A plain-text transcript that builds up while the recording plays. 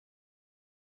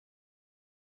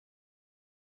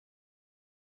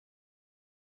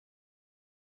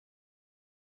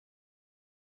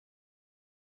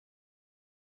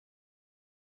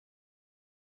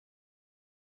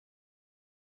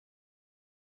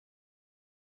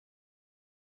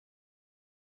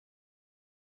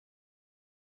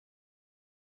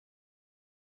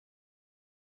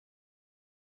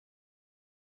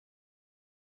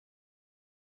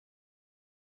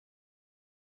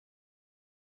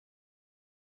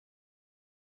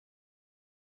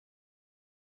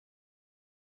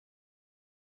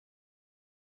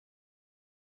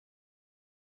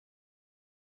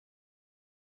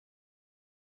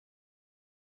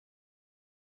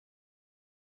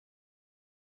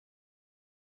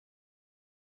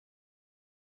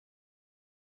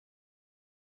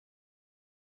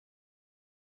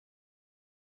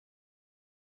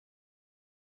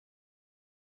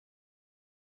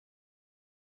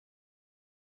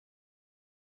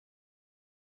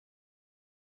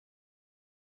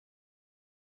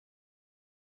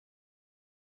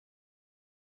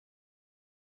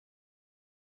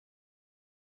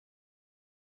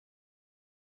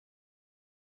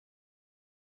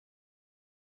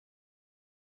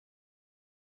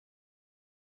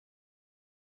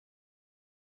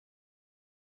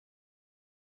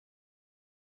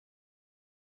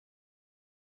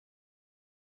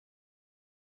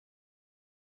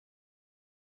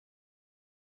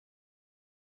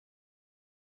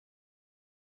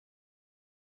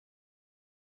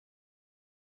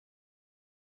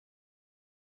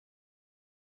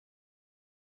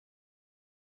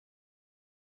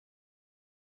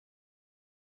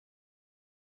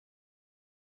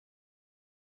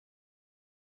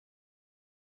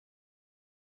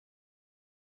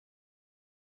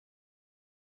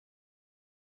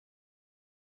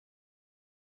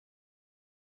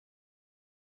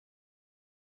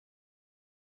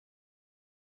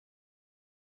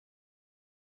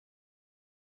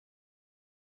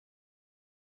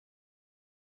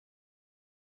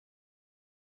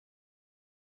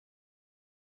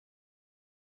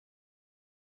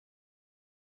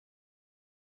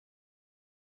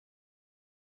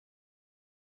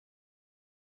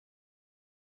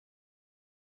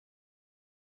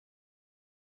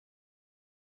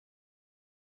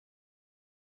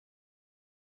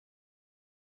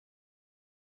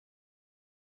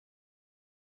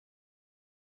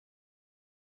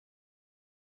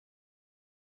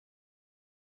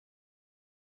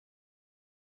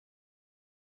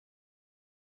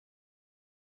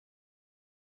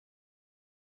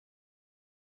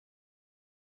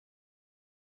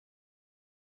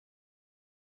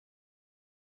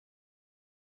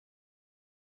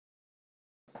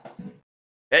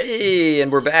Hey,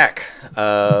 and we're back.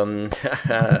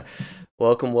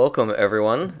 Welcome,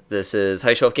 everyone. This is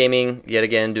High Shelf Gaming, yet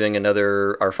again doing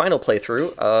our final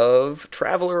playthrough of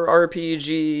Traveler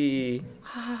RPG.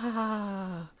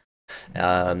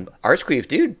 Archqueef,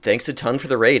 dude, thanks a ton for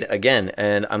the raid again,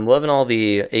 and I'm loving all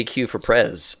the AQ for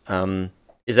Prez. I'm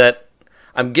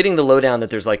getting the lowdown that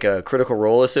there's like a Critical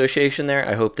Role association there.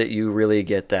 I hope that you really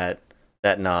get that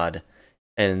nod,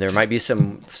 and there might be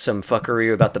some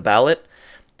fuckery about the ballot.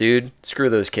 Dude, screw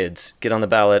those kids. Get on the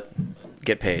ballot.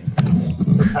 Get paid.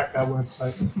 Let's hack that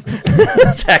website.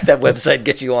 Let's hack that website.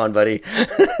 Get you on, buddy.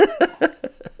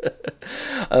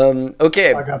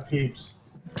 Okay. I got peeps.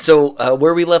 So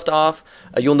where we left off,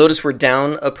 you'll notice we're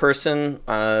down a person.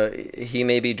 He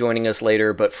may be joining us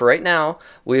later, but for right now,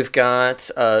 we've got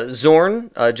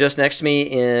Zorn just next to me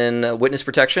in Witness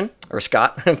Protection, or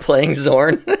Scott playing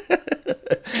Zorn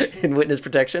in Witness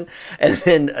Protection. And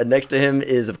then next to him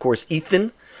is, of course,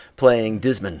 Ethan playing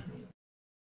Disman.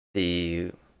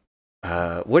 The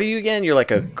what are you again? You're like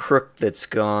a crook that's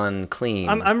gone clean.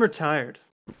 I'm retired.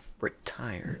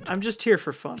 Retired. I'm just here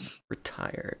for fun.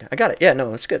 Retired. I got it. Yeah,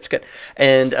 no, it's good. It's good.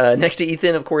 And next to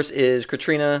Ethan, of course, is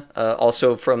Katrina,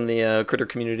 also from the critter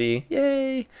community.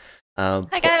 Yay! Hi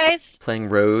guys. Playing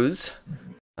Rose,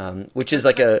 which is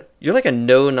you're like a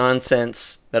no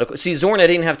nonsense medical. See, Zorn, I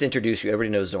didn't have to introduce you.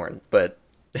 Everybody knows Zorn, but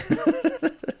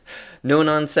no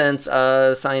nonsense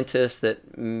scientist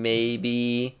that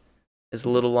maybe is a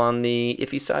little on the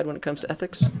iffy side when it comes to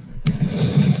ethics.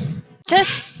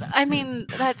 I mean,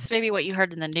 that's maybe what you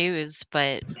heard in the news,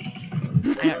 but I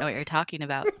don't know what you're talking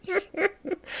about.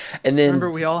 And then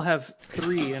remember, we all have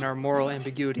 3 in our moral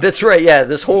ambiguity. That's right. Yeah,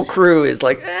 this whole crew is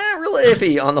like real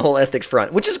iffy on the whole ethics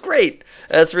front, which is great.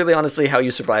 That's really honestly how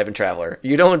you survive in Traveler.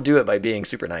 You don't do it by being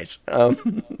super nice.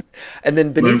 And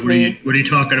then beneath me, what are you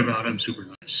talking about? I'm super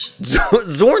nice.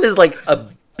 Zorn is like a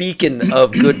beacon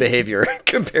of good behavior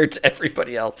compared to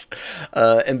everybody else.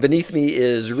 And beneath me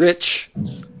is Rich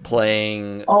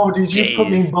playing. Oh, did you Jays. put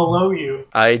me below you?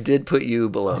 I did put you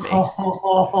below me.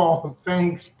 Oh,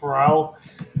 thanks, bro.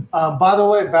 By the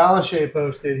way, Balashay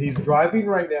posted he's driving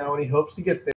right now and he hopes to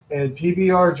get there. And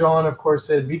PBR John, of course,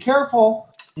 said, be careful,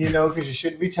 because you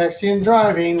shouldn't be texting and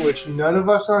driving, which none of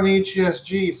us on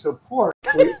HSG support.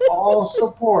 We all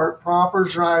support proper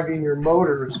driving your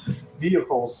motors,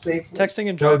 vehicles safely. Texting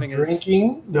and driving. No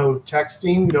drinking, no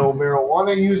texting, no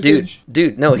marijuana usage.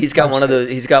 Dude, no, he's got one of those.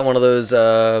 He's got one of those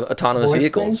autonomous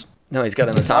vehicles. Things? No, he's got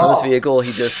an autonomous vehicle.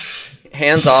 He just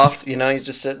hands off. He's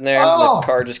just sitting there, and the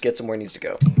car just gets him where he needs to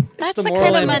go. That's the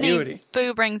kind of money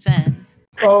Boo brings in.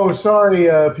 Oh, sorry,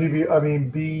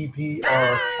 BPR.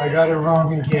 I got it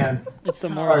wrong again. It's the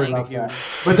moral ambiguity.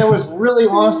 But that was really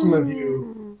awesome of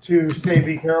you to say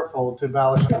be careful to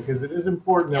Balashay, because it is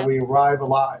important that we arrive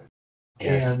alive.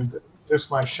 Yes. And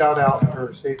just my shout out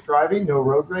for safe driving, no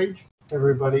road rage.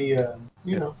 Everybody,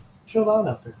 chill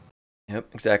out there. Yep,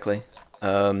 exactly.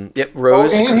 Yep,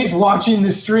 Rose. Oh, and he's watching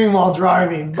the stream while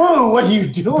driving. Boo! What are you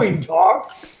doing,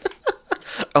 dog?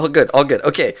 All good.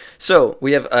 Okay, so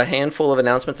we have a handful of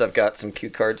announcements. I've got some cue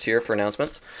cards here for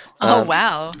announcents. Oh,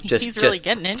 wow. He's really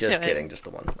getting into it. Just kidding, just the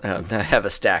one. I have a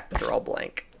stack, but they're all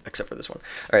blank, except for this one.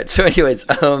 All right, so anyways,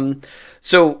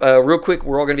 real quick,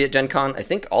 we're all going to be at Gen Con. I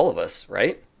think all of us,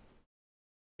 right?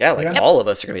 Yeah, all of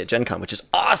us are going to be at Gen Con, which is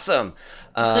awesome.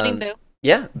 Including Boo.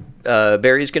 Yeah,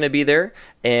 Barry's going to be there.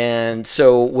 And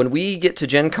so when we get to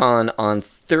Gen Con on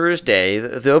Thursday,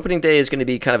 the opening day is going to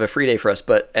be kind of a free day for us,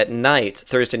 but at night,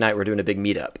 Thursday night, we're doing a big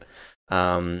meetup.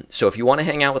 So if you want to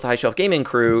hang out with the High Shelf Gaming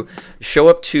crew, show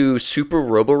up to Super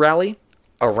Robo Rally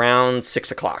around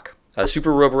 6 o'clock.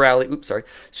 Super Robo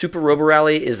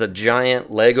Rally is a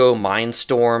giant Lego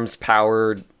Mindstorms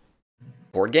powered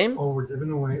board game. Oh,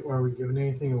 are we giving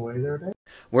anything away there, Dave?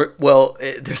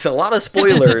 There's a lot of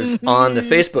spoilers on the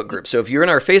Facebook group. So if you're in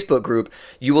our Facebook group,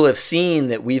 you will have seen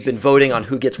that we've been voting on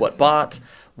who gets what bot,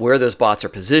 where those bots are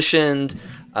positioned.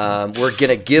 We're going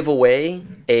to give away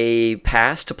a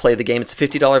pass to play the game. It's a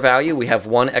 $50 value. We have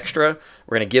one extra.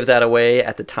 We're going to give that away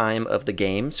at the time of the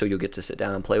game, so you'll get to sit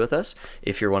down and play with us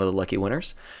if you're one of the lucky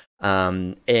winners.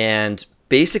 And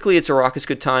basically, it's a raucous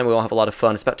good time. We all have a lot of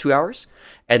fun. It's about 2 hours.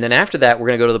 And then after that, we're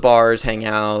going to go to the bars, hang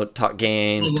out, talk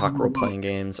games, talk role-playing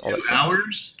games, all that stuff. 2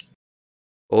 hours?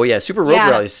 Oh, yeah. Super Road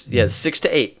Rallies. Yeah, 6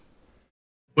 to 8.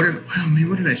 What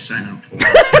did I sign up for?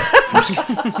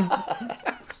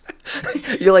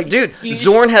 You're like, dude,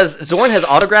 Zorn has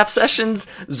autograph sessions.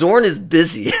 Zorn is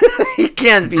busy. He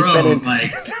can't be spending...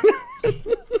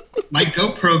 My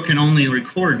GoPro can only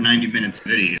record 90 minutes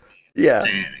video. Yeah.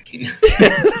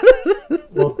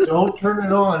 Well, don't turn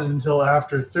it on until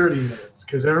after 30 minutes,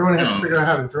 because everyone has to figure out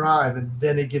how to drive, and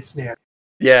then it gets nasty.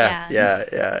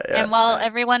 Yeah. And while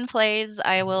everyone plays,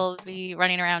 I will be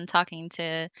running around talking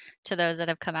to those that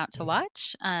have come out to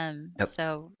watch. Yep.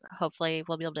 So hopefully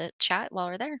we'll be able to chat while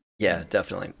we're there. Yeah,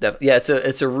 definitely. Yeah,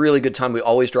 it's a really good time. We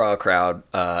always draw a crowd,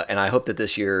 and I hope that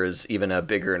this year is even a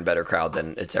bigger and better crowd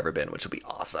than it's ever been, which will be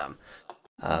awesome.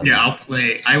 Yeah,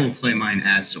 I will play mine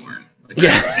as Zorn. Like,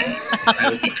 Yeah. I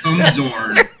will become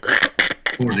Zorn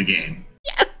for the game.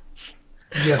 Yes.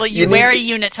 Well, you wear a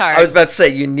unitard. I was about to say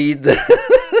you need the.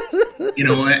 You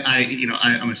know what?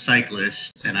 I'm a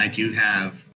cyclist, and I do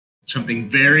have something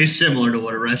very similar to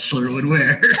what a wrestler would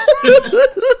wear.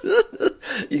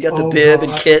 You got the bib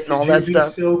and kit and all that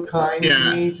stuff. Could you be so kind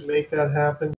to me to make that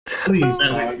happen? Please,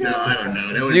 No, I don't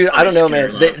know. Dude, I don't know,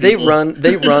 man. They run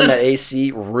that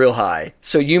AC real high,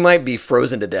 so you might be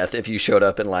frozen to death if you showed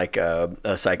up in like a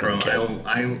cycling kit.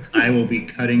 I will be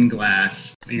cutting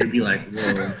glass. And you'll be like,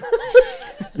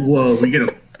 whoa, we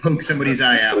gotta poke somebody's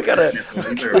eye out. We got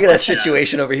a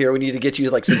situation over here. We need to get you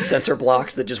like some sensor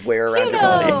blocks that just wear around your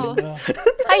body.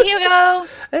 Hi, Hugo.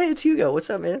 Hey, it's Hugo. What's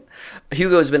up, man?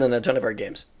 Hugo's been in a ton of our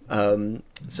games.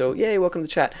 So yay, welcome to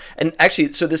the chat. And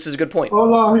actually, so this is a good point.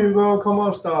 Hola, Hugo. ¿Cómo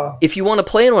está? If you want to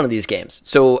play in one of these games,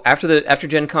 so after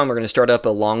Gen Con, we're going to start up a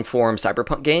long form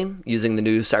Cyberpunk game using the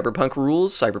new Cyberpunk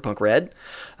rules, Cyberpunk Red.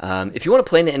 If you want to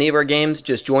play in any of our games,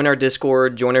 just join our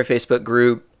Discord, join our Facebook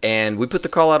group, and we put the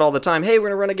call out all the time. Hey, we're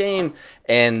going to run a game,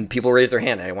 and people raise their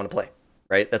hand. I want to play.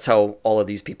 Right? That's how all of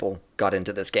these people got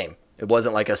into this game. It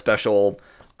wasn't like a special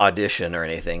audition or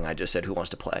anything. I just said, who wants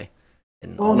to play?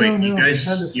 And wait, you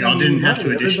guys, y'all didn't have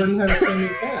to audition. Everybody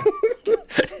had to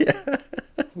send me back.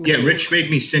 Yeah, Rich made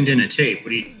me send in a tape.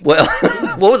 Well,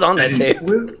 what was on that tape?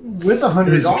 With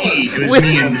 $100. It was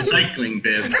me in the cycling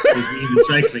bib.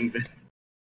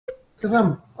 Because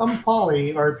I'm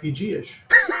poly RPG-ish.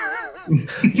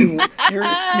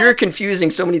 You're confusing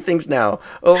so many things now.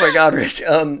 Oh my God, Rich.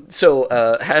 So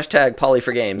hashtag Poly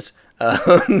for Games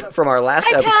from our last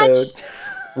episode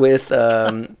with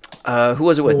who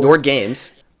was it with? Nord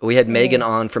Games. We had Megan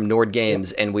on from Nord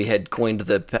Games, and we had coined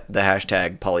the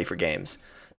hashtag Poly for Games.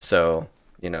 So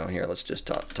here, let's just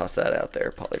toss that out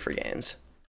there. Poly for Games.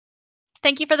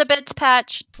 Thank you for the bits,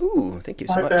 Patch. Ooh, thank you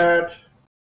so Hi, much. Patch.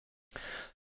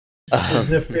 Is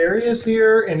Nefarious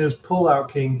here and is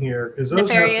Pullout King here? Because those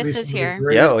Nefarious have to be is some here. of the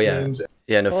greatest names.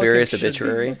 Yeah, Nefarious should be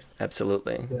Obituary.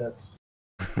 Absolutely. Yes.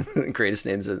 Greatest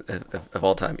names of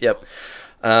all time. Yep.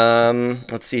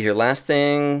 Let's see here. Last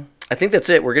thing. I think that's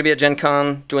it. We're going to be at Gen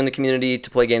Con. Join the community to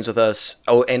play games with us.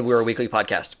 Oh, and we're a weekly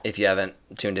podcast if you haven't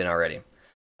tuned in already.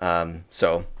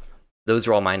 So those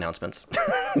are all my announcements.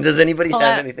 Does anybody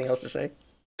have anything else to say?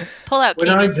 Pullout King. When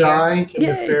I is here. die, can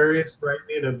Nefarious write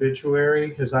me an obituary?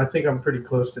 Because I think I'm pretty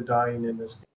close to dying in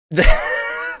this game.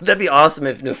 That'd be awesome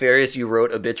if Nefarious, you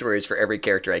wrote obituaries for every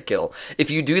character I kill.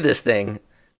 If you do this thing,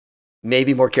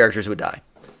 maybe more characters would die.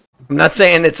 I'm not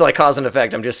saying it's like cause and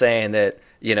effect. I'm just saying that,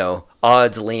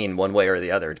 odds lean one way or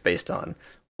the other based on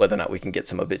whether or not we can get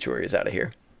some obituaries out of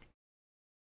here.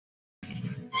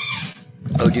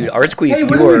 Oh, dude, Archqueef, Hey,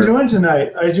 what are we doing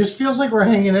tonight? It just feels like we're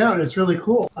hanging out, and it's really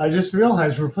cool. I just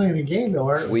realized we're playing a game, though,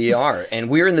 aren't we? We are, and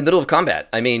we're in the middle of combat.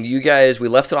 I mean, you guys, we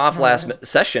left it off last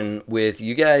session with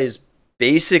you guys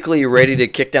basically ready to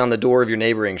kick down the door of your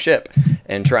neighboring ship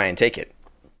and try and take it.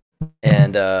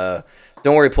 And don't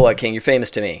worry, Pullout King, you're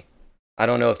famous to me. I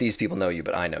don't know if these people know you,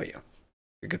 but I know you.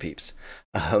 You're good peeps.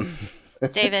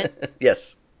 David.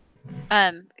 Yes.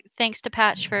 Thanks to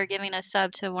Patch for giving a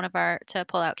sub to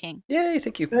Pullout King. Yay,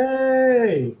 thank you.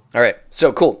 Hey. All right,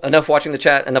 so cool. Enough watching the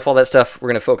chat, enough all that stuff. We're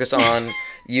going to focus on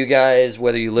you guys,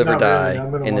 whether you live or die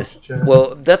in this.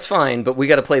 Well, that's fine, but we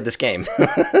got to play this game.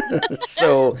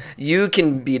 So you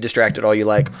can be distracted all you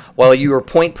like while you are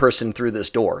point person through this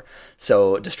door.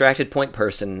 So distracted point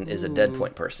person is a dead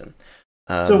point person.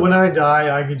 So when I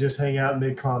die, I can just hang out and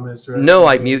make comments. No,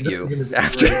 I mute you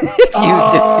after.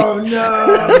 Oh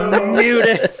no! Mute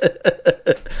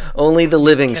it. Only the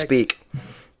living speak.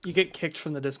 You get kicked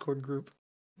from the Discord group.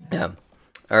 Yeah.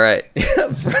 All right.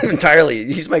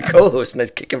 Entirely. He's my co-host, and I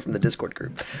kick him from the Discord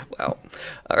group. Wow.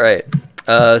 All right.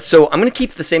 So I'm going to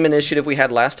keep the same initiative we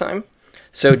had last time.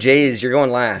 So Jays, you're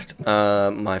going last,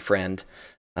 my friend.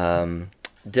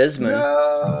 Desmond.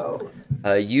 No.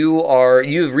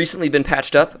 You've recently been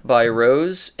patched up by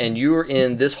Rose, and you're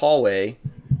in this hallway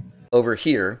over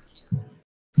here.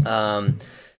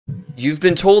 You've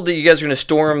been told that you guys are going to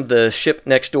storm the ship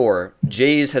next door.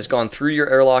 Jays has gone through your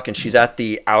airlock, and she's at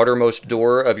the outermost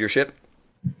door of your ship,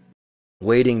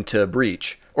 waiting to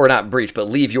breach. Or not breach, but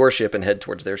leave your ship and head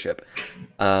towards their ship.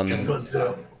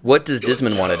 What does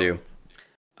Desmond want to do?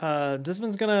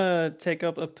 Desmond's going to take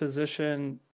up a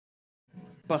position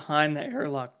behind the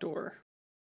airlock door.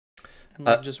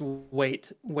 And like just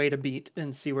wait a beat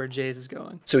and see where Jay's is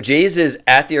going. So Jay's is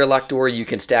at the airlock door. You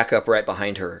can stack up right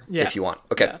behind her if you want.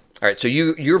 Okay. Yeah. All right. So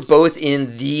you're both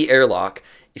in the airlock.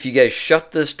 If you guys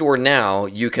shut this door now,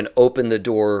 you can open the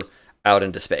door out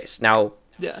into space. Now,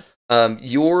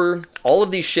 all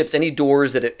of these ships, any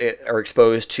doors that are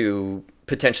exposed to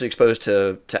potentially exposed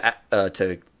to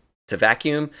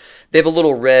vacuum, they have a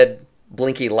little red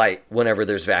blinky light whenever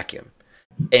there's vacuum.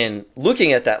 And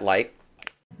looking at that light,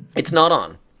 it's not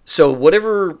on. So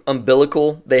whatever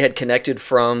umbilical they had connected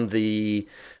from the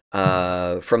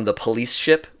police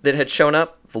ship that had shown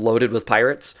up, loaded with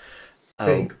pirates.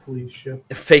 Fake police ship.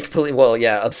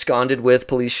 Absconded with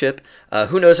police ship.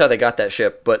 Who knows how they got that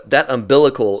ship, but that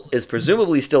umbilical is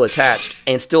presumably still attached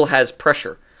and still has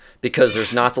pressure because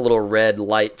there's not the little red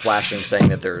light flashing saying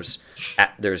that there's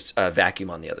vacuum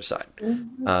on the other side.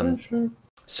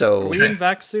 So are we in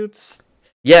vac suits?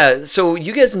 Yeah, so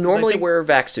you guys normally wear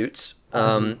vac suits,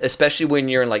 especially when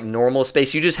you're in like normal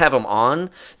space. You just have them on.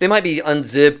 They might be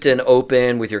unzipped and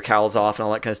open with your cowls off and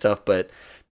all that kind of stuff, but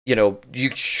you know,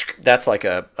 that's like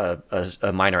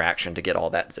a minor action to get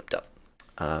all that zipped up.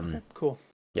 Okay, cool.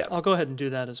 Yeah, I'll go ahead and do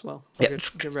that as well.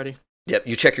 Get ready. Yep,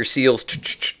 you check your seals.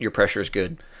 Your pressure is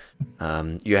good.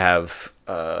 You have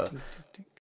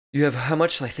how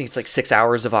much? I think it's like 6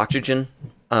 hours of oxygen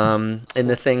in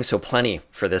the thing, so plenty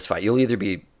for this fight. You'll either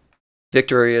be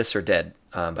victorious or dead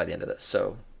by the end of this.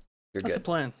 So you're That's good. the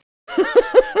plan.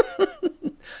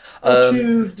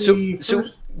 So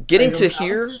getting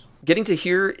to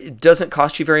here, it doesn't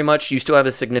cost you very much. You still have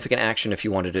a significant action if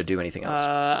you wanted to do anything else.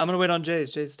 I'm gonna wait on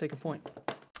Jay's. Jay's take a point.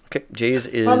 Okay, Jay's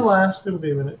is. I'm last. It'll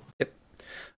be a minute. Yep.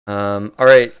 All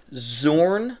right,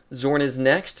 Zorn. Zorn is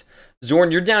next.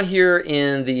 Zorn, you're down here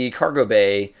in the cargo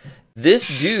bay. This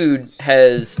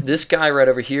guy right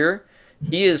over here.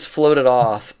 He is floated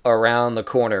off around the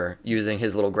corner using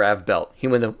his little grav belt. He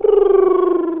went.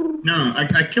 No,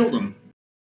 I killed him.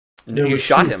 No, you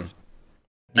shot him.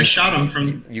 I shot him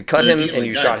from. You cut him and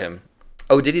you shot him.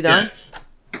 Oh, did he die?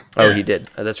 Yeah. Oh, he did.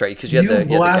 Oh, that's right. Because you had the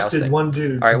blasted thing. one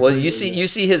dude. All right. Well, you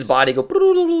see his body go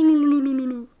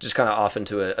just kind of off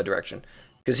into a direction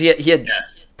because he had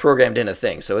programmed in a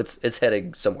thing, so it's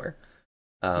heading somewhere.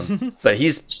 But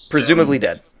he's presumably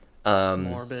dead.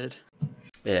 Morbid.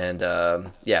 And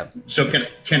yeah. So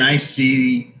can I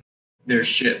see their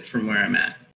ship from where I'm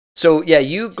at? So yeah,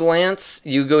 you go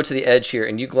to the edge here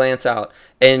and you glance out,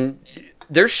 and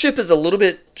their ship is a little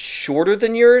bit shorter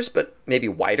than yours, but maybe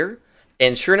wider.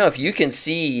 And sure enough, you can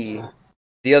see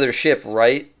the other ship,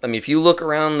 right? I mean, if you look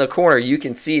around the corner, you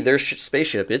can see their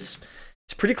spaceship. It's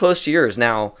pretty close to yours.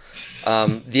 Now,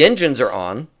 the engines are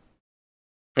on,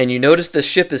 and you notice the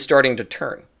ship is starting to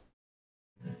turn.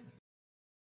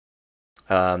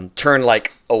 Turn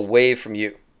like away from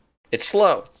you. It's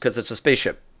slow because it's a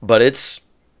spaceship, but it's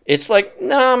like,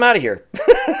 no, I'm out of here.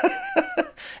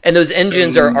 And those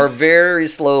engines are very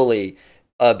slowly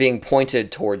being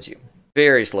pointed towards you.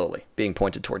 Very slowly being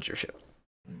pointed towards your ship.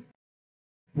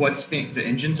 The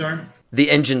engines are?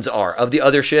 The engines are of the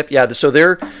other ship. Yeah, so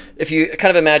they're, if you kind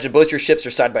of imagine both your ships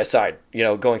are side by side,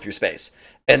 going through space.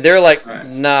 And they're like,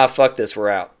 nah, fuck this, we're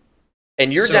out.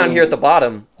 And you're down here at the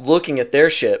bottom looking at their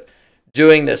ship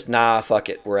doing this, nah, fuck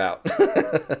it, we're out.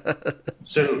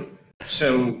 So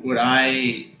would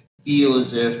I feel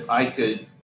as if I could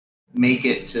make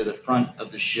it to the front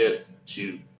of the ship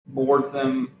to board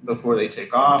them before they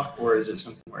take off, or is it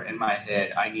something where in my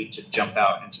head I need to jump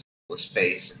out into the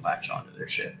space and latch onto their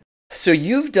ship? So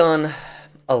you've done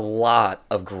a lot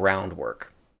of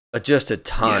groundwork, just a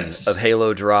ton of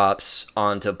halo drops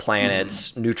onto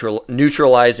planets,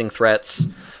 neutralizing threats,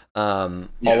 all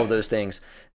of those things.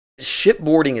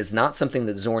 Shipboarding is not something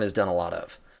that Zorn has done a lot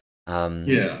of.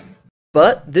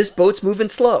 But this boat's moving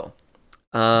slow.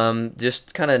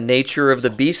 Just kind of nature of the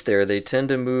beast there. They tend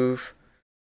to move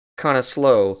kind of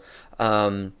slow.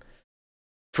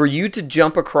 For you to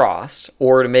jump across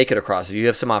or to make it across, you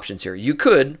have some options here. You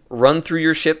could run through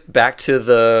your ship back to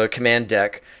the command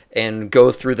deck and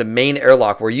go through the main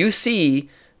airlock where you see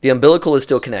the umbilical is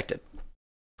still connected.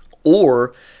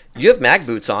 Or you have mag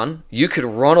boots on. You could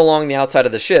run along the outside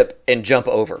of the ship and jump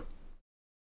over.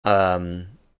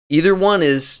 Either one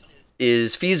is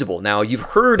feasible. Now, you've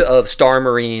heard of Star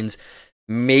Marines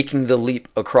making the leap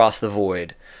across the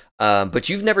void, but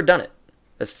you've never done it.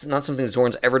 That's not something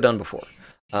Zorn's ever done before.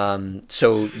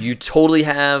 So you totally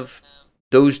have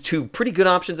those two pretty good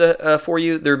options for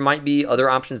you. There might be other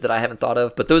options that I haven't thought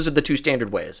of, but those are the two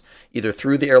standard ways. Either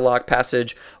through the airlock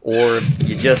passage or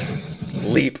you just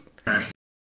leap.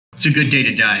 It's a good day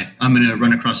to die. I'm going to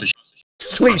run across the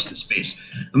space.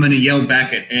 I'm going to yell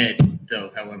back at Ed,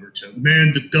 though, however, to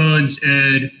man the guns,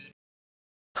 Ed.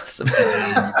 Awesome.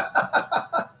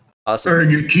 Awesome. Earn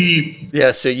your keep.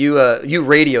 Yeah, so you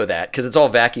radio that because it's all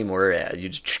vacuum or you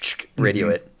just radio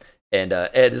it, and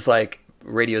Ed is like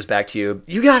radios back to you.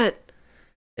 You got it,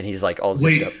 and he's like all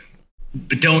zipped up.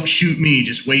 But don't shoot me.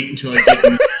 Just wait until I get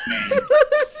the man.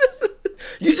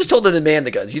 You just told him to man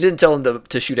the guns. You didn't tell him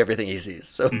to shoot everything he sees.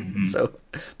 So so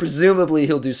presumably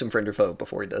he'll do some friend or foe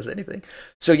before he does anything.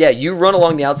 So yeah, you run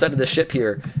along the outside of the ship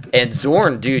here, and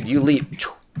Zorn, dude, you leap.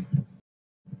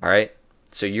 All right,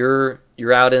 so you're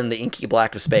out in the inky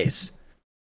black of space,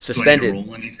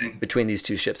 suspended between these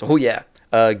two ships. Oh yeah,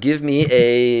 give me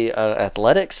a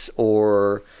athletics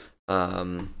or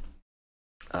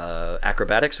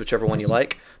acrobatics, whichever one you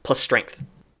like, plus strength.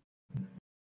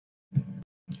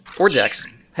 Or dex.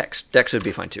 Heck, dex would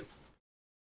be fine too.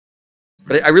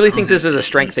 But I really think this is a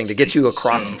strength thing to get you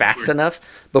across fast enough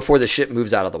before the ship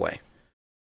moves out of the way.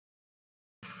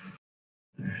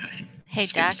 Hey,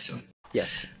 Dax.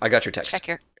 Yes, I got your text. Check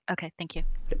your... Okay, thank you.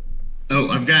 Oh,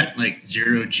 I've got like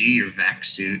 0G or vac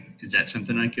suit. Is that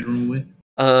something I could roll with?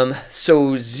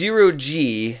 So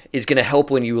 0G is going to help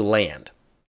when you land.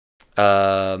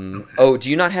 Okay. Oh, do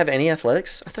you not have any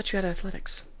athletics? I thought you had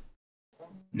athletics.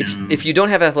 No. If you don't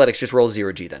have athletics, just roll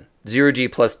 0G then.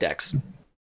 0G plus dex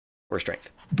or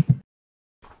strength.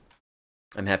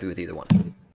 I'm happy with either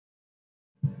one.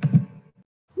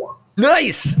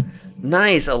 Nice!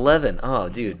 Nice, 11. Oh,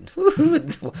 dude.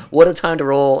 What a time to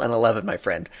roll an 11, my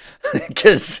friend.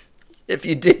 Because if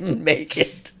you didn't make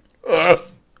it,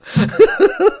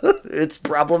 it's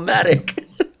problematic.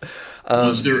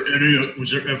 Was there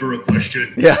ever a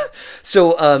question? Yeah.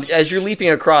 So as you're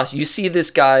leaping across, you see this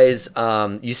guy's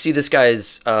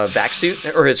vac suit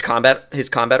or his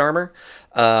combat armor.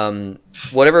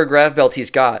 Whatever grav belt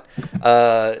he's got,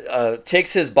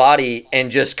 takes his body and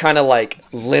just kind of like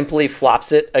limply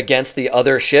flops it against the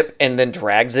other ship and then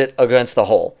drags it against the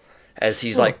hull as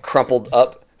he's like crumpled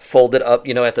up, folded up,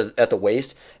 at the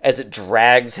waist as it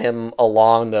drags him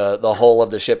along the hull of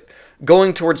the ship,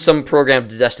 going towards some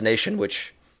programmed destination,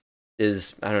 which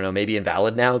is, I don't know, maybe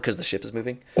invalid now because the ship is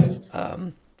moving.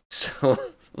 So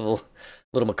a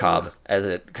little macabre as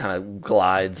it kind of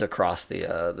glides across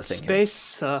the thing. Space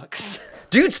sucks.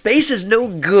 Dude, space is no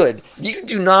good. You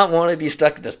do not want to be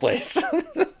stuck in this place.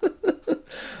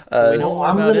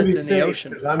 I'm going to be safe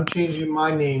because I'm changing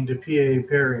my name to P.A.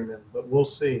 Perryman, but we'll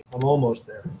see. I'm almost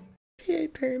there. P.A.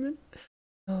 Perryman.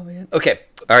 Oh, man. Okay.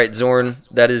 All right, Zorn,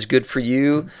 that is good for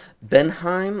you.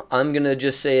 Benheim, I'm going to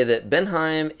just say that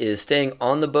Benheim is staying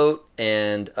on the boat,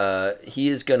 and he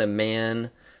is going to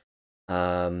man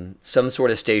some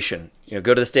sort of station.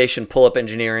 Go to the station, pull up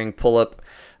engineering, pull up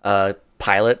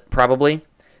pilot, probably,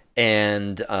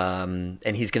 and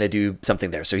he's going to do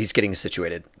something there. So he's getting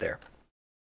situated there.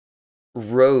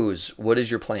 Rose, what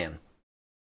is your plan?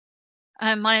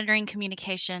 I'm monitoring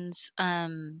communications. Are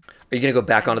you going to go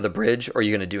back onto the bridge, or are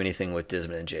you going to do anything with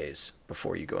Desmond and Jays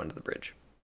before you go onto the bridge?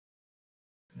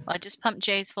 Well, I just pumped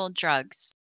Jays full of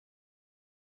drugs.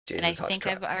 Jays and I think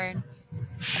I've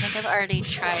already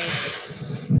tried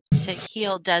to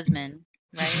heal Desmond,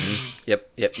 right?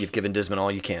 Yep. You've given Desmond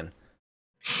all you can.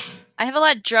 I have a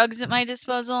lot of drugs at my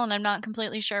disposal, and I'm not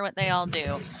completely sure what they all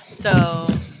do. So,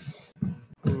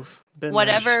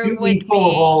 whatever would be full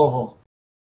of all of them.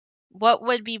 What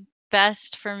would be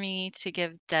best for me to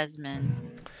give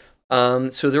Desmond?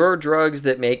 So there are drugs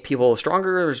that make people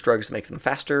stronger. There's drugs that make them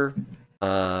faster.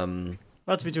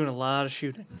 About to be doing a lot of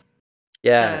shooting.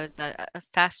 Yeah. So is that a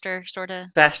faster sort of?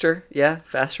 Faster, yeah.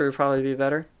 Faster would probably be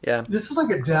better. Yeah. This is like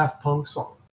a Daft Punk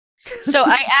song. So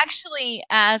I actually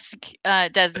asked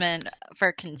Desmond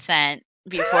for consent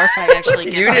before I actually.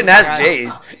 You didn't ask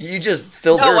Jays. You just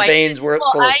filled her veins full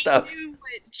of stuff. I knew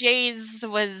what Jays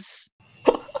was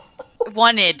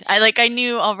wanted. I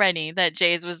knew already that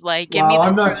Jays was like, give me the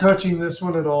I'm not touching this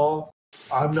one at all.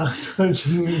 I'm not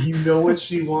touching it. You know what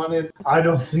she wanted? I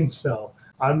don't think so.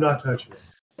 I'm not touching it.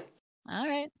 All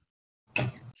right.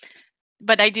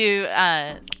 But I do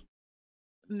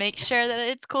make sure that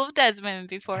it's cool with Desmond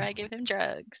before I give him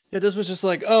drugs. Yeah, Desmond's just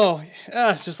like,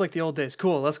 it's just like the old days.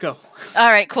 Cool, let's go.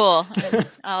 All right, cool.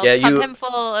 I'll pump him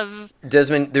full of...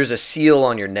 Desmond, there's a seal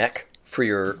on your neck for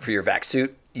your vac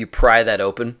suit. You pry that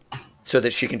open so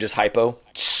that she can just hypo.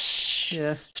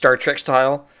 Yeah. Star Trek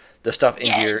style, the stuff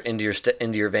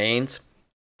into your veins.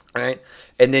 All right,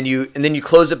 and then you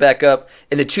close it back up,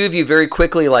 and the two of you very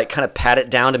quickly kind of pat it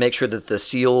down to make sure that the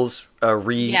seals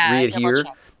re-adhere.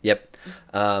 Yep.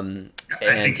 I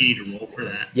think you need to roll for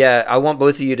that. Yeah, I want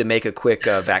both of you to make a quick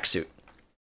vac suit.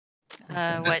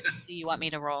 What do you want me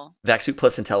to roll? Vac suit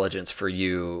plus intelligence for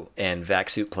you, and vac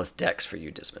suit plus dex for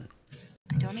you, Desmond.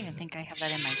 I don't even think I have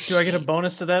that in my. Do I get a sheet.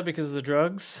 bonus to that because of the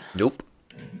drugs? Nope.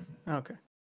 Okay.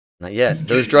 Not yet.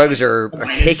 Those drugs are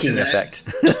Minus taking to that. effect.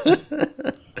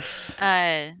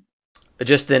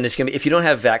 Just then, it's gonna be if you don't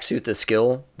have Vaxsuit the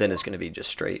skill, then it's gonna be just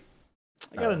straight.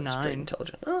 I got a Straight 9.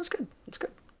 intelligent. Oh, that's good. That's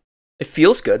good. It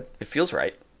feels good. It feels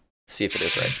right. Let's see if it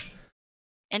is right.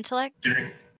 Intellect.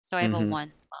 So I have a 1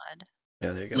 mod.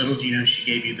 Yeah, there you go. Little do you know, she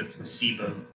gave you the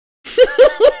placebo.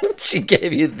 She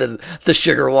gave you the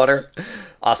sugar water.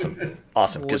 Awesome.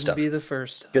 Awesome. Good Wouldn't stuff. be the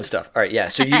first. Good stuff. All right, yeah.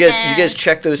 So you guys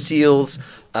check those seals.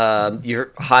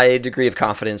 Your high degree of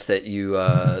confidence that you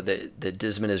that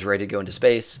Dismon is ready to go into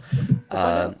space.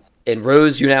 And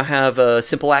Rose, you now have a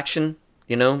simple action.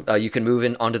 You know, you can move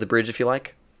in onto the bridge if you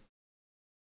like.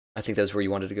 I think that's where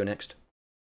you wanted to go next.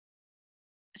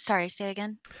 Sorry, say it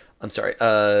again. I'm sorry.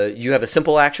 You have a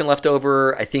simple action left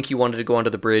over. I think you wanted to go onto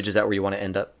the bridge. Is that where you want to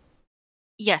end up?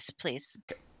 Yes, please.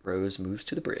 Okay. Rose moves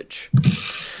to the bridge.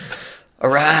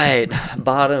 All right,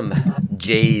 bottom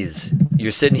Jays.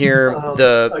 You're sitting here.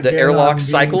 The Again, airlock I'm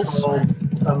cycles.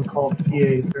 I'm called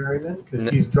PA Perryman because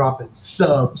he's dropping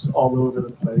subs all over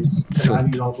the place. And I Sweet.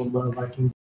 need all the love I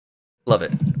can. Love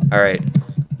it. All right.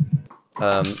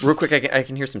 Real quick, I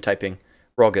can hear some typing.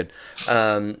 We're all good.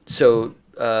 So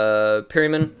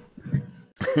Perryman,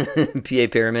 PA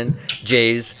Perryman,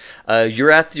 Jays.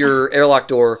 You're at your airlock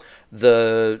door.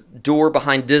 The door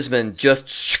behind Dismon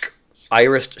just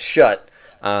irised shut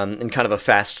in kind of a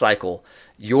fast cycle.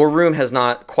 Your room has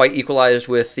not quite equalized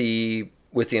with the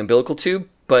umbilical tube,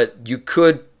 but you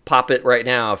could pop it right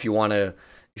now if you want to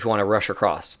rush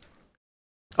across.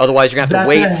 Otherwise, you're gonna have to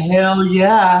wait. That's a hell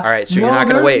yeah! All right, so you're not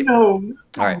gonna wait. No,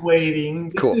 All right. waiting.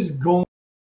 This Cool. is going.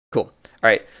 Cool. All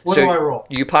right. What so do I roll?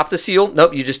 You pop the seal.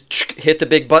 Nope. You just hit the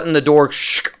big button. The door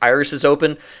iris is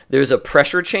open. There's a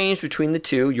pressure change between the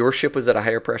two. Your ship was at a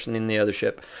higher pressure than the other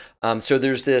ship. So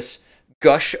there's this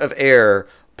gush of air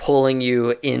pulling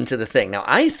you into the thing. Now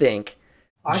I think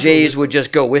Jays would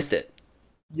just go with it.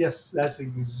 Yes, that's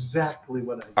exactly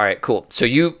what I. All right. Cool. So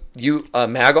you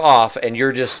mag off, and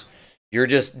you're just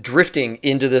drifting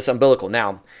into this umbilical.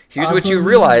 Now, here's what you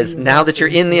realize now that you're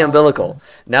in the umbilical.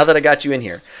 Now that I got you in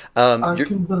here, I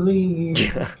can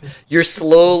believe. you're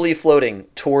slowly floating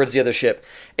towards the other ship,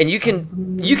 and you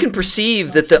can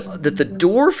perceive that the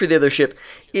door for the other ship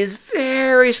is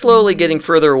very slowly getting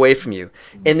further away from you,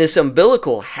 and this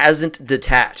umbilical hasn't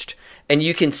detached, and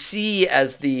you can see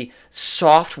as the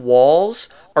soft walls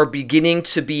are beginning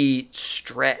to be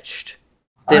stretched.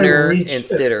 Thinner I reach and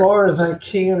thinner. as far as I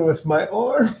can with my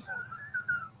arm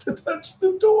to touch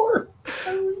the door.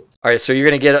 All right, so you're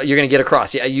gonna get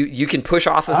across. Yeah, you can push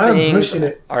off of I'm things. pushing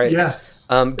it. All right. Yes.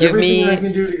 Give Everything I me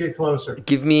can do to get closer.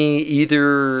 give me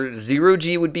either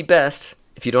 0G would be best.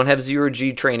 If you don't have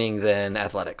 0G training, then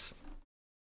athletics.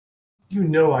 You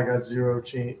know I got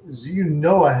 0G. You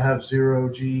know I have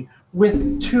 0G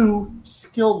with 2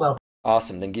 skill levels.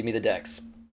 Awesome. Then give me the dex.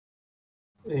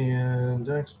 And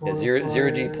dex Yeah,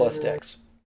 0G plus dex.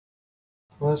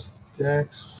 Plus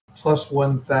dex plus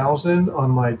 1,000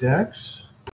 on my dex.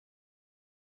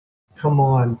 Come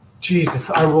on. Jesus,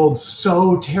 I rolled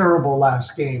so terrible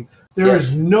last game. There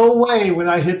is no way when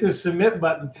I hit this submit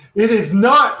button. It is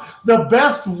not the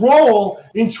best roll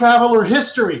in Traveler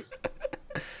history.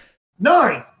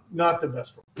 9, not the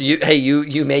best roll.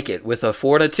 You make it with a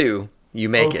 4 and a 2. You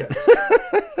make it.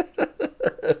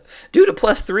 Dude, a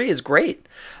 +3 is great.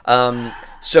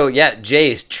 So yeah,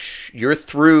 Jace, you're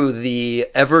through the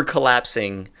ever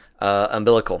collapsing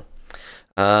umbilical,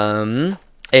 and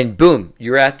boom,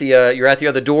 you're at the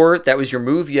other door. That was your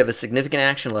move. You have a significant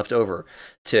action left over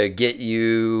to get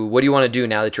you. What do you want to do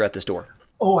now that you're at this door?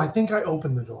 Oh, I think I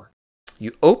opened the door.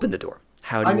 You open the door.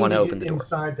 How do you want to open the door?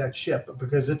 Inside that ship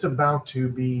because it's about to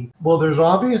be. Well, there's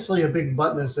obviously a big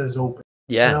button that says open.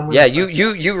 Yeah.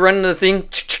 You run into the thing.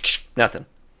 Nothing.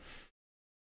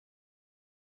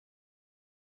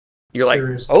 You're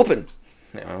Seriously? like, open.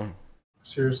 No.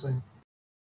 Seriously?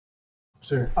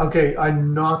 Okay, I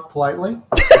knock politely.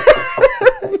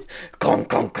 Conk,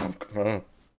 conk, conk.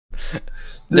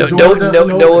 The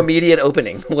No immediate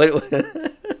opening.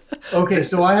 Okay,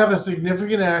 so I have a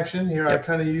significant action here. I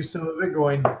kind of used some of it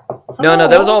going. No,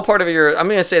 that was all part of your. I'm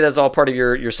gonna say that's all part of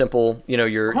your simple,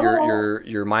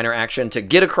 your minor action to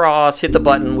get across, hit the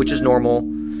button, which is normal,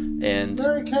 and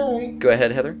Okay. Go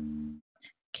ahead, Heather.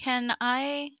 Can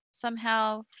I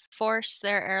somehow force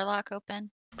their airlock open?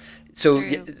 So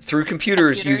through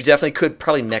computers, you definitely could.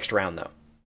 Probably next round though.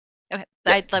 Okay,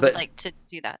 Yeah, would like to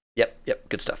do that. Yep,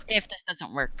 good stuff. If this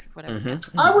doesn't work, whatever.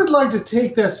 Mm-hmm. I would like to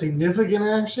take that significant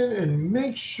action and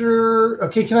make sure.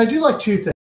 Okay, can I do like 2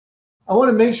 things? I want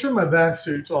to make sure my back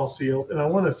suit's all sealed, and I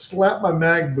want to slap my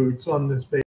mag boots on this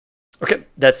baby. Okay,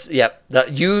 that's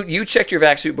you checked your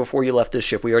vac suit before you left this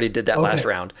ship. We already did that last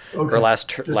round or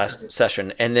last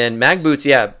session, and then mag boots.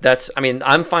 Yeah, that's. I mean,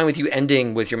 I'm fine with you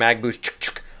ending with your mag boots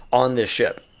on this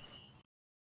ship.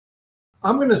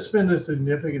 I'm going to spend a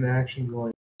significant action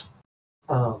going.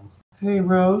 Hey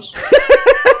Rose.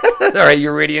 All right,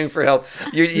 you're radioing for help.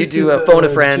 You do phone a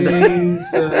friend.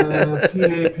 Jay's PA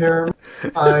paramedic.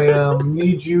 I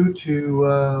need you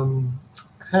to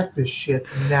hack this shit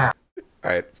now. All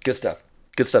right, good stuff.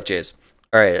 Good stuff, Jays.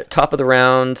 All right, top of the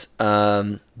round.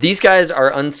 These guys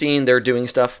are unseen. They're doing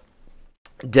stuff.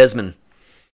 Desmond.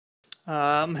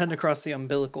 I'm heading across the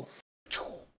umbilical.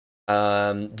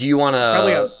 Do you want to...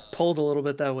 Probably got pulled a little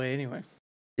bit that way anyway.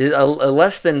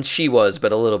 Less than she was,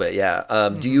 but a little bit, yeah.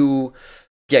 Do you...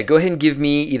 Yeah, go ahead and give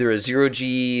me either a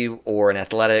 0G or an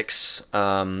athletics.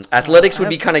 Athletics would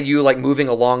be kind of you like moving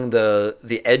along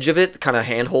the edge of it, kind of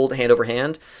hand over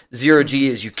hand. 0G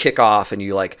is you kick off and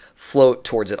you like float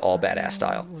towards it all badass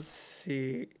style. Let's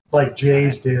see. Like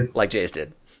Jays did. Like Jays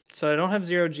did. So I don't have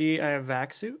 0G, I have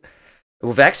vac suit.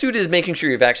 Well, vac suit is making sure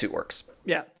your vac suit works.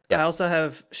 Yeah. I also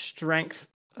have strength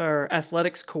or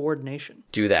athletics coordination.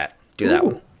 Do that. Do that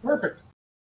one. Perfect.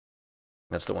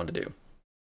 That's the one to do.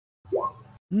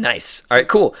 Nice. All right,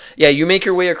 cool. Yeah, you make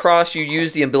your way across. You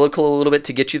use the umbilical a little bit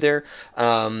to get you there.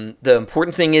 The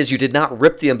important thing is you did not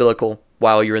rip the umbilical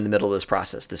while you're in the middle of this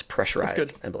process, this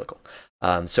pressurized umbilical.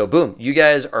 So boom, you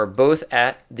guys are both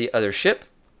at the other ship,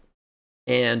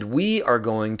 and we are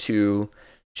going to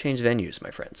change venues, my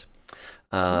friends.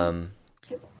 Ooh.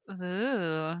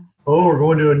 Oh, we're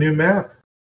going to a new map.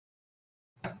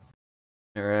 All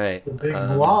right. The big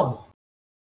blob.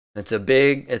 It's a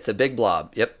big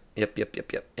blob. Yep.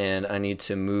 And I need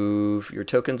to move your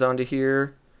tokens onto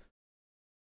here.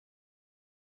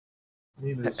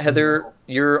 Heather,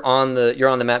 you're on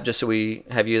the map just so we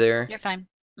have you there. You're fine.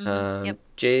 Yep.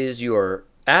 Jays, you are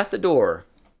at the door.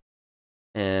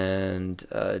 And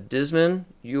Desmond,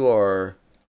 you are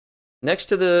next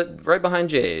to right behind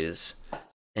Jays.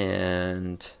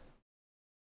 And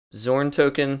Zorn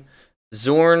token.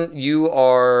 Zorn, you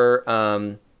are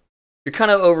you're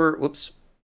kind of over. Whoops.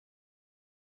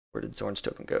 Where did Zorn's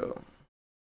token go?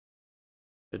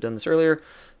 Should have done this earlier.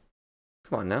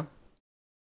 Come on now.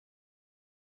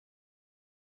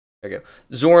 There you go.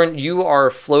 Zorn, you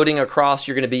are floating across.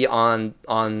 You're going to be on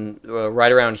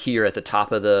right around here at the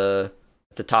top of the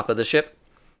ship,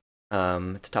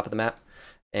 at the top of the map.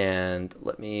 And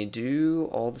let me do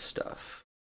all the stuff.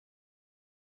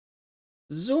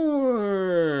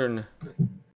 Zorn.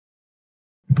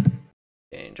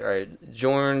 Change. All right,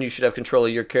 Zorn, you should have control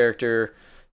of your character.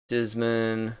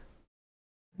 Desmond,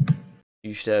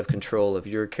 you should have control of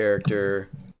your character,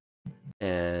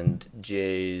 and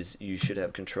Jays, you should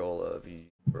have control of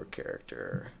your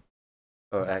character.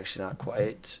 Oh, actually, not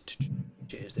quite.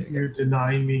 Jays, there you go. You're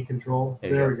denying me control.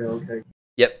 There we go. Okay.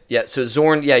 Yep. Yeah. So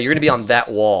Zorn, yeah, you're gonna be on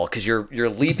that wall because you're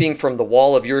leaping from the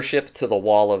wall of your ship to the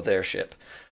wall of their ship.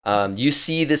 You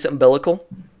see this umbilical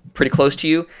pretty close to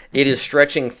you. It is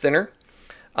stretching thinner.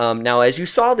 Now, as you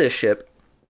saw this ship.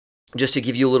 Just to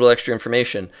give you a little extra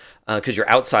information, because you're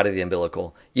outside of the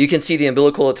umbilical, you can see the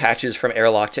umbilical attaches from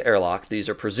airlock to airlock. These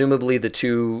are presumably the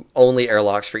two only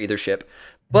airlocks for either ship.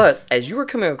 But as you were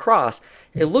coming across,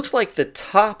 it looks like the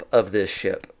top of this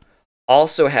ship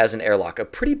also has an airlock, a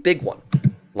pretty big one,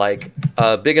 like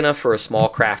big enough for a small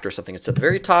craft or something. It's at the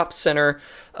very top center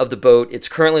of the boat. It's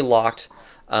currently locked,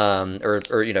 or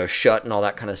shut and all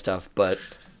that kind of stuff. But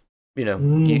you know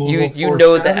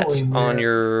that on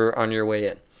your way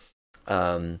in.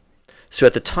 So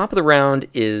at the top of the round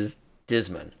is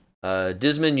Desmond.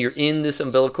 Desmond, you're in this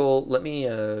umbilical. Let me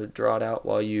draw it out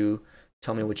while you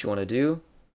tell me what you want to do.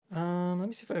 Let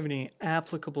me see if I have any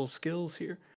applicable skills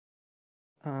here.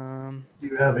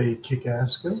 You have a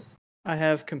kick-ass skill? I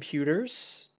have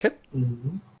computers. Okay.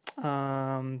 Mm-hmm.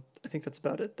 I think that's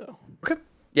about it, though. Okay.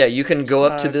 Yeah, you can go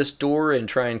up to this door and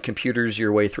try and computers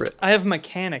your way through it. I have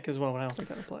mechanic as well, but I don't think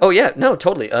that applies. Oh yeah, no,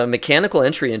 totally. Mechanical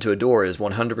entry into a door is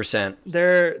 100%.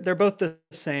 They're both the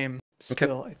same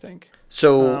skill, I think.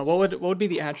 So what would be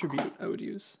the attribute I would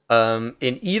use? In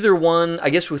either one, I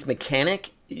guess with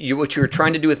mechanic, what you're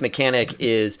trying to do with mechanic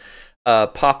is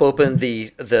pop open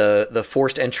the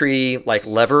forced entry like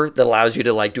lever that allows you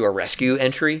to like do a rescue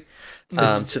entry.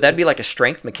 So that'd be like a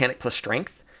strength, mechanic plus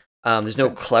strength. There's no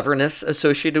cleverness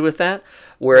associated with that,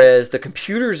 whereas the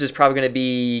computers is probably going to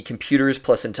be computers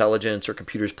plus intelligence or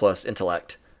computers plus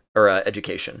intellect or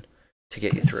education to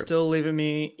get you through. Still leaving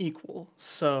me equal,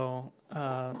 so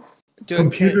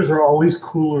Computers are always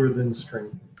cooler than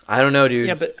string. I don't know, dude.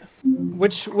 Yeah, but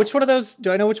which one of those?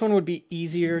 Do I know which one would be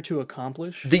easier to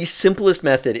accomplish? The simplest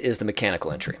method is the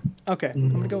mechanical entry. Okay, I'm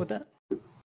gonna go with that.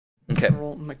 Okay.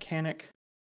 Roll mechanic.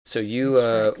 So you,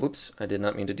 Strength. whoops, I did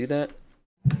not mean to do that.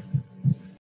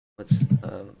 Let's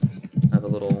have a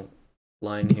little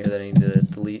line here that I need to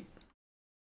delete.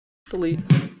 Delete.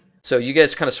 So you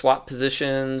guys kind of swap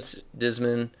positions.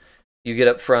 Disman, you get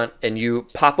up front and you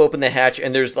pop open the hatch,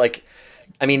 and there's like,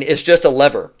 I mean, it's just a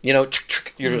lever. You know,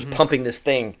 you're just pumping this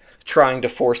thing, trying to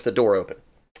force the door open.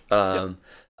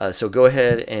 So go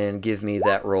ahead and give me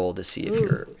that roll to see if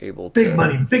you're able to. Big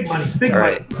money, big money, big All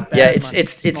right. money. Yeah, Bad money,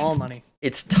 small money.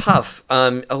 It's tough.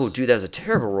 Oh, dude, that was a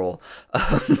terrible roll.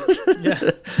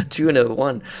 Yeah. 2 and a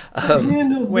 1.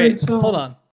 Wait, hold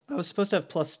on. I was supposed to have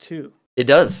 +2. It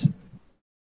does.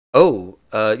 Oh,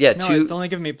 yeah, No, 2. it's only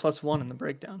giving me +1 in the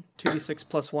breakdown. 2d6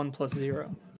 +1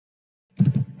 +0.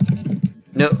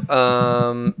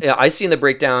 No, yeah, I see in the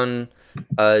breakdown.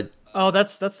 Oh,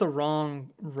 that's the wrong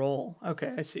roll.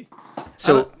 Okay, I see.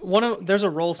 So there's a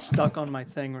roll stuck on my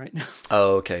thing right now.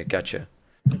 Oh, okay, gotcha.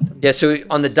 Yeah, so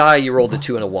on the die you rolled a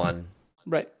 2 and a 1.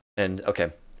 Right. And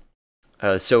okay.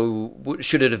 So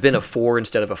should it have been a 4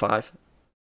 instead of a 5?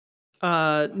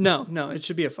 No, it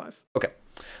should be a 5. Okay.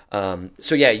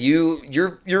 So yeah,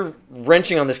 you're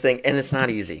wrenching on this thing, and it's not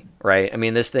easy, right? I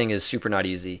mean, this thing is super not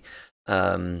easy.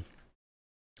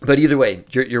 But either way,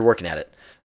 you're working at it.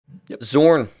 Yep.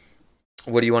 Zorn,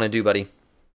 what do you want to do, buddy?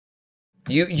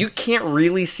 You can't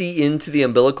really see into the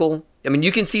umbilical. I mean,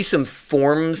 you can see some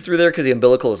forms through there because the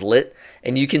umbilical is lit,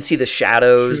 and you can see the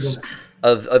shadows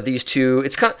of these two.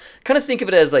 It's kind of think of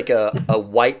it as like a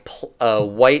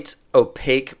white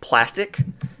opaque plastic.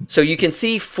 So you can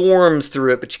see forms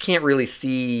through it, but you can't really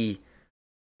see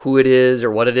who it is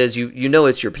or what it is. You know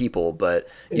it's your people, but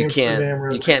you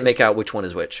can't make out which one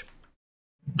is which.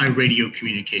 I radio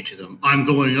communicate to them. I'm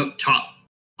going up top.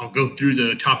 I'll go through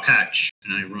the top hatch,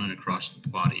 and I run across the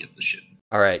body of the ship.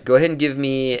 All right, go ahead and give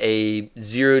me a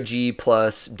 0G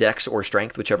plus Dex or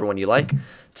Strength, whichever one you like,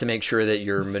 to make sure that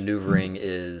your maneuvering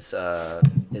is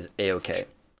A-okay.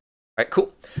 All right,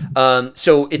 cool.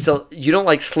 So you don't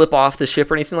like slip off the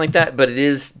ship or anything like that, but it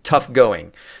is tough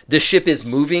going. The ship is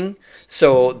moving,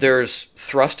 so there's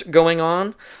thrust going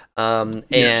on, and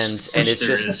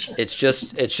it's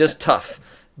just tough.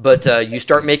 But you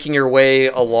start making your way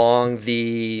along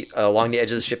the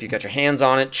edge of the ship. You got your hands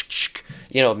on it,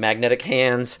 magnetic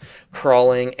hands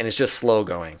crawling, and it's just slow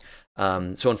going.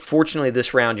 So unfortunately,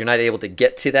 this round you're not able to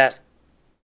get to that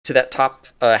top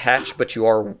hatch, but you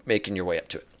are making your way up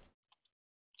to it.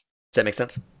 Does that make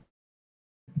sense?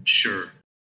 Sure.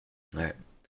 All right.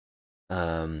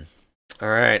 All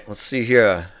right. Let's see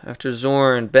here. After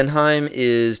Zorn, Benheim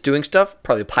is doing stuff,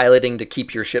 probably piloting to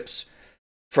keep your ships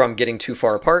from getting too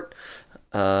far apart.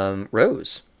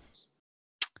 Rose.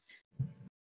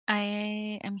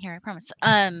 I am here, I promise.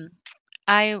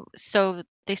 So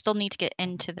they still need to get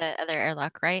into the other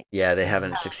airlock, right? Yeah, they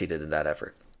haven't succeeded in that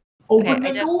effort. Open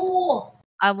the door!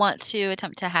 I want to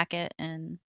attempt to hack it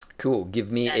and... Cool.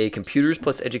 Give me a computers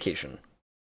plus education.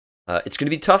 It's going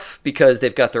to be tough because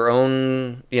they've got their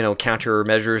own,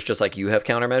 countermeasures, just like you have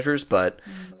countermeasures. But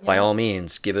by all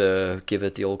means, give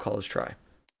it the old college try.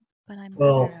 But I'm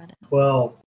well.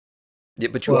 Yeah,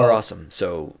 but you are awesome.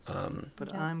 So.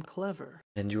 But I'm clever.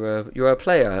 And you're a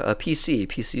player, a PC.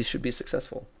 PCs should be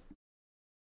successful.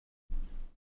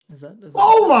 Is that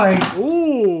oh my!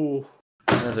 Ooh.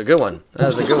 That's a good one.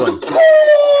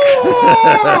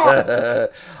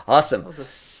 Awesome. That was a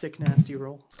sick, nasty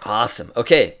roll. Awesome.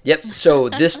 Okay. Yep. So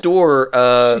this door,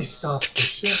 Iris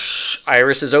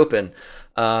is open.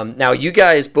 Now you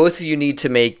guys, both of you need to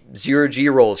make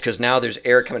 0G rolls because now there's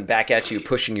air coming back at you,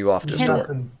 pushing you off this door.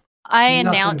 I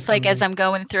announce as I'm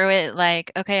going through it,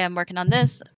 okay, I'm working on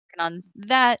this, working on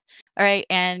that. All right,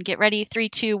 and get ready, 3,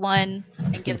 2, 1,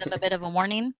 and give them a bit of a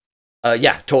warning.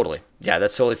 Yeah, totally. Yeah,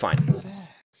 that's totally fine.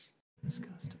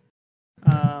 Disgusting.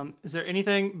 Is there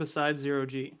anything besides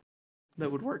 0G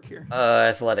that would work here?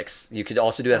 Athletics. You could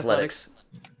also do athletics.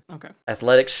 Okay.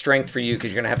 Athletics, strength for you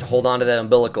because you're gonna have to hold on to that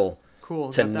umbilical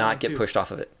to not get pushed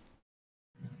off of it.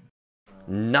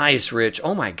 Nice, Rich.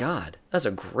 Oh my God, that's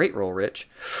a great roll, Rich.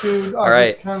 Dude, all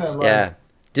right. Kind of yeah,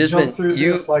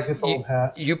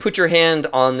 Disman, you put your hand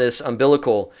on this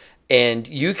umbilical, and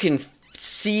you can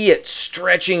see it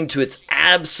stretching to its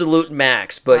absolute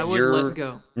max. But you're let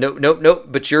go. No.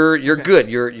 But you're okay. Good.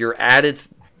 You're at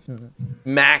its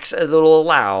max that it'll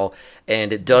allow,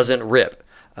 and it doesn't rip.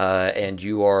 And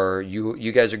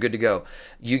you guys are good to go.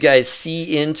 You guys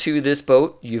see into this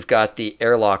boat. You've got the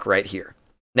airlock right here.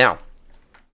 Now,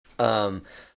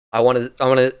 I want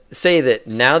to say that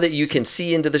now that you can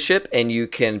see into the ship and you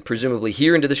can presumably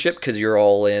hear into the ship because you're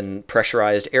all in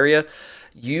pressurized area,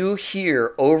 you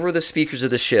hear over the speakers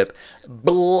of the ship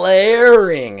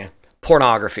blaring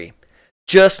pornography,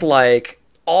 just like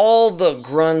all the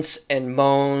grunts and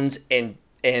moans and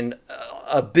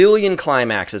a billion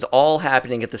climaxes all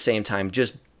happening at the same time,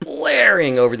 just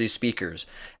blaring over these speakers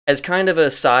as kind of a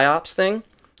psyops thing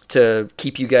to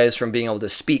keep you guys from being able to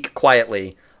speak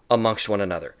quietly amongst one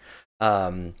another.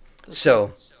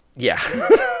 So, yeah.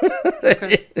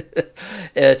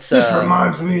 It's This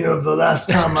reminds me of the last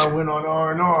time I went on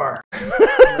R&R.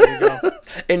 There you go.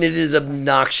 and it is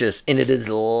obnoxious and it is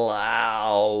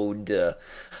loud.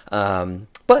 I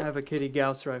But have a Kitty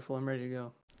Gauss rifle. I'm ready to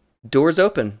go. doors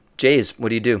open. Jays, what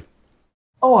do you do?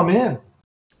 Oh, I'm in.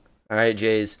 All right,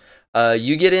 Jays.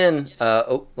 You get in.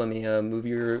 Let me move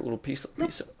your little piece.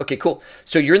 Okay, cool.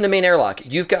 So you're in the main airlock.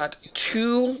 You've got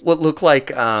two what look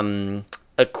like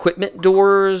equipment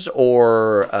doors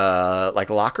or like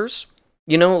lockers.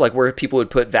 You know, like where people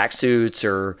would put vac suits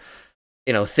or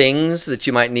things that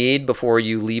you might need before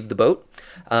you leave the boat.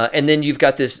 And then you've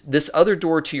got this other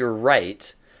door to your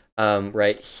right,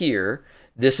 right here.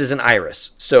 This is an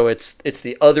iris, so it's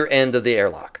the other end of the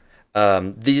airlock.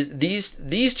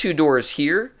 These two doors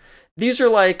here, these are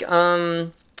like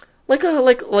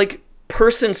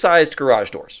person-sized garage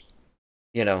doors,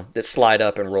 that slide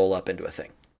up and roll up into a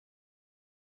thing.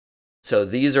 So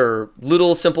these are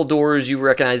little simple doors. You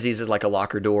recognize these as like a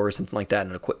locker door or something like that,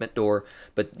 an equipment door.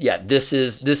 But yeah, this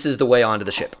is the way onto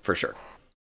the ship for sure.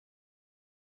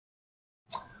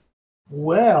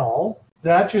 Well,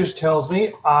 that just tells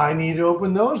me I need to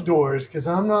open those doors because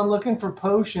I'm not looking for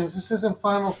potions. This isn't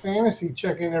Final Fantasy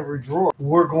checking every drawer.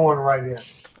 We're going right in.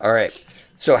 All right.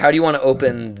 So how do you want to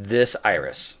open this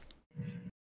iris?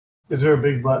 Is there a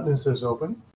big button that says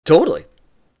open? Totally.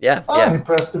 Yeah. I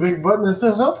pressed the big button that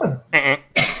says open. Hey,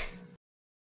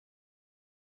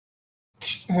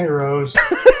 Rose.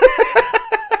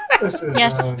 This is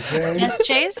Yes. James. Yes,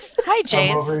 Jace. Hi,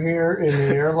 Jace. I'm over here in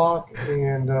the airlock,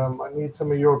 and I need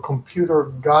some of your computer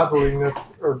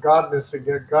godliness or godness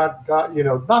again. God,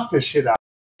 knock this shit out.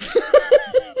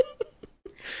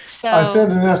 So I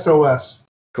sent an SOS.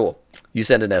 Cool. You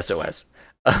send an SOS.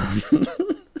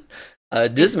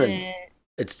 Dismon.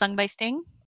 it's sung by Sting.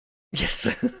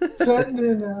 Yes. Send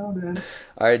it out.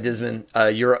 All right, Dismon.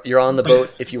 You're on the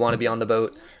boat if you want to be on the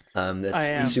boat. I am.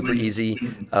 That's super easy.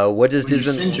 What does When you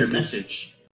Dismon? send your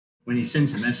message, when he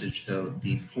sends a message, though,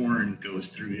 the porn goes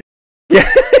through. Yeah,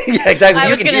 yeah, exactly. I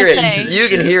You was can gonna hear it. say. You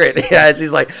can hear it. Yeah,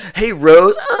 he's like, "Hey,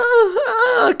 Rose,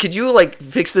 could you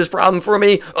fix this problem for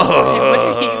me?" What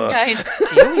are you guys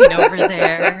doing over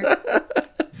there?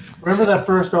 Remember that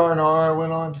first R&R I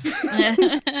went on?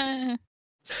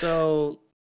 So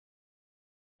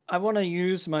I want to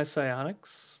use my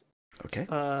psionics. Okay.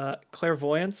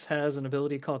 Clairvoyance has an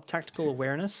ability called Tactical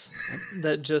Awareness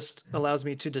that just allows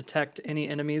me to detect any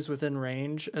enemies within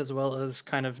range, as well as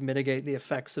kind of mitigate the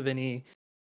effects of any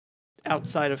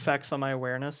outside effects on my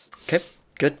awareness. Okay.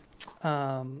 Good.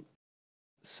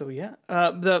 So yeah.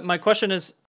 My question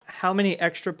is, how many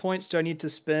extra points do I need to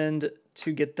spend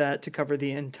to get that to cover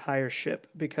the entire ship?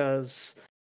 Because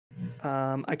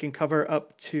I can cover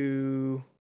up to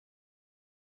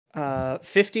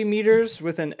 50 meters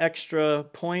with an extra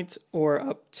point, or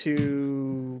up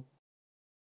to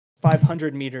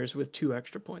 500 meters with 2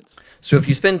 extra points. So if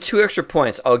you spend 2 extra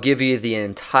points, I'll give you the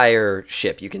entire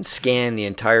ship. You can scan the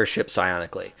entire ship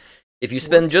psionically. If you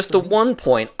spend just the 1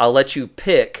 point, I'll let you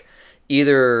pick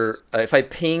either if I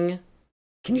ping.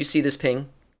 Can you see this ping?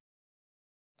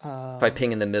 If I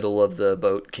ping in the middle of the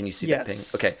boat, can you see that ping?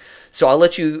 Okay. So I'll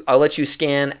let you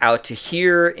scan out to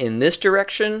here in this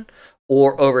direction,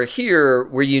 or over here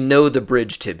where the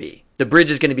bridge to be. The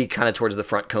bridge is going to be kind of towards the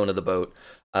front cone of the boat.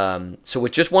 So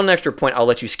with just 1 extra point, I'll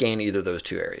let you scan either of those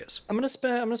 2 areas. I'm gonna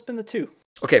spend the 2.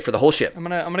 Okay, for the whole ship. I'm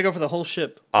gonna go for the whole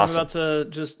ship. Awesome. I'm about to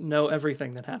just know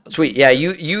everything that happens. Sweet. Yeah,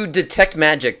 you detect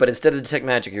magic, but instead of detect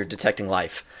magic, you're detecting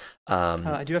life.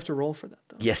 I do have to roll for that,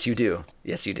 though. Yes, you do.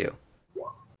 Yes, you do.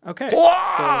 Okay.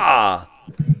 Wah!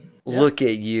 Look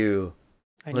at you.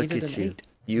 I Look needed at an you. 8.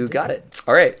 You got it.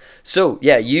 All right. So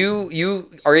yeah, you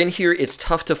are in here. It's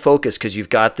tough to focus because you've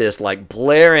got this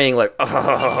blaring,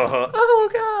 oh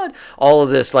god, all of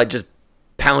this just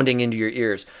pounding into your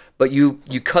ears. But you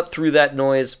cut through that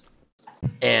noise,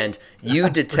 and you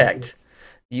detect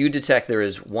there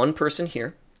is one person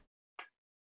here,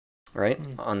 right,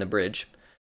 on the bridge.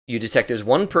 You detect there's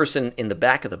one person in the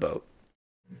back of the boat,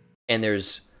 and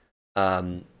there's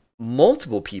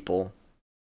multiple people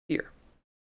here.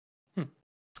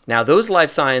 Now, those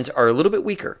life signs are a little bit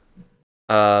weaker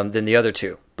than the other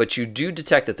 2, but you do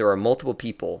detect that there are multiple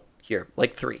people here,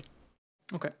 like 3.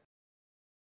 Okay.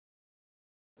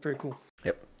 Very cool.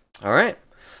 Yep. All right.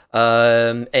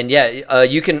 And yeah,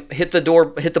 you can hit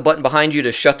the button behind you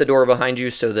to shut the door behind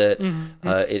you so that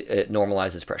it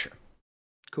normalizes pressure.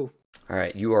 Cool. All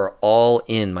right, you are all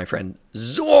in, my friend.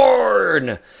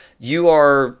 Zorn! You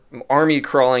are army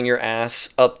crawling your ass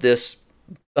up this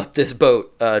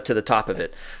boat to the top of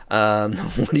it.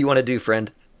 What do you want to do,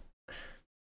 friend?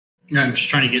 No, I'm just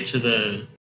trying to get to the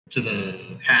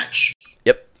hatch.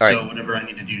 Yep. All right. So whatever I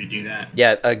need to do that.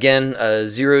 Yeah. Again,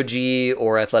 0G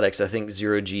or athletics. I think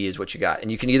 0G is what you got, and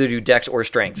you can either do Dex or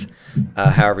Strength,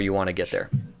 however you want to get there.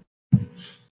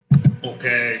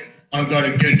 Okay, I've got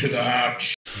to get to the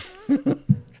hatch.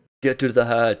 Get to the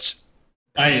hatch.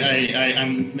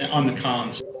 I'm on the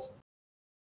comms.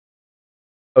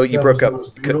 Oh, you broke up. The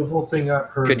most beautiful thing I've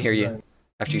heard. Couldn't hear tonight. you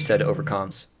after you said over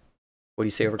comms. What do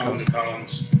you say over On the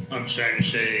comms? comms, I'm trying to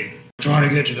say, trying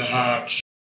to get to the hatch.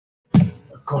 I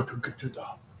got to get to the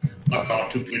hatch. Awesome. I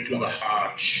got to get to the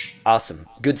hatch. Awesome.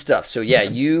 Good stuff. So yeah,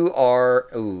 you are.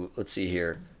 Ooh, let's see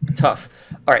here. Tough.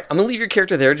 All right, I'm gonna leave your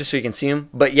character there just so you can see him.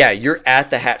 But yeah, you're at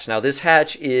the hatch now. This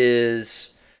hatch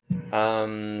is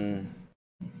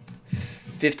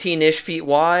 15-ish feet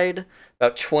wide,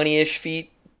 about 20-ish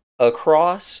feet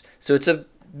across. So it's a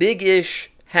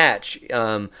big-ish hatch.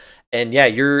 And yeah,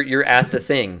 you're at the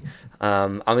thing.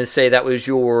 I'm gonna say that was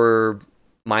your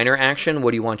minor action. What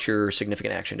do you want your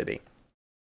significant action to be?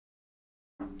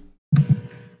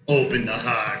 Open the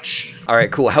hatch. All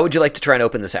right, cool. How would you like to try and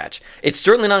open this hatch? It's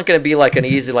certainly not going to be like an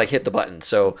easy hit the button.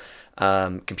 So,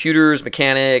 computers,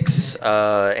 mechanics,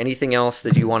 anything else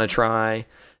that you want to try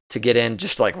to get in,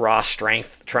 just like raw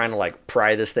strength, trying to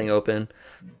pry this thing open.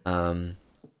 I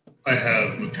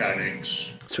have mechanics.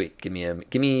 Sweet. Give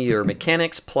me your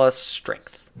mechanics plus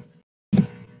strength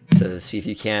to see if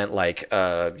you can't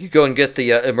you go and get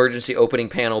the emergency opening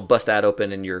panel, bust that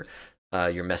open, and you're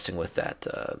messing with that.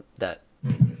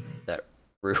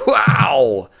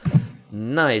 Wow!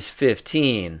 Nice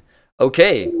 15.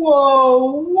 Okay.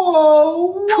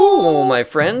 Whoa! Cool, my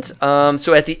friend.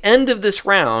 So at the end of this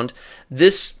round,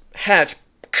 this hatch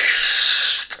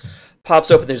pops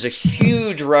open. There's a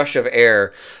huge rush of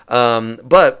air,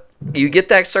 but you get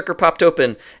that sucker popped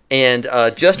open and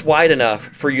just wide enough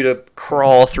for you to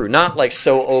crawl through. Not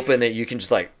so open that you can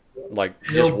just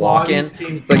just walk in,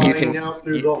 but you can out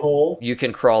through the hole. You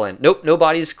can crawl in. Nope, no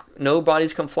bodies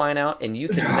come flying out, and you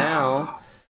can now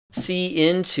see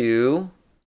into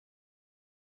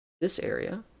this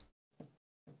area.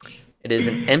 It is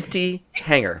an empty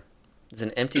hangar. It's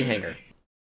an empty hangar.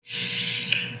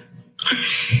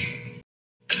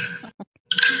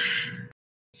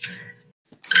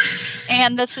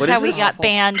 And this is how we got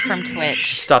banned from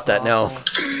Twitch. Stop that! No,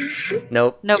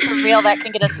 nope. No, for real, that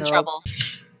can get us in trouble.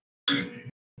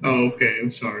 Oh, okay.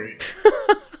 I'm sorry.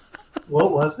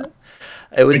 What was it?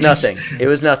 It was nothing. It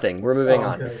was nothing. We're moving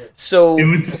on. So it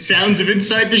was the sounds of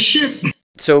inside the ship.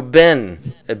 So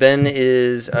Ben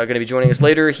is going to be joining us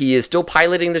later. He is still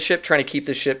piloting the ship, trying to keep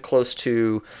the ship close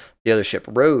to the other ship.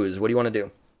 Rose, what do you want to do?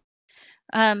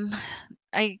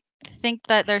 I think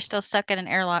that they're still stuck at an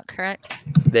airlock, correct?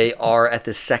 They are at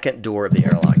the second door of the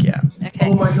airlock. Yeah. Okay.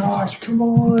 Oh my gosh! Come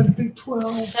on, Big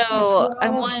 12. So I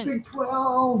want Big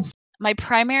 12. My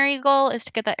primary goal is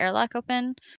to get that airlock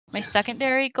open. My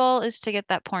secondary goal is to get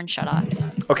that porn shut off.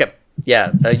 Okay.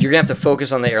 Yeah, you're gonna have to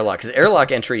focus on the airlock because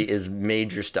airlock entry is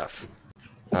major stuff.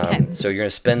 Okay. So you're gonna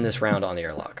spend this round on the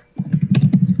airlock.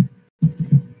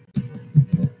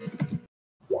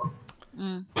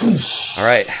 All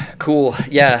right. Cool.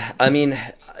 Yeah. I mean,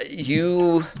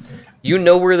 you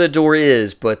know where the door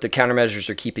is, but the countermeasures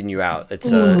are keeping you out.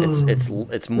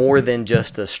 It's more than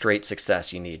just a straight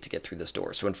success you need to get through this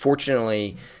door. So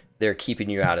unfortunately, they're keeping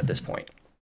you out at this point.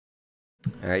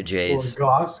 All right, Jays.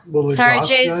 Sorry,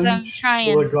 Jays, I'm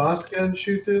trying. Will a Gauss gun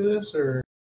shoot through this, or?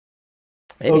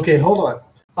 Maybe. Okay, hold on.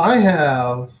 I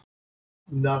have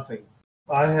nothing.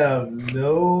 I have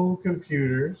no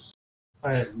computers.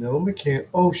 I have no mechanic.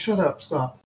 Oh, shut up!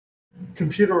 Stop.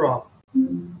 Computer off.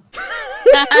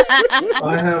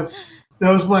 That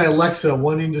was my Alexa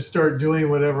wanting to start doing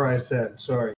whatever I said.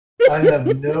 Sorry. I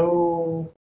have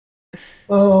no.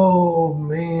 Oh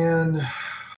man.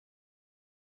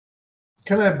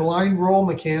 Can I blind roll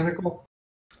mechanical?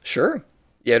 Sure.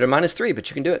 Yeah, to -3, but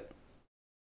you can do it.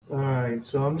 All right,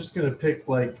 so I'm just gonna pick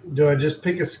do I just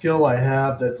pick a skill I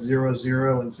have that's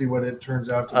 0/0 and see what it turns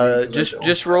out to be?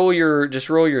 Just roll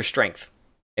your strength,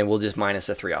 and we'll just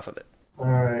 -3 off of it. All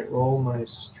right, roll my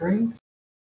strength.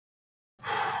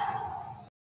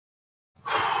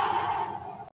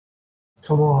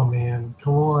 Come on, man.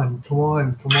 Come on. Come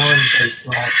on. Come on. Dice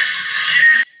God.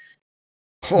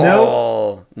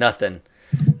 Oh, nothing.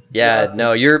 Yeah,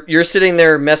 no, you're sitting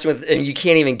there messing with, and you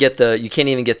can't even get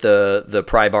the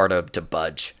pry bar to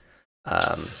budge.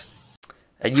 And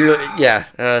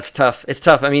it's tough. It's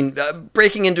tough. I mean,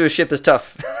 breaking into a ship is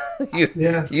tough. You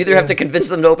either have to convince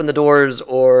them to open the doors,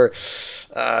 or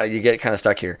you get kind of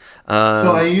stuck here.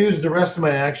 So I use the rest of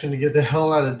my action to get the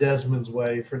hell out of Desmond's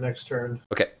way for next turn.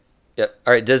 Okay. Yep.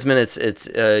 All right, Desmond. It's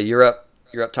you're up.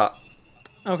 You're up top.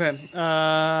 Okay.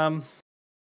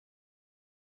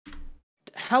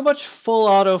 How much full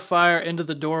auto fire into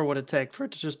the door would it take for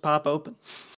it to just pop open?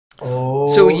 Oh.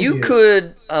 So you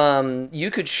could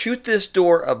shoot this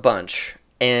door a bunch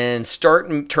and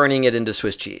start turning it into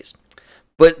Swiss cheese.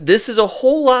 But this is a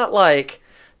whole lot like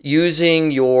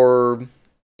using your,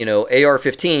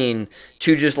 AR-15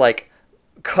 to just like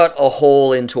cut a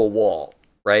hole into a wall,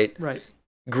 right? Right.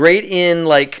 Great in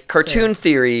like cartoon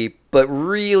theory, but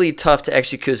really tough to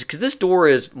execute because this door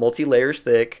is multi-layers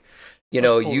thick.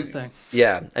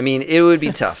 Yeah. I mean, it would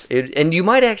be tough, and you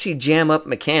might actually jam up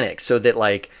mechanics so that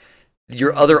like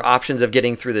your other options of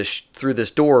getting through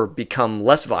this door become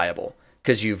less viable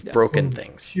because you've broken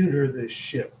things. Computer this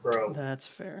shit, bro. That's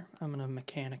fair. I'm gonna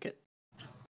mechanic it.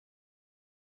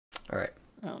 All right.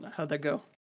 I don't know how'd that go.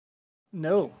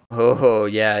 No. Oh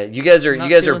yeah, you guys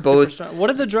are both. What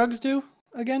did the drugs do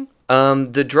again?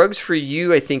 The drugs for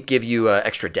you, I think, give you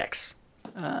extra dex.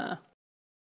 Darn.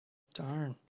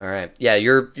 All right. Yeah,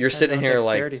 you're sitting here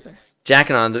like things.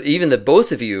 jacking on. Even the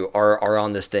both of you are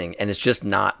on this thing, and it's just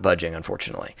not budging,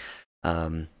 unfortunately.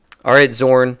 All right,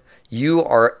 Zorn, you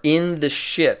are in the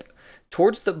ship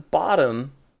towards the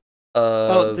bottom.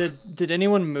 Did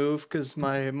anyone move? Because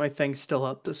my thing's still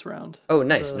up this round. Oh,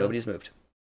 nice. Nobody's moved.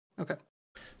 Okay.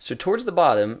 So towards the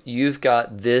bottom, you've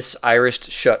got this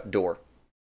irised shut door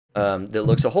that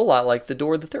looks a whole lot like the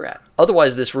door that they're at.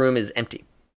 Otherwise, this room is empty.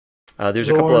 There's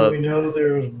a couple of. We know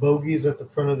there's bogies at the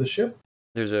front of the ship.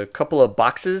 There's a couple of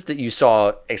boxes that you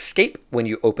saw escape when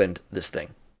you opened this thing,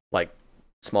 like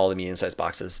small to medium-sized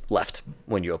boxes left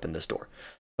when you opened this door.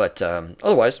 But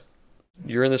otherwise,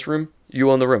 you're in this room.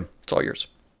 You own the room. It's all yours.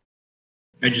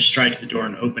 I just stride to the door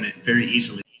and open it very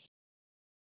easily.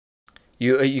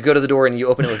 You go to the door and you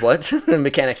open it with what?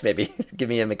 Mechanics, maybe. Give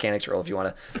me a mechanics roll if you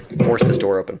want to force this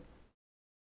door open.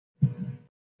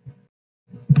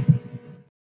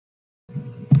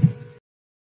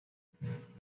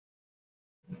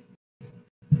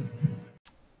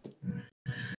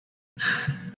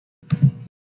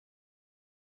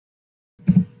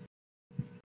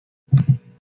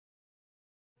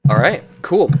 All right,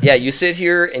 cool. Yeah, you sit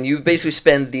here and you basically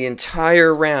spend the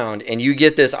entire round and you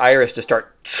get this iris to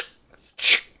start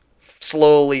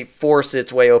slowly force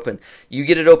its way open. You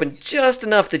get it open just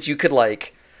enough that you could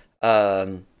like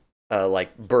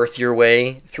birth your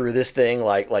way through this thing,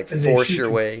 like force your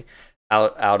way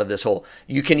out of this hole.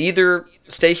 You can either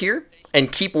stay here and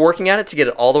keep working at it to get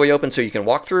it all the way open so you can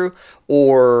walk through,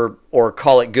 or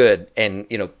call it good and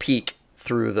peek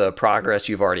through the progress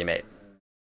you've already made.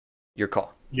 Your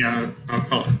call. Yeah, I'll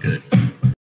call it good.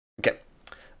 Okay.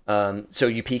 So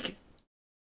you peek.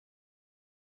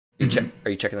 You check.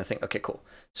 Are you checking the thing? Okay, cool.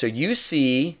 So you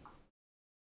see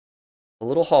a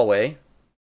little hallway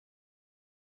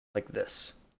like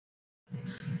this.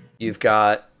 You've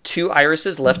got 2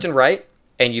 irises left and right,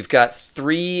 and you've got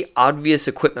 3 obvious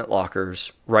equipment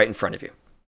lockers right in front of you.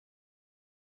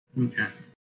 Okay.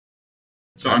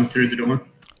 So I'm through the door?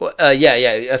 Well, yeah.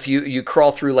 If you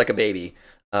crawl through like a baby.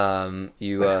 In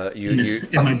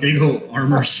my big old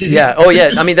armor suit. Yeah. Oh,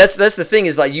 yeah. I mean, that's the thing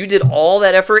is like you did all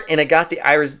that effort, and it got the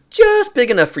iris just big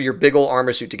enough for your big old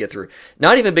armor suit to get through.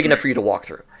 Not even big enough for you to walk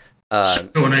through. So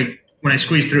when I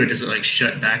squeeze through it, does it like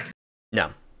shut back?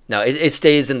 No. It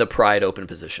stays in the pried open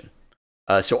position.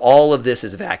 So all of this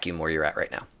is vacuum where you're at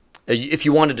right now. If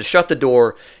you wanted to shut the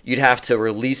door, you'd have to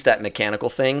release that mechanical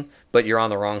thing, but you're on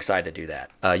the wrong side to do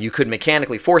that. You could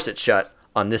mechanically force it shut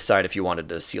on this side if you wanted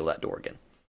to seal that door again.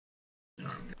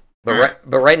 But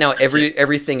right now,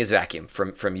 everything is vacuum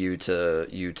from you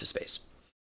to space.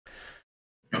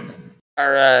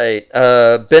 All right.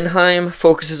 Benheim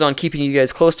focuses on keeping you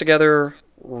guys close together.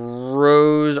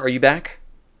 Rose, are you back?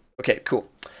 Okay, cool.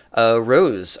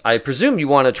 Rose, I presume you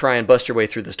want to try and bust your way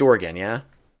through this door again, yeah?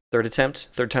 Third attempt?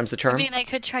 Third time's the charm? I mean, I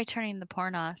could try turning the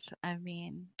porn off.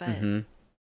 But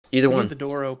Either one. The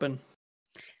door open.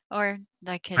 Or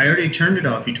I could. I already turned it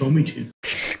off. You told me to.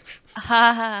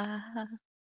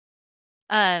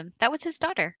 That was his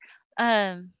daughter.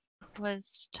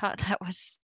 Was taught that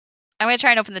was. I'm gonna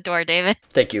try and open the door, David.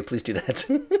 Thank you. Please do that.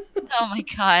 Oh my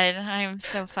god, I'm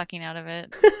so fucking out of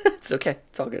it. It's okay.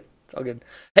 It's all good. It's all good.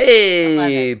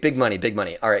 Hey, big money, big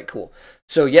money. All right, cool.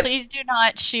 So, yep. Please do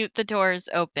not shoot the doors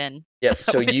open. Yep.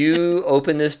 So you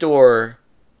open this door,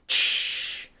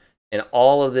 and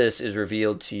all of this is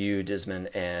revealed to you, Dismon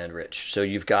and Rich. So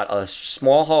you've got a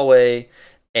small hallway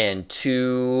and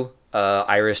two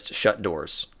irised shut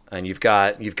doors, and you've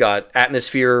got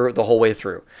atmosphere the whole way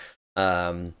through.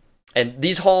 And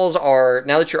these halls are,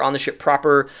 now that you're on the ship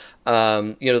proper,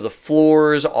 the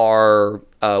floors are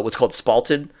what's called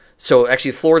spalted. So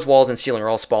actually, floors, walls, and ceiling are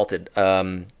all spalted,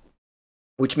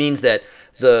 which means that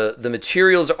the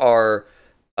materials are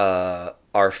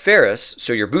ferrous,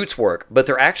 so your boots work, but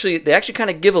they actually kind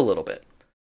of give a little bit.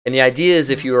 And the idea is,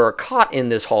 if you are caught in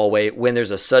this hallway when there's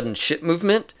a sudden ship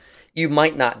movement, you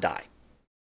might not die,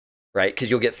 right? Because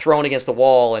you'll get thrown against the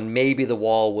wall, and maybe the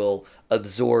wall will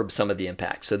absorb some of the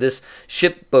impact. So this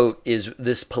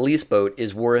police boat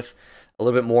is worth a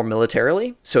little bit more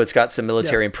militarily. So it's got some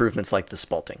military improvements like the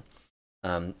spalting.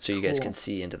 So you guys can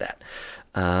see into that.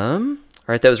 All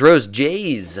right, that was Rose.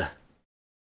 Jays,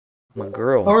 my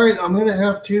girl. All right, I'm gonna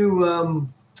have to.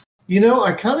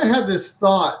 I kind of had this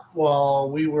thought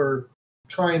while we were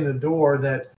trying the door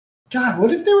that, God,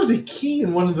 what if there was a key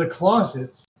in one of the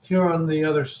closets here on the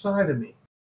other side of me?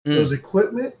 Those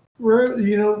equipment,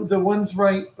 the ones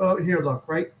right here. Look,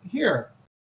 right here.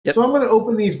 Yep. So I'm going to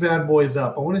open these bad boys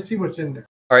up. I want to see what's in there.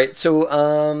 All right. So,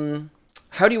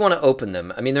 how do you want to open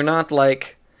them? I mean, they're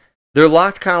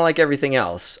locked, kind of like everything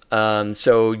else.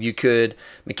 So you could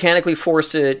mechanically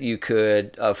force it. You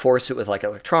could force it with like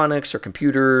electronics or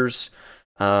computers.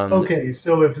 Okay.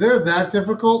 So if they're that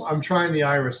difficult, I'm trying the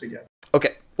iris again.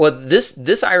 Okay. Well,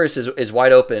 this iris is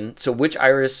wide open. So which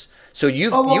iris? So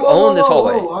you own this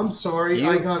hallway. Oh, I'm sorry.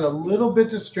 I got a little bit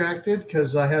distracted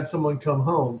because I had someone come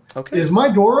home. Okay. Is my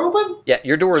door open? Yeah,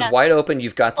 your door is wide open.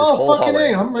 You've got this whole hallway. Oh,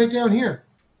 fucking A, I'm right down here.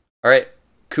 All right.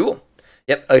 Cool.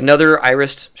 Yep, another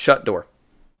irised shut door.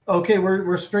 Okay,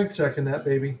 we're strength checking that,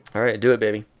 baby. All right, do it,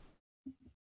 baby.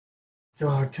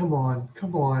 God, come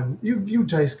on. You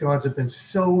dice gods have been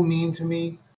so mean to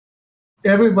me.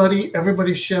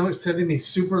 Everybody's sending me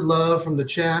super love from the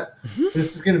chat.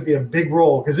 This is going to be a big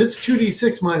roll because it's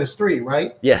 2d6 minus 3,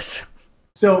 right? Yes.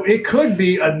 So it could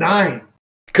be a 9.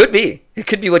 Could be. It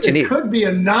could be what you need. It could be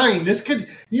a 9. This could,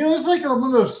 it's like one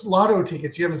of those lotto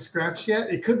tickets you haven't scratched yet.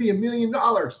 It could be $1 million.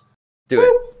 Do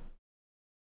it.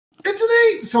 It's an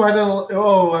 8. So I don't.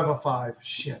 Oh, I have a 5.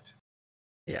 Shit.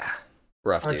 Yeah.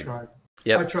 Rough, dude. I tried.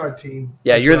 Yep. I tried, team.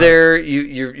 Yeah, you're there.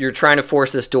 You're trying to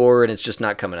force this door, and it's just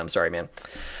not coming. I'm sorry, man.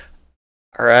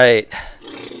 All right.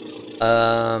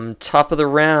 Top of the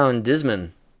round,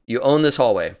 Dismon. You own this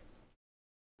hallway.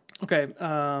 Okay.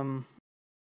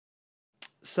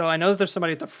 So I know that there's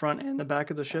somebody at the front and the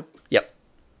back of the ship. Yep.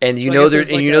 And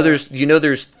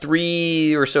there's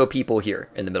 3 or so people here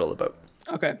in the middle of the boat.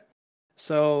 Okay.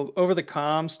 So over the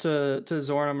comms to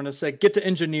Zorn, I'm gonna say get to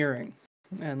engineering,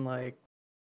 and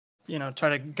try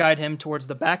to guide him towards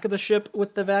the back of the ship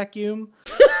with the vacuum.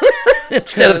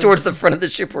 Instead of towards the front of the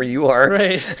ship where you are.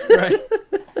 Right.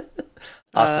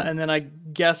 Awesome. And then I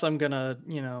guess I'm gonna,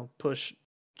 push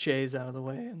Chase out of the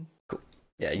way. And cool.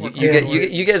 Yeah,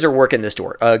 you guys are working this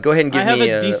door. Go ahead and give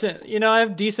me I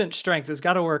have decent strength. It's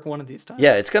got to work one of these times.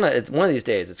 Yeah, it's one of these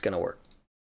days. It's gonna work.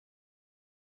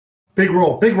 Big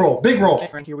roll.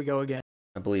 Here we go again.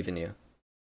 I believe in you.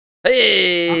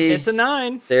 Hey, it's a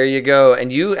 9. There you go.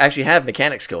 And you actually have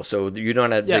mechanic skills, so you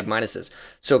don't have big minuses.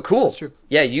 So cool. That's true.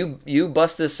 Yeah, you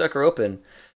bust this sucker open,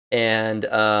 and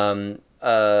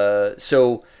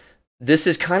so this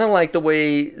is kind of like the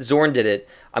way Zorn did it.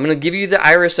 I'm gonna give you the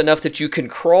iris enough that you can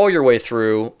crawl your way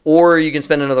through, or you can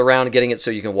spend another round getting it so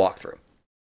you can walk through.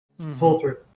 Mm-hmm. Pull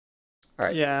through. All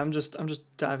right. Yeah, I'm just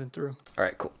diving through. All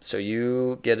right, cool. So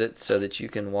you get it so that you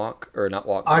can walk, or not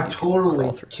walk. I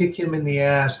totally kick him in the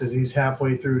ass as he's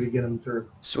halfway through to get him through.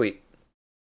 Sweet.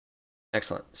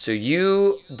 Excellent. So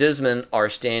you, Dismon, are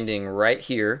standing right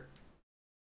here.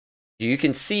 You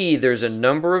can see there's a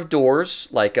number of doors,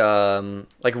 like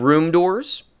room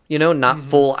doors, not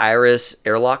full iris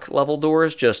airlock level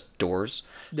doors, just doors.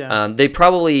 Yeah. They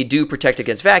probably do protect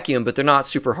against vacuum, but they're not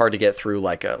super hard to get through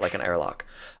like an airlock.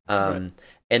 Right.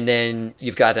 And then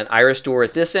you've got an iris door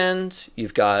at this end,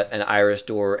 you've got an iris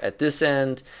door at this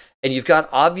end, and you've got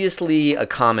obviously a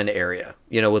common area,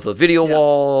 with a video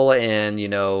wall and,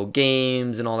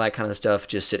 games and all that kind of stuff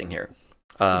just sitting here.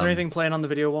 Is there anything playing on the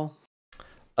video wall?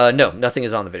 No, nothing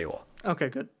is on the video wall. Okay,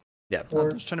 good. Yeah. I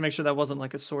was trying to make sure that wasn't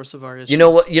like a source of our issues. You know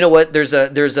what? There's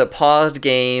a paused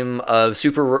game of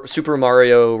Super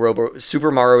Mario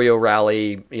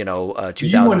Rally. 2007.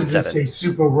 You wanted to say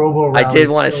Super Robo Rally. I did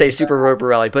want to say Super Robo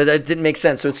Rally, but that didn't make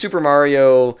sense. So it's Super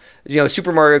Mario.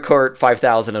 Super Mario Kart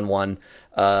 5001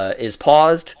 is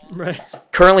paused. Right.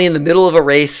 Currently in the middle of a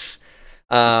race.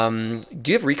 Do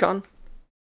you have recon?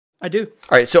 I do.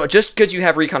 All right. So just because you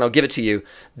have recon, I'll give it to you.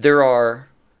 There are.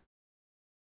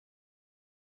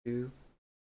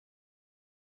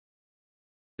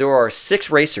 There are 6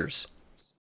 racers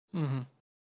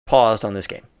paused on this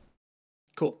game.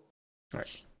 Cool. All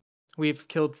right. We've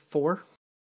killed 4.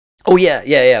 Oh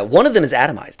yeah. One of them is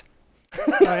atomized.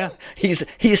 Oh yeah. He's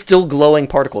still glowing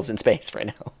particles in space right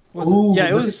now. Ooh, yeah,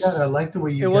 it look was. at that. I like the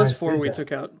way you. It was guys 4 did we that.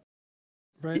 took out.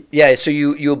 Right. Yeah. So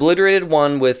you obliterated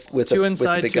one with 2 with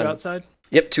inside, the big 2 gun. outside.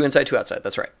 Yep. 2 inside, 2 outside.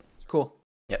 That's right. Cool.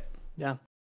 Yep. Yeah.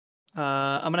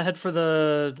 I'm gonna head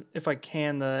for if I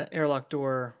can, the airlock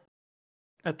door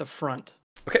at the front.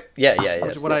 Okay. Yeah.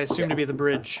 Which what I assume to be the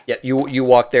bridge. Yeah. You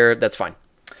walk there. That's fine.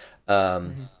 All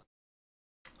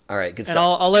right. Good And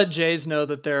stuff. I'll let Jays know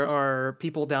that there are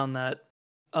people down that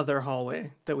other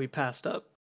hallway that we passed up.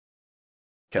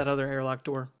 Okay. That other airlock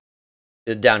door.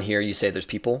 Down here, you say there's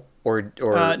people, or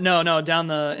no, down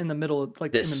in the middle, in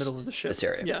the middle of the ship. this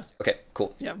area. Yeah. Okay.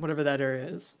 Cool. Yeah, whatever that area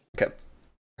is. Okay.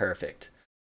 Perfect.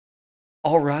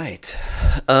 All right.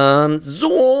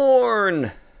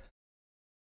 Zorn.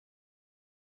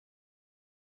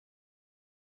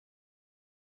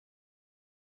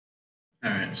 All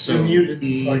right, so You're muted.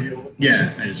 Oh, you-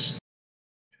 yeah, I was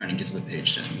trying to get to the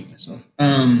page to unmute myself.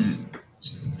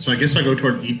 So I guess I'll go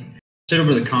toward set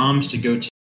over the comms to go to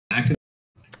back.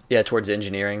 Yeah, towards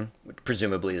engineering, which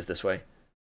presumably is this way.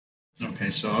 Okay,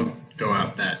 so I'll go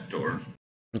out that door.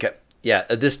 Okay. Yeah,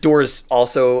 this door is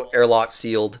also airlock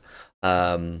sealed.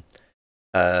 Give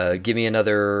me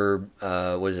another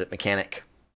what is it, mechanic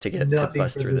to Nothing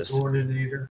bust for through the this.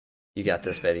 Zorninator. You got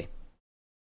this, Betty.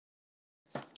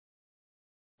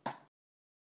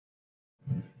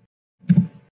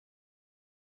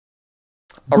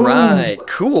 All Boom. right,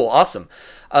 cool, awesome.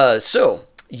 So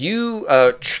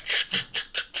you're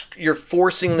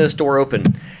forcing this door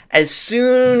open. As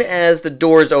soon as the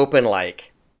doors open,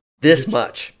 like this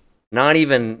much, not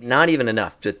even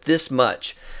enough, but this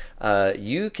much,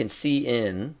 you can see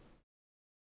in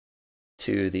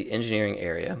to the engineering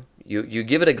area. You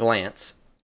give it a glance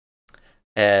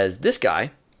as this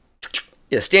guy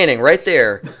is standing right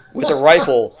there with a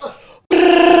rifle.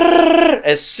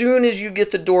 As soon as you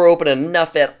get the door open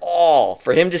enough at all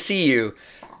for him to see you,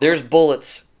 there's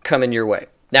bullets coming your way.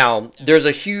 Now, there's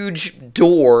a huge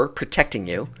door protecting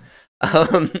you.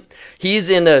 He's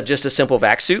in just a simple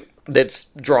vac suit that's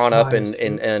drawn up and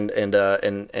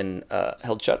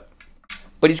held shut.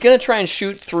 But he's going to try and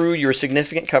shoot through your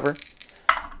significant cover.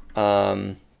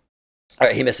 All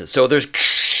right, he misses. So there's...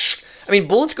 I mean,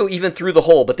 bullets go even through the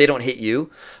hole, but they don't hit you.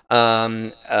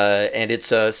 And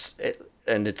it's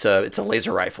a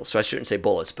laser rifle, so I shouldn't say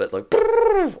bullets, but like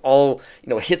all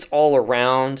hits all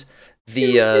around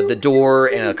the door,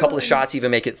 and a couple of shots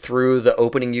even make it through the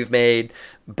opening you've made,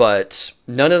 but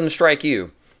none of them strike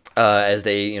you as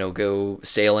they go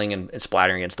sailing and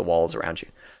splattering against the walls around you.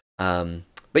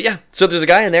 But yeah, so there's a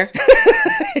guy in there,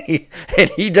 and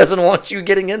he doesn't want you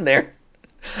getting in there.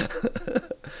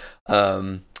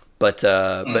 But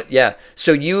yeah,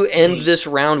 so you end this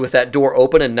round with that door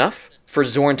open enough for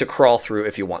Zorn to crawl through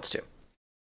if he wants to.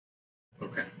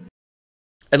 Okay.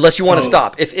 Unless you want to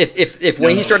stop. If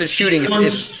when he started shooting,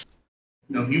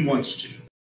 no, he wants to.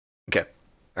 Okay.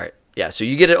 All right. Yeah. So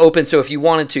you get it open. So if you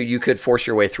wanted to, you could force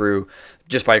your way through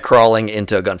just by crawling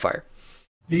into gunfire.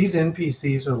 These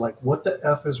NPCs are like, what the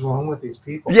F is wrong with these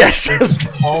people? Yes. They're just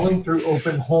crawling through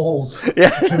open holes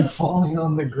Yes. and falling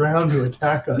on the ground to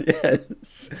attack us.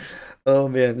 Yes. Oh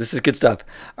man, this is good stuff.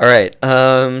 All right.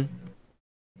 All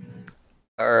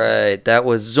right. That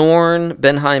was Zorn.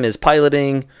 Benheim is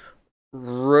piloting.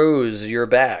 Rose, you're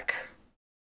back.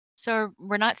 So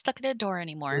we're not stuck at a door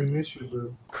anymore. We miss you,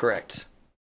 boo. Correct.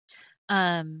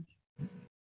 I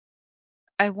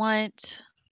want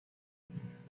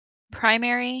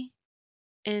primary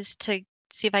is to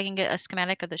see if I can get a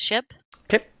schematic of the ship.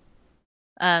 Okay.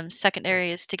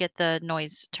 Secondary is to get the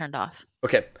noise turned off.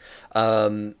 Okay.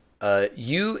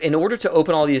 You, in order to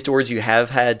open all these doors, you have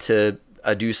had to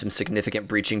do some significant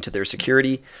breaching to their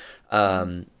security.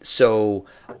 So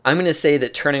I'm going to say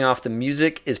that turning off the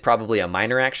music is probably a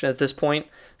minor action at this point.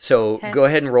 So Okay. Go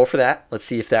ahead and roll for that. Let's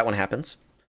see if that one happens.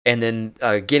 And then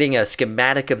getting a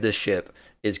schematic of this ship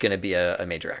is going to be a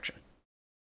major action.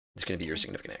 It's going to be your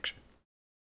significant action.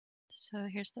 So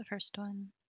here's the first one.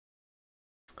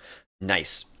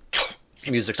 Nice.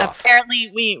 Music's off.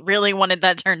 Apparently, we really wanted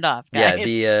that turned off. Guys.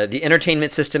 Yeah, the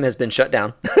entertainment system has been shut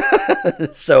down.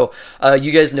 So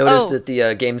you guys notice that the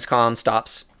Gamescom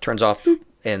stops, turns off, boop,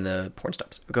 and the porn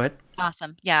stops. Go ahead.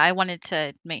 Awesome. Yeah, I wanted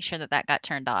to make sure that got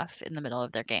turned off in the middle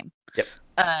of their game. Yep.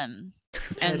 And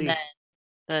Petty. then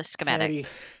the schematic. Petty.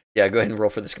 Yeah, go ahead and roll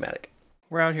for the schematic.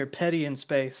 We're out here petty in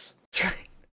space. That's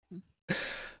right.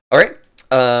 All right.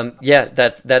 Yeah,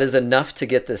 that is enough to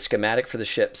get the schematic for the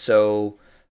ship. So,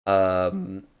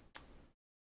 Can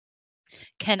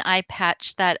I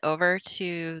patch that over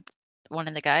to one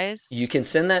of the guys? you can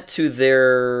send that to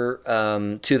their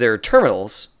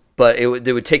terminals, but it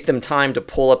would take them time to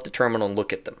pull up the terminal and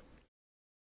look at them.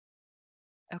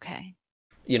 Okay.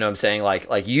 You know what I'm saying? Like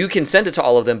you can send it to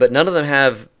all of them, but none of them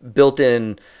have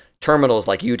built-in terminals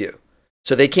like you do.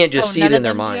 So they can't just see it in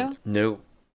their mind. No,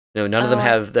 none of them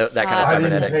have that kind of I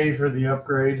didn't cybernetics. pay for the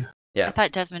upgrade. Yeah. I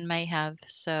thought Desmond might have,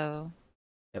 so.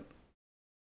 Yep.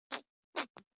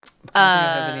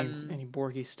 I don't have any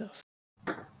Borgie stuff.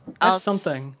 I I'll have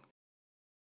something.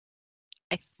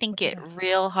 I think it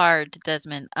real hard,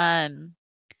 Desmond.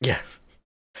 Yeah.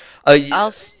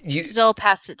 I'll you still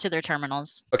pass it to their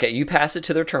terminals. Okay, you pass it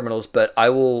to their terminals, but I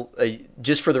will,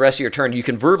 just for the rest of your turn, you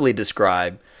can verbally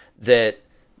describe that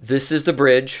this is the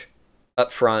bridge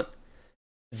up front.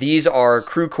 These are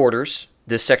crew quarters,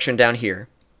 this section down here.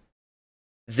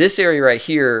 This area right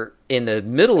here in the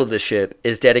middle of the ship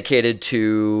is dedicated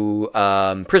to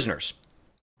prisoners.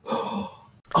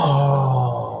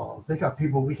 Oh, they got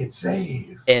people we can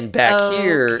save. And back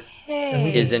here And we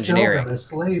Okay. is can sell engineering. them as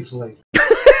slaves later.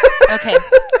 Okay.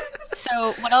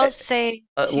 So what I'll say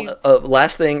to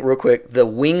last thing, real quick, the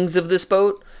wings of this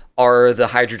boat are the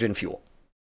hydrogen fuel.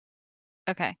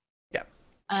 Okay. Yeah.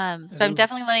 So I'm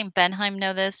definitely letting Benheim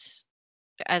know this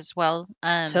as well.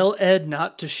 Tell Ed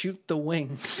not to shoot the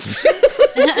wings.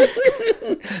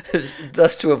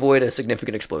 Thus to avoid a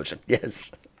significant explosion.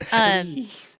 Yes.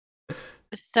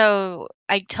 So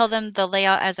I tell them the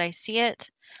layout as I see it,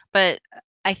 but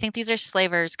I think these are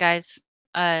slavers, guys.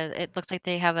 It looks like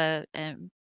they have a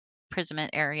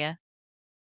imprisonment area.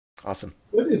 Awesome.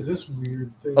 What is this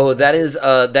weird thing? Oh, that is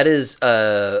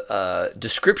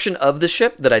description of the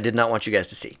ship that I did not want you guys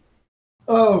to see.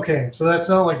 Oh, okay. So that's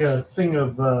not like a thing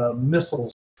of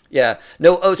missiles. Yeah.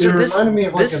 No. Oh, so It this reminded me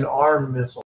of like this, an arm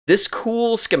missile. this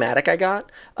cool schematic I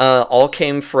got all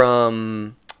came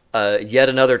from yet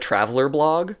another traveler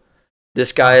blog.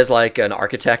 This guy is like an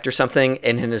architect or something,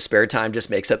 and in his spare time just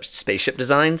makes up spaceship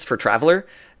designs for Traveler.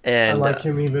 And I like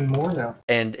him even more now.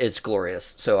 And it's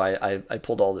glorious. So I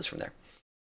pulled all this from there.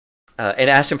 And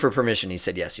asked him for permission. He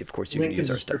said yes. Of course, you Link can in use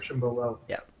our stuff. description below.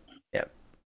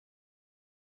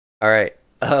 All right.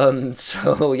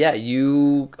 So yeah,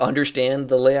 you understand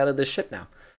the layout of the ship now.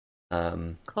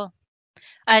 Cool.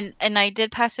 And I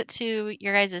did pass it to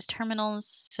your guys'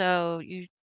 terminals, so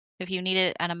if you need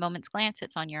it at a moment's glance,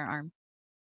 it's on your arm.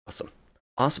 Awesome.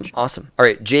 All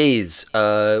right, Jays,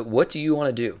 what do you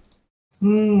want to do?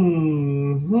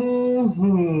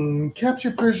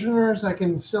 Capture prisoners I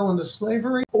can sell into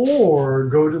slavery, or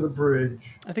go to the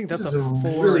bridge. I think This that's is a a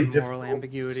four really in moral difficult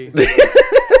ambiguity.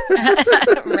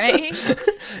 Right?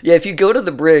 Yeah, if you go to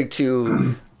the brig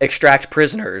to extract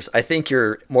prisoners, I think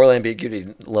your moral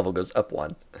ambiguity level goes up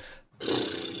one.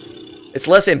 It's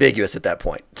less ambiguous at that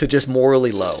point, to just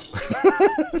morally low.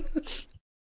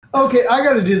 Okay, I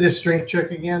got to do this strength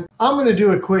check again. I'm going to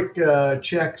do a quick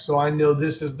check so I know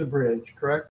this is the bridge,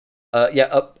 correct? Yeah,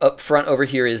 up front over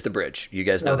here is the bridge. You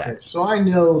guys know Okay, that. so I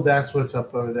know that's what's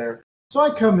up over there. So I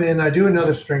come in, I do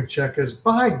another strength check, because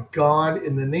by God,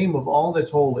 in the name of all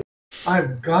that's holy,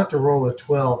 I've got to roll a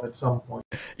 12 at some point.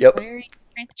 Yep. Where are you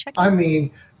strength checking? I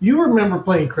mean, you remember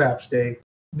playing Craps Day.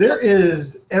 There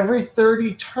is, every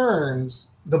 30 turns,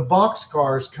 the box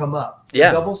cars come up. The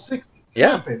Yeah. double sixes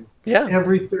Yeah. happen Yeah.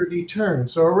 every 30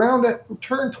 turns. So around at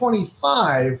turn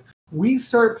 25, we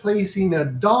start placing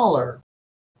 $1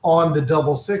 on the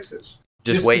double sixes.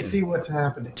 Just to waiting. see what's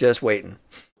happening. Just waiting.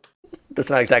 That's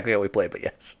not exactly how we play, but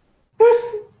yes.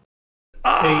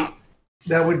 8.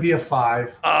 That would be a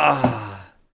 5. Ah.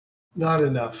 Not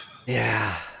enough.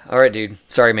 Yeah. All right, dude.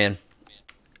 Sorry, man.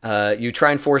 You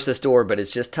try and force this door, but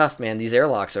it's just tough, man. These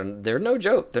airlocks they're no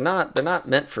joke. They're not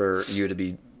meant for you to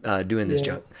be doing this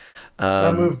junk.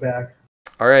 I move back.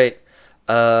 All right.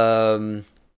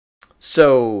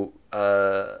 So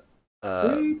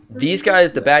these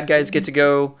guys, the bad guys, get to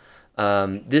go.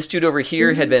 This dude over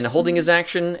here had been holding his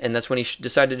action, and that's when he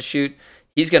decided to shoot.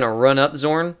 He's gonna run up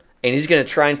Zorn, and he's gonna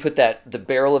try and put the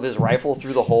barrel of his rifle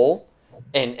through the hole,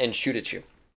 and shoot at you.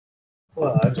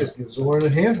 Well, I just give Zoran a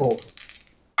handhold.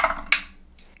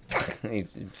 he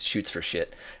shoots for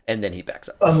shit, and then he backs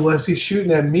up. Unless he's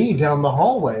shooting at me down the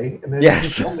hallway, and then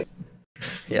Yes. he can kill me.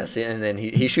 Yes, and then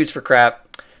he shoots for crap,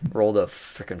 rolled a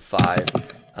freaking 5,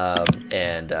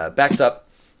 and backs up.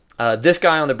 This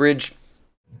guy on the bridge.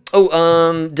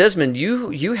 Oh, Desmond,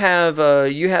 you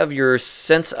have your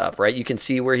sense up, right? You can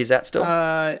see where he's at still.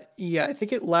 Yeah, I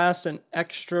think it lasts an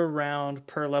extra round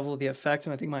per level of the effect,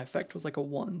 and I think my effect was like a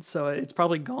 1, so it's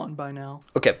probably gone by now.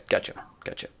 Okay, gotcha.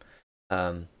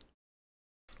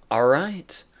 All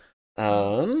right.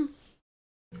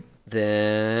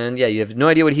 Then yeah, you have no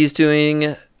idea what he's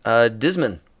doing.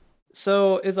 Desmond.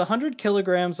 So is 100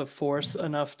 kilograms of force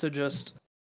enough to just,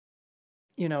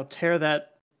 tear that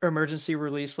emergency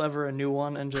release lever a new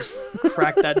one and just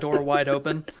crack that door wide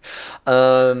open?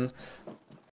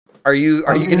 Are you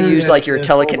going to use like your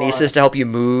telekinesis to help you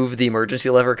move the emergency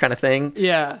lever kind of thing?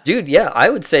 Yeah. Dude, yeah, I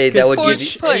would say that would give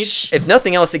you, push. if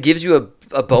nothing else, it gives you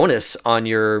a bonus on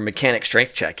your mechanic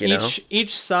strength check,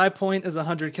 Each psi point is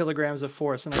 100 kilograms of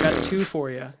force, and I got 2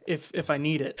 for you if I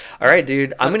need it. All right,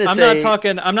 dude. I'm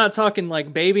I'm not talking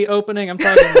like baby opening. I'm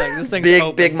talking like this thing's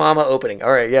open. Big mama opening.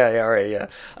 All right, yeah. Enough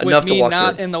With me to walk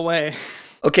not through. in the way.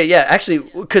 Okay, yeah, actually,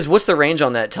 because what's the range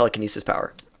on that telekinesis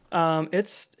power?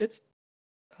 It's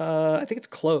I think it's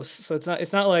close, so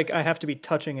it's not like I have to be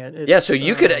touching it. Yeah, so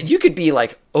you could be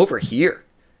like over here.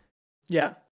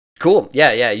 Yeah. Cool.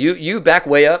 Yeah. You back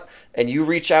way up and you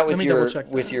reach out with your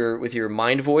your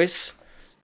mind voice.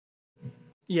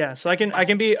 Yeah, so I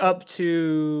can be up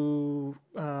to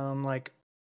like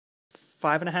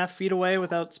 5.5 feet away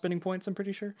without spinning points, I'm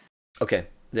pretty sure. Okay.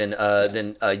 Then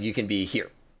you can be here.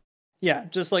 Yeah,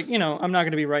 just like, I'm not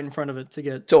going to be right in front of it to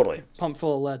get totally pumped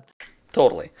full of lead.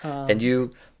 Totally. And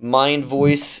you mind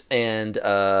voice and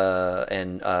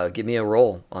give me a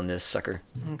roll on this sucker.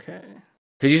 Okay.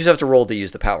 Because you just have to roll to use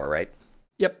the power, right?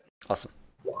 Yep. Awesome.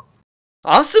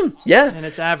 Yeah. And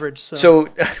it's average. So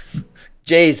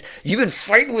Jays, you've been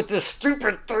fighting with this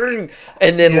stupid thing,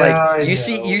 and then you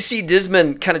see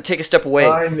Desmond kind of take a step away,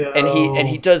 and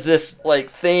he does this like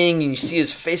thing, and you see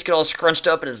his face get all scrunched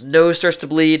up, and his nose starts to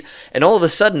bleed, and all of a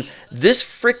sudden, this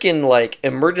freaking like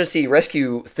emergency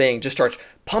rescue thing just starts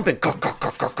pumping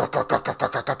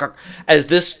as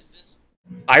this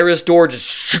iris door just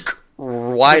shook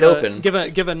wide open. Give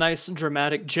a nice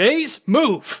dramatic Jays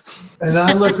move. And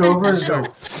I look over and go,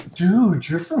 dude,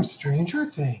 you're from Stranger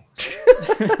Things.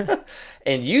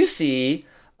 And you see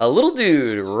a little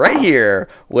dude right here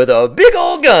with a big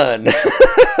old gun.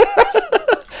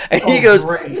 And he goes,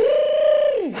 great.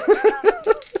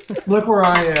 Look where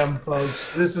I am,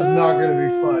 folks. This is not going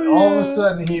to be fun. All of a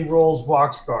sudden, he rolls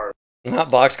boxcars. Not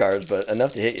boxcars, but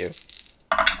enough to hit you.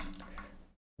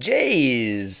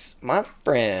 Jays, my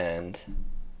friend.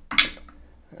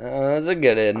 That's a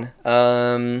good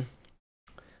one.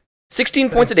 16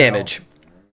 points of damage.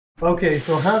 Okay,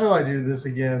 so how do I do this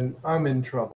again? I'm in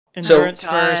trouble. Endurance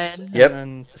first.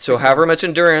 Yep. So however much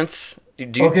endurance.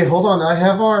 Okay, hold on. I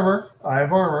have armor.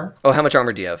 Oh, how much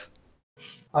armor do you have?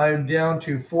 I'm down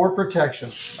to 4 protection.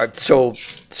 All right, so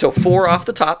 4 off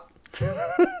the top.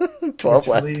 12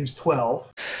 left. Leaves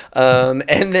 12.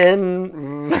 And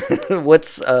then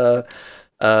what's how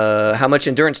much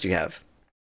endurance do you have?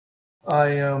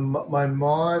 My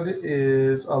mod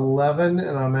is 11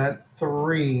 and I'm at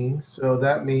 3, so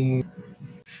that means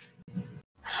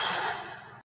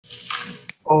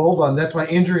hold on, that's my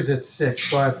injuries at 6,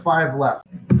 so I have 5 left.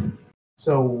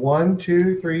 So 1,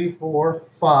 2, 3, 4,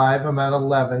 5. I'm at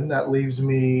 11. That leaves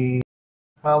me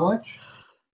how much?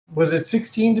 Was it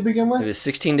 16 to begin with? It was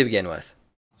 16 to begin with.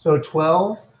 So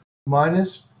 12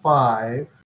 minus 5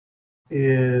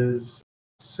 is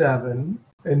 7.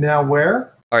 And now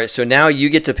where? All right, so now you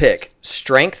get to pick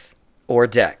strength or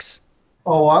dex.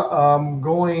 Oh, I'm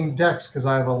going dex because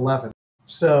I have 11.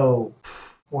 So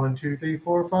 1, 2, 3,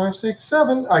 4, 5, 6,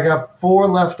 7. I got 4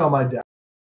 left on my dex.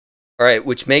 All right,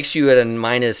 which makes you at a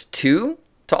 -2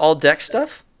 to all dex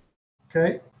stuff.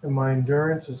 Okay, and my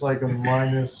endurance is like a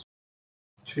 -2.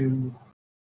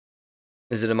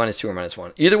 Is it a -2 or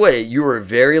 -1? Either way, you were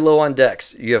very low on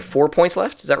dex. You have 4 points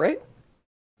left. Is that right?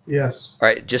 Yes. All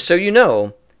right, just so you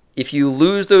know, if you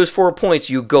lose those 4 points,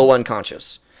 you go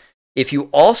unconscious. If you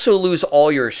also lose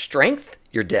all your strength,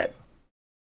 you're dead.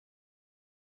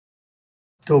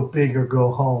 Go big or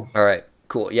go home. All right,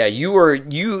 cool. Yeah,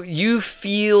 you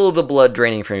feel the blood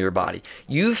draining from your body.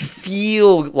 You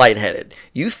feel lightheaded.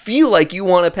 You feel like you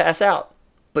want to pass out,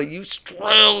 but you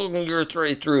struggle your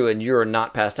way through, and you're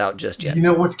not passed out just yet. You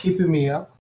know what's keeping me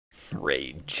up?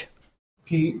 Rage.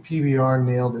 PBR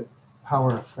nailed it.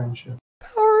 Power of friendship.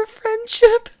 Power of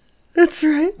friendship. That's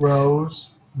right. Rose,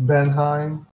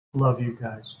 Benheim, love you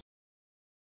guys.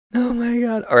 Oh my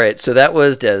god. All right, so that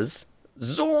was Des.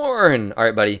 Zorn! All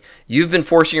right, buddy. You've been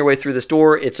forcing your way through this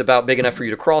door. It's about big enough for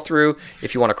you to crawl through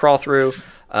if you want to crawl through.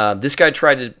 This guy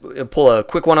tried to pull a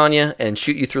quick one on you and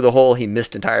shoot you through the hole. He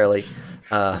missed entirely.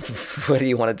 What do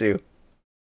you want to do?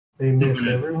 They miss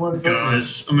everyone. I'm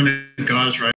gonna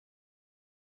gauze right.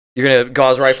 You're going to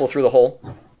gauze rifle through the hole?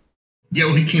 Yeah,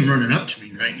 well, he came running up to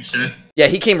me, right? You said. Yeah,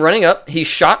 he came running up. He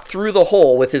shot through the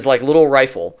hole with his like little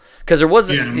rifle because there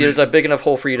wasn't. It was a big enough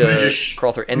hole for you to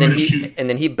crawl through, and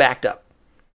then he backed up.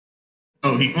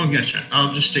 Oh, gotcha.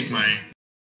 I'll just stick my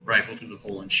rifle through the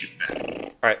hole and shoot back.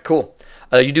 All right, cool.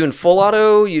 You doing full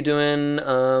auto? You doing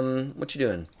what you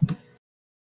doing?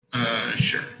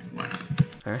 Sure. Why not?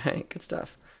 All right, good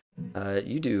stuff.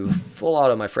 You do full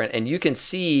auto, my friend, and you can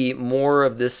see more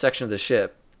of this section of the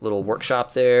ship. Little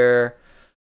workshop there.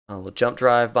 A little jump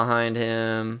drive behind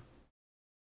him.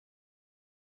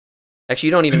 Actually,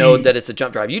 you don't even know that it's a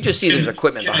jump drive. You just see there's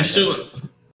equipment behind him.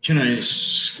 Can I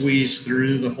squeeze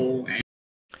through the hole?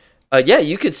 Yeah,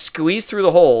 you could squeeze through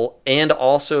the hole and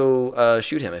also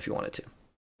shoot him if you wanted to.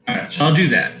 All right, so I'll do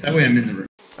that. That way I'm in the room.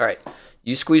 All right.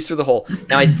 You squeeze through the hole.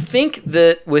 Now, I think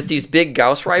that with these big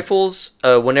Gauss rifles,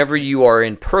 whenever you are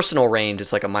in personal range,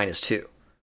 it's like a -2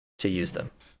 to use them.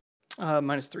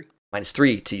 -3.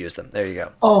 -3 to use them. There you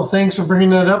go. Oh, thanks for bringing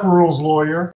that up, rules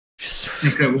lawyer.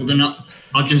 Okay, well then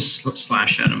I'll just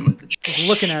slash at him with the. Just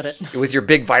looking at it with your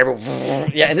big vibro.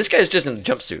 Yeah, and this guy's just in a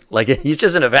jumpsuit. Like he's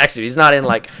just in a vac suit. He's not in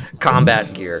like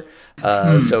combat gear.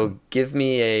 So give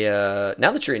me a.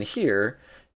 Now that you're in here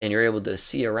and you're able to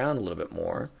see around a little bit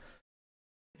more.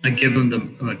 I give him the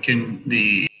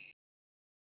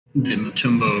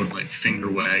Matumbo like finger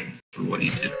wag for what he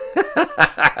did.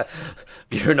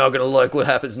 You're not gonna like what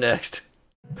happens next.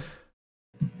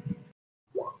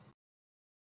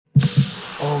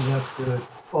 Oh, that's good.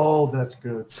 Oh, that's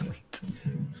good.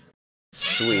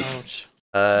 Sweet. Ouch.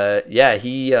 Yeah,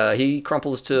 he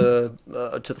crumples to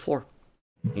the floor.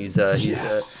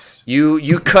 Yes.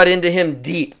 You cut into him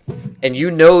deep, and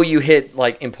you know you hit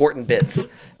like important bits,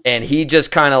 and he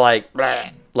just kind of like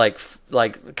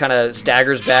kind of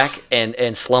staggers back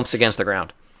and slumps against the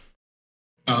ground.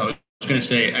 Oh, I was gonna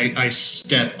say I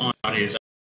step on his.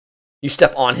 You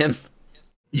step on him.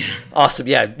 Yeah. Awesome.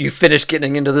 Yeah, you finish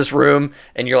getting into this room,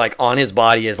 and you're like on his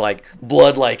body is like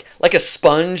blood, like a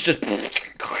sponge, just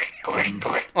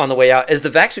on the way out. As the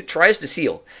vac suit tries to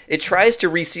seal, it tries to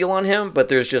reseal on him, but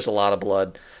there's just a lot of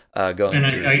blood going.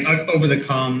 And I over the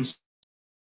comms.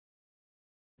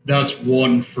 That's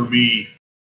one for me.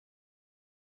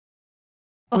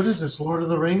 What is this, Lord of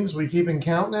the Rings? We keeping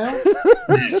count now?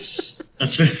 Yes.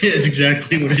 That's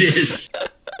exactly what it is.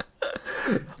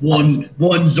 One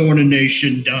Zorna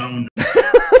nation down.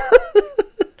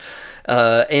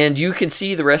 And you can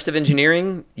see the rest of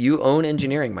engineering. You own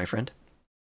engineering, my friend.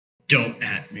 Don't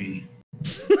at me.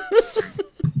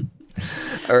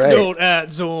 All right. Don't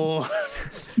at Zorn.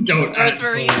 Don't at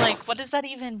Rosemary, Zorna. like, what does that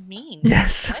even mean?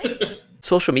 Yes. What?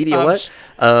 Social media, I'm what?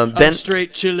 I'm Ben.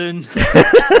 straight chilling.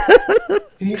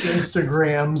 He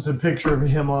Instagrams a picture of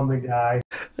him on the guy.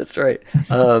 That's right.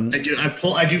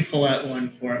 I do pull out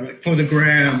one for him. Like, for the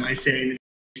gram, I say,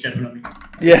 stepping on me.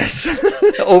 Yes.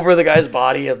 Over the guy's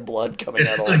body and blood coming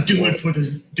out all Like, do over. it for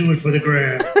the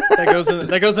gram.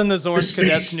 That goes in the Zorn The space-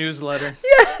 Cadets newsletter.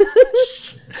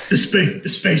 Yes. The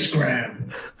space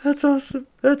gram. That's awesome.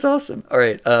 That's awesome. All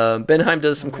right. Benheim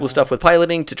does some cool stuff with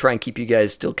piloting to try and keep you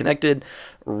guys still connected.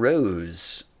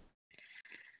 Rose.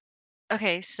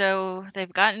 Okay, so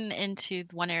they've gotten into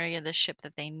one area of the ship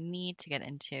that they need to get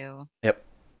into. Yep.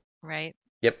 Right?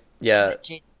 Yep. Yeah. That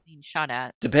Jade's being shot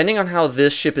at. Depending on how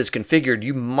this ship is configured,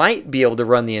 you might be able to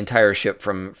run the entire ship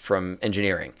from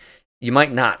engineering. You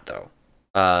might not, though.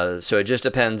 So it just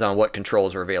depends on what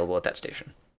controls are available at that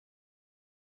station.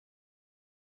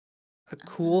 A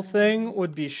cool thing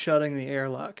would be shutting the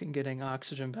airlock and getting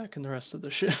oxygen back in the rest of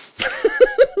the ship.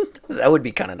 That would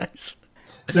be kind of nice.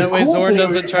 That way Zorn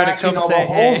doesn't try to come all say, the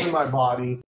holes hey. in my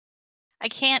body. I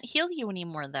can't heal you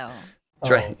anymore, though.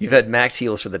 That's right. You've had max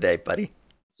heals for the day, buddy.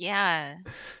 Yeah.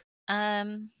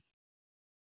 Okay,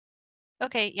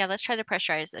 yeah, let's try to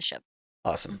pressurize the ship.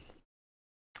 Awesome.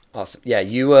 Awesome. Yeah,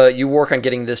 you work on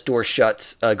getting this door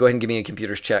shut. Go ahead and give me a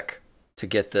computer's check to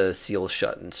get the seal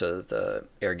shut and so that the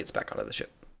air gets back onto the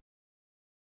ship.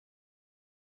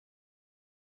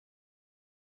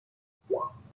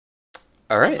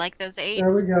 All right. I like those eights. There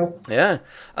we go. Yeah.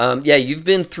 Yeah, you've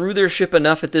been through their ship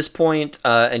enough at this point,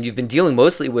 and you've been dealing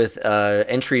mostly with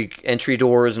entry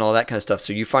doors and all that kind of stuff.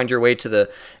 So you find your way to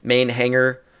the main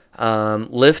hangar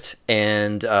lift,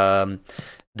 and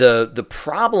the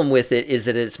problem with it is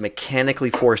that it's mechanically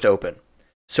forced open.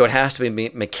 so it has to be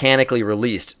mechanically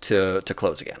released to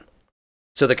close again.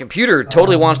 So the computer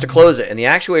totally wants to close it, and the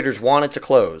actuators want it to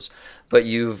close, but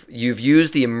you've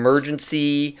used the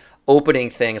emergency opening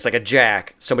thing. It's like a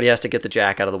jack. Somebody has to get the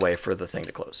jack out of the way for the thing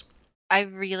to close. I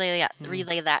relay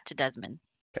that to Desmond.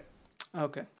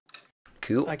 Okay.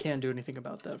 Cool. I can't do anything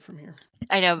about that from here.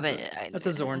 I know, but That's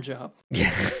a Zorn job.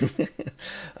 Yeah.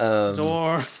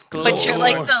 Zorn. But you're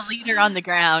like the leader on the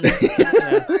ground.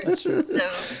 Yeah, that's true. So.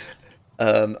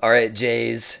 All right,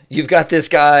 Jays. You've got this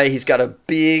guy. He's got a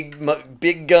big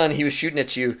gun. He was shooting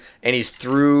at you, and he's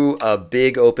through a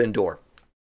big open door.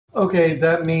 Okay,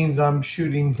 that means I'm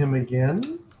shooting him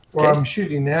again, or Okay. I'm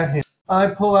shooting at him. I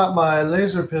pull out my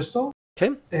laser pistol,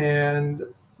 Okay. and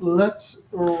let's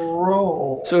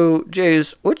roll. So,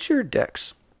 Jays, what's your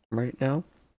dex right now?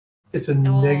 It's a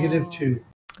 -2.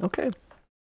 Okay.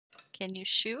 Can you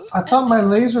shoot? I thought my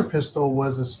laser pistol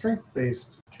was a strength-based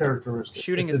characteristic.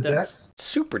 Shooting It's is a dex.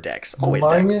 Super dex. Always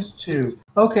dex. -2.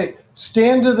 Okay,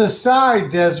 stand to the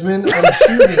side, Desmond. I'm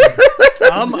shooting.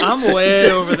 I'm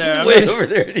way over there. Way over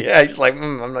there. Yeah, he's like,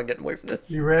 I'm not getting away from this.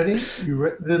 You ready?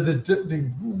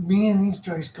 Man, these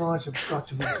dice gods have got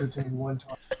to be good thing one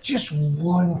time. Just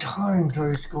one time,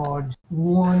 dice gods.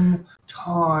 One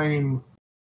time.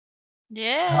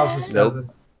 Yeah. How's a 7?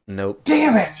 Nope.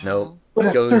 Damn it! Nope. But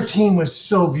a Goes- 13 was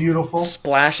so beautiful.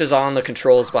 Splashes on the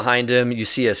controls behind him. You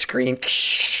see a screen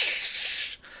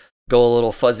go a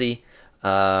little fuzzy.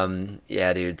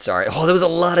 Yeah, dude, sorry. Oh, there was a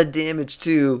lot of damage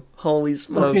too. Holy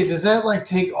smokes. Okay, does that like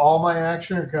take all my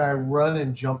action, or can I run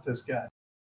and jump this guy?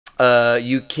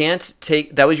 You can't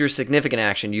take. That was your significant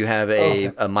action. You have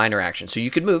a minor action, so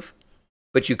you could move,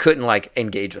 but you couldn't like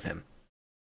engage with him.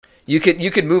 You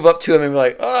could move up to him and be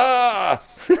like, ah,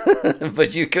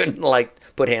 but you couldn't like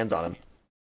put hands on him.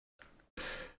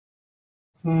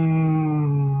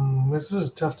 This is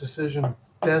a tough decision.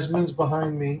 Desmond's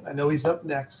behind me. I know he's up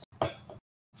next.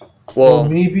 Well, will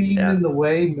me being yeah. in the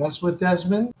way mess with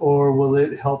Desmond, or will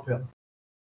it help him?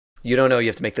 You don't know. You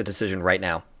have to make the decision right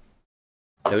now.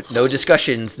 No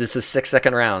discussions. This is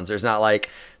 6-second rounds. There's not like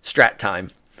strat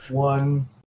time. 1,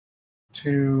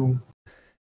 2,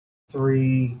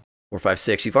 3, 4, 5,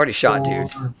 6. You've already shot, 4.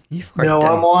 dude. You've already No,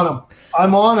 done I'm on him.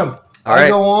 I'm on him. All I right.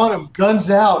 go on him. Guns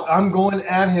out. I'm going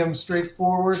at him straight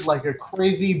forward like a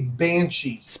crazy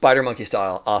banshee. Spider monkey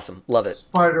style. Awesome. Love it.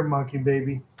 Spider monkey,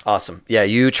 baby. Awesome. Yeah,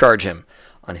 you charge him.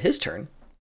 On his turn,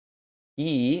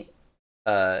 he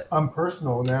I'm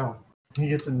personal now. He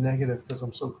gets a negative because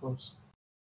I'm so close.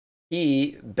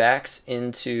 he backs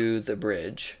into the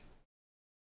bridge.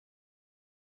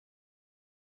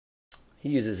 He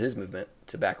uses his movement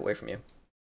to back away from you.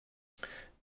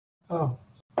 Oh.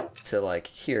 To like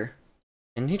here.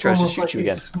 And he tries Almost to shoot like you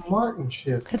he's again. smart and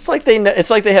shit. It's like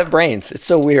they have brains. It's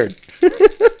so weird.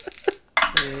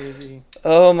 Crazy.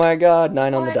 Oh my god,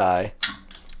 9 on the die.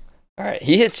 Alright,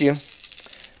 he hits you.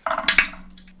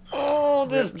 Oh,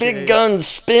 this big gun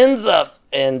spins up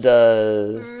and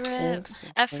Rip.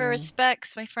 F for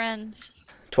respects, my friends.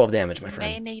 12 damage, my May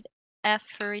friend. need F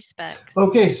for respects.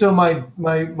 Okay, so my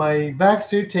vac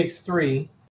suit takes 3,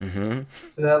 Mm-hmm.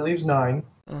 so that leaves 9.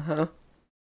 Uh-huh.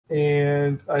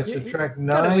 And I subtract got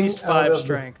 9 at least out 5 of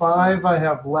strength. the 5 I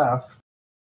have left.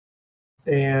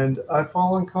 And I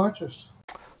fall unconscious.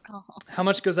 Oh. How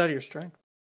much goes out of your strength?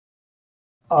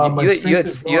 My strength is you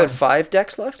had gone. 5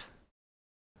 decks left?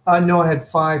 No, I had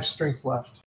 5 strength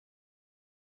left.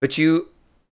 But you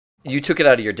took it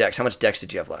out of your decks. How much decks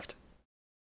did you have left?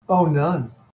 Oh,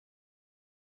 none.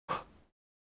 Oh,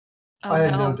 I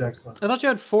had no no. decks left. I thought you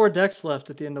had 4 decks left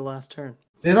at the end of last turn.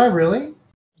 Did I really?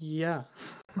 Yeah.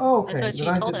 Oh, That's okay. what Then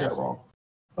you I told did that us. wrong.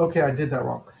 Okay, I did that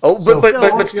wrong. Oh, So-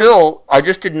 but still, I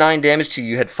just did 9 damage to you.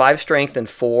 You had 5 strength and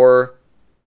 4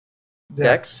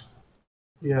 decks?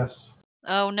 Yes.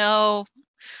 Oh no.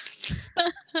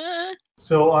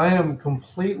 So I am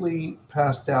completely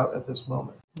passed out at this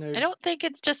moment. No, I don't think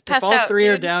it's just if passed all out. 3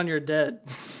 are dude. down, you're dead.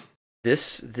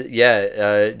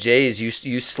 Jays,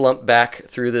 you slump back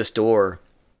through this door,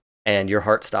 and your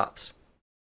heart stops.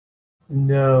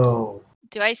 No.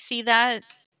 Do I see that?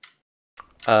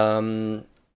 I'm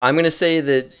gonna say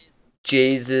that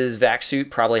Jays' vac suit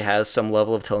probably has some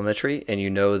level of telemetry, and you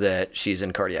know that she's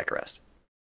in cardiac arrest.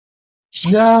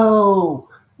 No.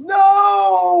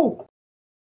 No.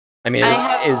 I mean,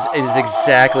 it is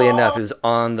exactly enough. It was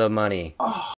on the money.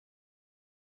 Oh,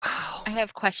 Wow. I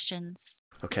have questions.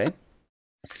 Okay.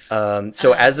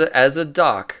 So as a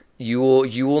doc, you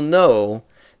will know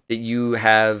that you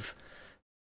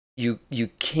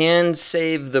can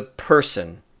save the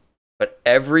person, but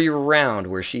every round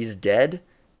where she's dead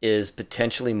is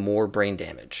potentially more brain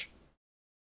damage.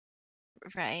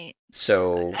 Right.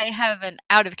 So I have an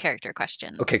out of character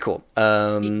question. okay, cool.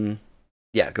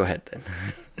 Yeah, go ahead then.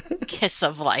 Kiss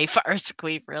of life, our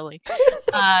squeep, really.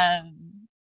 Can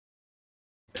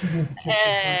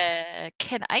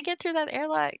I get through that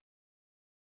airlock?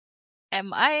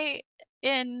 Am I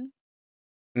in?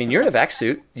 I mean, you're in a vac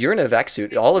suit. You're in a vac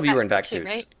suit. All of you are in vac Suit,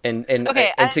 suits. right? And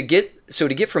Okay, to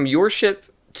get from your ship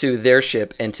to their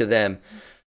ship and to them,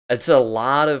 it's a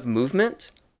lot of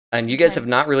movement. And you guys Okay. have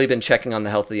not really been checking on the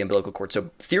health of the umbilical cord.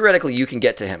 So theoretically, you can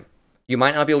get to him. You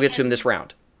might not be able to get to him this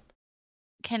round.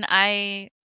 Can I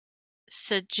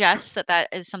suggest that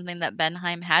is something that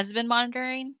Benheim has been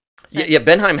monitoring? Yeah,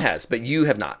 Benheim has, but you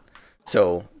have not.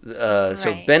 So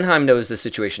so Right. Benheim knows the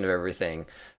situation of everything.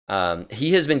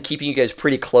 He has been keeping you guys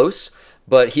pretty close,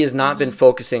 but he has not been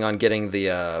focusing on getting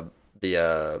the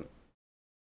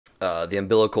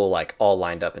umbilical like all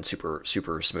lined up and super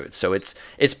smooth. So it's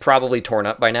probably torn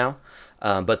up by now.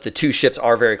 But the two ships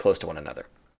are very close to one another.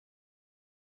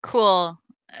 Cool.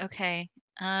 Okay.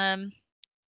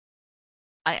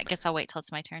 I guess I'll wait till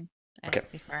it's my turn. Okay.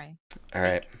 Before I. All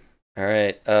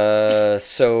right.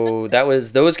 So that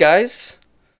was those guys.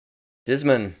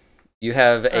 Disman, you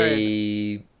have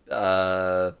a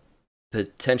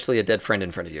potentially a dead friend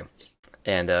in front of you,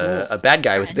 and a bad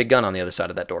guy with a big gun on the other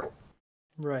side of that door.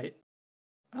 Right.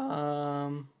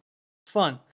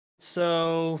 Fun.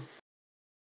 So,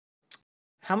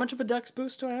 how much of a dex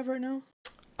boost do I have right now?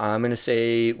 I'm gonna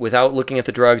say, without looking at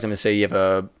the drugs, I'm gonna say you have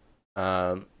a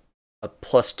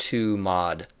 +2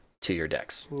 mod to your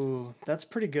dex. Ooh, that's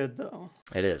pretty good though.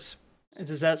 It is.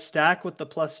 Does that stack with the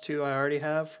 +2 I already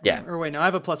have? Yeah. Or wait, no, I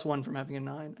have a +1 from having a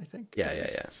 9, I think.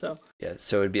 Yeah. So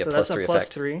it'd be a that's +3 a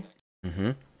effect. +3.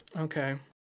 Mm-hmm. Okay.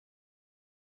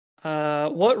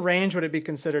 What range would it be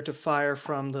considered to fire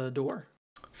from the door?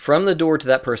 From the door to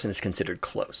that person is considered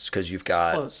close because you've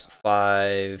got Close.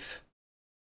 5,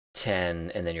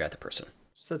 10, and then you're at the person.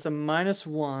 So it's a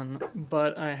 -1,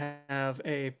 but I have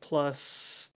a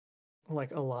plus,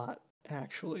 like a lot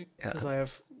actually, because I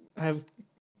have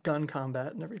gun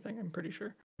combat and everything. I'm pretty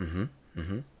sure.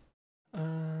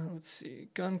 Let's see,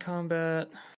 gun combat,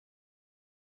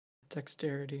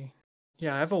 dexterity.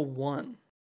 Yeah, I have a 1.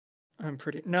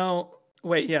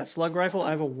 Slug rifle.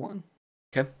 I have a 1.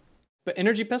 Okay. But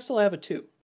energy pistol, I have a 2.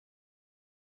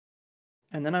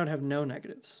 And then I would have no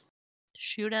negatives.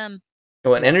 Shoot him.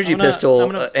 Oh, an energy pistol.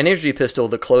 I'm gonna- Energy pistol.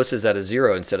 The close is at a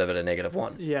 0 instead of at a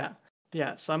 -1. Yeah.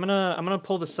 So I'm gonna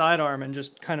pull the sidearm and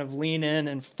just kind of lean in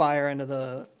and fire into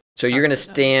the. So you're gonna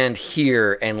stand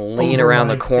here and lean Over around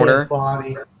the my corner. dead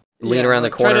body. Lean around the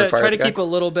like, corner and fire Try at to the guy? keep a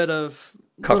little bit of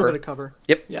cover.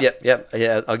 Yep. Yeah.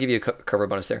 Yeah. I'll give you a cover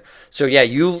bonus there. So yeah,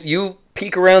 you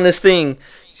peek around this thing,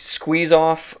 squeeze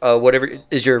off whatever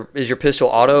is your pistol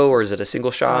auto or is it a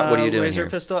single shot? What are you doing laser here?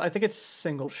 pistol. I think it's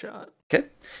single shot. Okay.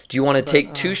 Do you want to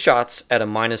take 2 shots at a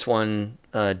 -1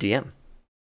 DM?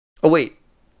 Oh wait.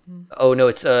 Oh no,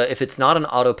 it's if it's not an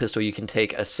auto pistol, you can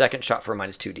take a second shot for a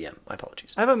 -2 DM. My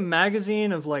apologies. I have a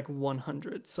magazine of like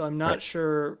 100, so I'm not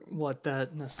sure what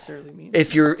that necessarily means.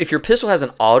 If your pistol has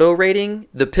an auto rating,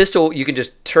 the pistol you can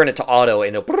just turn it to auto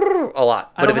and it'll a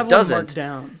lot. But if it doesn't,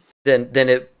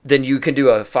 then you can do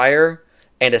a fire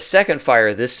and a second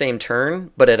fire this same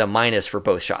turn, but at a minus for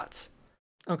both shots.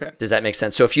 Okay. Does that make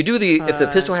sense? So if you do if the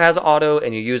pistol has auto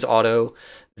and you use auto,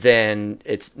 then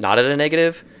it's not at a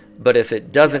negative. But if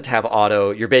it doesn't have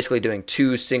auto, you're basically doing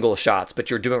 2 single shots,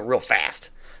 but you're doing it real fast.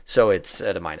 So it's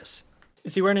at a minus.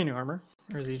 Is he wearing any armor?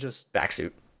 Or is he just back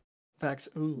suit?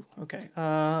 Ooh, okay.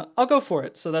 I'll go for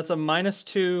it. So that's a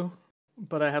 -2,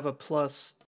 but I have a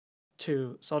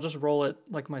 +2. So I'll just roll it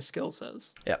like my skill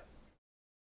says. Yep.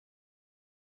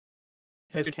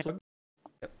 Yep.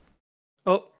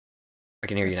 Oh. I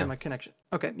can hear you now. My connection.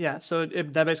 Okay, yeah. So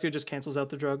that basically just cancels out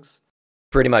the drugs.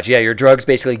 Pretty much, yeah. Your drugs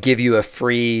basically give you a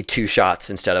free 2 shots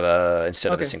instead of a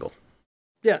single.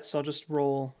 Yeah, so I'll just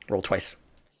roll twice.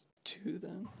 2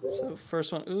 then. So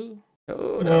first one, ooh.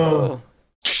 Oh no.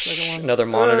 Second one. Another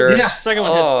monitor. Yes. Second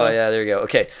one hits. Oh yeah, there you go.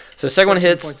 Okay, so second one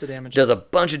hits. Points of damage. Does a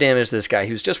bunch of damage to this guy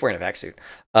who's just wearing a vac suit.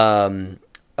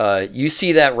 You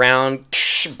see that round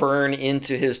burn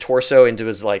into his torso, into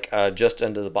his just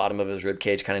under the bottom of his rib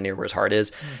cage, kind of near where his heart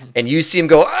is, and you see him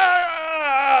go,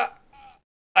 "Ah!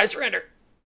 I surrender."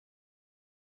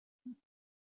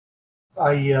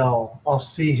 I yell, I'll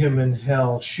see him in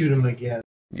hell. Shoot him again.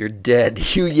 You're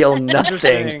dead. You yell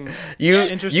nothing.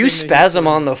 Interesting You spasm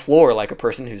on the floor like a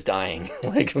person who's dying.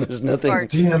 Like there's nothing.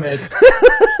 Damn it.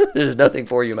 There's nothing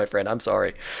for you, my friend. I'm sorry.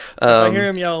 If I hear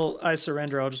him yell, "I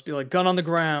surrender," I'll just be like, "Gun on the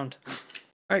ground." All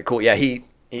right, cool. Yeah, he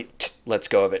lets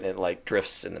go of it and it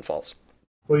drifts and then falls.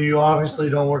 Well, you obviously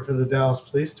don't work for the Dallas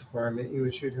Police Department. You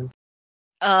would shoot him.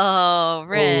 Oh,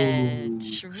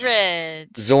 Rich.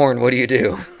 Zorn, what do you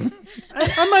do?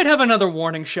 I might have another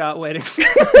warning shot waiting.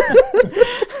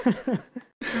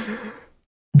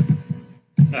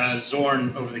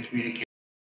 Zorn over the communicator.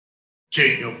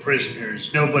 Take no prisoners.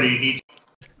 Nobody needs.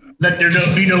 Let there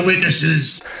be no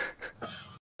witnesses.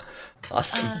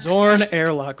 Awesome. Zorn,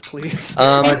 airlock, please.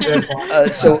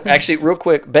 So actually, real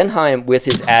quick, Benheim with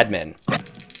his admin,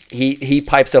 he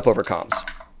pipes up over comms.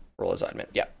 Roll his admin.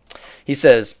 Yeah. He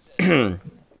says,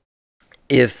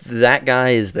 if that guy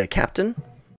is the captain,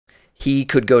 he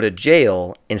could go to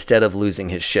jail instead of losing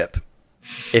his ship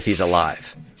if he's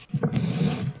alive.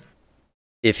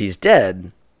 If he's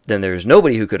dead, then there's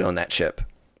nobody who could own that ship.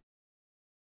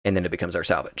 And then it becomes our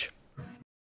salvage.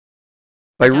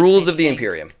 By rules of the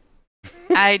Imperium.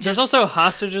 There's also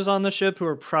hostages on the ship who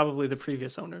are probably the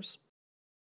previous owners.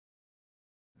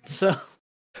 So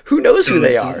who knows who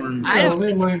they are?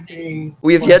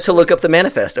 We have yet to look up the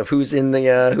manifest of who's in the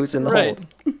hold.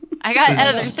 I got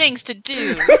other things to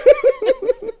do.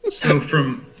 So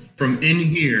from in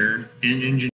here in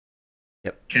engine,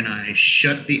 can I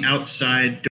shut the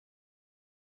outside door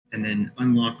and then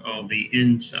unlock all the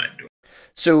inside doors?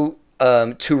 So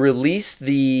to release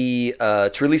the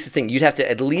thing, you'd have to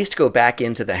at least go back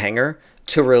into the hangar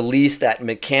to release that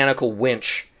mechanical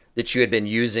winch that you had been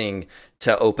using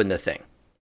to open the thing.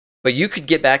 But you could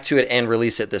get back to it and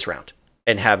release it this round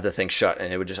and have the thing shut,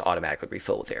 and it would just automatically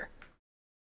refill with air.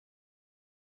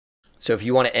 So if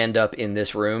you want to end up in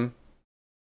this room,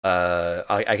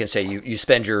 I can say you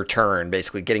spend your turn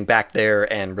basically getting back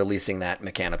there and releasing that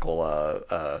mechanical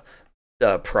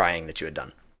prying that you had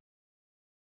done.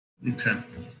 Okay.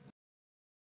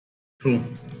 Cool.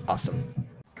 Awesome.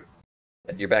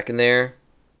 You're back in there.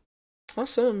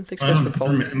 Awesome. Thanks guys for the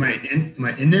follow. Am I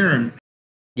in there? Or...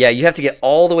 Yeah, you have to get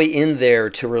all the way in there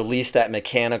to release that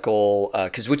mechanical,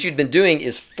 because what you'd been doing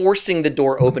is forcing the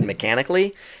door open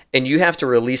mechanically, and you have to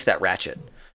release that ratchet.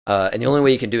 And the only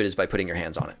way you can do it is by putting your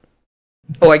hands on it.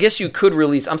 Oh, I guess you could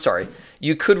release, I'm sorry,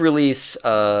 you could release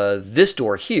this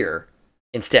door here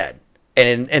instead.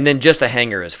 And then just the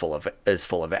hangar is full of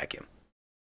vacuum.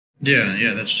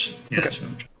 Yeah, that's okay.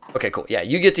 Okay, cool. Yeah,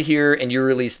 you get to here and you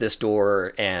release this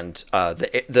door, and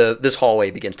this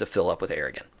hallway begins to fill up with air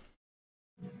again.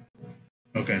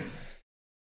 Okay.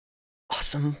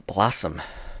 Awesome blossom.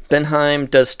 Benheim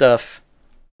does stuff.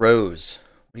 Rose,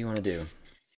 what do you want to do?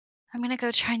 I'm gonna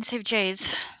go try and save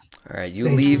Jays. All right, you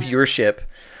leave your ship.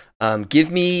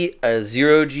 Give me a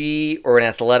 0G or an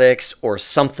athletics or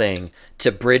something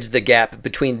to bridge the gap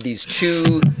between these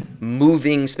two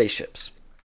moving spaceships.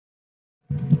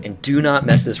 And do not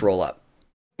mess this roll up.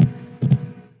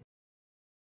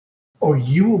 Or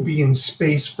you will be in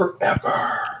space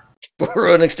forever.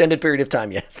 For an extended period of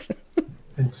time, yes.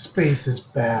 And space is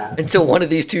bad. Until one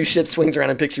of these two ships swings around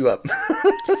and picks you up.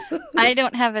 I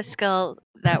don't have a skill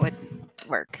that would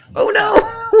work. Oh no!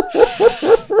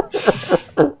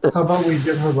 How about we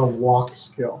give her the walk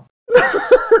skill?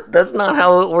 That's not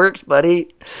how it works,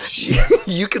 buddy.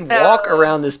 You can walk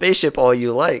around the spaceship all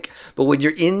you like, but when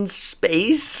you're in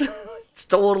space, it's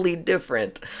totally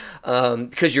different.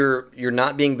 Because you're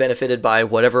not being benefited by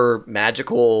whatever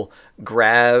magical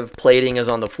grav plating is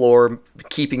on the floor,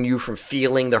 keeping you from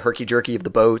feeling the herky-jerky of the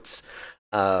boats.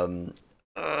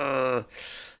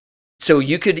 So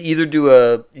you could either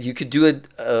do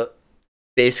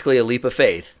basically a leap of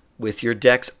faith with your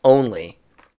dex only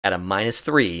at a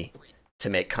 -3 to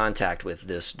make contact with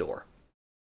this door.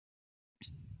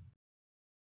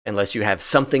 Unless you have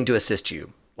something to assist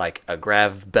you, like a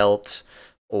grav belt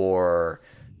or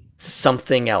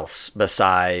something else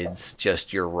besides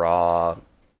just your raw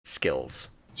skills.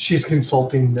 She's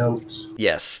consulting notes.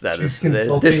 Yes, this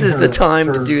is the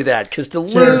time to do that, because to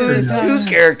lose 2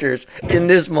 characters in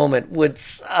this moment would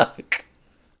suck.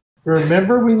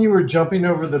 Remember when you were jumping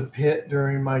over the pit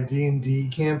during my D&D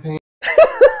campaign?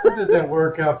 How did that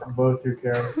work out for both your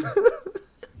characters?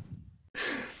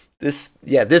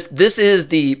 This is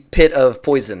the pit of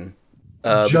poison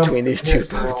between these two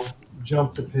boats.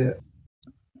 Jump the pit.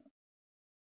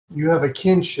 You have a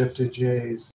kinship to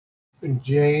Jays. And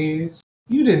Jays,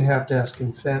 you didn't have to ask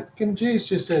consent. And Jays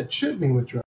just said, shoot me with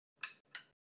drugs.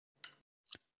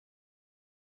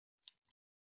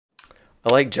 I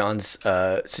like John's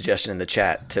suggestion in the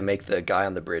chat to make the guy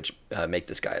on the bridge make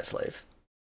this guy a slave.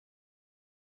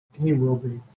 He will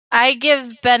be. I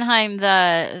give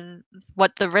Benheim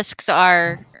what the risks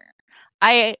are.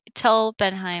 I tell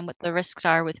Benheim what the risks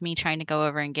are with me trying to go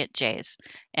over and get Jays.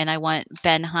 And I want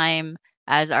Benheim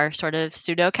as our sort of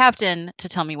pseudo captain to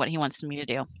tell me what he wants me to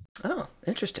do. Oh,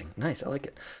 interesting. Nice. I like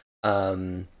it.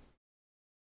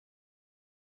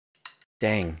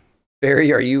 Dang.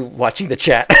 Barry, are you watching the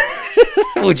chat?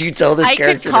 Would you tell this I could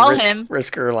character call to him.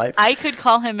 risk her life? I could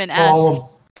call him and ask. Call him.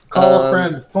 Call a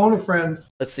friend. Phone a friend.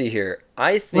 Let's see here.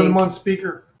 I Put think. him on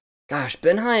speaker. Gosh,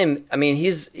 Benheim. I mean,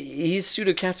 he's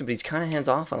pseudo captain, but he's kind of hands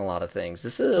off on a lot of things.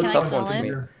 This is a Can I tough call one for me.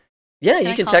 him? Yeah, Can you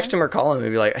I can call text him? him or call him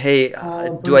and be like, "Hey,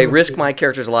 Put do I him on risk speaker. my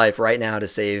character's life right now to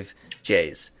save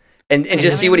Jay's?" And Okay,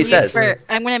 just see what he says.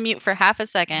 I'm gonna mute for half a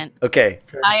second. Okay,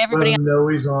 Okay. Hi, everybody. Let him know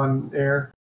he's on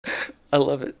air. I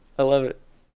love it. I love it.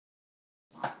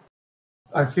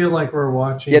 I feel like we're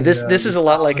watching. Yeah, this is a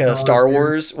lot like $1 Star here.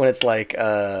 Wars when it's like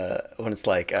I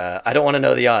don't want to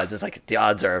know the odds. It's like the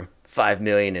odds are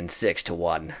 5,000,006 to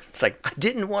 1. It's like I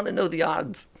didn't want to know the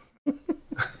odds.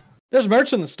 There's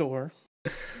merch in the store.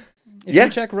 If Yeah.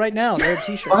 you check right now, there are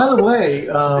t-shirts. By the way,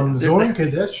 Zorn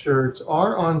Cadet shirts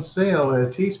are on sale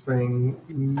at Teespring.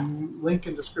 Link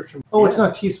in description. Oh, it's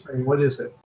not Teespring. What is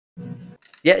it?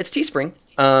 Yeah, it's Teespring.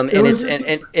 And is it's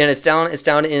it it's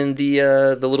down in the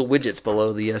little widgets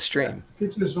below the stream.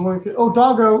 Get your Zorn. Oh,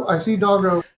 Doggo. I see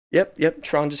Doggo. Yep.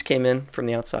 Tron just came in from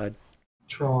the outside.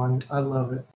 Tron. I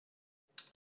love it.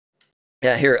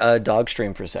 Yeah, here, dog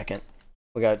stream for a second.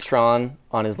 We got Tron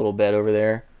on his little bed over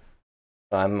there.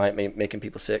 I might be making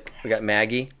people sick. We got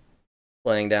Maggie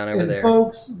laying down over And there.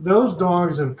 folks, those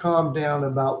dogs have calmed down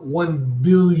about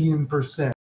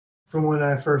 1,000,000,000% from when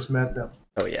I first met them.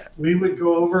 Oh yeah. We would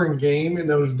go over and game, and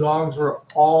those dogs were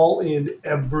all in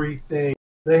everything.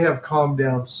 They have calmed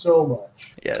down so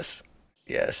much. Yes.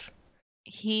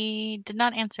 He did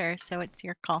not answer, so it's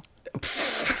your call.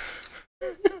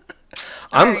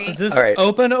 I'm Is this all right.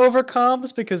 open over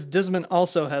comms? Because Dismon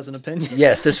also has an opinion.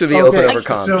 Yes, this would be Okay, open over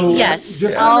comms. So Yes,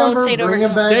 just I'll remember, say it over- bring a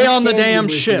bag Stay of on the candy damn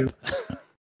with ship.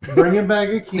 you. Bring a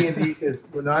bag of candy, because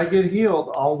when I get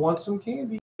healed, I'll want some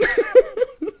candy.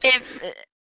 If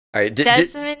All right.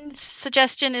 Desmond's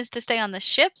suggestion is to stay on the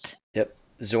ship, Yep.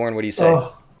 Zorn, what do you say?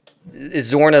 Oh, Is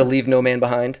Zorn a leave no man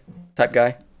behind type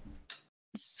guy?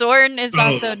 Zorn is Oh.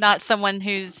 also not someone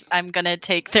who's I'm gonna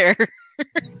take their.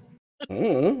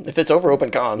 If it's over open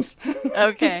comms.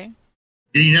 Okay.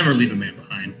 You never leave a man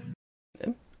behind.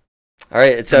 All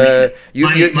right. It's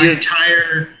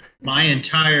My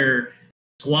entire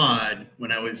squad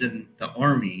when I was in the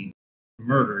army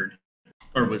murdered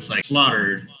or was like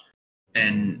slaughtered,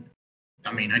 and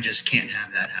I mean I just can't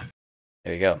have that happen.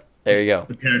 There you go.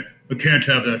 We can't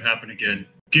have that happen again.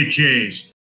 Get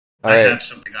Jay's. All I right. have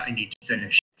something I need to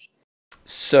finish.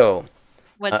 So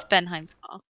What's Benheim's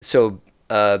call?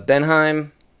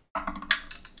 Benheim. All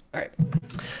right.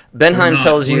 Benheim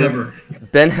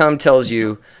tells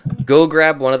you, go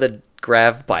grab one of the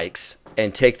grav bikes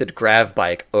and take the grav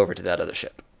bike over to that other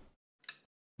ship.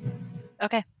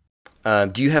 Okay.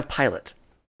 Do you have pilot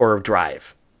or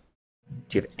drive?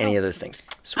 Do you have any of those things?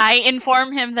 Sweet. I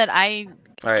inform him that I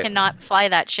All right. cannot fly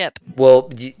that ship.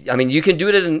 Well, I mean, you can do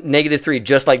it at a -3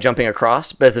 just like jumping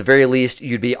across, but at the very least,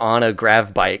 you'd be on a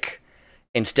grav bike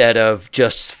instead of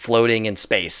just floating in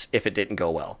space if it didn't go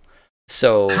well.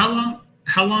 So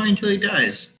How long until he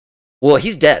dies? well,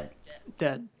 he's dead.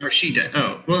 Dead. Or she died?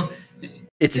 Oh, well,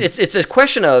 It's a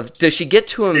question of, does she get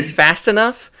to him fast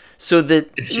enough so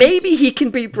that If she- maybe he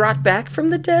can be brought back from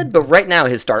the dead? But right now,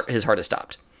 his heart has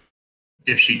stopped.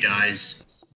 if she dies,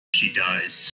 she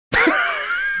dies.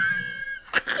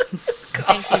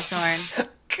 Thank you, Zorn.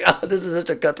 God, this is such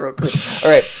a cutthroat group. All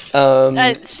right.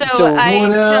 So I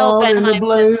going tell out in a Benheim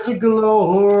blaze of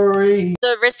glory.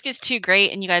 the risk is too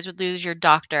great, and you guys would lose your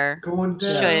doctor. Going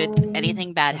down. Should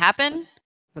anything bad happen?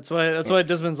 That's why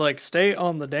Dismon's like, stay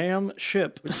on the damn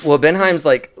ship. Well, Benheim's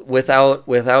like,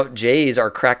 without Jay's, our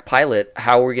crack pilot,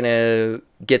 how are we gonna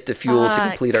get the fuel to Fuck.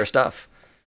 complete our stuff?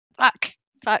 Fuck.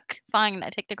 Fine, I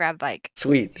take the grab bike.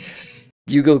 Sweet.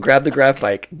 You go grab the grav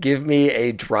bike. Give me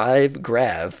a drive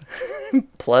grav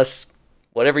plus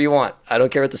whatever you want. I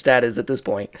don't care what the stat is at this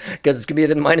point because it's gonna be at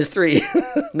 -3,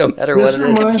 no matter This what it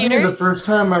is. reminds me of the Computers? first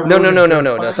time I No. rode a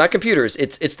No, it's not computers.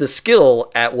 It's the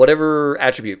skill at whatever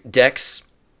attribute. Dex,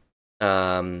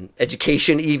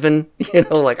 education, even. You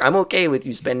know, like I'm okay with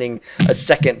you spending a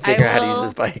second figuring out how to use will-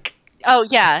 this bike. Oh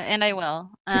yeah, and I will.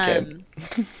 Okay.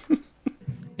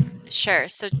 Sure.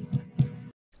 So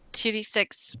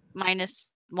 2d6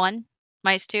 -1,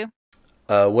 -2.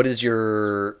 What is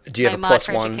your? Do you have My a mod plus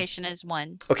for one? education is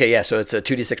 1. Okay, yeah. So it's a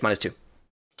 2d6 -2.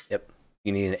 Yep.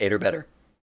 You need an 8 or better.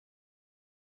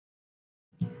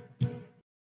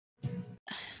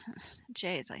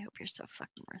 Jays, I hope you're so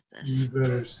fucking worth You this.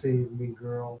 better save me,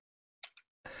 girl.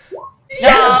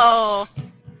 No.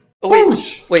 Oh, wait.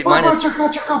 Boosh! Wait, Chaka, minus- chaka,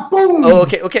 chaka, boom! Oh,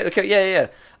 okay.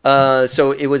 Yeah.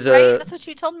 So it was Right? a. That's what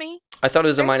you told me. I thought it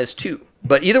was a -2.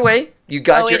 But either way, you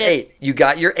got Oh, your it is. 8. You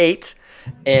got your 8.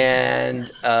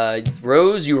 And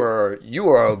Rose, you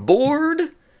are aboard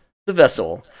the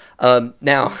vessel.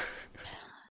 Now,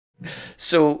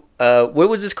 so what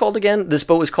was this called again? This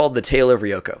boat was called the Tale of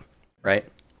Ryoko, right?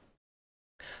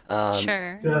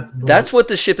 Sure. That's what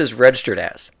the ship is registered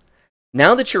as.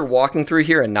 Now that you're walking through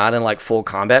here and not in like full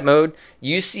combat mode,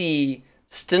 you see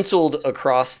stenciled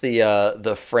across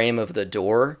the frame of the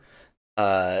door.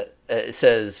 It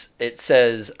says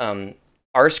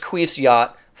Arsqueef's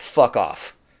yacht. Fuck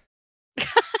off.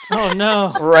 Oh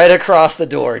no! Right across the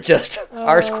door, just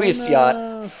Arsqueef's no.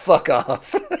 yacht. Fuck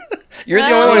off. You're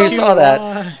the only one who saw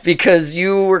that because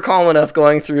you were calm enough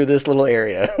going through this little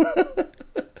area.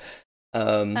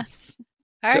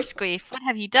 Arsqueef, what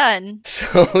have you done?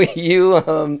 So you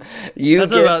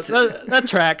that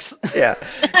tracks. Yeah,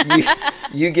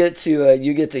 you get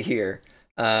to hear,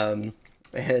 and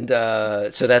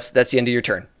so that's the end of your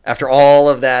turn. After all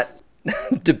of that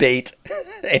debate,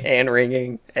 and hand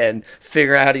wringing, and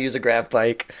figure out how to use a grav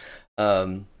bike,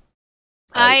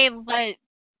 I let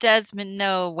Desmond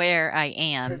know where I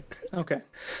am. Okay.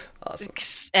 Awesome.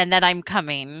 And that I'm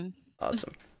coming.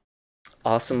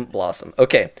 Awesome blossom.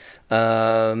 Okay.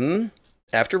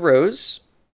 After Rose,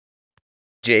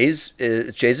 Jay's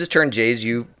turn. Jay's,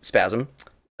 you spasm.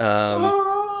 The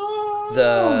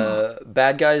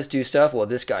bad guys do stuff. Well,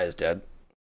 this guy is dead.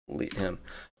 Leave him.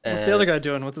 What's the other guy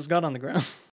doing with his gun on the ground?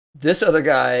 This other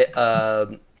guy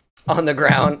on the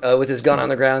ground with his gun on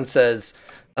the ground says,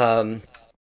 "Don't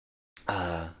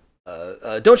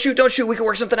shoot! We can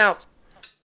work something out."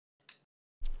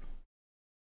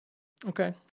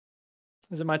 Okay.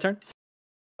 Is it my turn?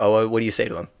 Oh, what do you say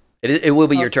to him? It will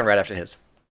be your turn right after his.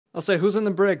 I'll say, who's in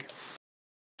the brig?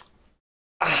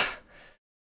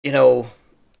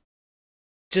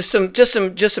 Just some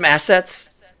assets.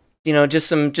 Just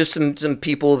some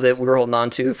people that we're holding on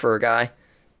to for a guy.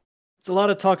 It's a lot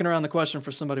of talking around the question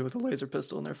for somebody with a laser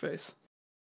pistol in their face.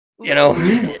 Ooh,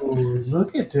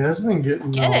 look at Desmond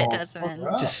getting Get it, all Desmond.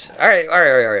 fucked up. Just all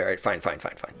right. Fine.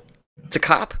 It's a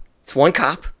cop. It's one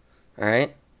cop. All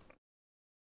right.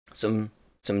 Some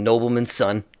nobleman's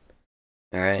son.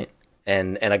 All right,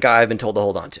 and a guy I've been told to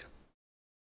hold on to.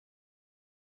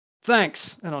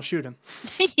 Thanks, and I'll shoot him.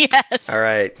 Yes. All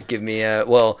right, give me a.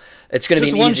 Well, it's gonna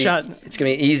Just be an one easy. shot. It's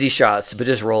gonna be an easy shots, but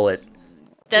just roll it.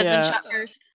 Desmond Yeah. shot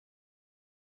first.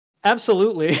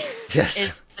 Absolutely. Yes.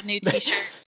 Is the new T-shirt.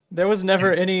 There was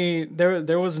never any.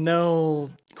 There was no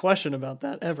question about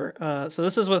that ever. So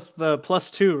this is with the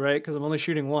 +2, right? Because I'm only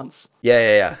shooting once.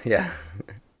 Yeah.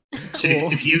 So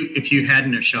if you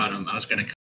hadn't have shot him, I was gonna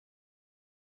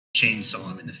chainsaw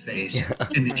him in the face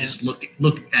and then just look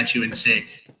at you and say,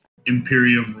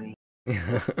 "Imperium rule."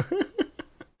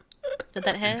 Did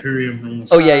that hit? Imperium rules.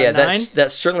 Oh yeah. 9?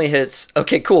 That certainly hits.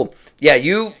 Okay, cool. Yeah,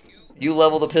 you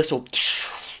level the pistol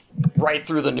right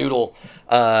through the noodle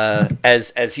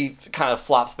as he kind of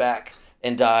flops back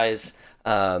and dies.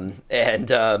 Yeah,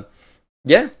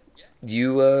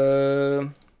 you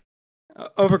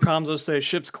Over comms, I'll say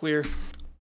ship's clear.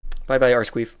 bye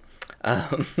Arsqueef.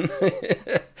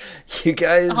 You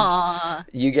guys Aww.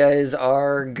 You guys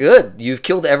are good. You've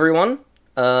killed everyone.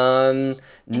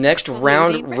 Next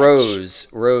round, rich.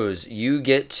 Rose, you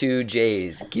get to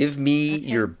Jays. Give me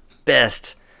your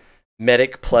best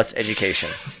medic plus education.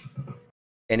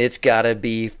 And it's gotta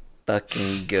be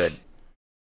fucking good.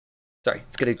 Sorry,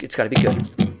 it's gotta be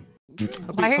good.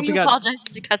 Why are you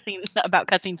apologizing about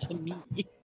cussing to me?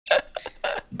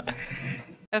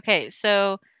 Okay,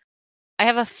 so I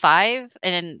have a 5,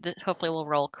 and then hopefully we'll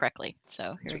roll correctly.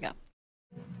 So here we go.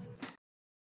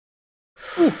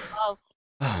 Oh,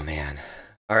 Oh man.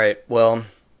 All right. Well,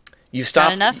 you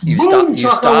stopped. enough? Boom,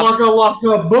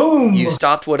 chaka-laka-laka, boom. You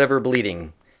stopped whatever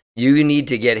bleeding. You need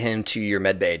to get him to your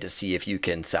med bay to see if you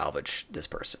can salvage this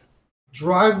person.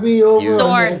 Drive me over. Zorn.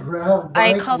 on that grav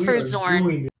I bike. call We for are Zorn.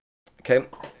 doing it. Okay.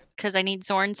 because I need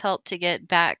Zorn's help to get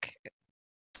back,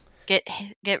 get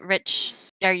Rich,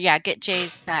 or yeah, get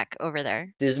Jay's back over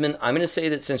there. Desmond, I'm going to say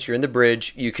that since you're in the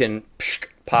bridge, you can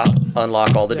pop,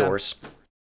 unlock all the doors.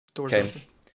 Doors Okay. open.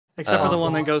 Except for the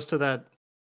one that goes to that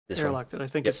This airlock one. that I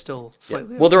think Yep. is still Yeah.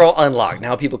 slightly. Well, they're all unlocked.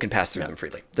 Now people can pass through them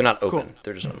freely. They're not open. Cool.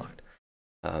 They're just unlocked.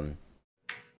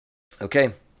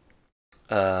 Okay.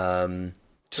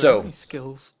 So, any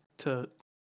skills to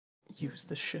use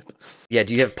the ship. yeah,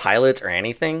 do you have pilots or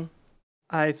anything?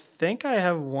 I think I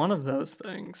have one of those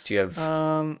things. Do you have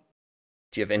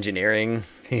engineering?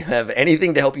 Do you have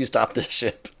anything to help you stop this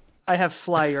ship? I have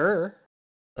flyer.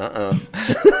 You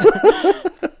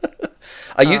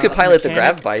could pilot the mechanic,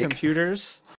 grav bike.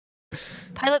 Computers.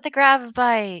 Pilot the grav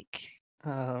bike.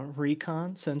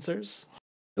 Recon sensors.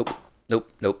 Nope. Nope.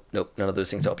 None of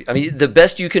those things help you. I mean, the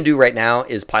best you can do right now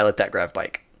is pilot that grav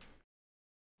bike.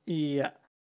 Yeah.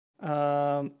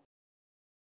 Do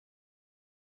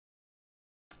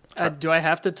I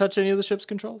have to touch any of the ship's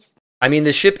controls? I mean,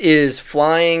 the ship is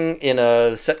flying in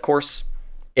a set course.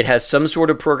 It has some sort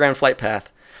of programmed flight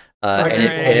path, and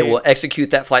it will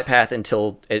execute that flight path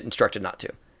until it instructed not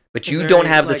to. But you don't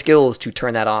have the skills to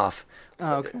turn that off.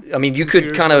 Oh, okay. I mean, you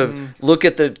could kind of look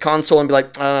at the console and be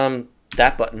like,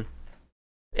 that button,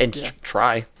 and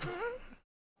try.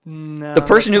 No, the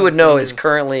person who would know is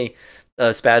currently a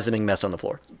spasming mess on the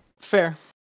floor. Fair.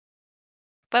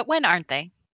 But when aren't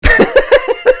they?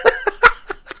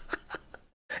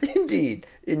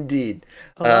 Indeed.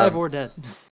 Alive or dead.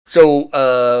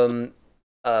 So,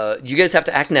 you guys have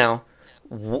to act now.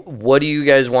 What do you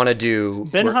guys want to do?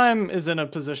 Benheim is in a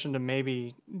position to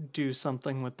maybe do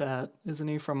something with that, isn't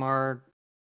he? From our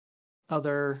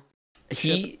other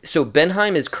ship? So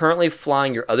Benheim is currently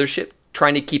flying your other ship,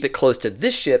 trying to keep it close to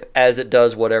this ship as it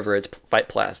does whatever its flight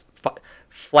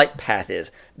path is.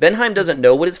 Benheim doesn't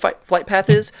know what its flight path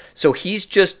is, so he's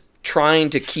just trying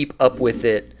to keep up with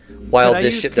it while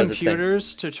this ship does its thing.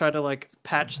 Computers to try to like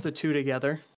patch the two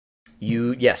together.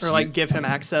 Yes. Or like give him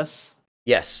access.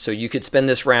 Yes. So you could spend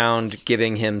this round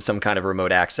giving him some kind of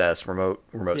remote access, remote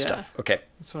stuff. Okay.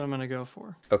 That's what I'm gonna go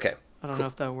for. Okay. I don't know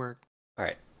if that worked. All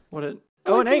right.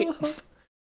 An 8.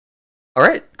 All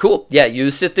right, cool. Yeah,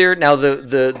 you sit there. Now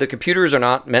the computers are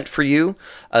not meant for you,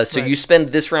 so you spend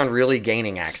this round really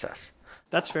gaining access.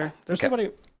 That's fair. There's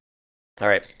nobody. All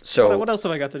right, so what else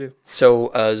have I got to do?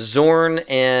 So Zorn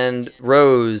and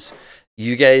Rose,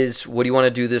 you guys, what do you want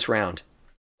to do this round?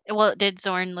 Well, did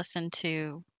Zorn listen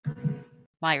to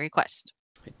my request?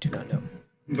 I do not know.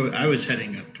 But I was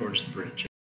heading up towards the bridge.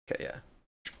 Okay,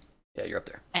 yeah, you're up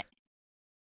there.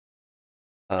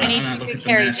 I need you to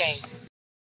carry Jay.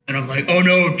 And I'm like, oh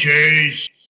no, Jays.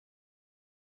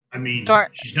 I mean,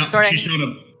 she's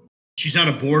not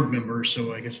a board member,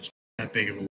 so I guess it's not that big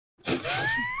of a.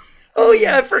 Oh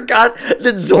yeah, I forgot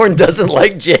that Zorn doesn't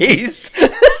like Jays.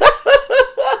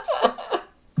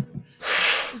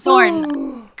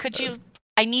 Zorn,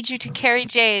 I need you to carry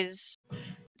Jays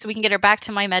so we can get her back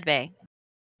to my medbay.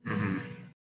 Mm-hmm.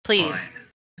 Please. Fine.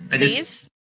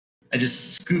 I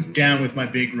just scoop down with my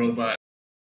big robot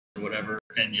or whatever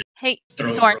and just throw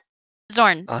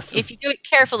Zorn, awesome. If you do it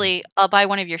carefully, I'll buy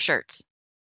one of your shirts.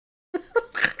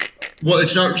 Well,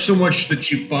 it's not so much that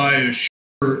you buy a shirt.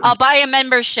 I'll buy a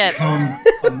membership. Become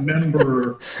a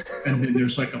member, and then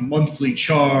there's like a monthly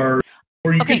charge.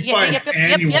 Or you can buy an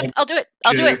annual. Yep. I'll do it.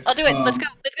 Let's go.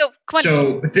 Come on.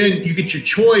 So, but then you get your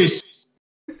choice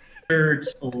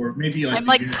shirts, or maybe like. I'm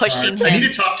like pushing him. I need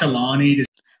to talk to Lonnie.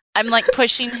 I'm like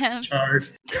pushing him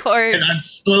towards. And I'm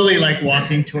slowly like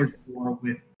walking towards the door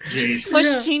with Jason.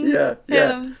 Pushing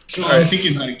him. So I'm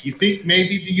thinking, like, you think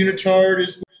maybe the unitard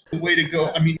is the way to go?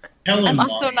 I mean, tell him. I'm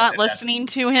also not listening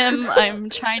to him. I'm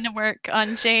trying to work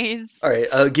on Jay's. All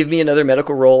right, give me another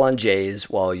medical roll on Jay's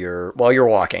while you're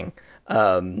walking.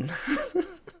 13.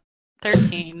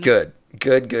 Good.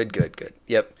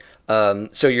 Yep.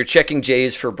 So you're checking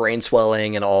Jay's for brain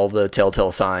swelling and all the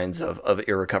telltale signs of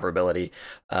irrecoverability.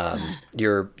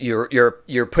 You're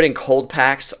putting cold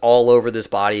packs all over this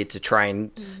body to try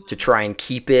and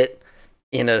keep it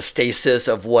in a stasis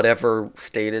of whatever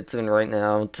state it's in right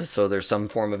now. So there's some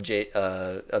form of Jay's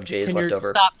left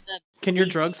over. Can your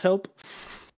drugs help?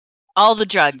 All the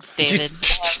drugs, David.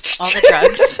 all the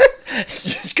drugs.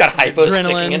 Just got hypo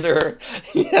sticking into her.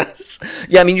 Yes.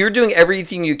 Yeah, I mean, you're doing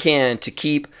everything you can to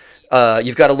keep.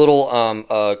 You've got a little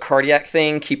cardiac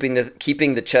thing keeping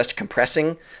the chest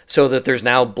compressing so that there's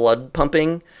now blood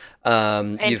pumping.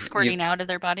 And squirting out of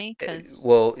their body.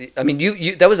 Well, I mean,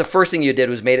 you that was the first thing you did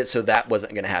was made it so that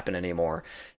wasn't going to happen anymore.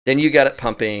 Then you got it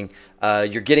pumping.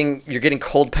 You're getting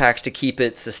cold packs to keep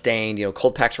it sustained. You know,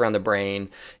 cold packs around the brain.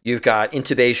 You've got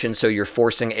intubation, so you're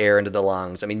forcing air into the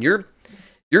lungs. I mean,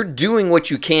 you're doing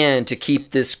what you can to keep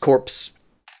this corpse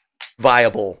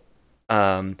viable.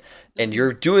 And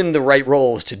you're doing the right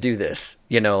rolls to do this.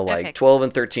 You know, like okay. 12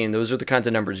 and 13, those are the kinds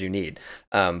of numbers you need.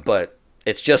 But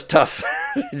it's just tough.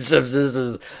 This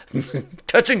is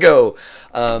touch and go.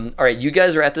 All right, you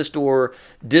guys are at this door.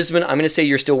 Dismon, I'm going to say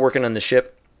you're still working on the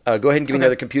ship. Go ahead and give me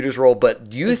another computer's roll.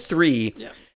 But you three,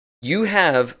 you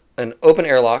have an open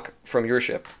airlock from your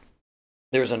ship.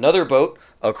 There's another boat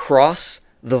across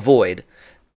the void.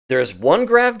 There's one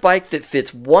grav bike that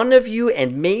fits one of you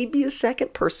and maybe a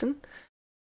second person.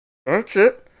 That's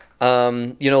it.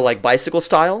 You know, like bicycle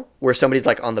style, where somebody's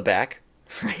like on the back,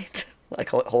 right? Like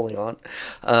holding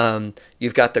on.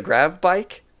 You've got the grav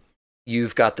bike.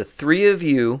 You've got the three of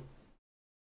you.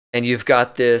 And you've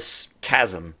got this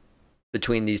chasm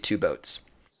between these two boats.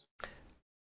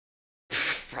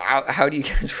 How do you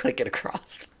guys want to get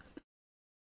across?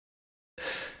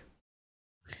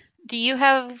 Do you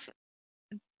have,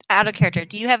 out of character,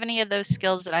 do you have any of those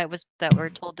skills that were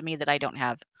told to me that I don't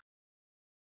have?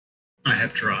 I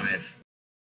have drive.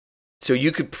 So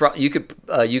you could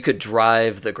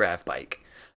drive the grav bike.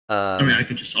 I mean, I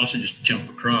could also just jump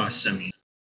across. I mean,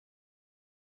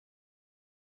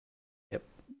 yep.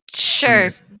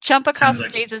 Sure, jump across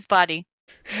like... Jaze's body,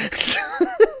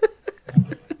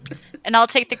 and I'll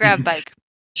take the grav bike.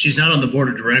 She's not on the board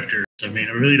of directors. I mean,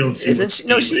 I really don't see. Isn't she?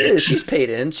 No, she is. She's paid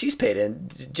in. She's paid in.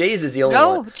 Jaze is the only one.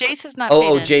 No, Jaze is not.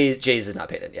 paid in. Jaze is not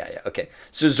paid in. Yeah. Okay.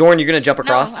 So Zorn, you're gonna jump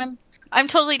across. No, I'm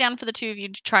totally down for the two of you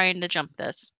trying to jump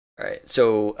this. All right.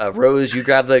 So Rose, you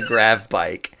grab the grav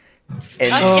bike,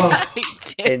 and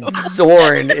and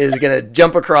Zorn is gonna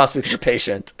jump across with your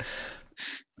patient.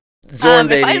 Zorn,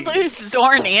 baby. If I lose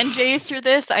Zorn and Jaze through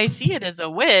this, I see it as a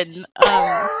win.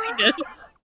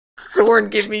 Zorn,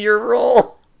 give me your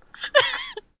roll.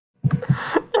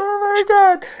 Oh my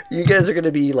god! You guys are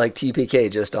gonna be like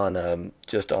TPK just on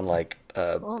like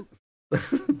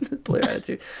player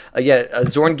attitude.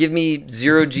 Zorn, give me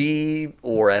 0G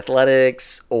or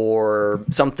athletics or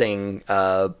something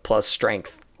plus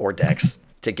strength or dex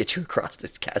to get you across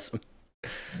this chasm.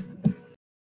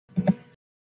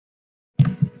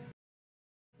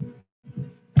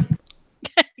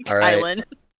 All right. Island.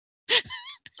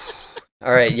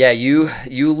 All right, yeah, you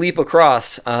leap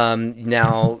across.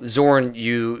 Now, Zorn,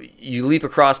 you leap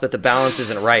across, but the balance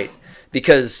isn't right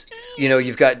because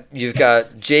you've got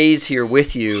Jaze here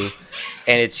with you,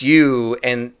 and it's you,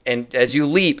 and as you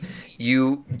leap,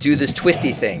 you do this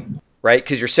twisty thing, right?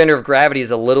 Because your center of gravity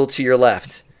is a little to your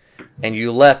left, and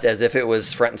you leapt as if it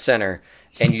was front and center,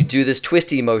 and you do this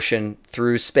twisty motion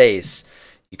through space.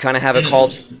 You kind of have it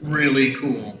called. Really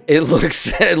cool. It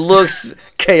looks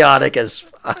chaotic as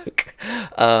fuck.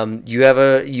 You have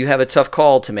a tough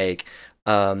call to make.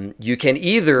 You can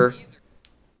either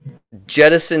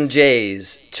jettison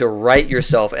Jaze to right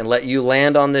yourself and let you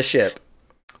land on the ship,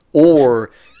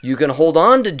 or you can hold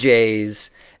on to Jaze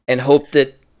and hope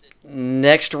that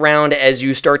next round, as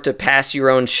you start to pass your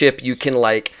own ship, you can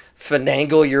like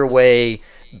finagle your way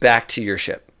back to your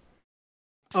ship.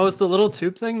 Oh, is the little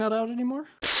tube thing not out anymore?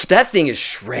 That thing is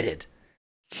shredded.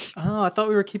 Oh, I thought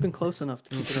we were keeping close enough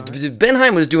to make it all right.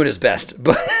 Benheim was doing his best,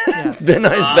 but yeah.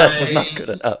 Benheim's best was not good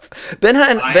enough.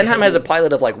 Benheim has a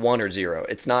pilot of like 1 or 0.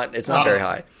 It's not very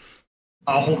high.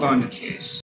 I'll hold on to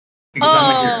Jaze.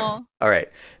 Oh. All right.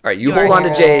 You hold on to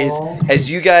Jaze as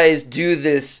you guys do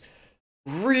this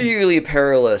really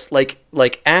perilous,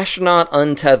 like astronaut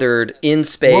untethered in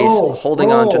space,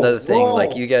 holding on to another thing.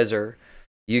 Like you guys are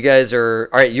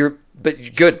all right. You're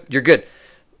good. You're good.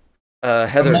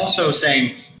 Heather. I'm also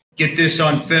saying, get this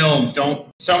on film. Don't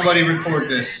somebody record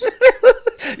this.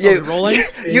 Yeah,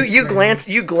 you glance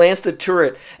the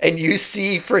turret and you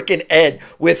see freaking Ed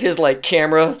with his like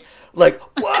camera, like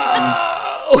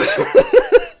whoa,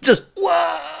 just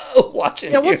whoa,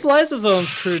 watching. Yeah, what's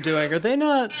Lysosome's crew doing? Are they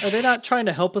not trying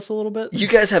to help us a little bit? You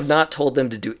guys have not told them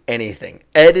to do anything.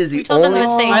 Ed is the only.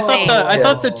 I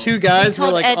thought the two guys were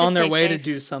like on their way to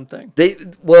do something. They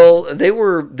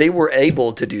were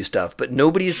able to do stuff, but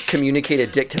nobody's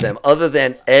communicated dick to them other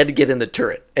than Ed get in the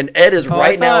turret, and Ed is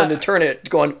now in the turret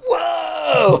going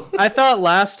whoa. I thought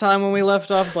last time when we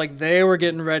left off, like they were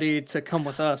getting ready to come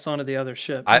with us onto the other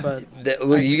ship,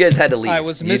 you guys had to leave. I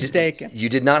was mistaken. You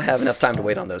did not have enough time to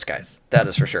wait on those guys. That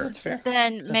is for sure. That's fair.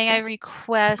 Then may I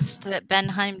request that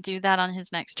Benheim do that on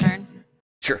his next turn?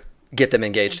 Sure. Get them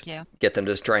engaged. Thank you. Get them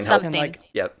to try and help.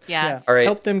 Yep. Yeah. All right.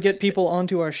 Help them get people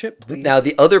onto our ship, please. Now,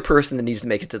 the other person that needs to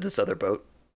make it to this other boat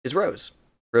is Rose.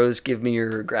 Rose, give me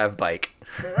your grav bike.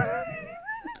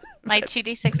 My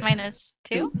 2d6 minus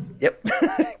 2? Yep.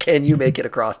 Can you make it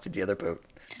across to the other boat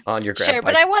on your grav bike? Sure,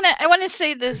 but I want to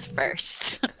say this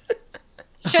first.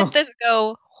 Should this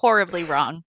go horribly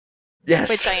wrong? Yes.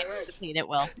 Which I anticipate it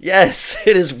will. Yes,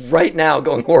 it is right now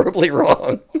going horribly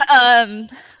wrong.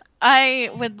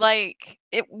 I would like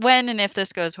it when and if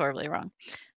this goes horribly wrong.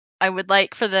 I would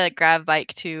like for the grav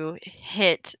bike to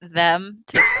hit them,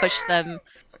 to push them,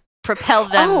 propel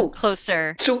them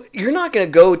closer. So you're not going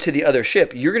to go to the other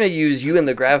ship. You're going to use you and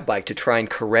the grav bike to try and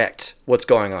correct what's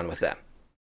going on with them.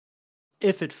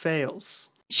 If it fails.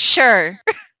 Sure.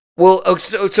 Well,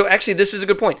 so actually, this is a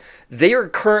good point. They are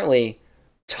currently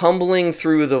tumbling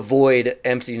through the void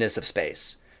emptiness of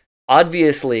space.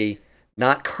 Obviously,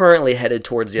 not currently headed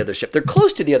towards the other ship. They're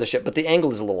close to the other ship, but the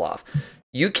angle is a little off.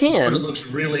 You can. But it looks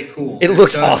really cool. It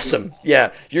looks awesome.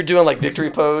 Yeah, you're doing like victory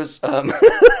pose.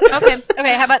 Okay.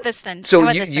 Okay. How about this then? So How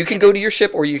about you, this you then, can David? go to your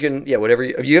ship, or you can whatever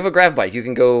you have a grav bike. You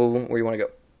can go where you want to go.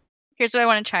 Here's what I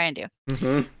want to try and do.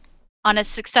 Mm-hmm. On a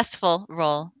successful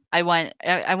roll, I want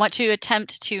to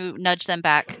attempt to nudge them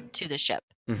back to the ship.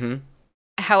 Mm-hmm.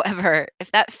 However,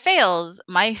 if that fails,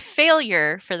 my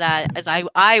failure for that is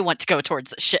I want to go towards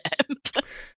the ship.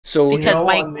 So Because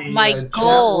on the my chat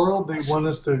goal- world, they want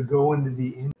us to go into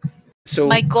the.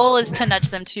 My goal is to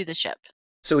nudge them to the ship.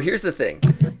 So here's the thing.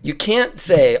 You can't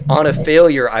say on a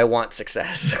failure I want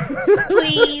success.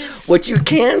 Please. What you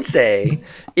can say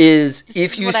is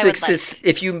if you what I would success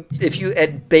if you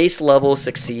at base level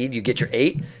succeed, you get your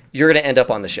 8, you're going to end up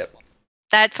on the ship.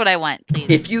 That's what I want, please.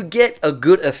 If you get a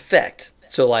good effect,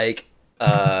 so like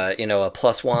a +1,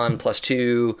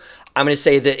 +2, I'm going to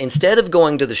say that instead of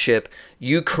going to the ship,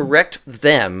 you correct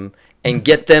them and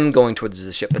get them going towards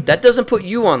the ship. But that doesn't put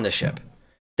you on the ship.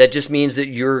 That just means that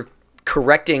you're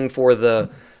correcting for the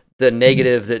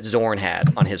negative that Zorn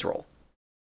had on his roll.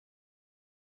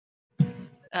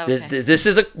 Okay. This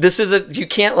is a you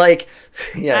can't like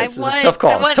it's a tough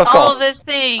call. I want It's a tough call. all the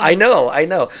things. I know.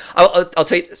 I'll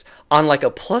tell you this. On like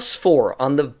a +4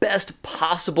 on the best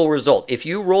possible result, if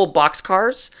you roll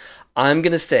boxcars, I'm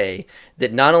gonna say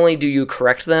that not only do you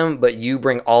correct them, but you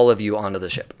bring all of you onto the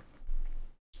ship.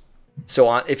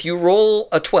 So if you roll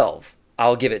a 12,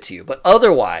 I'll give it to you. But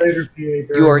otherwise,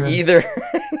 you are either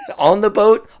on the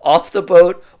boat, off the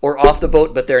boat, or off the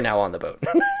boat, but they're now on the boat.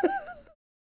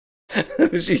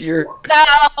 Those are your... No.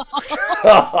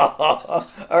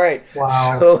 All right.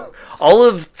 Wow. So all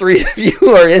of 3 of you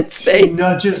are in space. She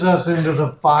nudges us into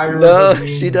the fire. No,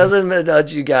 she doesn't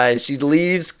nudge you guys. She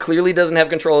leaves, clearly doesn't have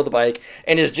control of the bike,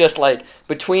 and is just like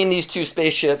between these 2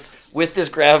 spaceships with this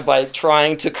grav bike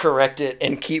trying to correct it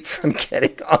and keep from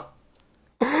getting on.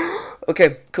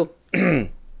 Okay, cool.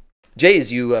 Jays,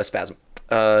 you spasm.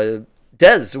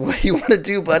 Dez, what do you want to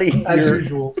do, buddy? As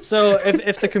usual. So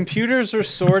if the computers are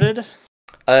sorted,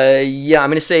 yeah, I'm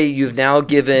going to say you've now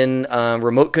given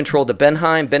remote control to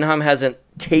Benheim. Benheim hasn't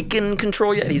taken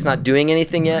control yet. He's not doing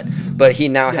anything yet, but he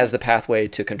now has the pathway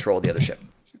to control the other ship.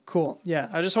 cool. Yeah,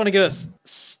 I just want to get us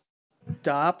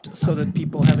stopped so that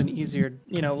people have an easier,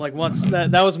 like once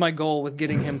that was my goal with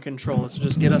getting him control, is to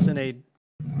just get us in a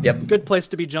good place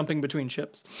to be jumping between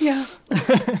ships. Yeah.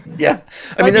 Yeah.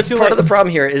 I mean, that's part of the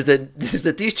problem here is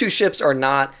that these 2 ships are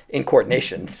not in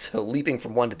coordination. So leaping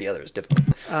from one to the other is difficult.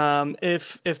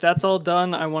 If that's all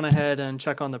done, I went ahead and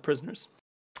check on the prisoners.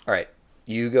 All right.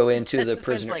 You go into the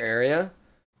prisoner like... area.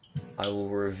 I will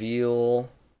reveal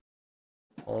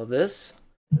all of this.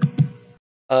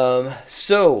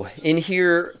 So in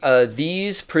here,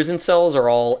 these prison cells are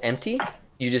all empty.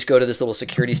 You just go to this little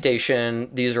security station.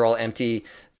 These are all empty.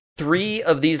 3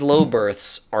 of these low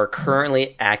berths are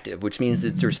currently active, which means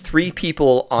that there's 3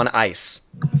 people on ice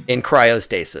in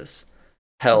cryostasis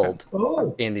held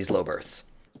in these low berths.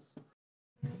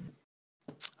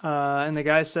 And the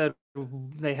guy said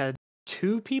they had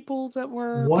 2 people that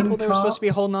were One they were supposed to be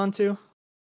holding on to.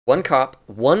 1 cop,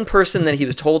 1 person that he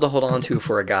was told to hold on to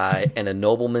for a guy, and a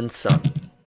nobleman's son.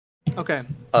 Okay.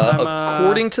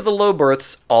 According to the low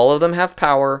berths, all of them have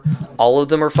power. All of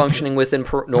them are functioning within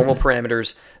normal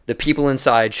parameters. The people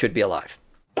inside should be alive.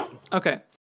 Okay.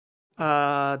 Do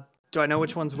I know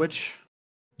which one's which?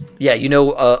 Yeah, you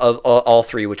know of all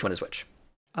 3 which one is which.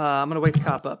 I'm going to wake the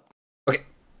cop up. Okay.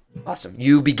 Awesome.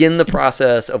 You begin the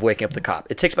process of waking up the cop.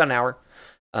 It takes about an hour.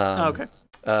 Okay.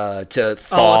 To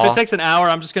thaw. Oh, if it takes an hour,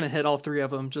 I'm just going to hit all 3 of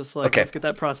them. Just like, let's get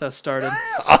that process started.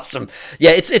 Awesome.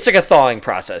 Yeah, it's like a thawing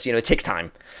process. It takes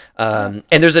time. And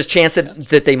there's a chance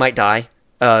that they might die.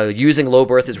 Using low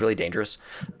berth is really dangerous.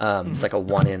 It's like a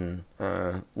 1 in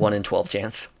 12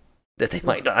 chance that they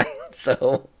might die.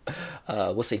 So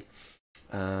we'll see.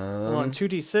 Well, on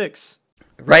 2d6.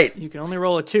 Right. You can only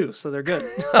roll a 2, so they're good.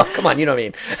 Oh, come on, you know what I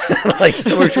mean. Like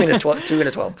somewhere between a 2 and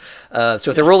a 12.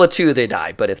 So if they roll a 2, they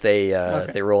die. But if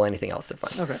they roll anything else, they're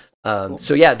fine. Okay. Cool.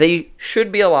 So yeah, they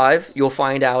should be alive. You'll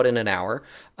find out in an hour.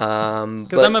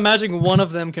 Because I'm imagining one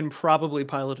of them can probably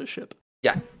pilot a ship.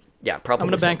 Yeah, probably. I'm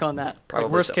gonna bank on that. Probably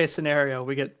like worst case scenario,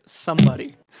 we get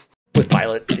somebody with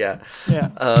pilot. Yeah. Yeah.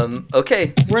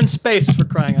 Okay. We're in space, for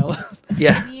crying out loud.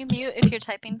 Yeah. Can you mute if you're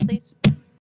typing, please?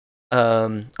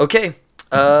 Okay.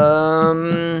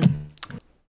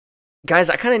 Guys,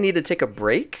 I kind of need to take a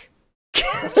break.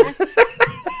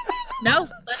 No.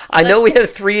 I know we have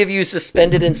 3 of you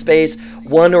suspended in space.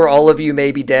 1 or all of you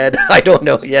may be dead. I don't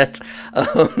know yet.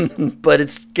 But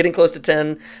it's getting close to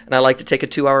 10, and I like to take a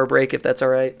 2-hour break if that's all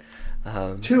right.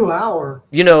 2 hour?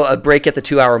 A break at the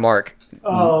 2-hour mark.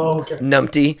 Oh, okay.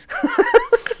 Numpty.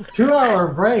 2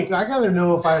 hour break. I gotta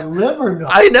know if I live or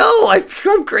not. I know.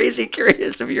 I'm crazy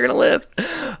curious if you're gonna live.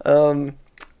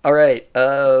 All right,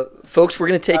 folks, we're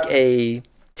gonna take a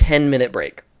 10-minute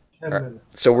break. 10 minutes.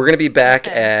 So we're gonna be back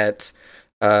Okay. at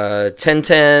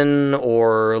 10:10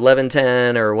 or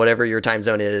 11:10 or whatever your time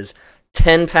zone is.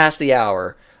 10 past the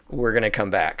hour. We're gonna come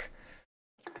back.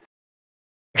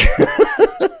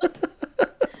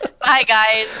 Bye,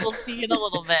 guys. We'll see you in a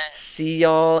little bit. See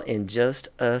y'all in just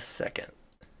a second.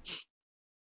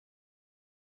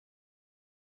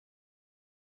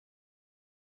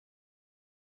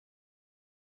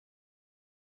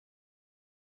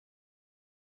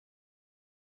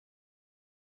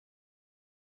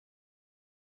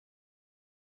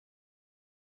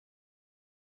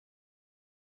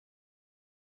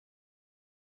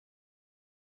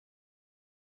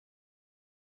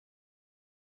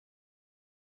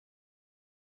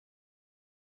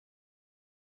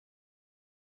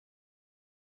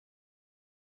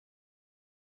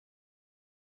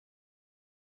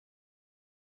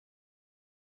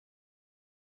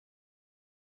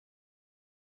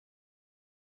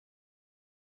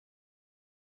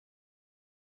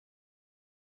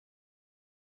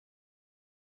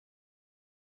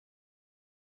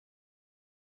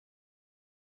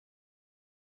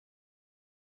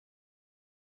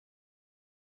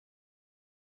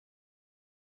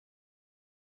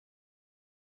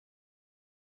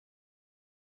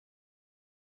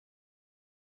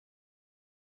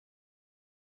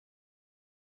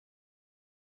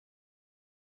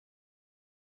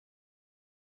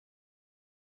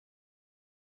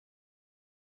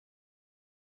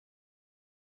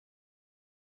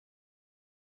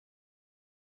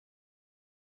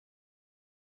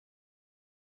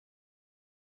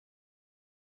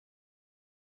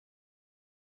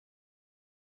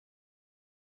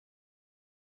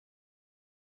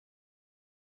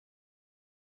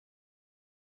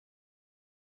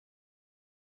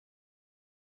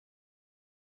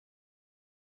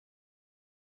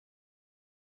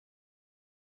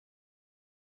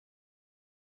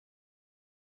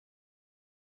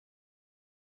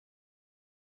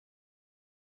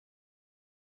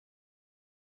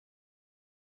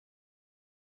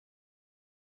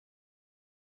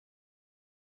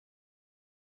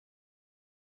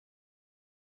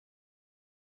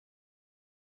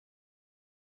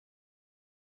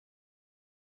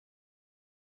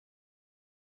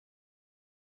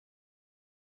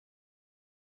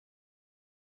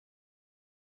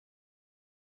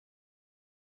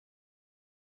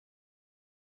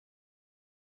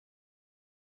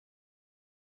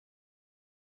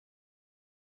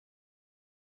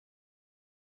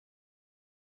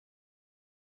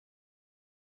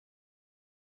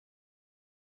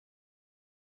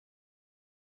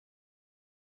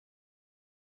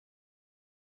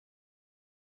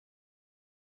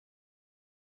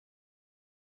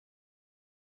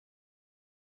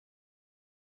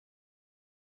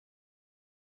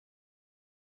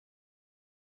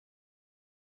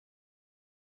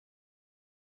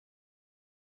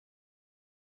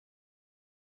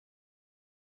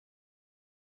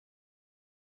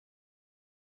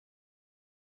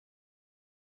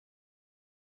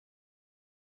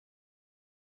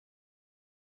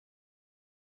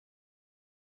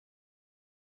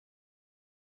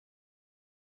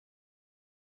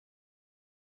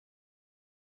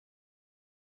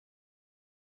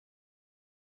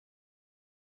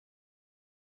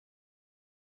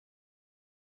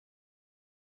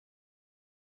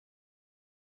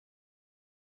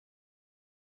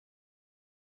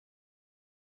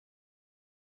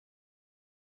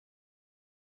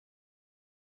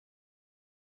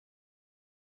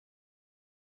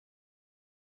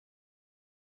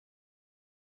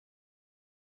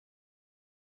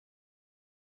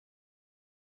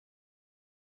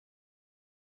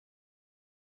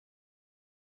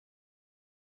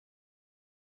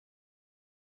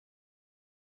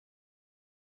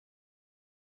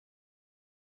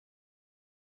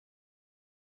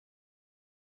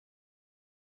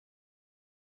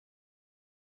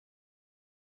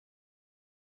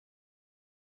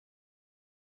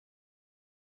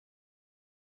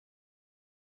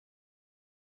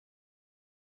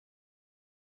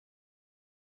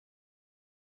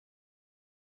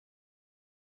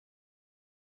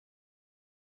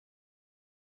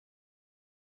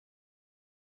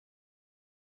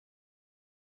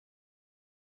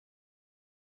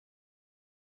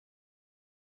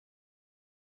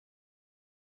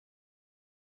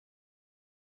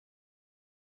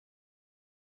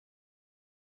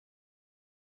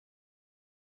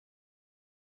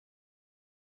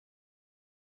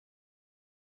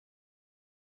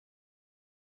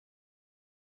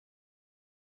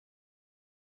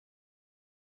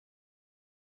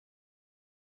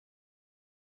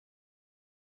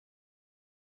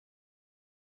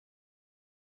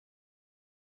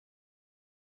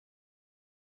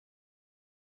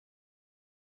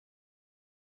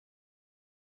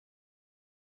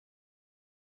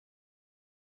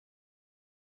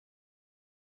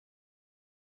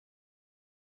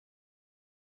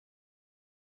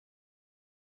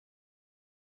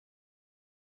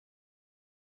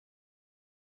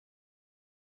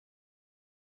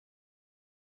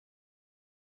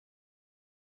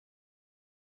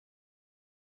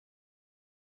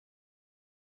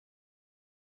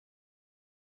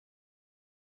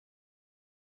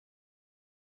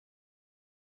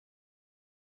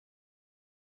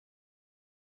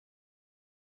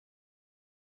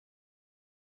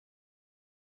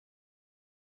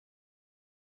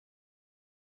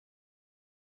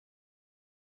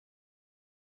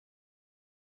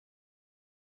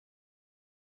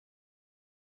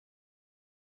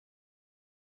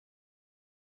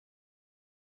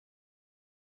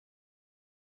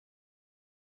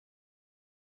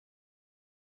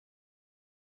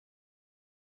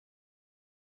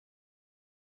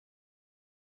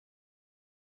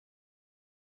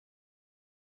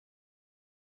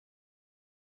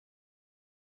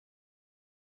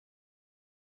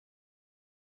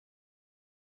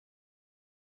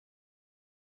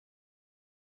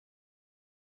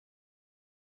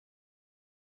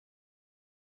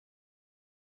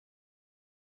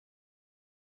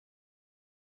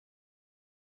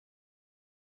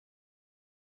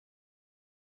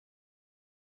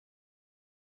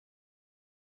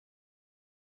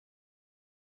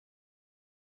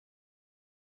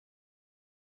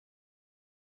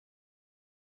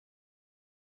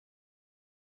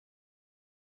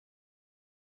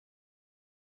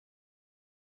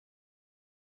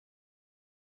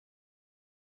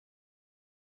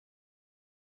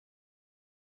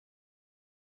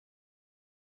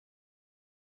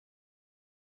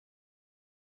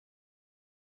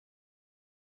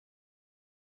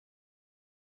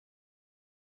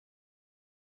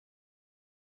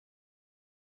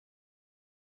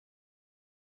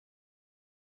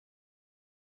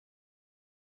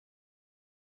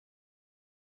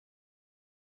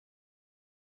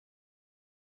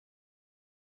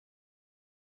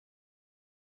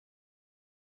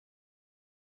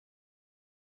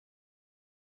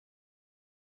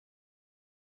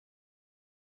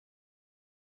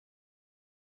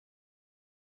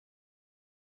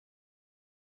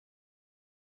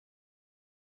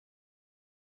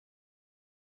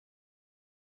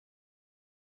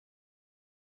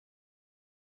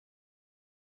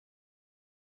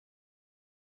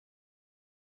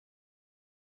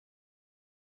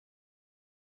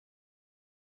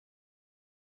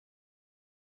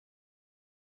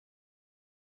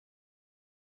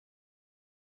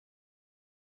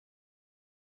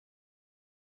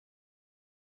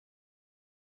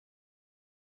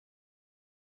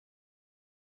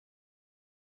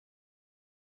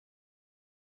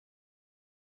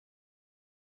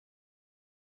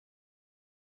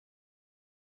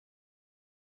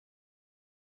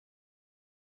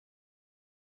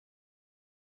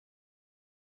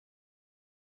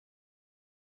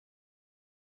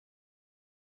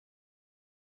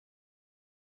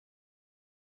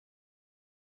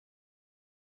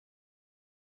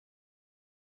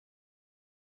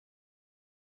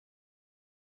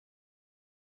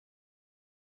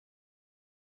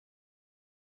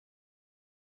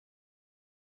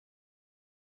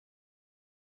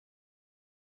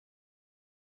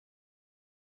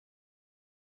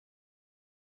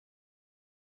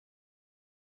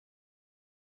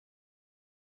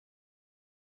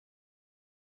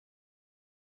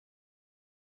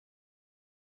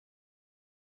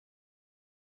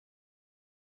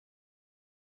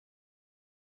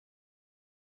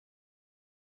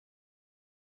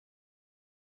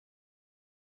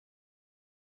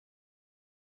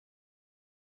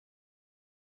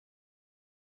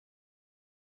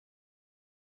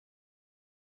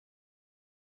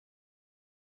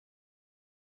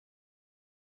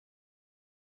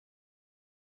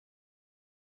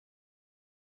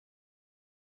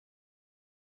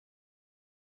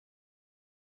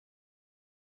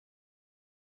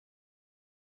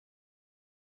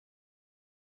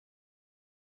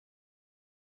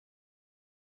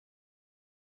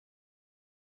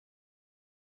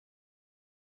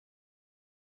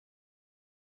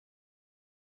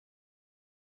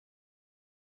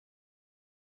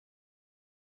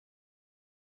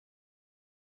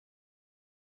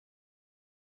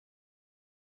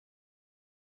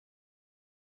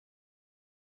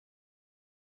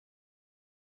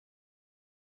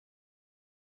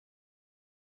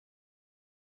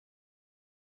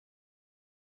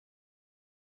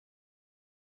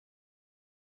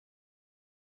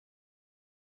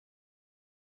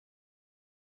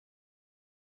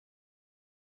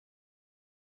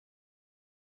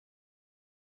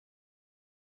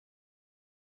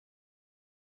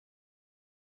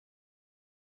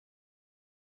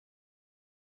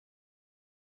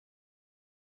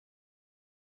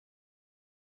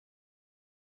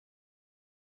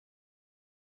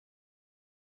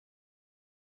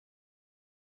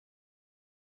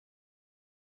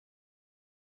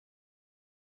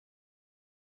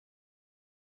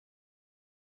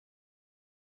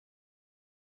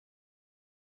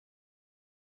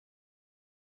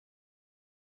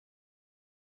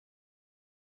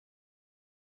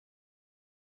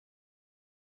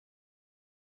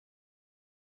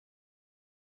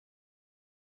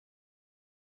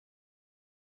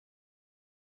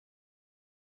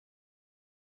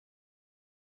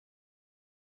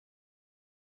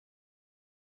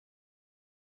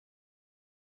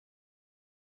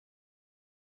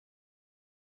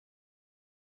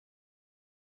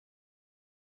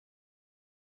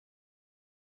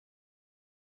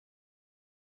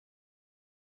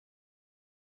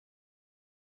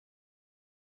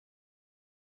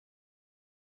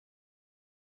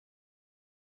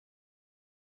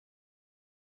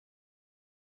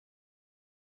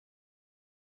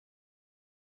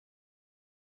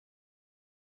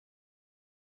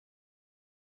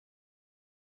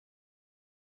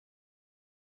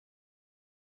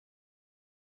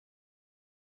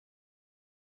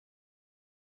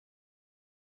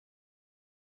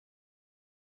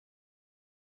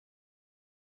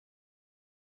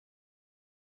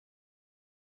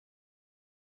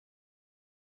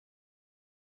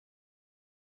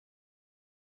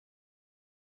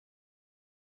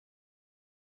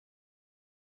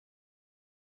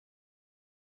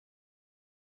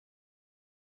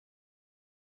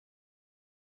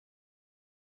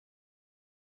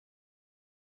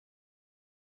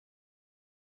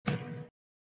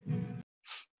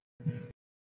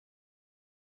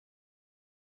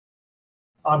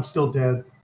 I'm still dead.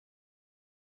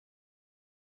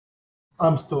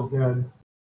 I'm still dead.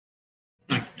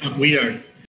 We are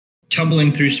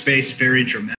tumbling through space very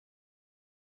dramatic.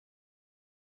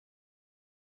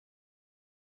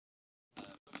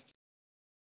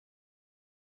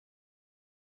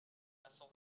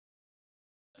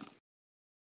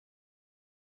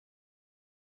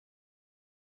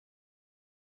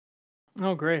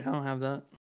 Oh, great. I don't have that.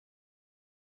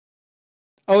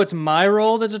 Oh, it's my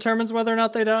roll that determines whether or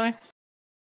not they die?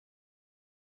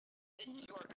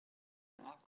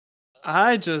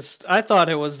 I thought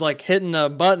it was like hitting a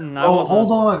button.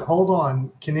 Hold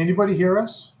on. Can anybody hear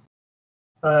us?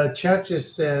 Chat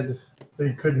just said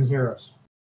they couldn't hear us.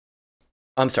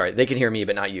 I'm sorry. They can hear me,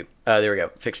 but not you. There we go.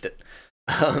 Fixed it.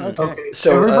 Okay.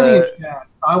 So everybody in chat,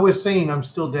 I was saying I'm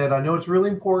still dead. I know it's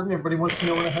really important. Everybody wants to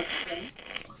know what I have to say.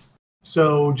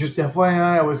 So just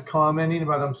FYI, I was commenting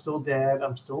about I'm still dead.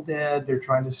 I'm still dead. They're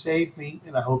trying to save me,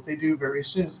 and I hope they do very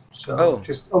soon. So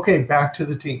okay, back to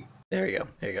the team. There you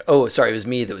go. Oh, sorry, it was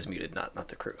me that was muted, not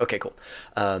the crew. Okay, cool.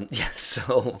 Yeah,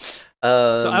 so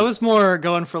I was more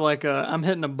going for like I'm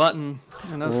hitting a button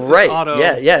and that's right. Auto.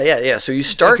 Yeah. So you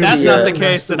start. If that's not the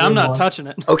case, then I'm not touching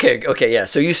it. Okay, yeah.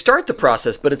 So you start the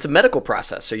process, but it's a medical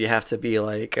process, so you have to be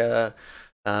like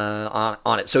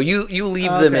on it. So you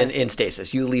leave them in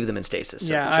stasis. You leave them in stasis.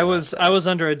 Yeah, I was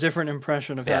under a different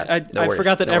impression of that. I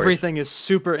forgot that everything is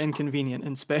super inconvenient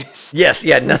in space. Yes,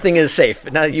 yeah, nothing is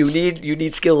safe. Now you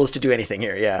need skills to do anything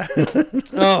here. Yeah.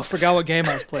 Oh, forgot what game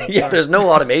I was playing. Yeah, there's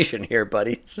no automation here,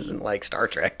 buddy. This isn't like Star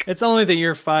Trek. It's only the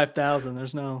year 5000.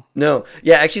 There's no. No,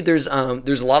 yeah, actually, there's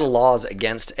a lot of laws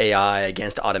against AI,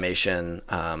 against automation,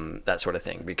 that sort of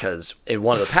thing. Because in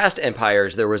one of the past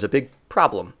empires, there was a big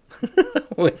problem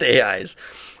with AIs.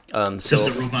 So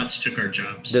the robots took our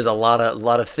jobs. There's a lot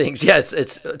of things. Yeah,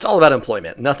 it's all about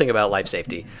employment, nothing about life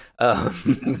safety.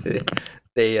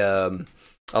 They a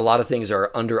lot of things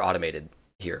are under automated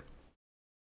here.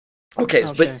 Okay,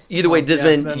 but either way,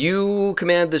 Disman, you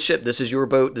command the ship. This is your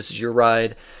boat. This is your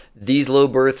ride. These low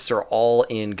berths are all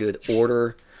in good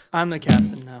order. I'm the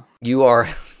captain now. You are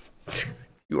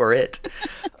it.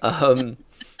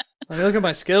 Let me look at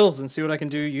my skills and see what I can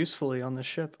do usefully on this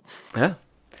ship. Yeah.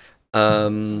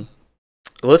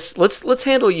 Let's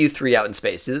handle you three out in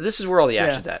space. This is where all the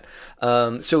action's at.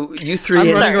 So you three.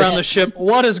 I'm running around the ship.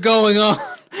 What is going on?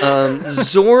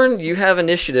 Zorn, you have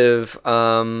initiative.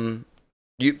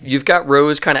 You've got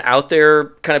Rose kind of out there,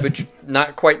 kind of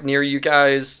not quite near you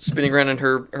guys, spinning around on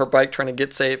her bike trying to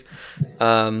get safe.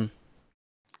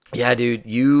 Yeah, dude,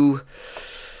 you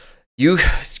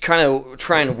kind of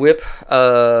try and whip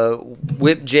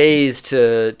Jays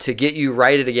to get you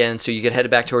righted again so you can head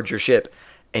back towards your ship,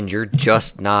 and you're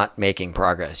just not making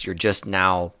progress. You're just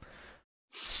now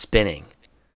spinning. Is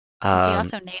he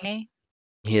also Nene?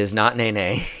 He is not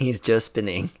Nene. He's just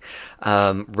spinning.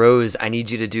 Rose, I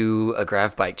need you to do a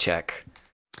grav bike check.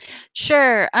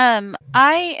 Sure.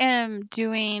 I am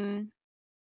doing.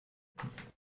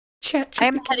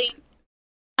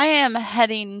 I am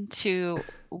heading to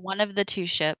one of the two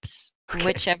ships,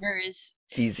 whichever is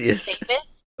easiest,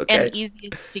 safest, and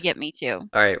easiest to get me to. All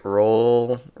right,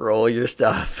 roll your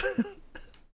stuff.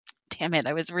 Damn it!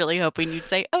 I was really hoping you'd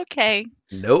say okay.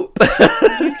 Nope.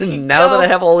 Now that I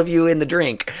have all of you in the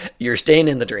drink, you're staying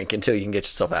in the drink until you can get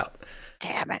yourself out.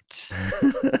 Damn it.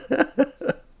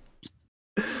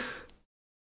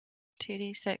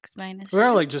 2d6 minus.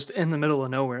 We're like just in the middle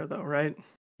of nowhere, though, right?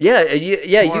 Yeah.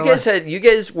 You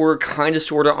guys were kind of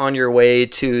sort of on your way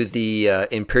to the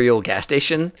Imperial gas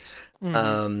station.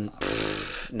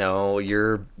 No,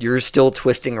 you're still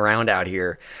twisting around out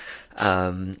here.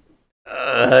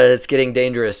 It's getting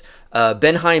dangerous.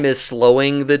 Benheim is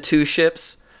slowing the two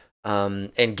ships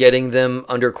and getting them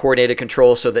under coordinated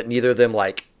control so that neither of them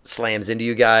like slams into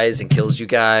you guys and kills you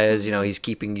guys. You know, he's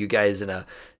keeping you guys in a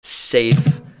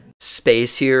safe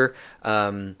space here.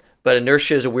 But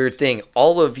inertia is a weird thing.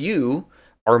 All of you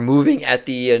are moving at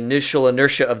the initial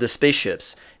inertia of the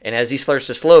spaceships. And as he starts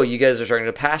to slow, you guys are starting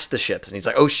to pass the ships. And he's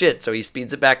like, oh shit. So he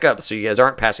speeds it back up. So you guys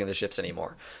aren't passing the ships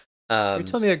anymore. You're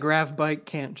telling me a grav bike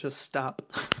can't just stop?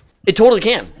 It totally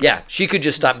can. Yeah, she could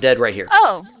just stop dead right here.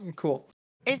 Oh, cool.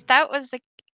 If that was the...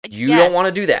 You don't want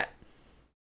to do that.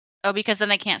 Oh, because then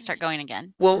they can't start going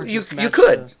again. Well, you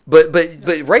could. But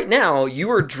right now, you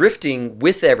are drifting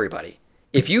with everybody.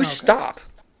 If you stop...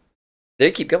 They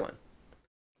keep going,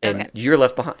 and you're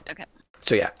left behind. Okay.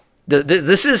 So yeah,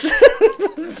 this is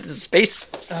space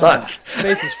sucks.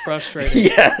 Space is frustrating.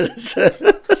 Yes.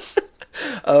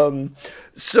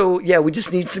 So yeah, we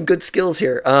just need some good skills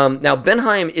here. Now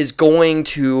Benheim is going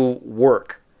to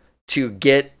work to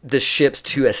get the ships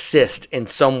to assist in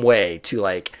some way to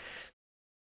like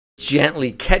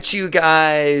gently catch you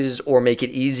guys or make it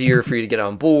easier for you to get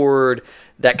on board,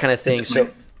 that kind of thing. So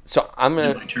I'm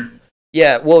gonna. My turn.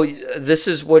 Yeah, well, this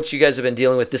is what you guys have been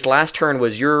dealing with. This last turn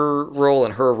was your role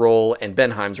and her role and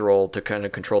Benheim's role to kind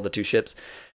of control the two ships.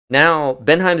 Now,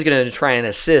 Benheim's going to try and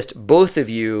assist both of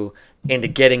you into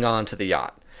getting onto the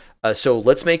yacht. So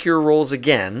let's make your rolls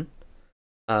again.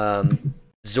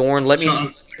 Zorn, let me...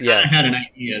 I had an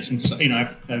idea. Since,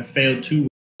 I've failed 2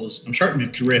 rolls, I'm starting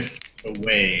to drift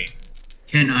away.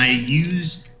 Can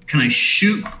I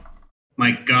shoot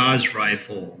my gauze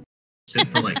rifle? Is it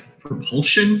for,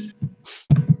 propulsion?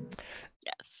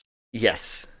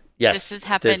 Yes. Yes. This has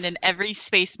happened in every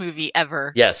space movie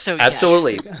ever. Yes, so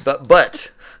absolutely. Yes.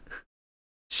 But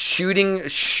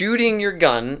shooting your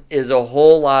gun is a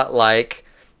whole lot like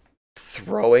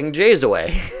throwing Jays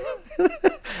away.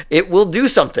 It will do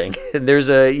something. There's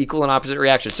a equal and opposite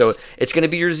reaction. So it's going to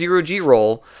be your 0G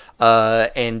roll,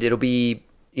 and it'll be,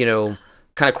 kind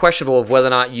of questionable of whether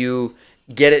or not you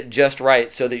get it just right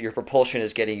so that your propulsion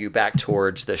is getting you back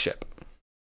towards the ship.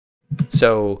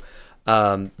 So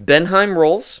Benheim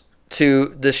rolls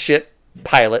to the ship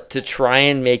pilot to try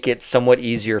and make it somewhat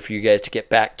easier for you guys to get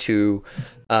back to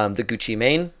the Gucci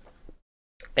main.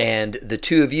 And the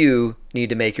two of you need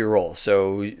to make your roll.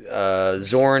 So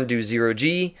Zorn, do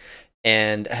 0G,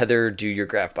 and Heather, do your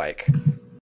grav bike.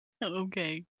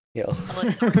 Okay. Yeah.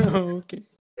 Okay.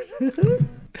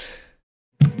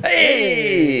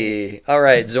 Hey! All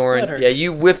right, Zorn. Better. Yeah,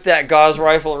 you whip that gauze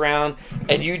rifle around,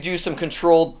 and you do some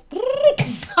controlled...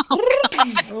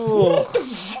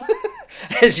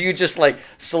 as you just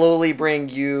slowly bring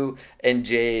you and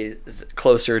Jay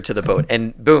closer to the boat.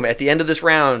 And boom, at the end of this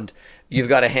round, you've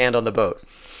got a hand on the boat.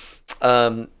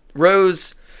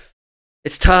 Rose,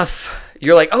 it's tough.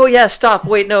 You're like, oh yeah, stop,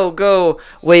 wait, no, go,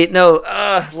 wait, no,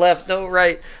 left, no,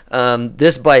 right.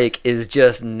 This bike is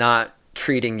just not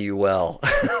treating you well.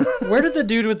 Where did the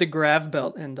dude with the grav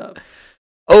belt end up?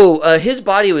 Oh, his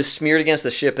body was smeared against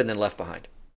the ship and then left behind.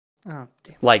 Oh,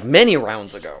 damn. Like many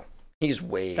rounds ago. He's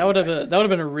way That would have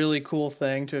been a really cool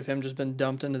thing to have him just been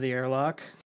dumped into the airlock.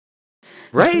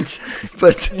 Right?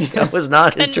 But that was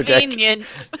not his trajectory. Convenient.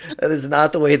 That is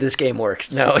not the way this game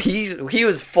works. No, he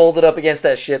was folded up against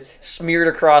that ship, smeared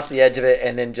across the edge of it,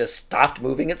 and then just stopped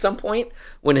moving at some point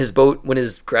when his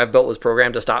grav belt was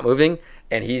programmed to stop moving,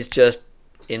 and he's just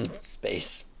in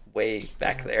space way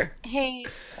back there. Hey,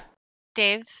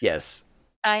 Dave. Yes,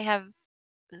 I have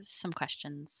some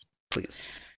questions. please.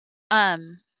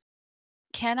 Can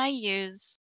I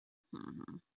use...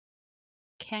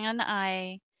 Can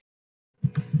I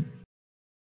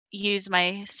use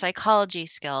my psychology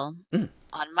skill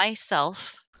on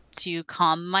myself to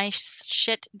calm my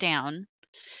shit down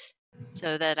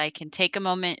so that I can take a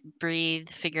moment, breathe,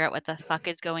 figure out what the fuck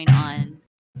is going on,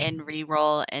 and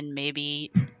re-roll and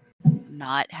maybe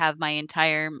not have my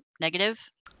entire negative?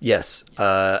 Yes,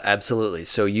 absolutely.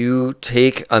 So you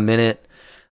take a minute,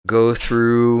 go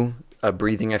through a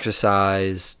breathing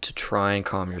exercise to try and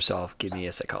calm yourself. Give me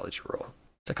a psychology roll.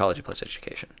 Psychology plus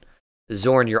education.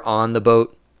 Zorn, you're on the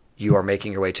boat. You are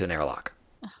making your way to an airlock.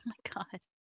 Oh my god.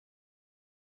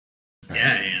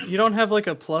 Yeah, I am. You don't have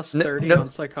a plus 30 no.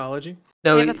 on psychology?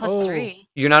 No, I have a plus 3.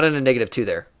 you're not in a -2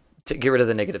 there. To get rid of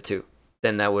the -2,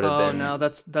 then that would have been. Oh no,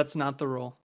 that's not the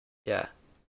roll. Yeah.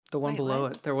 The one Wait, below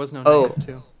what? it. There was no Oh.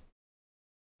 -2.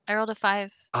 I rolled a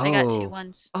 5. I got 2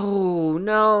 ones. Oh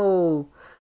no.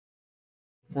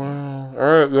 Wow.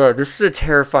 All right, yeah, this is a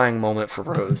terrifying moment for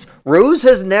Rose. Rose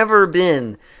has never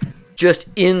been just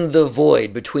in the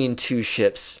void between two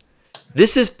ships.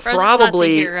 This is Rose is not the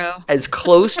probably hero. as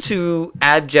close to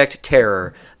abject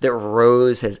terror that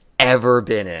Rose has ever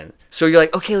been in. So you're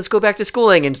like, okay, let's go back to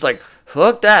schooling, and it's like,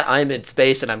 fuck that, I'm in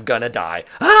space and I'm gonna die.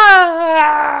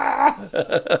 Ah!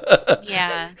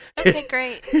 Yeah. Okay,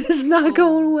 great. It's not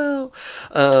Cool. going well.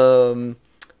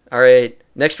 All right,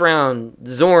 next round,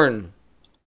 Zorn.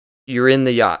 You're in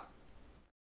the yacht.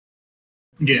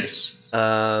 Yes.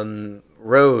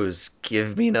 Rose,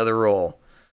 give me another roll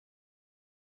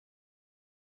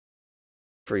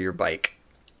for your bike.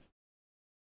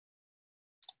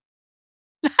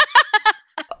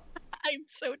 I'm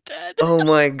so dead. Oh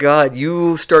my god,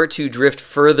 you start to drift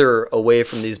further away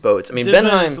from these boats. I mean, Divin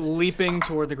is Benheim. leaping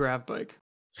toward the grav bike.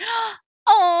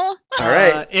 Oh. All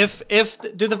right. If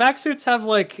do the vac suits have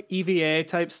EVA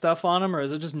type stuff on them, or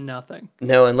is it just nothing?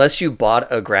 No, unless you bought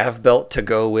a grav belt to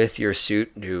go with your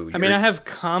suit. No. I mean, I have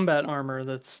combat armor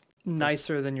that's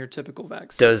nicer than your typical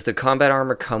vac suit. Does the combat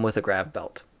armor come with a grav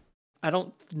belt? I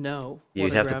don't know. You'd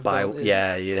what a have to grav buy. belt is.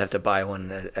 Yeah, you'd have to buy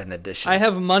one an addition. I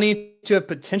have money to have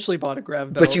potentially bought a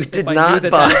grav belt. But you if did I knew not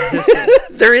that buy. that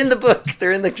existed. They're in the book.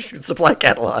 They're in the supply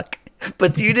catalog.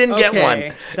 but you didn't get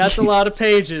one. That's a lot of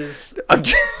pages.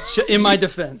 In my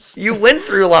defense, you went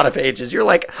through a lot of pages. You're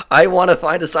like, I want to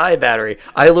find a side battery.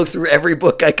 I looked through every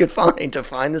book I could find to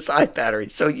find the side battery.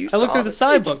 So I looked through the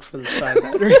side book for the side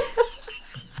battery.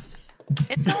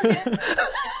 It's all good.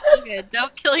 It's all good.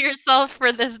 Don't kill yourself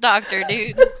for this doctor,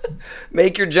 dude.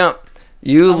 Make your jump.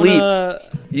 You leap.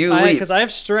 You leap. Because I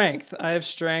have strength. I have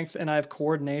strength, and I have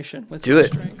coordination with Do it.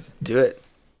 strength. Do it.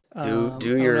 Do I don't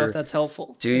your. know if that's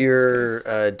helpful. Do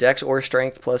your dex or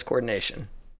strength plus coordination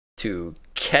to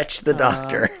catch the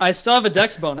doctor. I still have a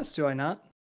dex bonus, do I not?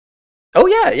 Oh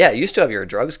yeah. You still have your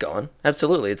drugs going.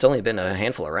 Absolutely. It's only been a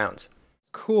handful of rounds.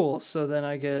 Cool. So then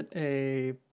I get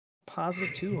a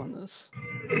 +2 on this,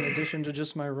 in addition to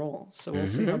just my roll. So we'll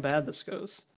see how bad this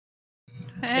goes.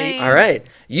 Hey. All right.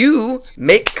 You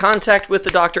make contact with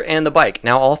the doctor and the bike.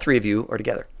 Now all three of you are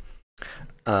together.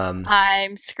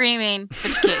 I'm screaming, but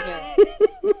you can't hear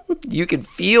it. You can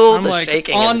feel I'm the like,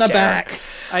 shaking on in the Jack. back.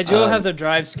 I do have the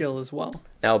drive skill as well.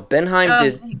 Now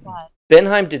Benheim Thank God.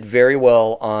 Benheim did very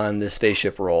well on the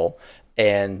spaceship roll,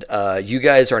 and you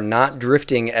guys are not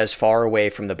drifting as far away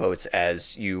from the boats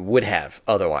as you would have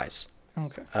otherwise.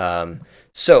 Okay.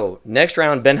 So next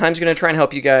round, Benheim's going to try and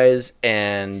help you guys,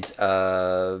 and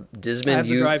Dismond, I have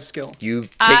the drive skill.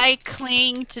 I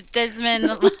cling to Desmond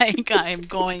like I'm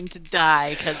going to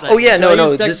die because. Oh yeah,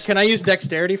 no. Can I use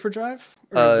dexterity for drive?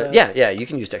 Yeah, you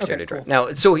can use dexterity drive. Cool.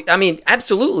 Now, so I mean,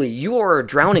 absolutely, you are a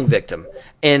drowning victim,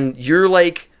 and you're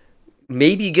like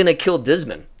maybe gonna kill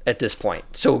Dismond at this point.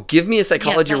 So give me a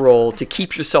psychology roll to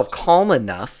keep yourself calm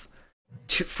enough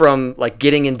from like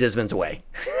getting in Dismond's way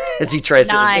as he tries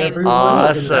to.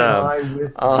 Awesome.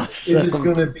 It is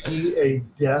going to be a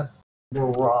death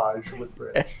mirage with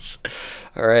Rich. Yes.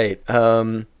 All right.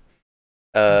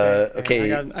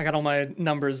 Okay. I got all my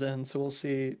numbers in, so we'll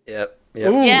see. Yep.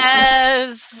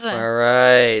 Yes. All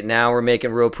right. Now we're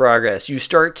making real progress. You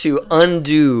start to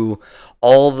undo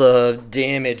all the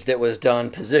damage that was done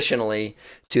positionally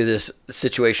to this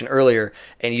situation earlier,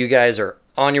 and you guys are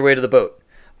on your way to the boat.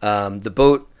 The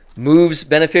boat moves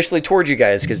beneficially towards you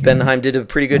guys because Benheim did a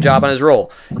pretty good job on his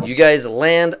roll. You guys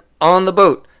land on the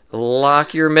boat.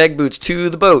 Lock your meg boots to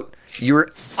the boat.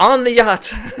 You're on the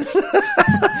yacht.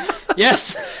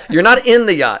 Yes. You're not in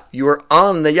the yacht. You are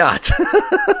on the yacht.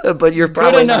 But you're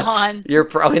probably not going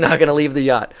to leave the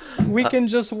yacht. We can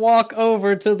just walk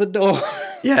over to the door.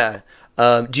 Yeah.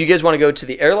 Do you guys want to go to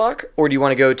the airlock, or do you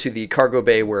want to go to the cargo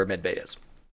bay where medbay is?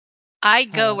 I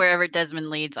go wherever Desmond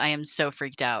leads. I am so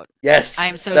freaked out. Yes, I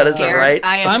am so that scared. Is the right.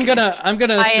 I'm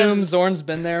gonna assume Zorn's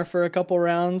been there for a couple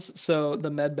rounds, so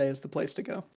the med bay is the place to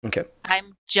go. Okay.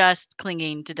 I'm just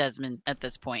clinging to Desmond at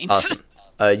this point. Awesome.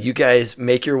 You guys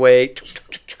make your way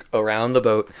around the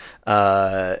boat.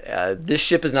 This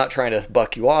ship is not trying to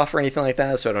buck you off or anything like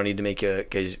that, so I don't need to make you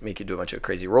do a bunch of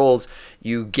crazy rolls.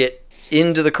 You get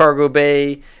into the cargo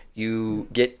bay. You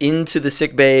get into the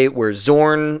sick bay where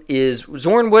Zorn is.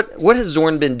 Zorn, what has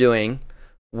Zorn been doing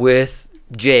with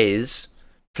Jays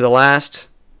for the last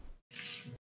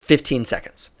 15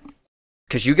 seconds?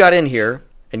 Because you got in here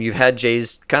and you've had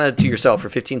Jays kind of to yourself for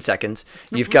 15 seconds.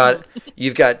 You've got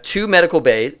two medical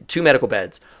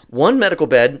beds. One medical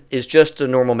bed is just a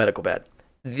normal medical bed.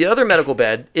 The other medical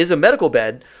bed is a medical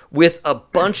bed with a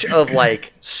bunch of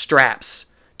like straps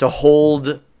to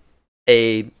hold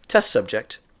a test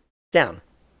subject down.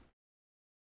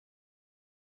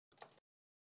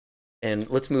 And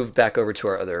let's move back over to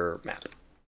our other map.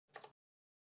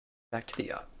 Back to the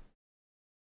yacht.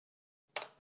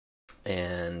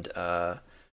 And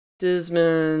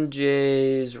Dismond,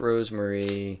 Jays,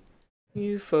 Rosemary,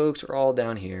 you folks are all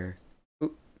down here.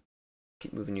 Oop,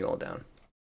 keep moving you all down.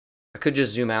 I could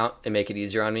just zoom out and make it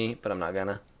easier on me, but I'm not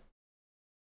gonna.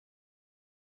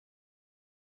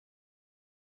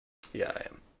 Yeah, I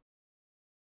am.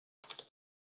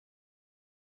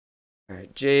 All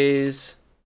right, Jays,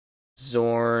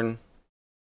 Zorn,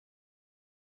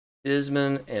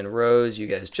 Dismond, and Rose. You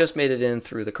guys just made it in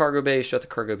through the cargo bay. Shut the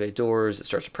cargo bay doors. It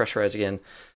starts to pressurize again.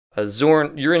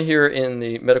 Zorn, you're in here in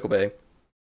the medical bay.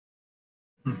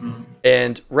 Mm-hmm.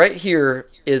 And right here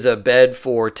is a bed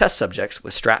for test subjects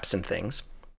with straps and things.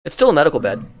 It's still a medical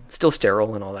bed, still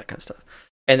sterile and all that kind of stuff.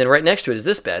 And then right next to it is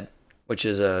this bed, which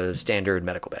is a standard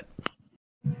medical bed.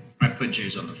 I put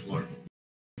Jays on the floor.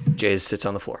 Jays sits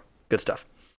on the floor. Good stuff.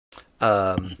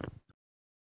 Yeah,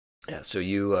 so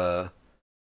you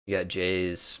got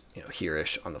Jays,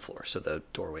 here-ish on the floor, so the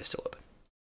doorway's still open.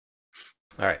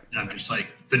 All right. I'm just like,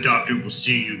 the doctor will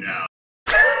see you now.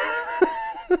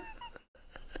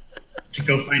 To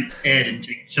go find Ed and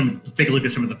take a look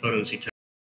at some of the photos he took.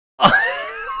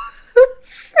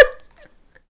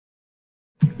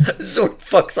 Zorn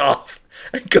fucks off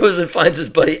and goes and finds his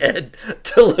buddy Ed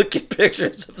to look at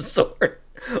pictures of Zorn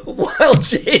while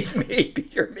Jay's maybe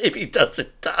or maybe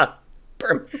doesn't die.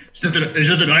 There's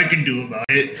nothing I can do about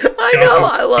it. I know,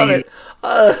 I love it.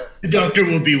 The doctor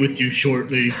will be with you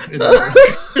shortly.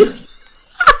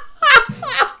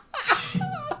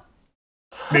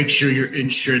 Make sure your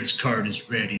insurance card is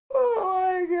ready.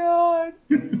 Oh my god.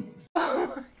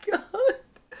 Oh my god.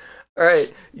 All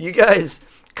right, you guys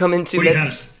come into... What do you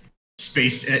have?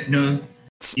 Space Etna,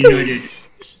 United,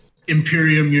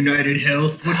 Imperium United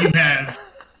Health. What do you have?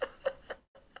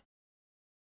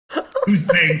 Who's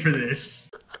paying for this?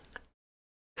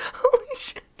 Holy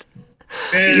shit.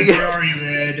 Ed, where are you,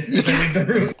 Ed? As I leave the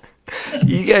room.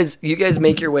 You guys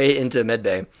make your way into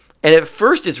medbay, and at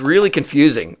first it's really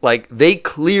confusing. Like, they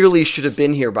clearly should have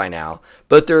been here by now,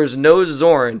 but there's no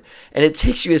Zorn, and it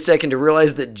takes you a second to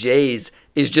realize that Jay's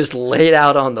is just laid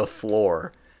out on the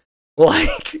floor,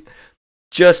 like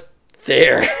just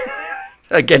there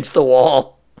against the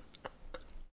wall.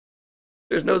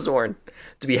 There's no Zorn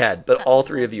to be had, but all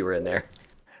three of you are in there.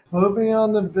 Put me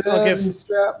on the bed and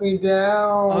strap me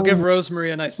down. I'll give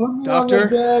Rosemary a nice Put me doctor. on the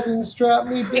bed and strap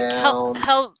me down.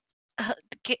 Help.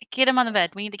 Get him on the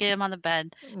bed. We need to get him on the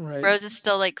bed. Right. Rose is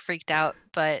still like freaked out,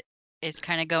 but is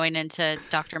kind of going into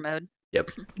doctor mode.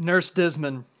 Yep. Nurse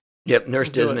Dismond. Yep. Nurse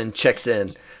Dismond checks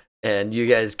in, and you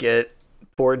guys get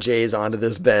poor Jay's onto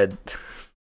this bed.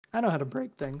 I know how to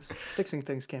break things. Fixing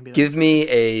things can't be that. Give me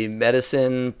a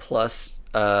medicine plus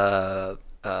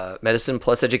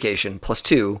education plus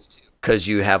 2, because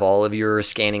you have all of your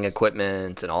scanning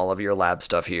equipment and all of your lab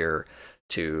stuff here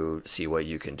to see what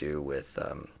you can do with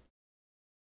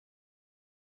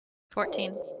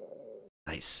 14.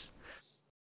 Nice.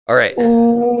 All right.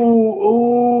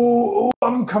 Ooh,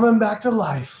 I'm coming back to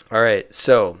life. All right.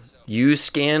 So you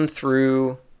scan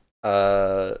through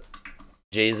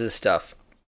Jay's stuff,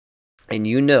 and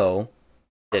you know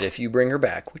that if you bring her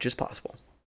back, which is possible,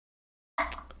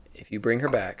 if you bring her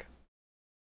back,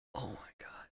 oh my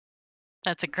god,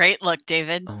 That's a great look,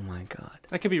 David. oh my god,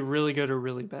 That could be really good or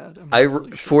really bad. I'm not really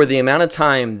sure. for the amount of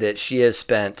time that she has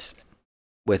spent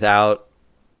without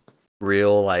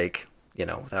real, like,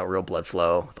 without real blood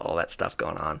flow, with all that stuff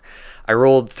going on, I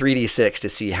rolled 3d6 to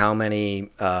see how many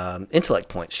intellect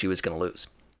points she was going to lose.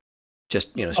 Just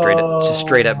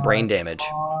straight up brain damage,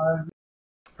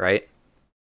 right?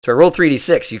 So I rolled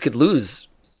 3d6. You could lose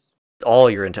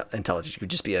all your intelligence. You could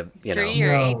just be a 3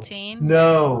 or 18?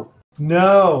 No.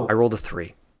 I rolled a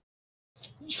 3.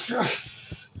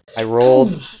 Yes. I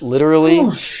rolled literally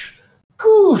Goosh.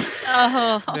 Goosh.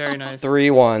 Oh. Very nice.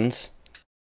 3 ones.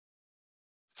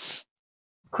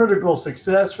 Critical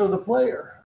success for the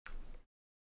player.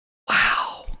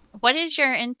 Wow. What is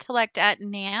your intellect at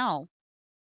now?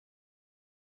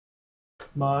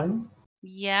 Mine.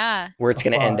 Yeah. Where it's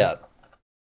going to end 5. up.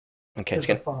 Okay, It's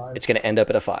a 5. it's going to end up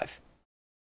at a 5.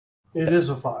 It is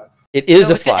a 5. It is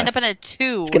So a it's gonna 5. end up at a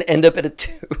 2. It's going to end up at a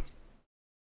 2.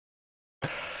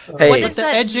 What Hey. But does the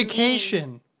that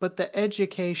education. mean? But the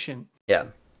education. Yeah.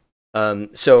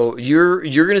 So you're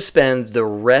going to spend the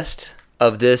rest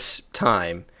of this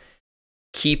time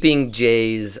keeping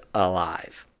Jay's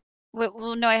alive.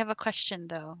 Well, no, I have a question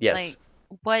though. Yes.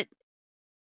 Like,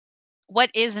 what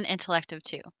is an intellect of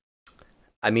 2?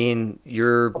 I mean,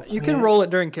 you're You can roll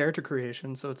it during character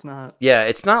creation, so it's not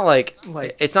it's not like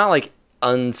like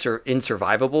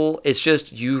insurvivable. It's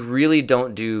just you really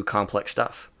don't do complex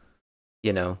stuff,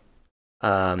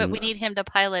 But we need him to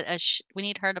pilot we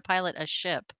need her to pilot a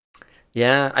ship.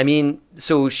 Yeah, I mean,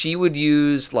 so she would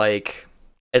use, like,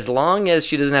 as long as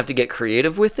she doesn't have to get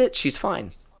creative with it, she's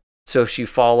fine. So if she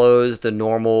follows the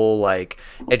normal, like,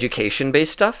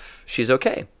 education-based stuff, she's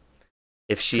okay.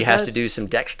 If she has to do some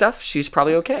deck stuff, she's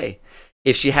probably okay.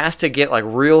 If she has to get, like,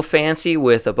 real fancy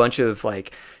with a bunch of,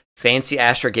 like, fancy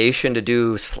astrogation to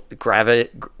do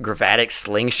gravatic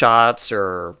slingshots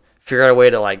or figure out a way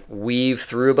to, like, weave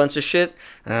through a bunch of shit,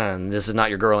 this is not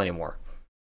your girl anymore.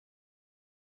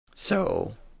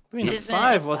 So, I mean, a Dismond,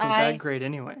 5 wasn't that great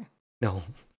anyway. no,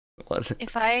 it wasn't.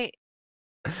 If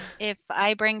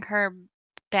I bring her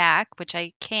back, which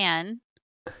I can,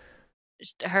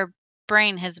 her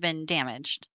brain has been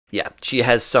damaged. Yeah, she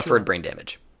has suffered Sure. brain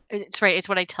damage. It's right. It's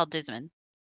what I tell Dismond.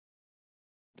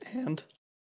 And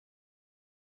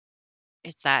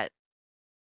It's that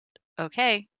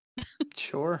okay?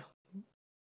 sure.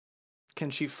 Can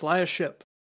she fly a ship?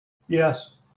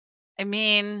 Yes. I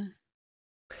mean,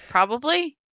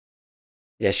 probably.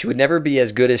 Yeah, she would never be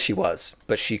as good as she was,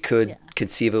 but she could Yeah.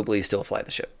 conceivably still fly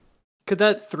the ship. Could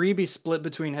that 3 be split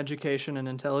between education and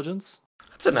intelligence?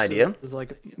 That's an idea. Is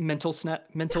like mental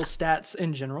stats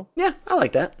in general. Yeah, I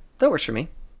like that. That works for me.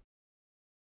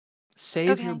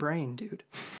 Save your Okay. brain, dude.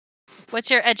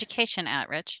 What's your education at,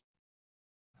 Rich?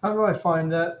 How do I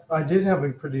find that? I did have a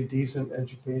pretty decent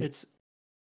education. It's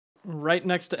right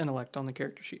next to intellect on the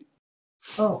character sheet.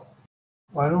 Oh,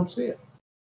 well, I don't see it.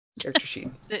 Character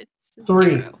sheet. It's 3.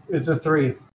 0. It's a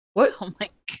 3. What? Oh my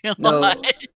god.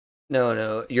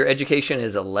 No. Your education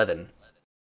is 11.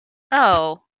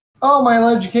 Oh, Oh, my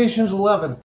education's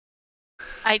 11.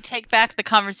 I take back the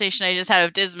conversation I just had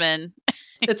with Disman.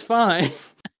 It's fine.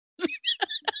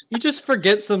 You just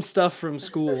forget some stuff from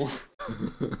school.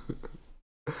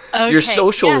 Okay. Your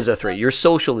social yeah, is a 3. Your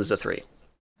social is a 3.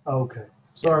 Okay.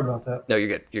 Sorry about that. No, you're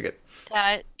good. You're good.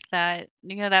 that that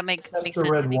makes That's makes the sense.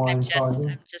 red I think wine I'm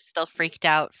talking. just still freaked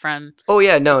out from Oh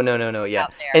yeah, no, yeah.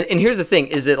 out there. And here's the thing: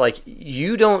 is that like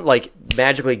you don't like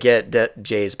magically get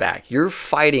Jay's back. You're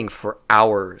fighting for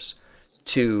hours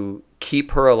to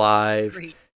keep her alive,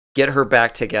 Great. get her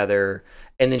back together,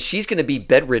 and then she's going to be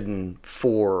bedridden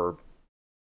for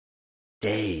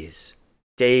days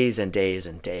and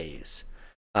days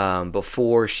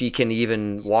before she can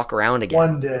even walk around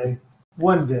again.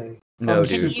 One day. No, I'm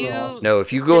dude. super awesome. No,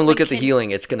 if you go and look at the Desmond,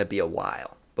 healing, it's going to be a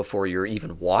while before you're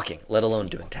even walking, let alone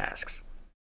doing tasks.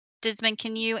 Disman,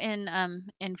 can you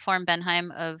inform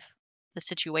Benheim of the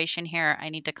situation here? I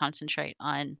need to concentrate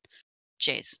on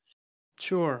Jace.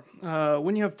 Sure.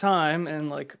 When you have time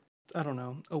and like, I don't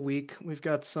know, a week, we've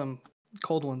got some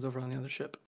cold ones over on the other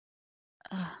ship.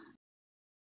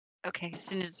 Okay, as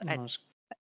soon as I'll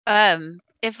just-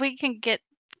 if we can get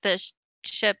the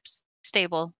ship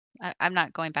stable, I'm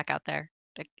not going back out there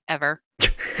like, ever.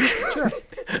 Sure.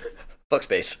 Fuck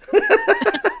space.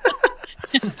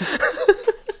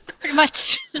 Pretty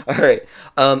much. All right.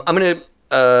 I'm going to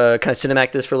kind of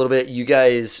cinematic this for a little bit. You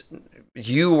guys,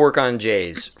 you work on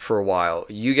Jay's for a while.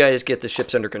 You guys get the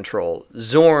ships under control.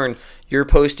 Zorn, you're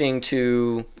posting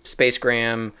to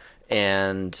Spacegram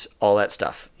and all that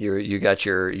stuff. You got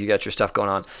your stuff going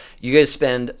on. You guys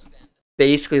spend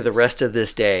basically the rest of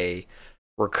this day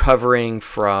recovering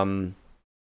from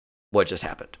what just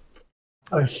happened.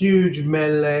 A huge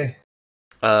melee.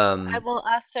 I will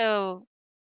also,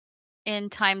 in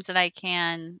times that I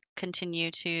can, continue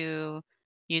to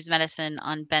use medicine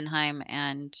on Benheim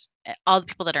and all the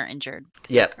people that are injured.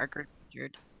 'Cause, Yep. like, our group is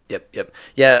injured. Yep.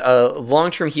 Yeah,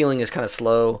 long-term healing is kind of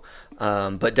slow,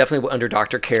 but definitely under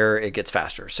doctor care, it gets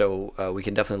faster. So we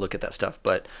can definitely look at that stuff.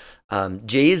 But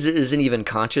Jay's isn't even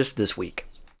conscious this week.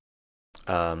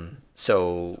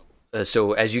 So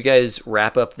as you guys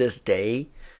wrap up this day,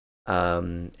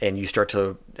 and you start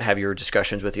to have your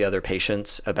discussions with the other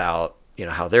patients about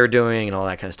how they're doing and all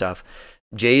that kind of stuff,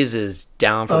 Jay's is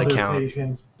down for the count.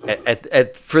 Patients.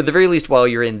 At for the very least while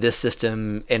you're in this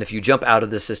system, and if you jump out of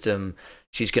this system,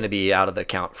 she's going to be out of the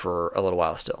count for a little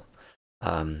while still.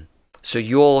 So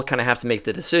you'll kind of have to make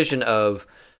the decision of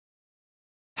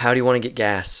how do you want to get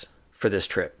gas for this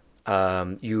trip.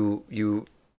 You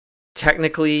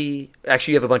technically,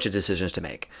 actually, you have a bunch of decisions to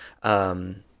make.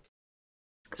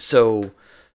 So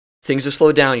things have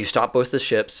slowed down. You stop both the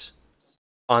ships.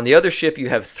 On the other ship, you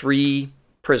have 3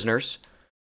 prisoners.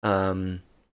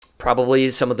 Probably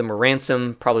some of them are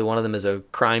ransom. Probably one of them is a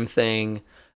crime thing.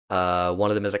 One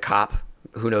of them is a cop.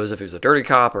 Who knows if he was a dirty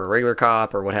cop or a regular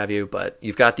cop or what have you. But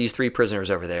you've got these 3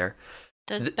 prisoners over there.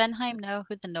 Does Benheim know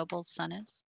who the noble's son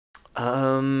is?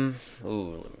 Ooh,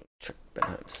 let me check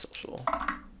Benheim's social.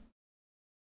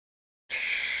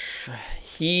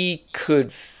 He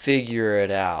could figure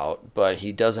it out, but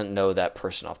he doesn't know that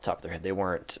person off the top of their head. They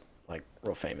weren't like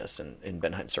real famous in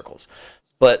Benheim circles.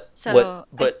 But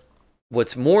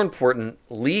what's more important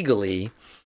legally,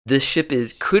 this ship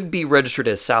could be registered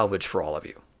as salvage for all of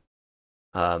you.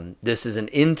 This is an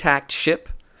intact ship,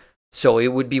 so it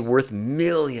would be worth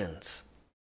millions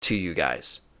to you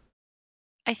guys.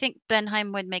 I think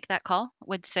Benheim would make that call.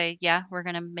 Would say, "Yeah, we're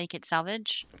gonna make it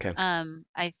salvage." Okay.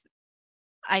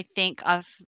 I think of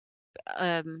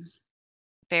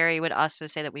Barry would also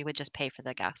say that we would just pay for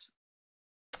the gas.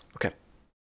 Okay.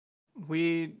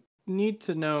 We need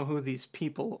to know who these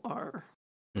people are.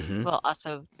 Mm-hmm. Well,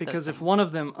 also Because those if one things.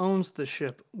 of them owns the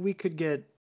ship, we could get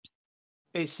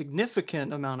a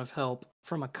significant amount of help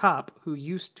from a cop who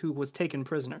was taken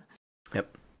prisoner.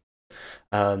 Yep.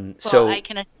 Well, I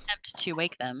can attempt to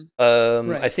wake them.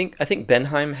 Right. I think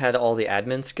Benheim had all the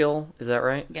admin skill. Is that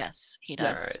right? Yes, he All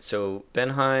does. right. So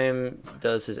Benheim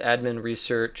does his admin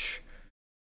research.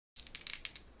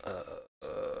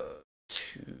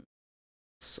 To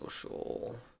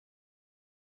social.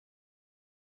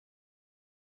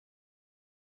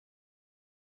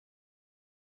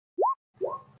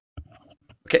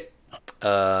 Okay.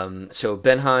 So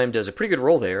Benheim does a pretty good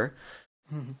roll there.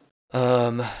 Mhm.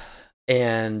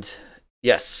 And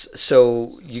Yes.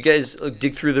 So you guys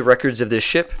dig through the records of this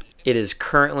ship. It is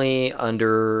currently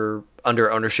under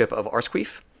ownership of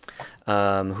Arsqueef,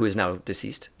 who is now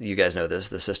deceased. You guys know this.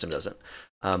 The system doesn't.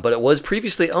 But it was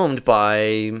previously owned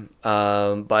by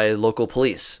local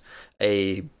police.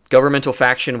 A governmental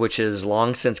faction which is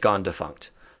long since gone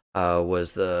defunct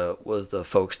was the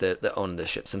folks that owned this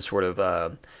ship. Some sort of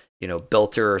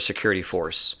belter or security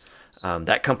force.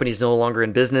 That company is no longer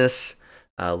in business.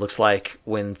 Looks like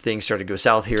when things started to go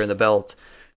south here in the belt,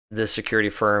 this security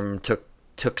firm took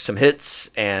some hits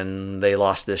and they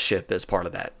lost this ship as part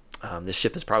of that. This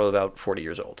ship is probably about 40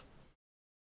 years old.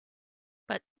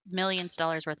 But millions of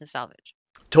dollars worth of salvage.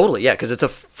 Totally, yeah, because it's a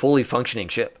fully functioning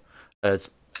ship. It's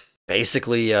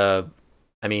basically,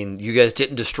 you guys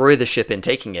didn't destroy the ship in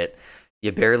taking it.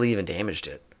 You barely even damaged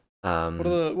it.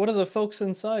 What do the folks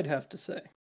inside have to say?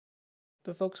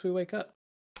 The folks we wake up.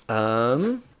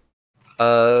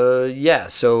 Yeah.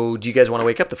 So, do you guys want to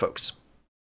wake up the folks?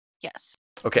 Yes.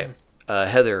 Okay.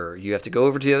 Heather, you have to go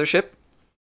over to the other ship.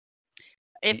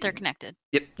 If they're connected.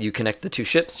 Yep. You connect the two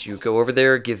ships. You go over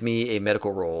there. Give me a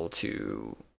medical roll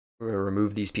to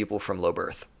remove these people from low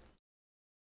berth.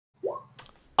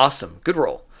 Awesome. Good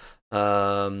roll.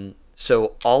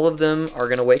 So all of them are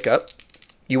going to wake up.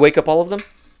 You wake up all of them?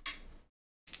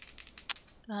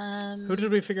 Who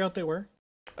did we figure out they were?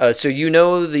 So you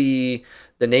know the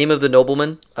name of the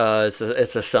nobleman. It's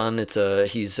a son.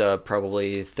 He's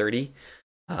probably 30.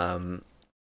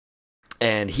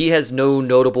 And he has no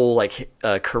notable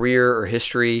career or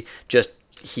history. Just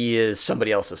he is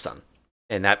somebody else's son,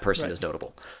 and that person is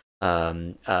notable.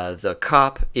 The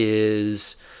cop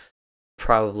is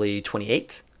probably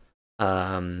 28,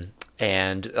 and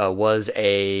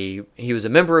he was a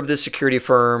member of this security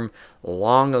firm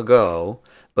long ago,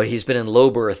 but he's been in low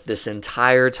berth this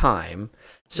entire time.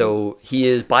 So he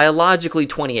is biologically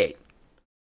 28.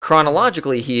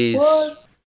 Chronologically, he's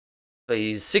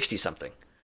 60 something.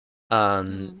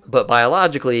 But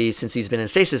biologically, since he's been in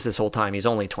stasis this whole time, he's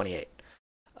only 28.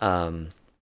 And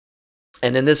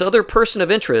then this other person of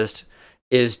interest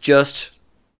is just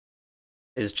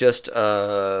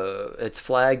it's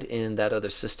flagged in that other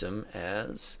system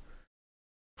as,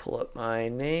 pull up my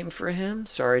name for him.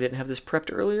 Sorry, I didn't have this prepped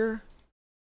earlier.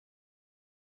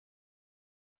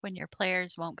 When your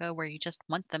players won't go where you just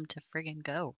want them to friggin'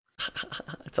 go.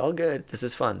 It's all good. This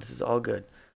is fun. This is all good.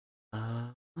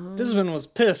 Disman was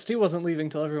pissed. He wasn't leaving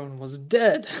till everyone was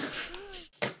dead.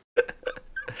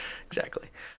 Exactly.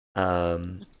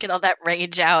 Get all that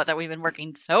rage out that we've been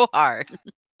working so hard.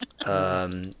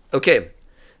 Okay.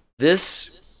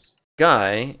 This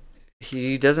guy,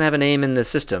 he doesn't have a name in the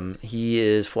system. He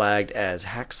is flagged as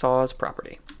Hacksaw's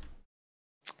property.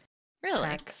 Really?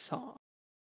 Hacksaw.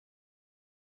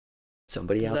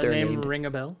 Somebody Does out that there name named ring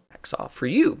a bell? Hacksaw. For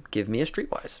you, give me a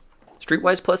Streetwise.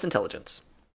 Streetwise plus intelligence.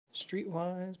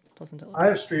 Streetwise plus intelligence. I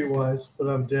have Streetwise, but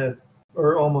I'm dead.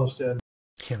 Or almost dead.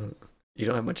 You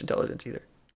don't have much intelligence either.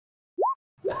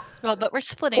 Well, but we're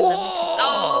splitting them.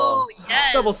 Oh,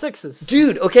 yes. Double sixes.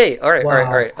 Dude, okay. All right, Wow.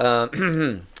 all right.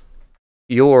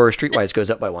 Your Streetwise goes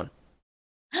up by 1.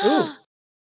 Ooh.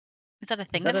 Is that a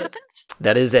thing Is that that happens?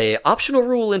 That is a optional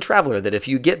rule in Traveler that if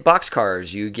you get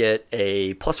boxcars, you get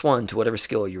a +1 to whatever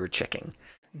skill you were checking.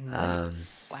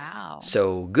 Nice. Wow.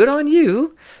 So good on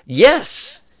you.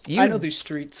 Yes. I know these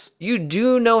streets. You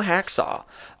do know Hacksaw.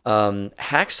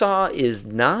 Hacksaw is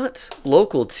not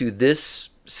local to this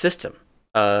system,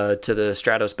 to the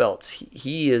Stratos Belts.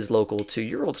 He is local to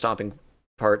your old stomping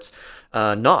parts,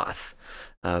 Noth.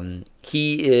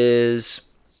 He is...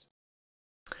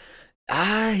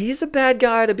 he's a bad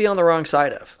guy to be on the wrong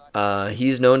side of.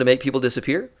 He's known to make people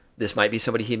disappear. This might be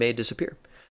somebody he made disappear.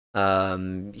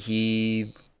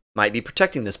 He might be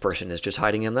protecting this person, is just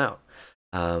hiding him out.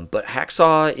 But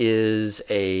Hacksaw is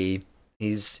he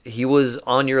was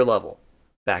on your level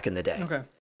back in the day. Okay.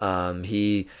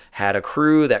 He had a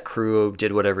crew. That crew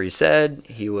did whatever he said.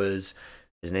 His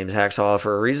name's Hacksaw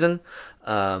for a reason.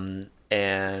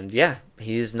 And yeah,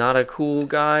 he's not a cool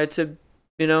guy to,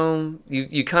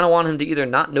 you kind of want him to either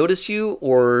not notice you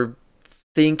or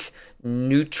think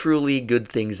neutrally good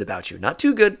things about you. Not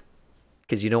too good,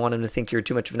 because you don't want him to think you're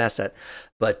too much of an asset.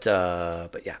 But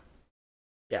yeah.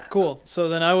 Yeah. Cool. So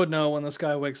then I would know when this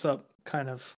guy wakes up kind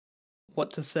of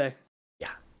what to say.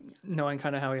 Yeah. Knowing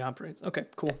kind of how he operates. Okay,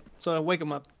 cool. So I wake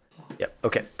him up. Yep.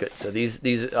 Okay, good. So these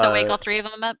So wake all 3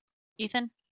 of them up, Ethan?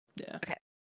 Yeah. Okay.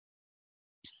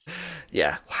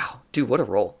 Yeah. Wow. Dude, what a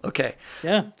roll. Okay.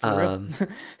 Yeah. For real.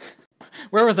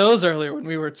 Where were those earlier when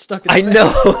we were stuck in I the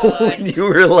know. When you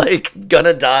were like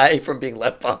gonna die from being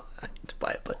left behind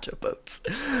by a bunch of boats.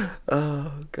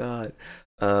 Oh God.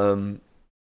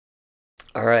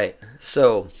 All right.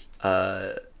 So,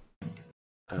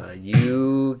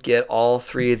 you get all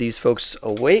three of these folks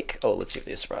awake. Oh, let's see if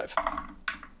they survive.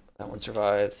 That one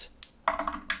survives.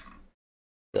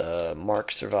 The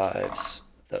Mark survives.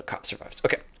 The cop survives.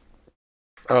 Okay.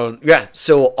 Yeah.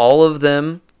 So all of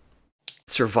them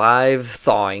survive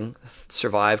thawing,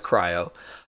 survive cryo.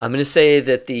 I'm going to say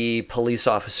that the police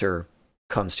officer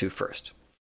comes to first.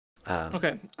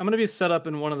 Okay, I'm gonna be set up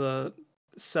in one of the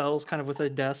cells, kind of with a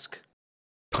desk.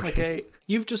 Okay,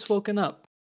 you've just woken up.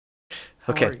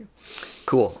 How are Okay. you?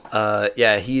 Cool.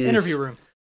 Yeah, Interview room.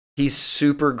 He's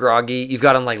super groggy. You've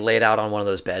got him like laid out on one of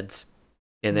those beds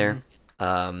in there.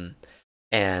 And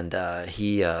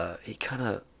he kind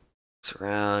of looks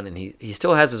around, and he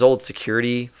still has his old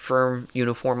security firm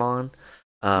uniform on.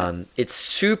 It's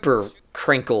super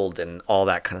crinkled and all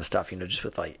that kind of stuff, just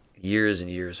with like years and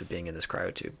years of being in this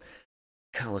cryotube.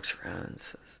 Kind of looks around and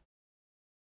says,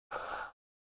 kind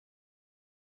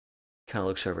of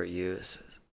looks over at you and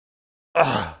says,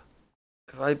 how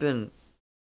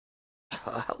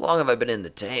long have I been in the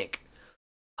tank?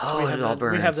 Oh, it all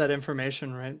burns. We have that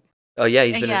information, right? Oh yeah,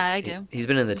 I do. He's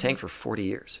been in the tank for 40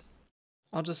 years.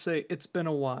 I'll just say it's been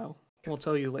a while. We'll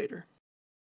tell you later.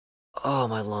 Oh,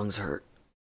 my lungs hurt.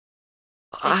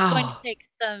 It's going to take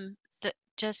some.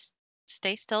 Just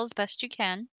stay still as best you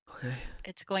can. Okay.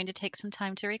 It's going to take some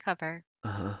time to recover.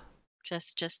 Uh-huh.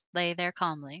 Just lay there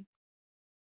calmly.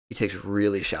 He takes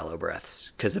really shallow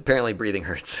breaths because apparently breathing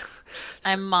hurts.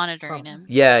 I'm monitoring him.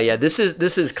 Yeah. This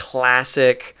is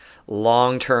classic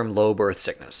long-term low birth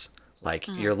sickness. Like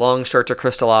your lungs start to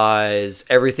crystallize,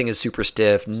 everything is super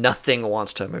stiff, nothing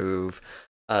wants to move.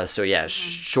 So yeah,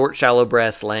 short, shallow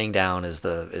breaths, laying down is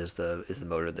the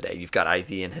mode of the day. You've got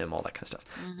IV in him, all that kind of stuff.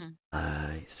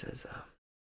 He says,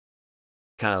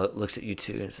 kind of looks at you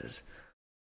two and says,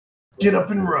 "Get up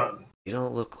and run." You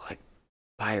don't look like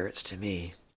pirates to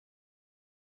me.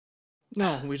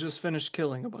 No, we just finished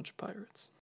killing a bunch of pirates.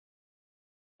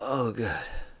 Oh, good.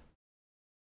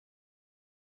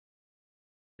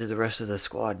 Did the rest of the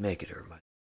squad make it, or what?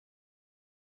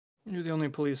 You're the only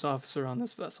police officer on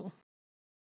this vessel.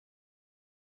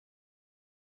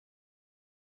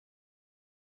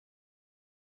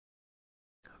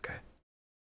 Okay.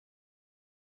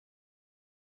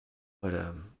 What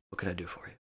can I do for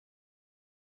you?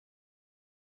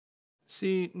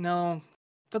 See, now,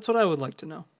 that's what I would like to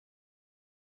know.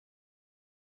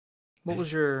 What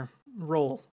was your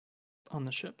role on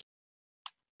the ship?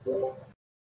 I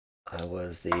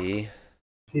was the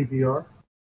PBR.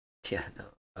 Yeah, no.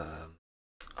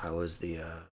 I was the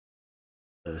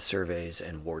surveys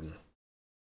and warden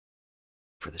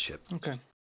for the ship. Okay.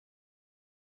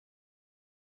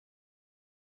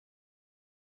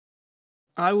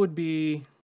 I would be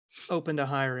open to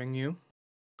hiring you,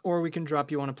 or we can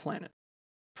drop you on a planet.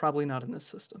 Probably not in this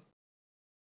system.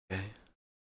 Okay.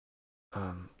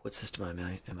 What system am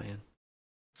I in?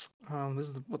 This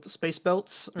is the space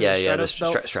belts? Or Yeah, the the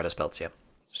Stratos belts? Stratos belts, yeah.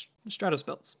 Stratos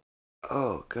belts.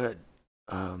 Oh, good.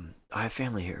 I have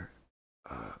family here.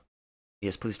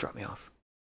 Yes, please drop me off.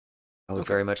 I would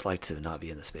very much like to not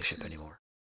be in the spaceship anymore.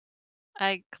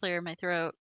 I clear my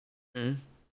throat.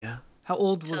 Yeah. How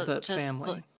old was that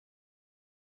family?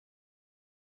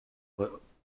 What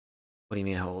do you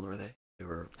mean? How old were they?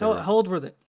 How old were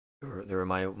they? They were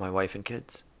my wife and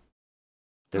kids.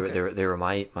 They were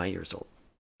my years old.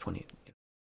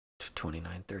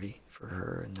 29, 30 for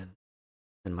her,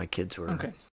 and my kids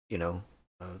were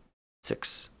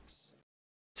 6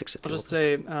 at the I'll just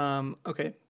say,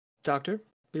 okay, doctor,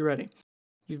 be ready.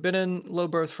 You've been in low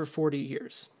birth for 40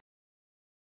 years.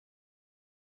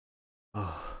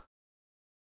 Oh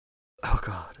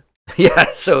God.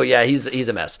 Yeah. So yeah, he's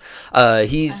a mess.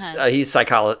 He's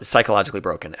psychologically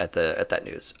broken at that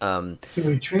news. Can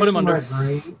we put him under?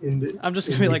 I'm just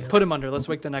gonna be like, put him under. Let's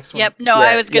wake the next one. Yep. No,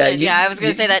 I was gonna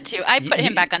say that too. I put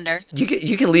him back under.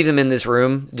 You can leave him in this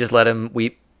room. Just let him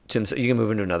weep to himself. You can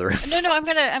move into another room. No,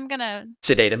 I'm gonna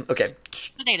sedate him. Okay.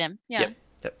 Sedate him. Yeah.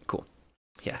 Yep. Cool.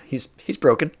 Yeah, he's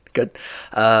broken. Good.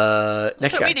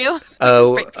 Next guy. We do.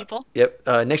 Just break people. Yep.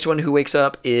 Next one who wakes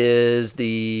up is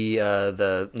the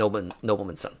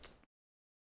nobleman's son.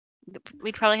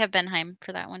 We'd probably have Benheim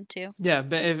for that one too. Yeah,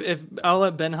 if I'll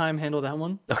let Benheim handle that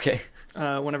one. Okay.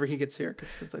 Whenever he gets here, because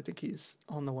since I think he's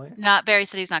on the way. Barry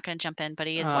said he's not going to jump in, but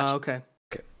he is watching. Okay.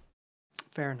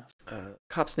 Fair enough.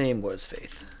 Cop's name was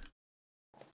Faith.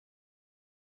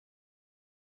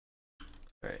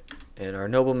 All right. And our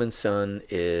nobleman's son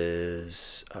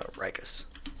is Rikus.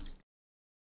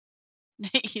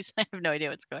 I have no idea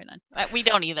what's going on. We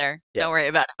don't either. Yeah. Don't worry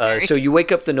about it. So you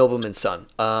wake up the nobleman's son.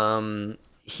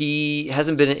 he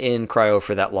hasn't been in cryo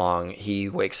for that long. He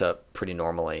wakes up pretty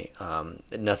normally.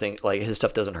 Nothing like his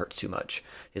stuff doesn't hurt too much.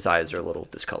 His eyes are a little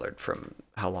discolored from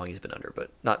how long he's been under, but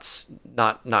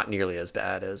not nearly as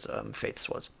bad as Faith's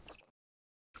was.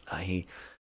 He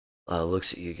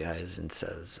looks at you guys and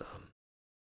says,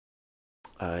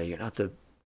 "You're not the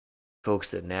folks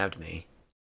that nabbed me.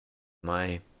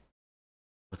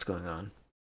 What's going on?"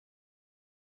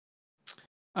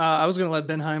 I was gonna let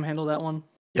Benheim handle that one.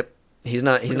 Yep. He's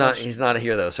not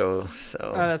here though, so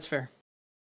That's fair.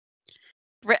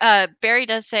 Barry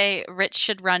does say Rich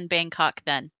should run Bangkok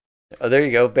then. Oh, there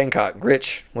you go, Bangkok.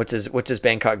 Rich, what does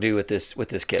Bangkok do with this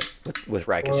kid with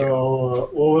Rikus here?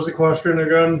 What was the question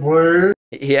again, please?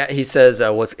 He says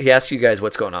he asks you guys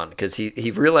what's going on because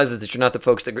he realizes that you're not the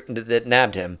folks that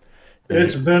nabbed him.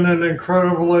 It's been an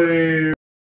incredibly.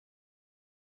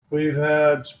 We've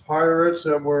had pirates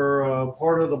that were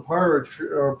part of the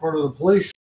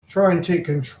police try and take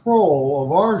control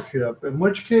of our ship, in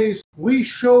which case we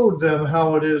showed them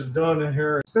how it is done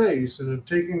here in space and have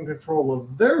taken control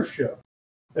of their ship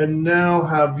and now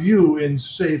have you in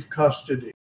safe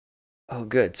custody. Oh,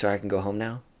 good. So I can go home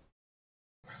now?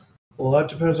 Well, that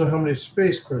depends on how many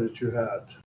space credits you had.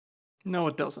 No,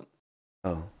 it doesn't.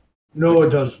 Oh. No, it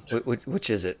doesn't. Which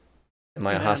is it? Am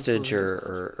I a hostage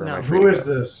or No. am I free Who to is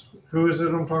go? this? Who is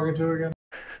it I'm talking to again?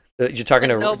 You're talking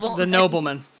to The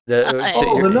nobleman.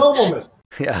 The nobleman.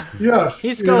 Yeah. Yes.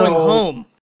 He's going home.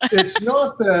 It's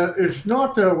not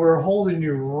that we're holding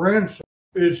you ransom.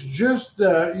 It's just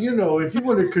that, if you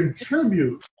want to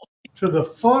contribute to the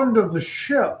fund of the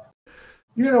ship,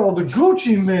 the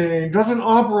Gucci Mane doesn't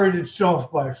operate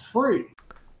itself by free.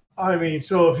 I mean,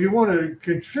 so if you want to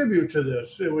contribute to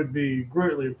this, it would be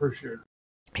greatly appreciated.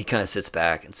 He kind of sits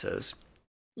back and says,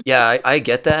 "Yeah, I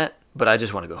get that, but I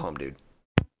just want to go home, dude."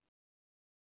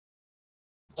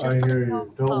 I hear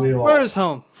you. Don't we all? Where is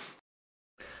home?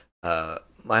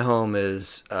 My home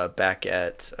is back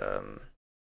at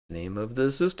name of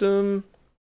the system.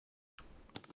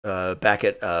 Back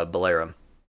at Balaram.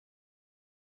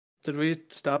 Did we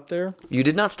stop there? You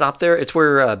did not stop there. It's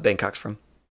where Bangkok's from.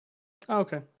 Oh,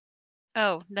 okay.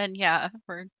 Oh, then yeah,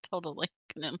 we're totally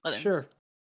gonna let him. Sure.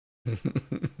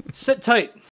 Sit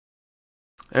tight.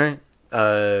 All right.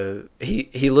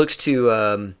 He looks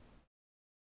to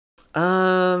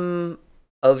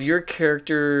of your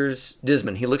characters,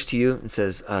 Dismon. He looks to you and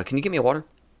says, "Can you get me a water?"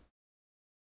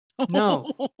 No.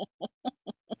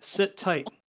 Sit tight.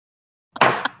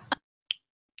 Yeah,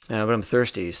 but I'm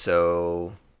thirsty,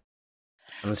 so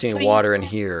I'm seeing So water in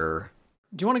here.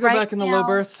 Do you want to go Right back in the now- low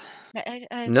berth?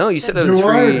 No, you said that was Do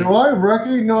free. I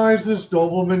recognize this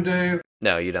nobleman, Dave?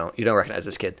 No, you don't. You don't recognize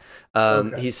this kid.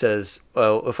 Okay. He says,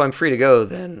 "Well, if I'm free to go,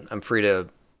 then I'm free to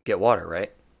get water,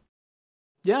 right?"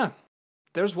 Yeah.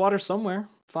 There's water somewhere.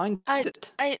 Find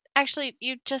it. I actually,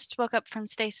 you just woke up from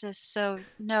stasis, so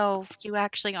no, you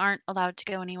actually aren't allowed to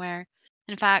go anywhere.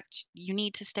 In fact, you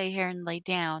need to stay here and lay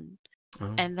down.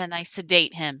 Oh. And then I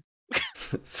sedate him.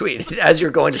 Sweet. As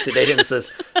you're going to sedate him, he says,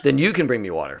 "Then you can bring me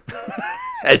water."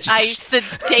 As you, I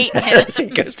sedate him. as he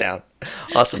goes down.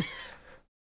 Awesome.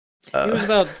 He was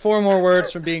about 4 more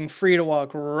words from being free to walk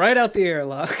right out the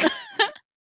airlock.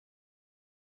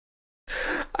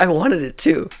 I wanted it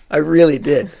too. I really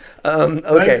did.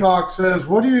 Okay. Bangkok says,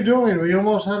 "What are you doing? We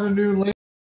almost had a new lane.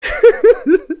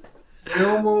 We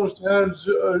almost had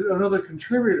another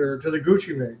contributor to the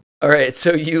Gucci Mane." All right.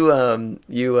 So you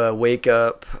wake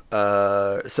up.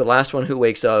 So the last one who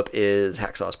wakes up is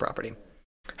Hacksaw's property.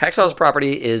 Hacksaw's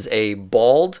property is a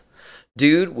bald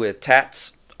dude with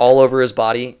tats all over his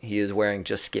body. He is wearing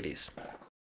just skivvies.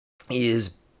 He is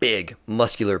big,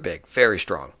 muscular, big, very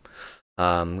strong.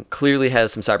 Clearly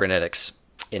has some cybernetics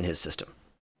in his system.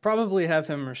 Probably have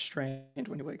him restrained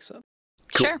when he wakes up.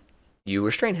 Cool. Sure. You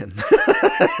restrain him.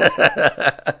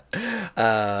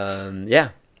 Yeah.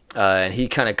 And he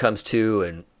kind of comes to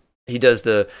and he does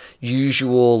the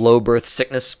usual low birth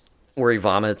sickness where he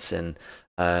vomits, and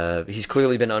he's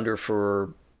clearly been under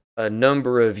for a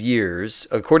number of years.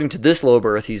 According to this low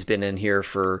birth, he's been in here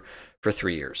for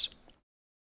 3 years.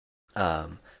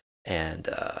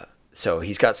 So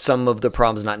he's got some of the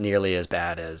problems, not nearly as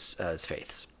bad as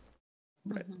Faith's.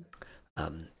 Right.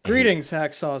 And Greetings,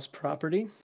 Hacksaw's property.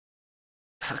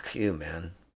 Fuck you,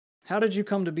 man. How did you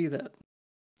come to be that?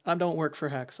 I don't work for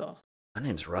Hacksaw. My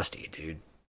name's Rusty, dude.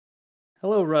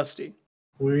 Hello, Rusty.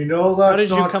 We know How that's did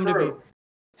you not come to true. be?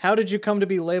 How did you come to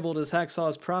be labeled as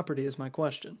Hacksaw's property is my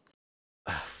question.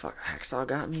 Fuck, Hacksaw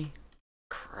got me?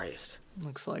 Christ.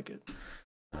 Looks like it.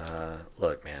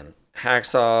 Look, man.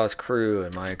 Hacksaw's crew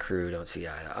and my crew don't see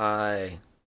eye to eye.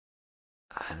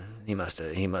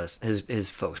 His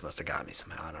folks must have got me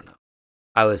somehow. I don't know.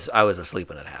 I was asleep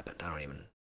when it happened. I don't even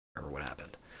remember what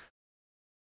happened.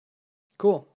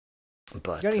 Cool.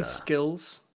 But You got any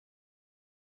skills?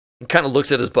 he kind of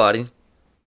looks at his body.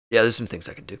 Yeah, there's some things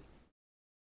I can do.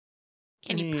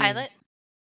 Can you pilot?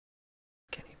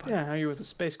 Can he pilot? Yeah, how are you with a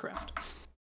spacecraft?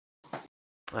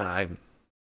 I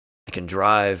can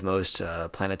drive most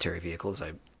planetary vehicles.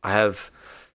 I have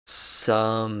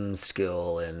some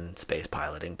skill in space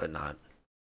piloting, but not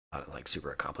like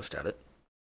super accomplished at it.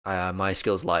 My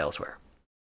skills lie elsewhere.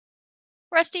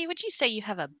 Rusty, would you say you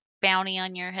have a bounty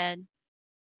on your head?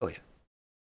 Oh yeah.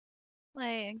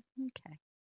 Like, okay.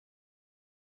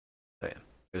 Oh yeah.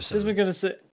 Is we gonna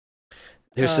say?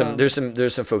 There's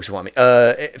some folks who want me.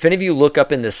 If any of you look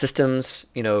up in the systems,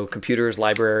 computers,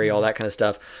 library, all that kind of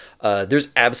stuff, there's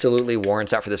absolutely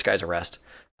warrants out for this guy's arrest.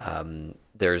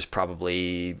 There's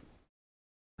probably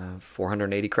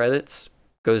 480 credits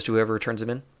goes to whoever turns him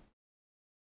in.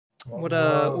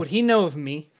 Would he know of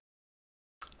me?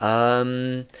 He's.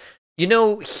 I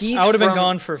would have been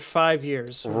gone for 5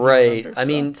 years. Right. I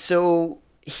mean, so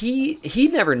he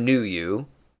never knew you,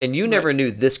 and you never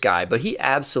knew this guy, but he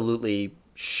absolutely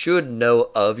should know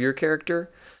of your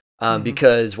character,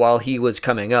 because while he was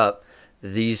coming up,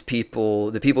 the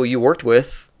people you worked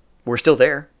with, were still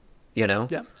there. Yeah.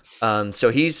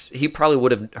 So he probably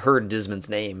would have heard Dismond's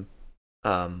name,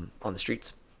 on the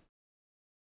streets,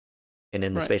 and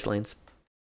in the space lanes.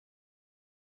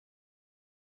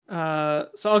 So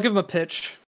I'll give him a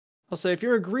pitch. I'll say, if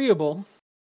you're agreeable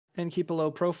and keep a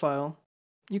low profile,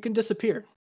 you can disappear,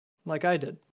 like I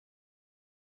did.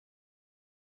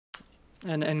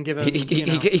 And give him.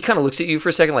 He kind of looks at you for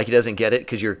a second, like he doesn't get it,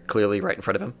 because you're clearly right in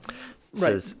front of him.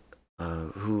 Says,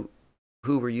 "Who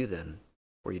were you then,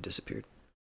 before you disappeared?"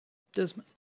 Dismond.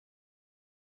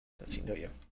 Does he know you?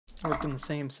 Worked in the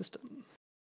same system.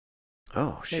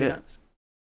 Oh shit!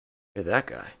 You're that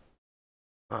guy.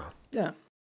 Wow. Yeah.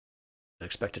 I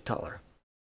expected taller.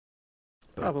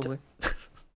 But, probably.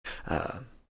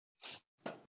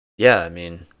 Yeah, I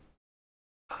mean,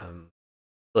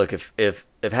 look, if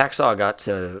Hacksaw got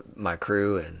to my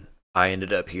crew and I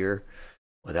ended up here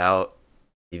without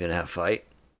even a fight,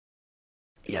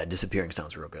 yeah, disappearing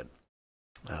sounds real good.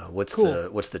 What's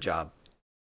the job?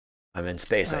 I'm in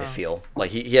space. I feel like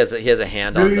he has a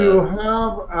hand on the. Do you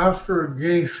have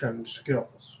astrogation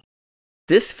skills?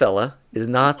 This fella is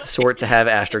not the sort to have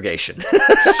astrogation.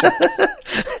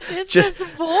 It's his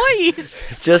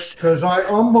voice. Just because I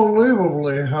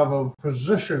unbelievably have a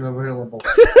position available.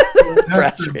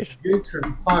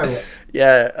 Astrogation pilot.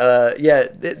 Yeah.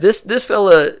 This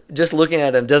fella, just looking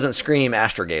at him, doesn't scream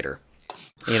astrogator.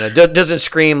 Doesn't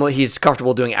scream like he's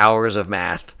comfortable doing hours of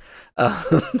math,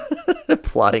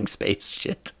 plotting space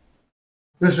shit.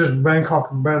 This is Bangkok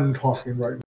Ben talking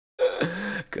right now.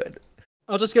 Good.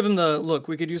 I'll just give him the look.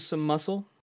 We could use some muscle.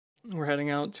 We're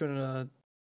heading out to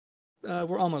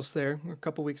we're almost there. We're a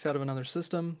couple weeks out of another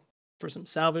system for some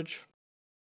salvage.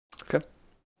 Okay.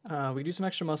 We do some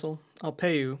extra muscle. I'll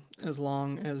pay you as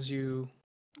long as you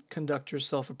conduct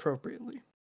yourself appropriately.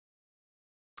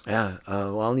 Yeah.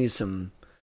 Well, I'll need some.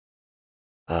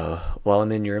 While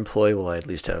I'm in your employ, will I at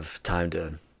least have time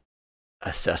to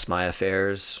assess my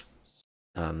affairs,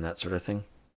 that sort of thing?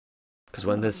 Because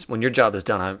when your job is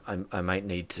done, I might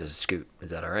need to scoot. Is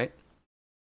that all right?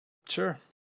 Sure. Okay.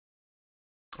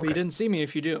 Well, you didn't see me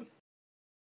if you do.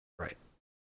 Right.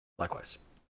 Likewise.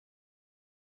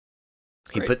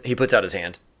 Great. He puts out his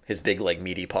hand, his big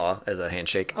meaty paw as a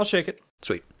handshake. I'll shake it.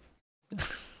 Sweet.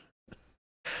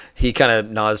 He kind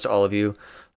of nods to all of you.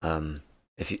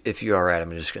 If you're all right,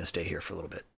 I'm just going to stay here for a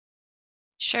little bit.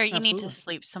 Sure, you need Absolutely. to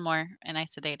sleep some more, and I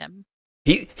sedate him.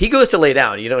 He goes to lay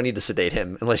down. You don't need to sedate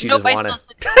him unless you Nope, just want to.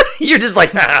 You're just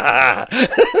like.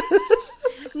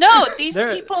 No, these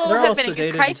They're people all have been in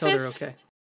sedated until they're crisis. okay.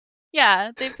 Yeah,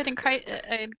 they've been in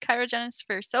cryogenesis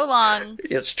for so long.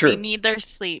 It's true. They need their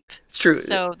sleep. It's true.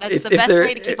 So that's If the best they're-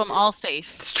 way to keep them all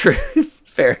safe. It's true.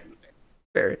 Fair.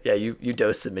 Yeah, you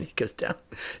dose him and he goes down.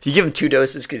 You give him 2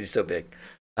 doses because he's so big.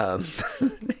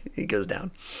 He goes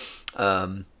down.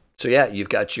 So yeah, you've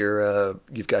got your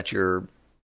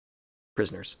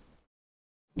prisoners.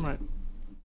 Right.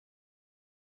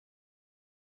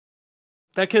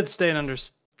 That kid's staying under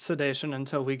sedation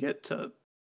until we get to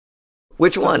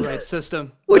Which the one? right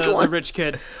system. Which the one? The rich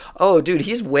kid. Oh, dude,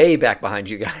 he's way back behind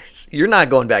you guys. You're not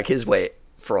going back his way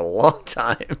for a long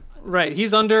time. Right.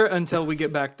 He's under until we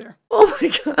get back there. Oh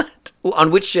my god. Well,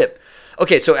 on which ship?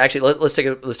 Okay, so actually, let's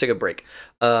take a break.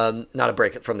 Not a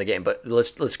break from the game, but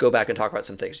let's go back and talk about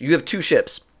some things. You have 2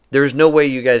 ships. There's no way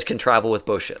you guys can travel with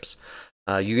both ships.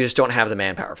 You just don't have the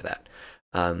manpower for that.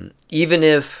 Even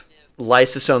if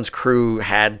Lysosome's crew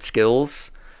had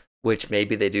skills, which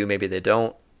maybe they do, maybe they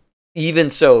don't. Even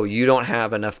so, you don't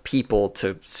have enough people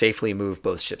to safely move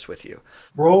both ships with you.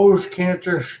 Bros can't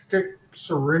just stick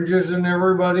syringes in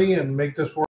everybody and make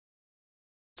this work.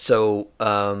 So,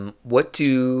 how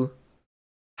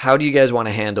do you guys want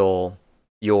to handle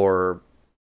your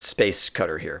space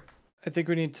cutter here? I think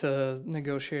we need to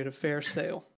negotiate a fair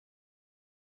sale.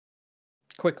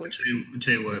 Quickly. I'll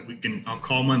tell you what, I'll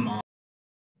call my mom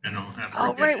and I'll have her.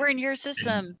 Oh, get right, it, we're in your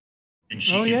system. and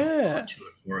she Oh, can yeah. talk to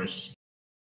it for us.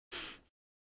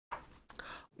 Okay.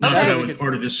 Not that I was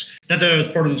part of this. Not that I was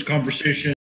part of this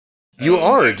conversation. You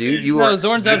are, dude. You are.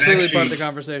 Zorn's absolutely part of the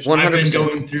conversation. 100%. I've been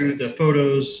going through the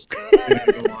photos. I'm going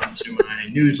to go on to my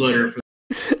newsletter.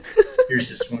 Here's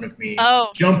this one of me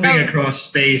jumping across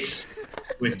space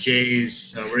with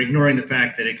Jays. We're ignoring the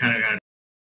fact that it kind of got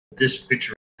this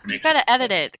picture. You gotta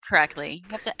edit it correctly. You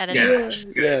have to edit it.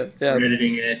 Yeah. We're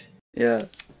editing it. Yeah.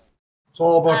 It's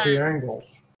all about the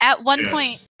angles. At one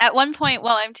point,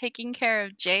 while I'm taking care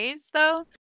of Jays, though,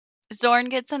 Zorn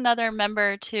gets another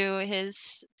member to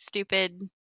his stupid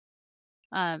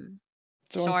Zorn's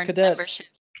Zorn cadets.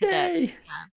 Yay!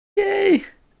 Yay!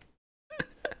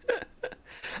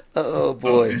 Oh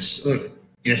boy.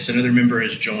 Yes, another member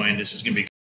has joined. This is gonna be.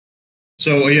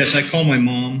 So yes, I call my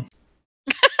mom.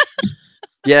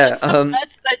 Yeah.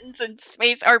 Best sentence in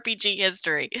space RPG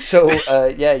history. So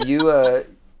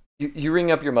you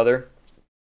ring up your mother,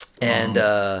 and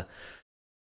there's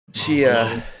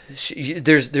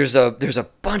a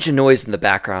bunch of noise in the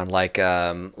background, like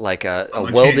a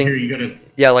welding,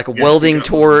 welding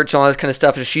torch, all that kind of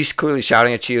stuff, and she's clearly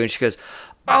shouting at you, and she goes,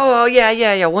 "Oh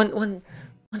yeah, one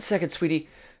second, sweetie,"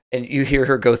 and you hear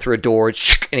her go through a door,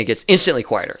 and it gets instantly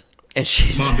quieter, and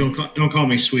she's, "Mom, don't call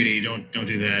me sweetie, don't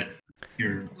do that.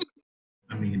 You're,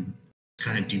 kind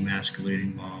of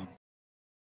demasculating, Mom."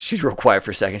 She's real quiet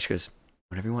for a second. She goes,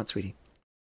 "Whatever you want, sweetie."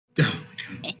 Oh my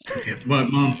God. Okay.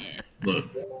 But Mom, look,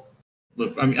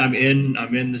 I'm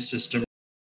in the system.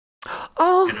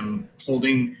 Oh. And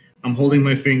I'm holding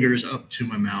my fingers up to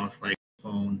my mouth like a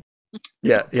phone.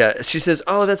 Yeah. She says,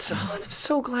 I'm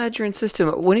so glad you're in system.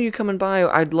 When are you coming by?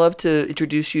 I'd love to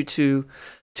introduce you to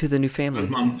the new family.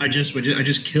 Mom, I just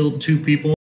killed 2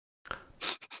 people.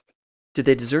 Did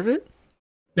they deserve it?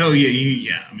 No,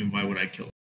 yeah. Why would I kill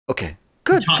them? Okay,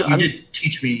 good. You did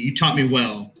teach me. You taught me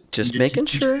well. Just making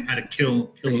sure. How to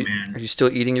kill a man. Are you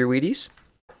still eating your Wheaties?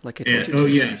 Like I told you to? Oh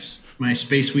yes, my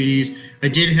space Wheaties. I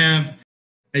did have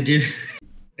that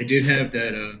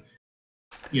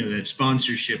that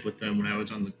sponsorship with them when I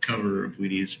was on the cover of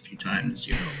Wheaties a few times,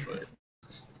 but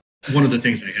one of the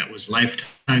things I got was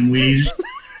lifetime Wheaties.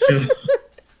 So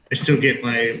I still get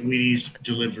my Wheaties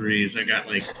deliveries. I got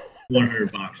like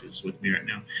 100 boxes with me right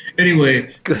now.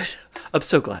 Anyway. Good. I'm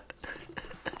so glad.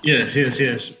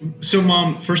 Yes. So,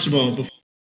 Mom, first of all,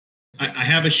 I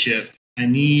have a ship. I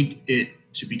need it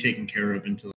to be taken care of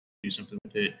until I do something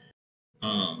with it.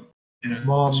 Mom,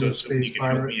 the space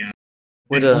pirate.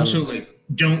 Also,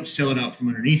 don't sell it out from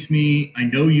underneath me. I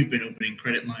know you've been opening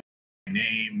credit lines with my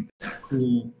name. It's not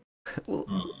cool.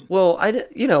 Well,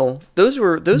 those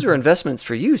were investments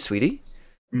for you, sweetie.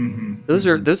 Mm-hmm.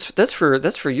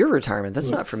 That's for your retirement. That's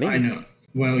not for me. I know.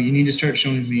 Well, you need to start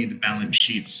showing me the balance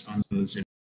sheets on those.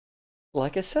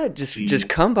 Like I said, just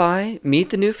come by,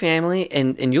 meet the new family,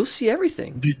 and you'll see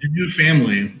everything. The new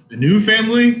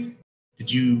family.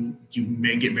 Did you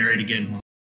get married again?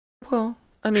 Well,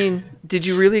 did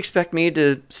you really expect me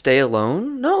to stay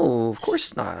alone? No, of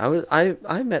course not.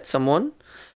 I met someone,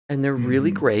 and they're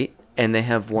really great, and they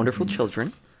have wonderful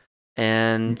children,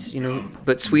 and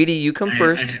But sweetie, you come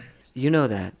first. You know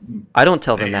that. I don't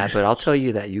tell them that, but I'll tell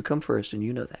you that. You come first, and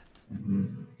you know that.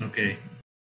 Okay.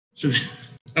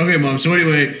 Okay, Mom. So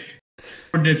anyway,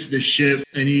 coordinates the ship.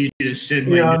 I need you to send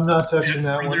I'm not touching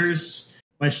that one.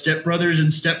 My stepbrothers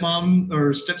and stepmom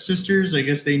or stepsisters. I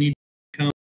guess they need to come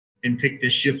and pick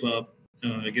this ship up.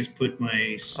 I guess put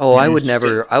my. I would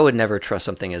never trust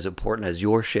something as important as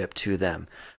your ship to them.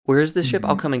 Where is the ship?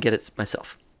 I'll come and get it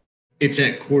myself. It's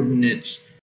at coordinates.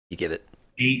 You give it.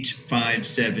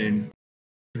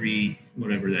 8573,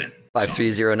 whatever that.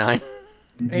 5309.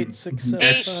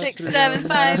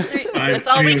 86753. That's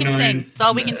all we can sing. That's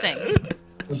all we can sing.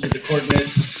 Those are the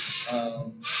coordinates.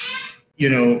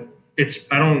 It's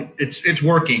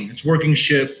working. It's working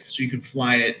ship, so you can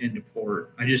fly it into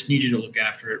port. I just need you to look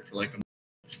after it for like a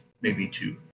month, maybe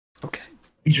 2. Okay.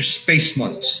 These are space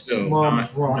months, though.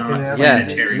 Mom's not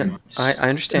planetary months. I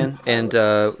understand, and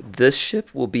this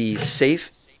ship will be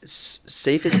safe as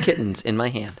kittens in my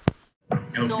hand.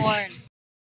 Zorn.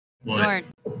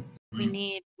 We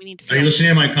need. Are you listening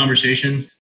to my conversation?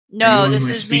 No, this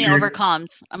is me over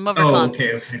comms. I'm over comms.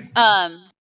 Okay.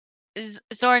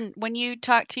 Zorn, when you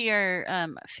talk to your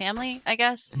family, I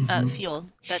guess, fuel.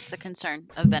 That's a concern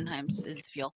of Benheim's is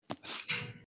fuel.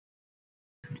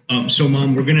 So,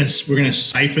 Mom, we're gonna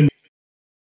siphon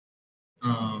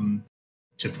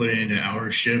to put it into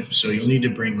our ship. So you'll need to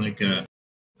bring like a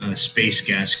space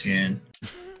gas can.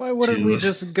 Why wouldn't we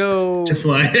just go to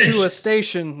fly it. to a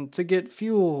station to get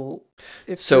fuel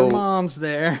if So- your mom's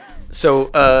there?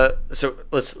 So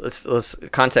let's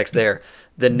context there.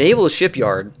 The naval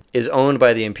shipyard is owned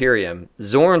by the Imperium.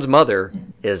 Zorn's mother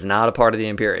is not a part of the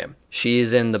Imperium.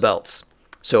 She's in the belts.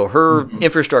 So her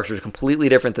infrastructure is completely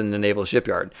different than the naval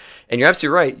shipyard. And you're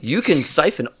absolutely right. You can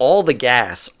siphon all the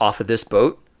gas off of this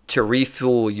boat to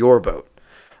refuel your boat.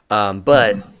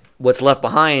 But what's left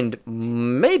behind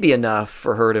may be enough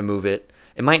for her to move it.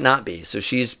 It might not be. So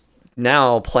she's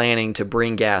now planning to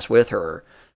bring gas with her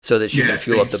so that she can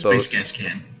fuel up the boat. Space gas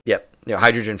can. Yep,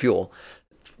 hydrogen fuel.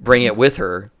 Bring it with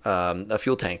her, a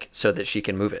fuel tank, so that she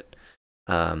can move it.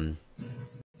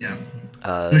 Yeah.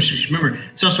 Remember,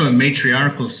 it's also a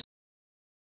matriarchal.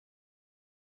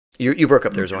 You broke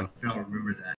up there, Zorn. I'll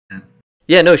remember that. Yeah.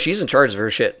 Yeah, no, she's in charge of her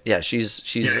shit. Yeah, she's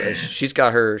Yeah. she's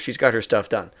got her stuff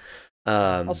done.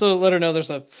 Also, let her know there's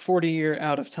a 40-year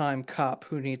out-of-time cop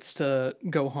who needs to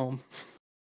go home.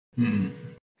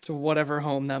 To whatever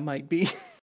home that might be.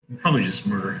 Probably just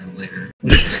murder him later.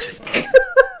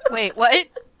 Wait, what?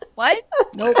 What?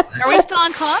 Nope. Are we still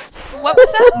on comms? What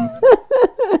was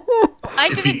that? I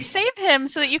didn't save him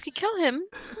so that you could kill him.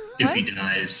 If What? he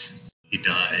dies, he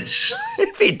dies.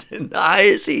 If he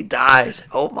denies, he dies.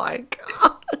 Oh my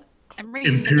god. I'm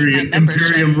rescinding my membership.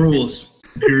 Imperium rules.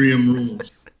 Imperium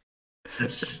rules.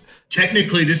 That's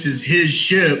technically this is his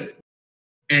ship,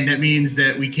 and that means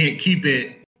that we can't keep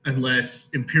it unless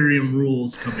Imperium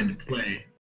rules come into play.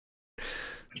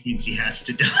 Which means he has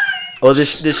to die. Well,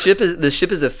 this ship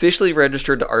is officially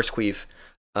registered to Arsqueef,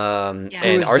 and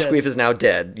Who is Arsqueef dead? is now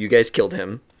dead. You guys killed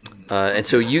him, and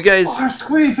so you guys. Our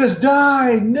squeef has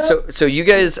died. No. So you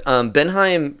guys,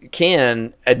 Benheim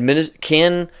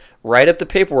can write up the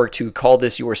paperwork to call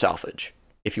this your salvage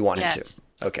if you want him Yes.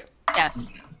 to. Okay,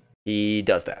 Yes. he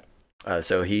does that.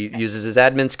 So he uses his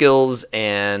admin skills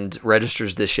and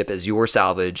registers this ship as your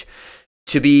salvage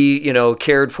to be,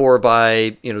 cared for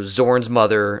by, Zorn's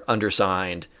mother,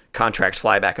 undersigned. Contracts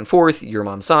fly back and forth. Your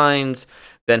mom signs.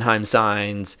 Benheim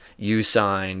signs. You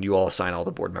sign. You all sign. All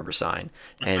the board members sign.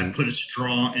 I And put a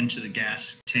straw into the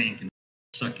gas tank and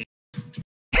suck it.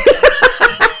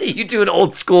 you do an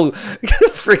old school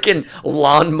freaking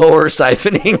lawnmower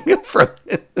siphoning from.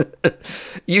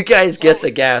 You guys get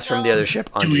the gas from the other ship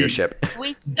onto your ship.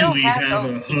 We Do still we have have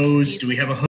a hose? Do we have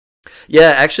a hose?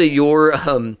 Yeah, actually, your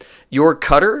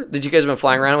cutter that you guys have been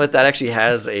flying around with, that actually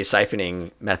has a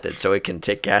siphoning method, so it can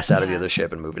take gas out of the other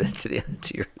ship and move it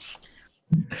into yours.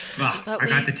 Ah, But I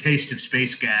got the taste of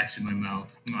space gas in my mouth.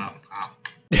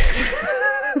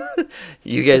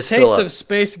 You guys The fill taste up. of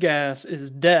space gas is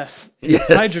death. Yes.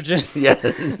 Hydrogen.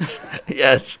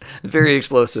 Yes, very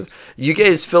explosive. You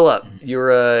guys fill up.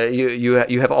 You're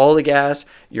you have all the gas.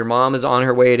 Your mom is on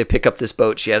her way to pick up this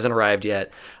boat. She hasn't arrived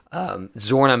yet.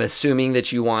 Zorn, I'm assuming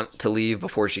that you want to leave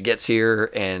before she gets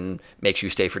here and makes you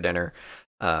stay for dinner.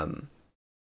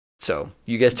 So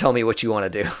you guys tell me what you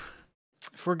want to do.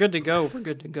 If we're good to go, we're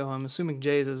good to go. I'm assuming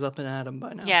Jay's is up and at 'em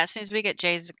by now. Yeah, as soon as we get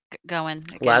Jay's going.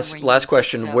 Again, Last we're gonna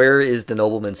question. go. Where is the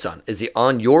nobleman's son? Is he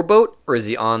on your boat or is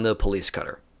he on the police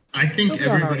cutter? I think He'll be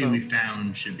on our everybody we boat.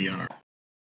 found should be on our.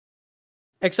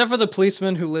 Except for the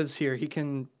policeman who lives here. He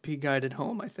can be guided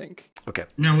home, I think. Okay.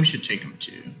 No, we should take him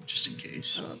too, just in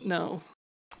case. No. All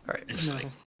right. It's No. like,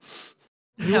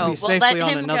 He'll No, be we'll safely let on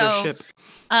him another go. ship.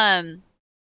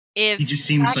 If he just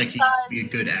seems like he could be a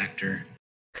Hacksaw's- good actor.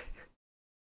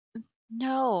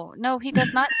 No, he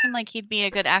does not seem like he'd be a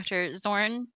good actor.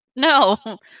 Zorn, no,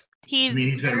 he's I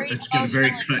mean, he's got very it's got a very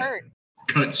emotionally hurt.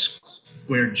 cut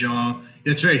square jaw.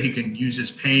 That's right. He can use his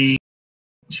pain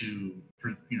to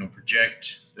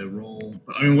project the role.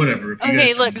 But, I mean, whatever. If you Okay,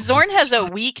 guys look, don't- Zorn has a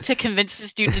week to convince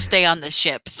this dude to stay on the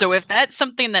ship. So if that's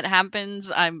something that happens,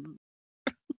 I'm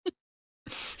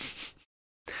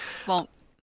won't.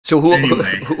 So who,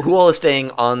 Anyway. who all is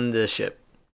staying on the ship?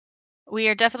 We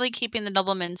are definitely keeping the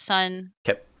nobleman's son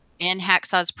Okay. and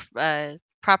Hacksaw's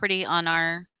property on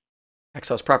our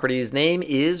Hacksaw's property's name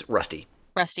is Rusty.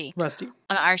 Rusty.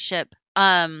 on our ship.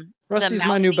 Rusty's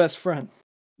my new mouthy- best friend.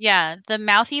 Yeah, the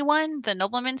mouthy one, the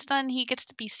nobleman's son, he gets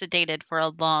to be sedated for a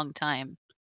long time.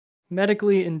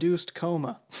 Medically induced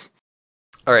coma.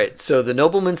 All right, so the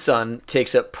nobleman's son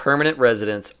takes up permanent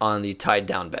residence on the tied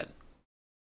down bed.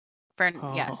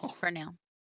 Yes, Oh. for now.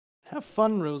 Have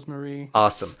fun, Rosemary.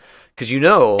 Awesome. Because you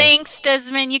know, Thanks,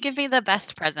 Desmond. You give me the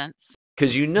best presents.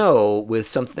 Because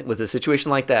with a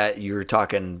situation like that, you're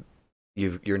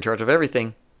in charge of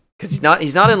everything. Because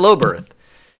he's not in low birth.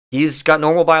 He's got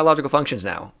normal biological functions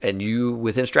now, and you,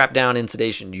 with him strapped down in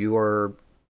sedation, you are.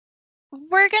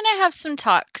 We're gonna have some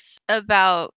talks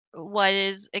about what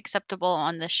is acceptable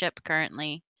on the ship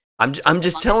currently. I'm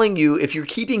just telling you, if you're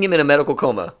keeping him in a medical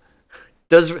coma,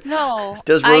 does I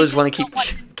Rose want just to don't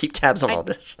want- keep tabs on all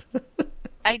this?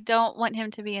 I don't want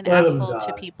him to be an Let him asshole to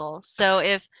die. people. So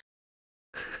if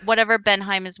whatever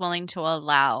Benheim is willing to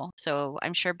allow, so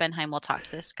I'm sure Benheim will talk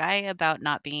to this guy about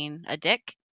not being a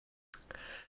dick.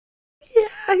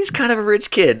 Yeah, he's kind of a rich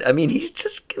kid. I mean, he's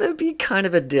just gonna be kind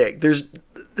of a dick.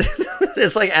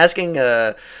 It's like asking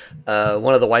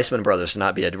one of the Weissman brothers to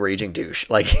not be a raging douche.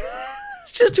 Like,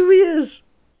 it's just who he is.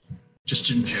 Just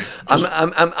inject.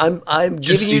 I'm Just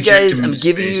giving you eject guys. him I'm into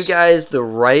giving you space. guys the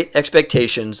right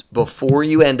expectations before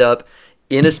you end up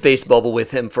in a space bubble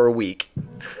with him for a week,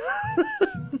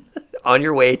 on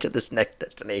your way to this next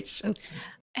destination.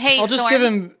 Hey, I'll just Thorn, give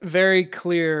him very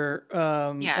clear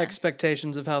Yeah.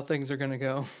 expectations of how things are going to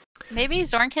go. maybe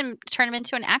Zorn can turn him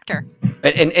into an actor.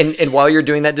 And while you're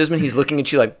doing that, Desmond, he's looking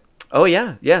at you like, "Oh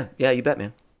yeah, you bet,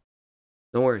 man.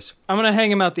 No worries." I'm going to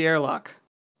hang him out the airlock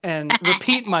and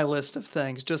repeat my list of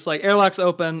things. Just like airlock's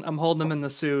open, I'm holding him in the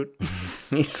suit.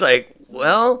 He's like,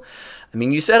 "Well, I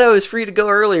mean, you said I was free to go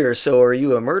earlier, so are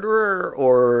you a murderer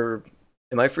or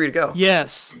am I free to go?"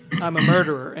 Yes, I'm a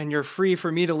murderer, and you're free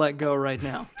for me to let go right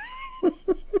now.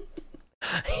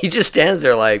 He just stands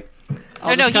there like, I'll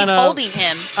No, just he's kinda- holding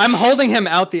him. I'm holding him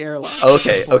out the airlock.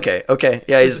 okay.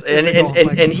 Yeah, This is all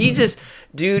and he just,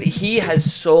 dude, he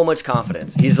has so much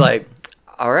confidence. He's like,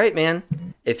 "All right, man,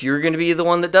 if you're going to be the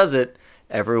one that does it,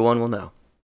 everyone will know."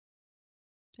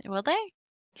 Will they?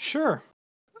 Sure.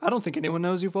 I don't think anyone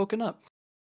knows you've woken up.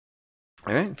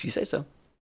 All right, if you say so.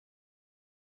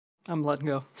 I'm letting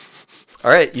go.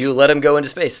 All right, you let him go into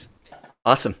space.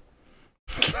 Awesome.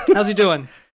 How's he doing?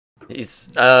 He's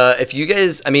if you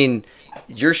guys, I mean,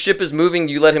 your ship is moving,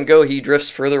 you let him go, he drifts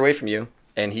further away from you,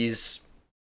 and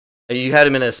you had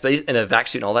him in a vac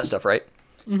suit and all that stuff, right?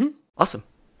 Mm-hmm. Awesome.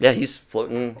 Yeah, he's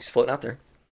floating out there.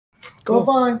 Go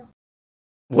bye.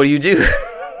 What do you do?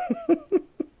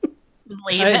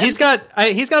 Leave him. He's got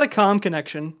a comm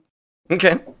connection,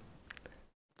 Okay.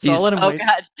 so I'll let him Oh wait.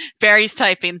 god, Barry's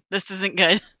typing. This isn't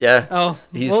good. Yeah. Oh,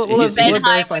 He's- we'll he's- let he's-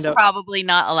 Barry Benheim find would out. probably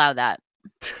not allow that.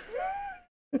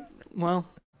 Well,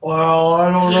 Well, I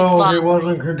don't know if he Long.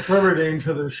 wasn't contributing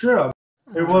to the ship.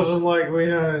 It wasn't like we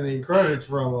had any credits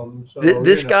from him. So,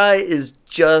 This you know. guy is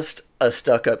just a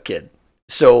stuck-up kid.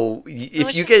 So if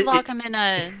Let's you just get lock him in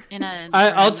a.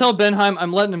 I'll room. tell Benheim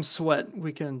I'm letting him sweat.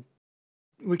 We can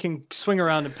swing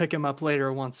around and pick him up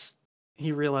later once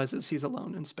he realizes he's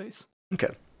alone in space.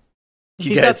 okay.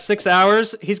 He's got 6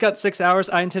 hours. He's got 6 hours.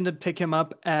 I intend to pick him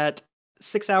up at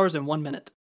 6 hours and 1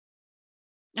 minute.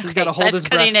 He's got to hold his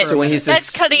breath. So when he's been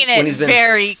That's cutting when it he's been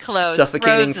very close.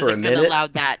 suffocating Rose for a isn't gonna minute? allow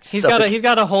that. He's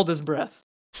got to hold his breath.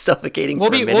 suffocating We'll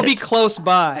for a be minute. close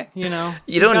by, you know.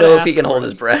 You He's don't gotta know if he ask can for hold it.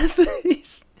 his breath.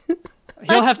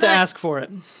 He'll have Let's to not- ask for it.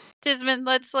 Desmond,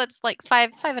 let's like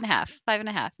five and a half,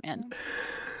 man.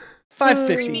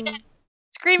 550.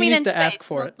 Screaming needs in to space. ask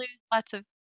for We'll it. lose lots of.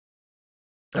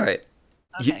 All right.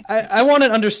 You- Okay. I want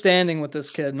an understanding with this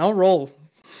kid, and I'll roll.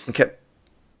 Okay.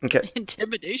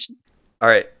 Intimidation. All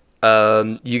right.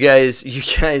 You guys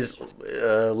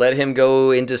let him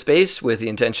go into space with the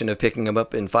intention of picking him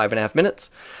up in 5.5 minutes.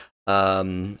 Oh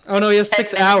no, he has 10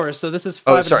 6 minutes. hours, so this is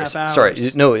 5.5 hours.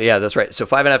 Sorry. No, yeah, that's right. So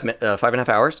 5.5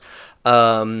 hours.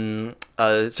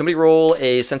 Somebody roll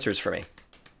a sensors for me.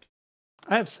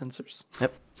 I have sensors.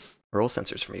 Roll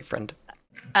sensors for me, friend.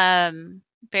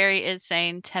 Barry is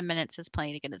saying 10 minutes is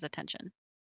plenty to get his attention.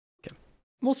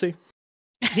 We'll see.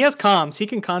 He has comms. He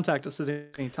can contact us at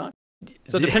any time.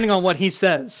 So depending on what he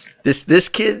says, This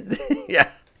kid, yeah,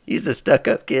 he's a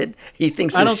stuck-up kid. He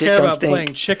thinks I his don't shit care don't about stink.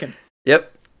 playing chicken.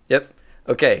 Yep.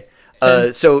 Okay.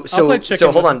 Ten. So play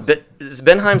chicken hold with on.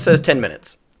 Benheim says 10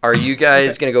 minutes. Are you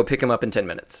guys gonna go pick him up in 10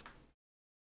 minutes?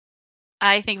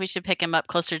 I think we should pick him up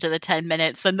closer to the 10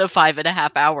 minutes than the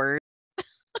 5.5 hours.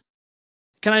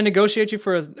 Can I negotiate you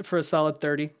for a solid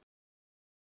 30?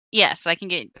 Yes,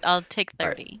 I'll take All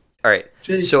right. 30. All right.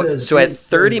 Jay So says at he's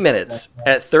 30 safe.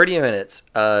 minutes,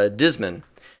 Disman,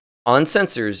 on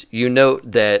sensors, you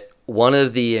note that one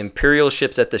of the Imperial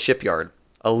ships at the shipyard,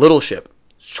 a little ship,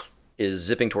 is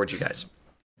zipping towards you guys.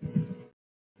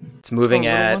 It's moving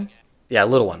little one? a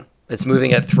little one. It's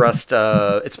moving at thrust.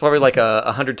 It's probably like a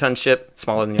 100-ton ship,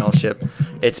 smaller than y'all's ship.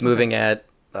 It's moving at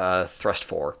thrust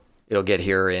 4. It'll get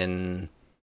here in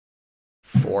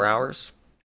 4 hours.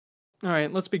 All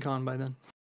right, let's be gone by then.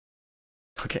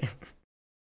 Okay.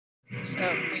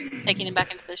 So we taking him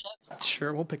back into the ship.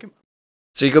 Sure, we'll pick him.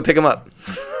 So you go pick him up.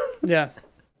 Yeah.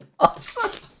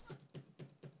 Awesome.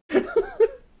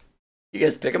 You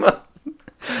guys pick him up.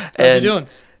 How's he doing?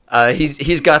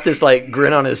 He's got this like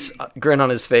grin on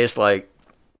his face, like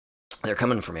they're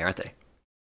coming for me, aren't they?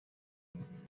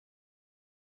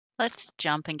 Let's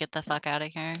jump and get the fuck out of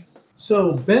here.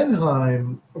 So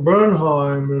Bernheim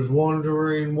is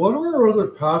wondering, what are our other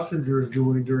passengers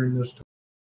doing during this time?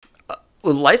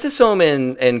 Well,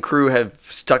 Lysosome and crew have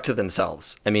stuck to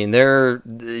themselves. I mean,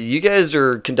 you guys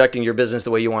are conducting your business the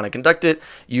way you want to conduct it.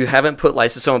 You haven't put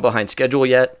Lysosome behind schedule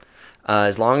yet.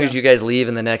 As long as you guys leave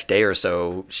in the next day or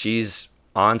so, she's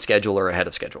on schedule or ahead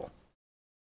of schedule.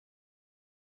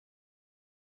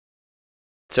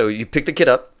 So you pick the kid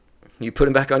up, you put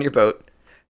him back on your boat,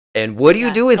 and what do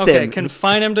you do with him? Okay,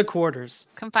 confine him to quarters.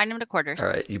 Confine him to quarters. All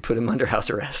right, you put him under house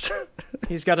arrest.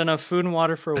 He's got enough food and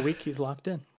water for a week. He's locked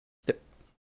in.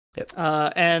 Yep.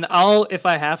 And if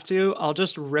I have to, I'll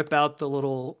just rip out the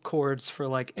little cords for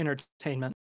like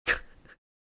entertainment.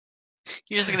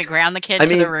 You're just gonna ground the kid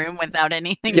to the room without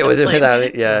anything. Yeah, without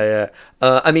it. Yeah.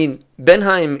 I mean,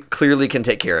 Bernheim clearly can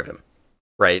take care of him,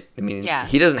 right? I mean,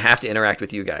 he doesn't have to interact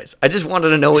with you guys. I just wanted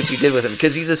to know what you did with him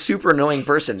because he's a super annoying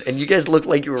person, and you guys looked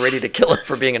like you were ready to kill him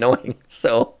for being annoying.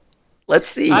 So let's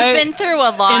see. I've been through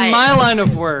a lot in my line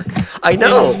of work. I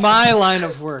know. In my line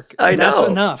of work. I know. That's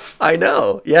enough. I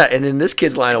know. Yeah, and in this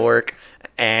kid's line of work,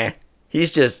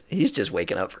 he's just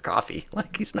waking up for coffee.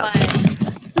 Like he's not.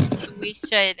 We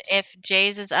should, if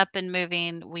Jay's is up and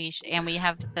moving, and we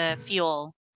have the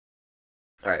fuel.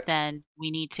 All right. Then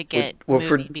we need to get. Well,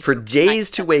 for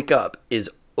Jay's to wake up is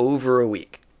over a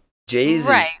week. Jay's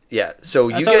right.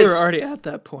 So I thought we were already at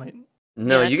that point.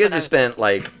 No, you guys have spent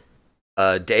like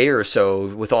a day or so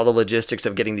with all the logistics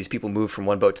of getting these people moved from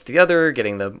one boat to the other,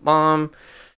 getting the mom,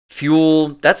 fuel.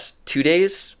 That's 2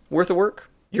 days worth of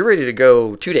work. You're ready to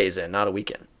go 2 days in, not a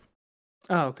weekend.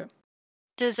 Oh, okay.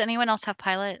 Does anyone else have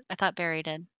pilot? I thought Barry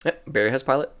did. Yep, Barry has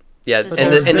pilot. Yeah,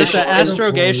 the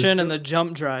astrogation and the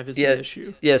jump drive is the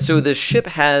issue. Yeah, so the ship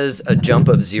has a jump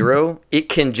of 0. It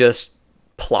can just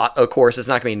plot a course. It's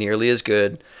not going to be nearly as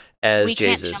good as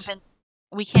Jay's is.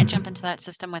 We can't jump into that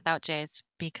system without Jay's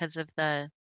because of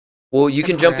the... Well, you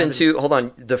can jump into... Hold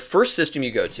on. The first system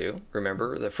you go to,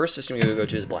 remember, the first system you go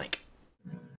to is blank.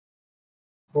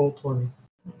 Roll 20.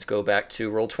 Let's go back to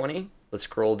roll 20. Let's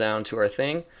scroll down to our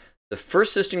thing. The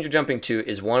first system you're jumping to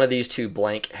is one of these 2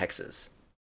 blank hexes.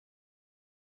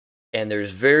 And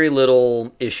there's very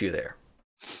little issue there.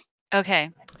 Okay.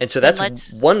 And so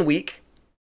that's 1 week.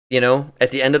 You know,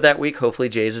 at the end of that week, hopefully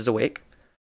Jay's is awake.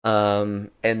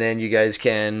 And then you guys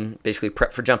can basically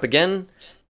prep for jump again.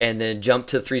 And then jump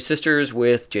to 3 Sisters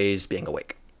with Jay's being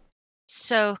awake.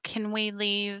 So can we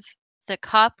leave the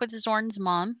cop with Zorn's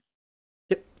mom?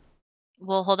 Yep.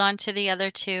 We'll hold on to the other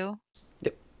 2.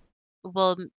 Yep.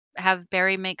 We'll have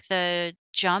Barry make the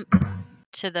jump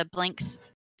to the blanks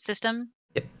system.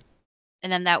 Yep.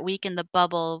 And then that week in the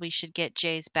bubble, we should get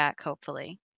Jay's back,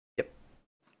 hopefully. Yep.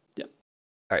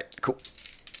 All right, cool.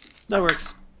 That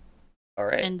works. All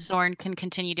right. And Zorn can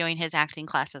continue doing his acting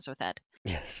classes with Ed.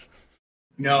 Yes.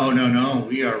 No.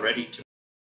 We are ready to.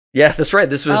 Yeah, that's right.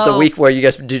 This was the week where you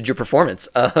guys did your performance.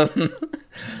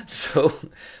 So,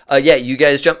 you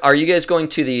guys jump. Are you guys going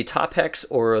to the top hex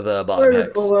or the bottom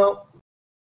hex?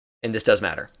 And this does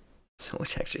matter. So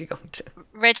which hex are you going to?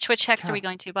 Rich, which hex are we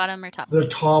going to? Bottom or top? The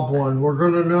top one. We're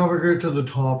going to navigate to the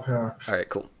top hex. All right,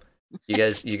 cool. You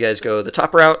guys go the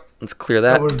top route. Let's clear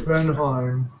that. That was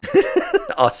Bernheim.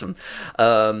 Awesome.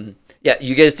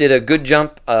 You guys did a good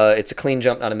jump. It's a clean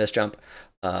jump, not a missed jump.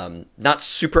 Not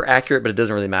super accurate, but it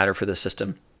doesn't really matter for this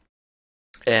system.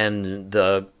 And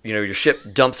your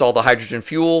ship dumps all the hydrogen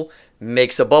fuel,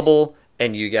 makes a bubble,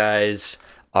 and you guys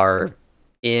are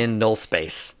in null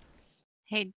space.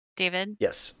 Hey, David.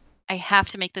 Yes. I have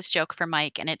to make this joke for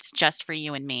Mike, and it's just for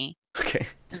you and me. Okay.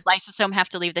 Does Lysosome have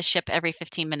to leave the ship every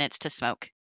 15 minutes to smoke?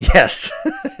 Yes,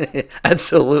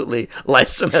 absolutely.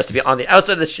 Lysosome has to be on the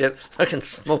outside of the ship, fucking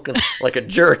smoking like a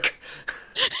jerk.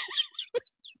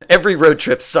 Every road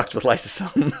trip sucked with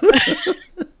Lysosome.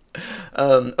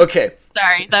 Okay.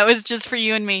 Sorry, that was just for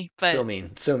you and me. But So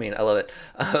mean. I love it.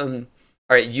 All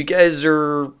right, you guys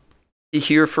are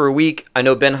here for a week. I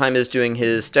know Bernheim is doing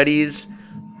his studies.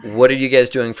 What are you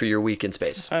guys doing for your week in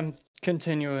space? I'm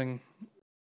continuing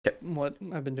what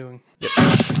I've been doing. Yep.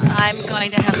 I'm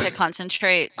going to have to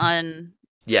concentrate on.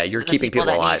 Yeah, you're keeping people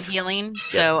that alive. Need healing,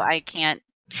 so I can't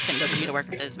continue to work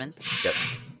with Desmond. Yep.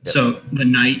 So the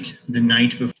night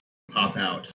before we pop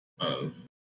out of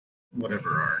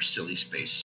whatever our silly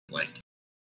space like,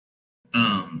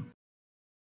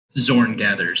 Zorn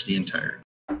gathers the entire.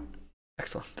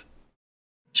 Excellent.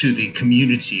 to the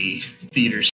community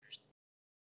theaters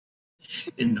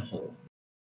in the hole.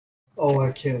 Oh,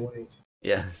 I can't wait.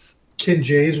 Yes. Can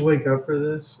Jays wake up for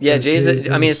this? Yeah, Or Jay's.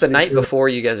 I mean, it's the stay night here? before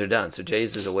you guys are done, so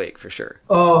Jay's is awake for sure.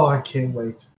 Oh, I can't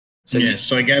wait. So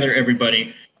So I gather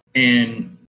everybody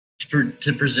and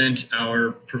to present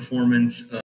our performance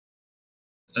of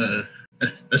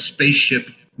a spaceship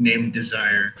named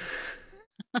Desire.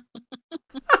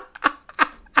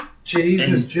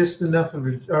 Jays is just enough of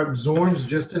a Zorn's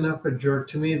just enough a jerk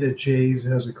to me that Jays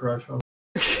has a crush on.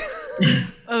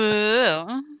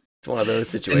 Ooh. it's one of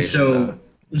those And situations. so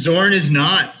Zorn is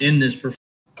not in this performance.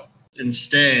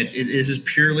 Instead, it is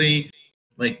purely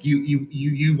like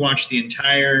you watch the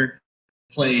entire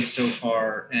play so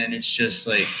far, and it's just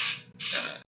like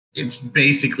it's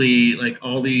basically like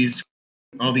all these.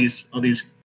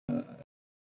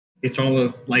 It's all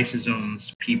of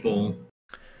Lysosome's people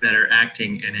that are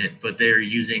acting in it, but they're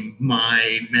using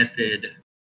my method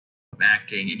of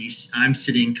acting, and I'm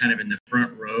sitting kind of in the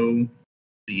front row,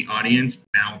 the audience,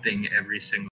 mouthing every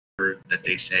single word that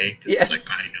they say, because Yes. it's like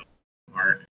I know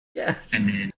part. Yes. And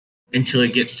then until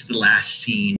it gets to the last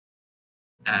scene,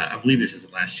 I believe this is the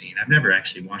last scene. I've never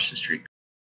actually watched the Street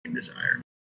in Desire.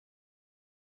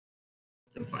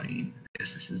 So funny. I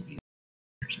guess this is the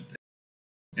or something.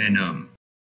 And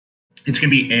it's gonna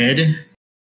be Ed,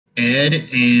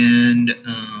 and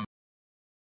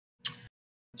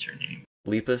what's her name?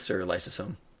 Lepus or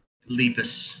lysosome?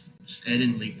 Lepus. It's Ed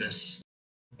and Lepus.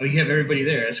 Oh, you have everybody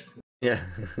there. That's cool. Yeah.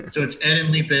 So it's Ed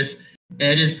and Lepus.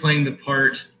 Ed is playing the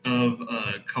part of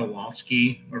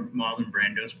Kowalski, or Marlon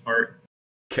Brando's part.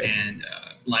 Okay. And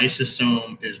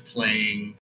Lysosome is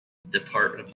playing the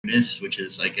part of Eunice, which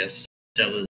is, I guess,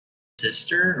 Stella's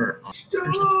sister or aunt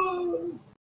or something.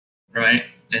 Right?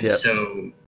 And Yep.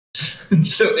 so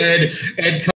Ed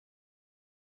comes,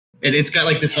 and it's got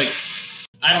like this, like,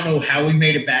 I don't know how we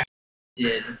made it back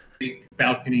in big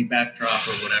balcony backdrop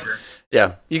or whatever.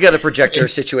 Yeah. You got a projector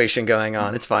situation going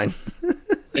on. It's fine.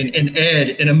 And Ed,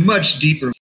 in a much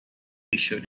deeper he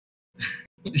should.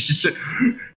 It's just like,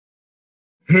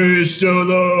 hey,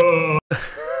 Stella!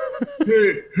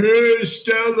 hey,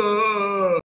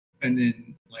 Stella! And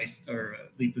then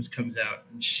Lepus comes out,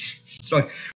 and she's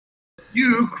like,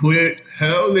 you quit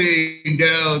howling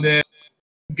down there.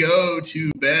 Go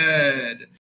to bed.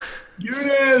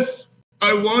 Eunice,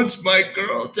 I want my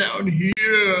girl down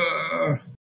here.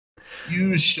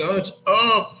 You shut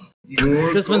up.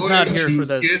 You're Disman's going not here to for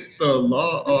this. get the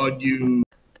law on you.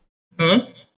 Huh?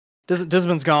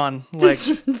 Disman's gone. Like,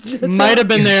 might have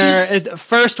been there.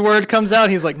 First word comes out,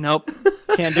 he's like, nope,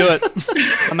 can't do it.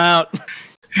 I'm out.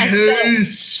 Hey,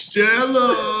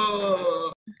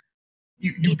 Stella!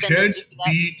 You Ethan, can't did you see that?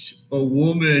 beat a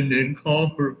woman and call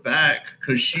her back,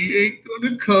 because she ain't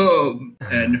gonna come,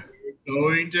 and we're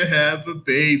going to have a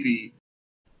baby.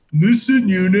 Listen,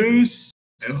 Eunice,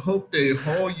 I hope they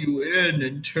haul you in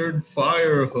and turn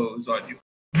fire hose on you.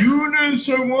 Eunice,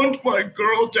 I want my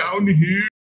girl down here.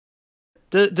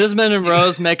 Disman and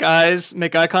Rose make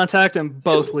eye contact, and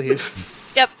both leave.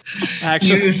 Yep.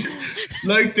 Actually, Yes,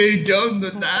 like they done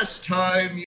the last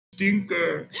time, you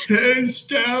stinker. Hey,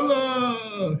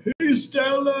 Stella! Hey,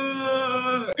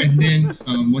 Stella! And then,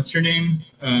 what's her name?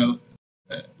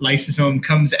 Lysosome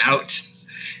comes out,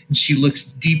 and she looks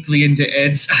deeply into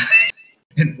Ed's eyes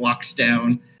and walks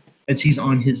down as he's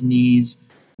on his knees.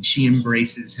 She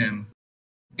embraces him,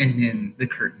 and then the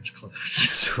curtains close.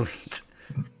 Sweet.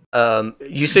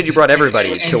 You said you brought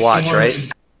everybody to watch,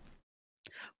 right?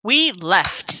 We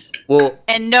left. Well,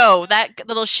 And no, that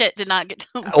little shit did not get to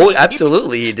leave. oh,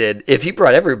 absolutely he did. If he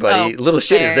brought everybody, little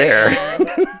shit is there.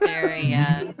 Very,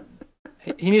 yeah.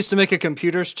 he needs to make a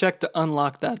computer's check to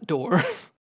unlock that door.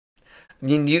 I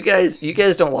mean, you guys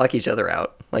don't lock each other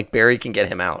out. Like, Barry can get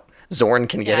him out. Zorn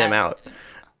can get him out.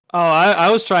 Oh, I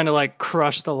was trying to, like,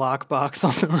 crush the lockbox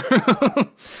on the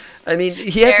room. I mean,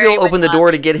 he has to be Barry able to open would the not-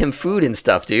 door to get him food and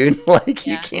stuff, dude. Like,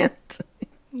 you Yeah. can't.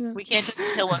 We can't just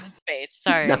kill him in space.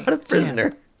 He's Sorry. not a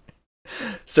prisoner.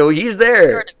 So he's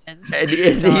there. Sort of is. And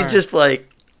he's Darn. just like,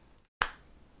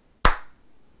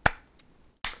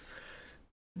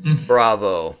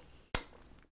 bravo.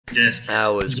 Yes. That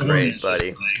was Zorn great, is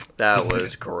buddy. just like- That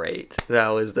was great. That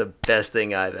was the best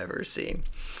thing I've ever seen.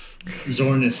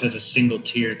 Zornus has a single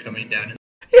tear coming down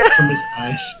Yeah. from his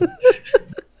eyes.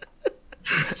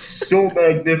 So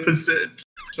magnificent.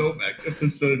 So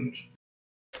magnificent.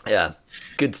 Yeah.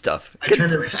 Good stuff. I Good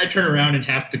turn around and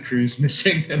half the crew's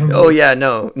missing. And I'm Oh like, yeah,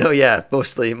 no, yeah.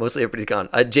 Mostly everybody's gone.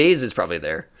 Jay's is probably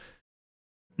there.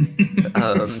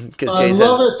 Because I Jay's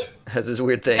love it. has this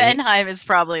weird thing. Benheim is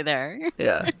probably there.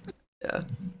 Yeah. Yeah.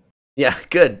 Yeah,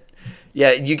 good.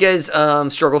 Yeah, you guys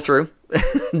struggle through.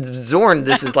 Zorn,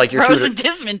 this is like your Rose tour and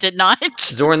Dismond did not.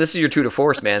 Zorn, this is your tour de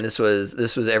force, man. This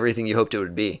was everything you hoped it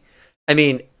would be. I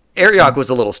mean, Ariok was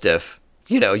a little stiff.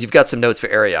 You know, you've got some notes for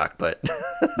Ariok, but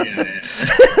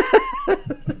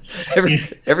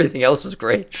everything else was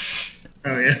great.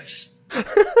 Oh yes.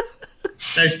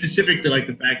 I specifically like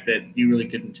the fact that you really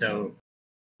couldn't tell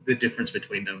the difference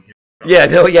between them. Yeah,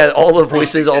 no, yeah, all the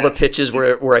voices, all the pitches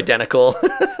were identical.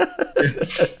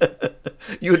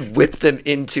 You would whip them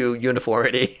into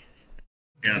uniformity.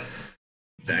 Yeah,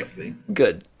 exactly.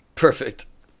 Good. Perfect.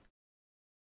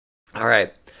 All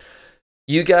right.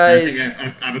 You guys... I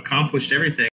think I've accomplished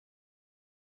everything.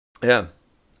 Yeah.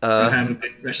 I'll have a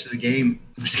good rest of the game.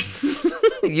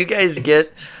 You guys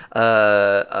get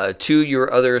to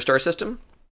your other star system.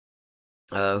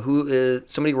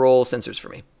 Somebody roll sensors for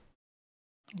me.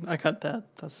 I got that.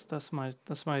 That's my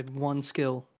one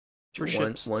skill for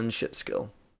ships. One ship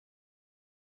skill.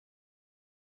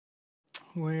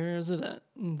 Where is it at?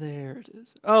 There it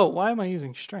is. Oh, why am I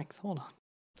using strength? Hold on.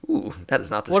 Ooh, that is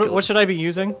not the skill. What should I be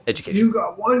using? Education. You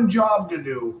got one job to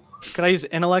do. Could I use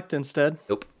intellect instead?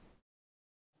 Nope.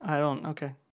 I don't.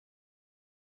 Okay.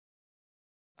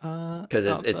 Because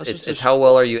it's how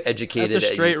well are you educated?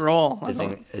 That's a straight roll.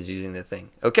 As using the thing.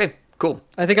 Okay, cool.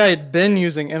 I think I had been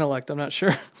using intellect. I'm not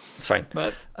sure. It's fine.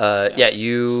 But yeah,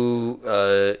 you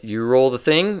roll the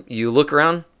thing. You look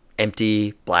around.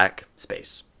 Empty black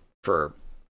space for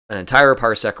an entire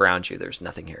parsec around you. There's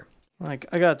nothing here. Like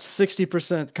I got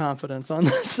 60% confidence on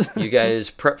this. You guys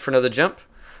prep for another jump.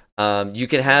 You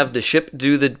can have the ship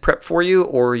do the prep for you,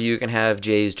 or you can have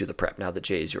Jays do the prep. Now that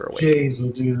Jays you're awake. Jays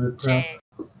will do the prep.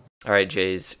 All right,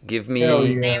 Jays, give me. Hell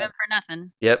yeah. Name him for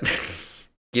nothing. Yep.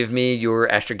 Give me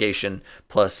your astrogation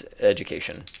plus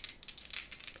education,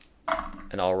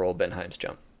 and I'll roll Benheim's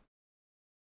jump.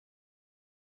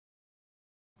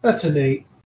 That's an 8.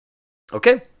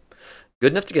 Okay,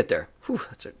 good enough to get there. Whew,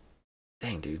 that's a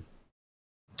dang, dude.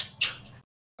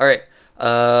 All right,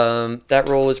 that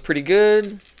roll is pretty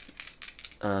good.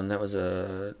 That was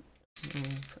a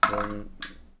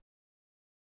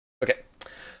okay.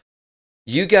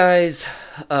 You guys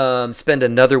spend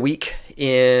another week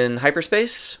in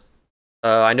hyperspace.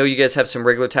 I know you guys have some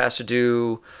regular tasks to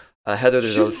do. Heather,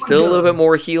 there's still a little bit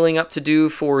more healing up to do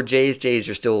for Jays. Jays,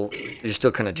 you're still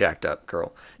kind of jacked up,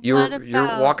 girl. You're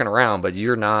walking around, but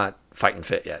you're not fighting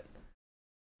fit yet.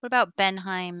 What about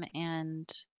Benheim and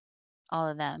all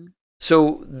of them?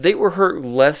 So they were hurt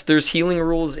less. There's healing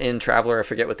rules in Traveler. I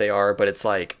forget what they are, but it's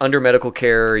like under medical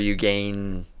care, you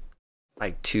gain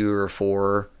like 2 or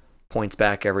 4 points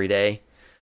back every day.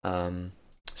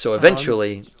 So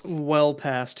eventually, well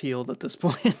past healed at this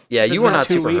point. Yeah, you were not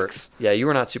super weeks. hurt. Yeah, you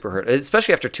were not super hurt,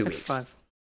 especially after 2 weeks. 5.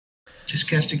 Just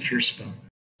cast a cure spell.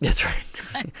 That's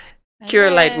right.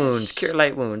 Cure light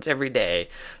wounds every day.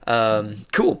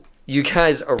 Cool. You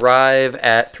guys arrive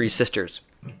at Three Sisters.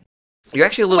 You're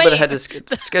actually a little bit ahead of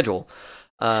schedule.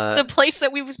 The place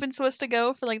that we've been supposed to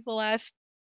go for like the last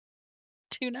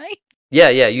 2 nights. Yeah.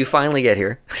 You finally get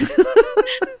here.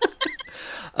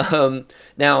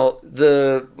 Now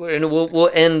we'll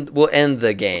end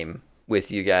the game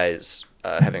with you guys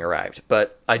having arrived,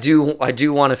 but I do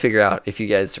want to figure out if you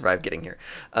guys survive getting here.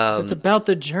 It's about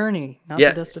the journey, not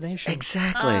the destination.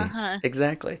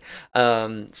 Exactly.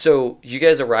 So you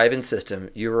guys arrive in system.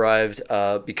 You arrived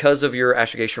because of your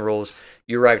astrogation rolls.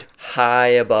 You arrived high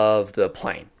above the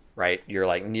plane, right? You're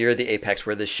like near the apex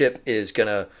where the ship is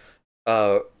gonna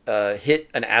hit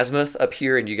an azimuth up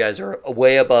here, and you guys are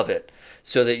way above it,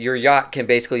 so that your yacht can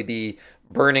basically be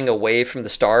burning away from the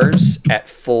stars at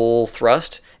full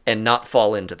thrust and not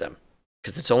fall into them,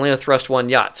 because it's only a thrust 1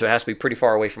 yacht, so it has to be pretty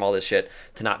far away from all this shit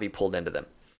to not be pulled into them.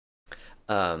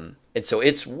 And so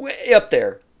it's way up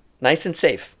there, nice and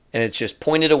safe, and it's just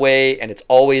pointed away, and it's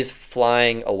always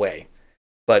flying away.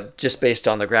 But just based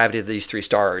on the gravity of these 3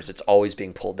 stars, it's always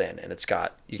being pulled in, and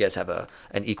you guys have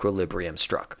an equilibrium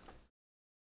struck.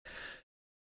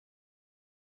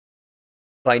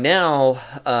 By now,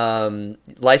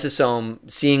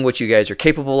 Lysosome, seeing what you guys are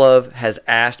capable of, has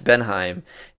asked Benheim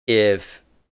if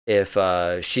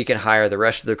she can hire the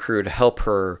rest of the crew to help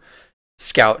her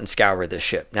scout and scour this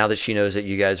ship. Now that she knows that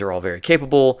you guys are all very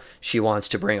capable, she wants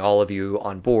to bring all of you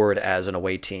on board as an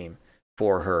away team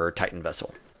for her Titan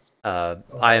vessel.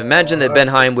 I imagine that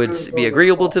Benheim would be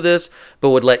agreeable to this, but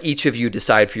would let each of you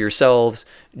decide for yourselves,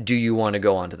 do you want to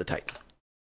go on to the Titan?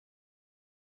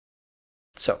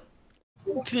 So.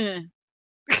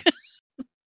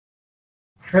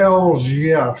 Hells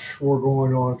yes, we're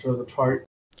going on to the Titan.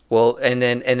 Well, and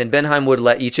then Benheim would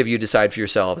let each of you decide for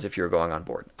yourselves if you're going on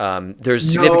board. There's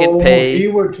significant pay. He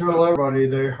would tell everybody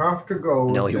they have to go.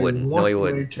 No, if he they wouldn't. want No, he to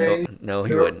wouldn't. maintain No, he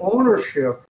their wouldn't.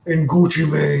 ownership in Gucci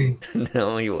Mane.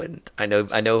 No, he wouldn't. I know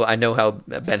how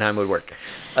Benheim would work.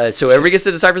 So everybody gets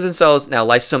to decide for themselves. Now,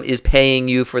 Lysosome is paying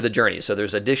you for the journey, so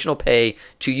there's additional pay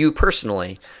to you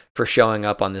personally for showing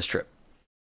up on this trip.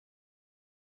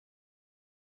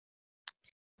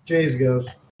 Jays goes.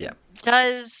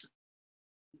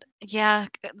 Yeah,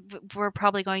 we're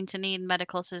probably going to need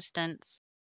medical assistance.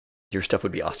 Your stuff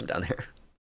would be awesome down there.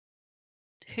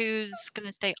 Who's going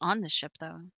to stay on the ship,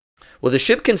 though? Well, the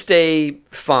ship can stay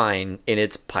fine in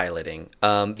its piloting.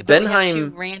 But we have Benheim, 2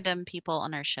 random people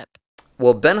on our ship.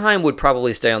 well, Benheim would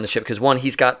probably stay on the ship because 1,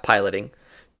 he's got piloting.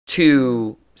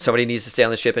 2, somebody needs to stay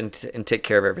on the ship and take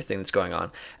care of everything that's going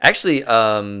on. Actually,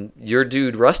 your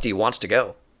dude Rusty wants to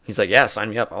go. He's like, yeah,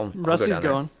 sign me up. I'll Rusty's go down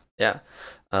going. there.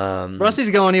 Yeah. Rusty's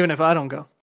going even if I don't go.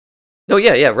 No,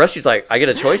 yeah. Rusty's like, I get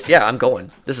a choice? Yeah, I'm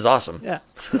going. This is awesome. Yeah.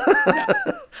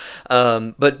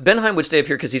 But Benheim would stay up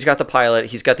here because he's got the pilot.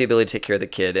 He's got the ability to take care of the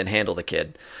kid and handle the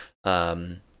kid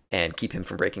and keep him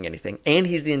from breaking anything. And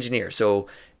he's the engineer.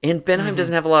 And Benheim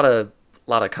doesn't have a lot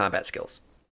of combat skills.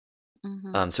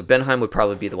 So Benheim would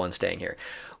probably be the one staying here,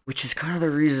 which is kind of the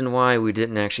reason why we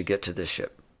didn't actually get to this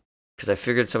ship. Because I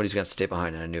figured somebody's going to stay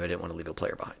behind, and I knew I didn't want to leave a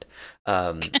player behind.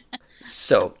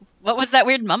 So What was that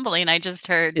weird mumbling I just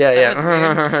heard? yeah.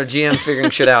 GM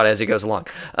figuring shit out as he goes along.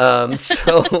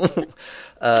 So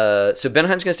Benheim's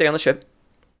going to stay on the ship,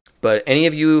 but any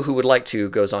of you who would like to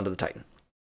goes onto the Titan.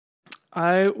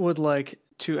 I would like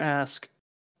to ask,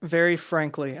 very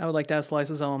frankly, I would like to ask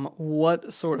Lysosome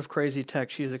what sort of crazy tech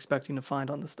she is expecting to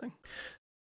find on this thing.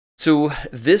 So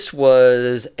this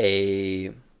was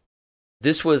a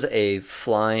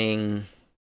flying,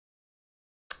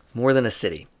 more than a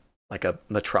city, like a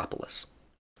metropolis.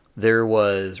 There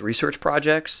was research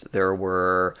projects. There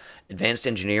were advanced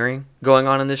engineering going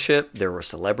on in this ship. There were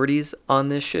celebrities on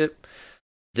this ship.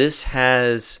 This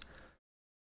has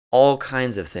all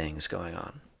kinds of things going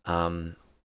on.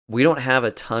 We don't have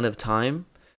a ton of time,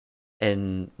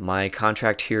 and my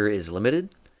contract here is limited.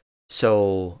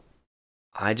 So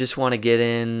I just want to get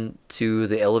into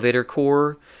the elevator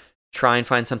core, try and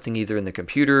find something either in the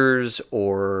computers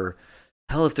or,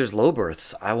 hell, if there's low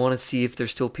berths, I want to see if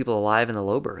there's still people alive in the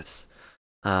low berths.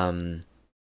 And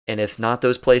if not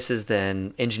those places,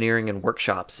 then engineering and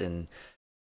workshops and,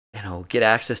 get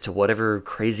access to whatever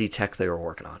crazy tech they were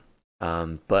working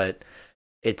on. But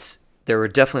there were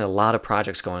definitely a lot of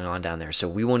projects going on down there, so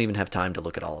we won't even have time to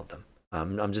look at all of them.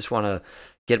 I just want to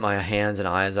get my hands and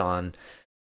eyes on,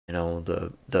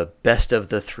 the best of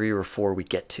the 3 or 4 we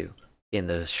get to in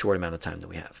the short amount of time that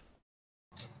we have.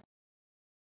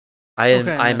 I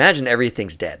imagine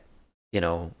everything's dead.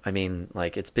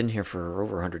 It's been here for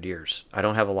over 100 years. I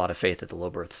don't have a lot of faith that the low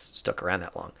berths stuck around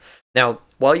that long. Now,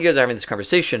 while you guys are having this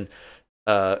conversation,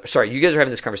 you guys are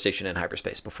having this conversation in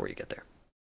hyperspace before you get there.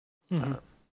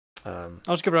 I'll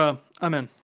just give it I'm in.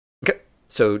 Okay.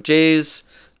 So Jays,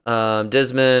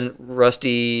 Desmond,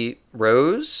 Rusty,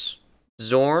 Rose,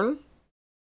 Zorn.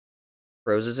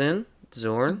 Rose is in.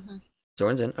 Zorn.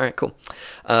 Zorn's in. All right, cool.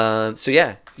 So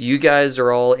yeah, you guys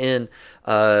are all in.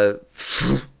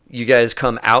 You guys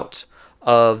come out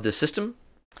of the system.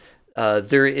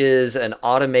 There is an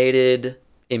automated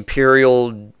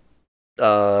Imperial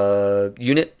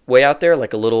unit way out there,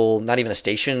 like a little, not even a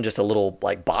station, just a little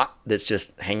bot that's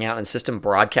just hanging out in system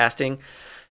broadcasting.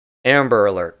 Amber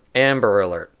alert, amber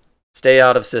alert, stay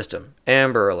out of system.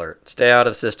 Amber alert, stay out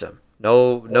of system.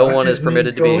 No one is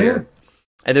permitted to be here.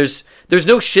 And there's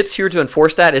no ships here to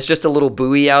enforce that. It's just a little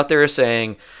buoy out there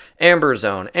saying, amber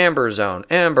zone, amber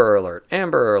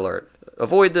alert,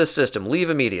 avoid this system, leave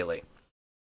immediately.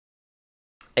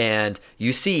 And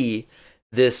you see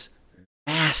this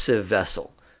massive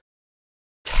vessel,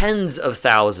 tens of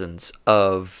thousands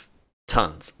of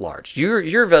tons large.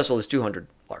 Your vessel is 200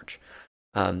 large.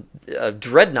 A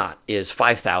dreadnought is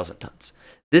 5,000 tons.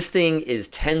 This thing is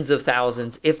tens of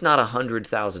thousands, if not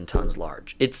 100,000 tons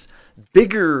large. It's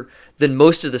bigger than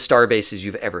most of the star bases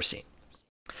you've ever seen.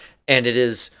 And it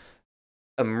is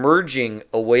emerging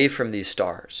away from these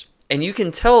stars. And you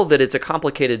can tell that it's a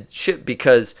complicated ship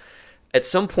because at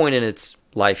some point in its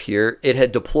life here, it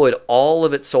had deployed all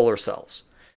of its solar cells.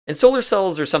 And solar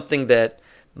cells are something that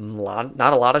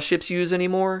not a lot of ships use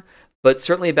anymore, but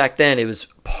certainly back then it was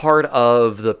part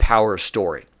of the power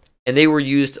story. And they were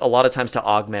used a lot of times to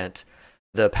augment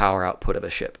the power output of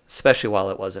a ship, especially while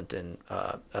it wasn't in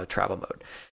travel mode.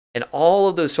 And all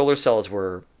of those solar cells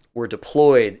were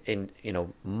deployed in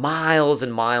miles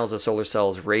and miles of solar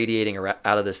cells radiating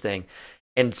out of this thing.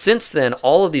 And since then,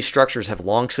 all of these structures have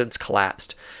long since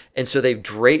collapsed. And so they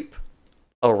drape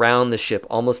around the ship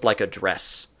almost like a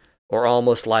dress or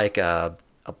almost like a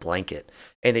blanket.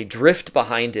 And they drift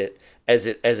behind it as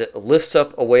it lifts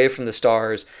up away from the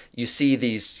stars. You see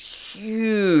these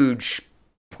huge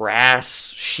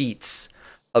brass sheets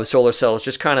of solar cells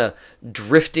just kind of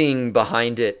drifting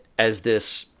behind it as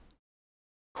this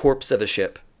corpse of a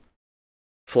ship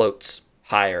floats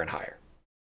higher and higher.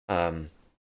 And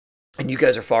you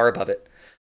guys are far above it.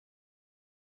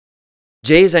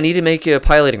 Jays, I need to make you a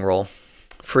piloting roll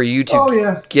for you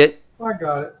to get I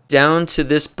got it. down to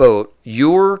this boat.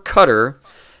 Your cutter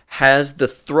has the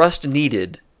thrust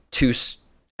needed to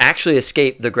actually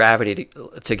escape the gravity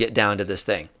to get down to this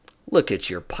thing. Look at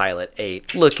your pilot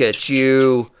 8. Look at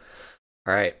you.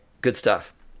 All right, good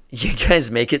stuff. You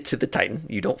guys make it to the Titan.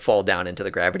 You don't fall down into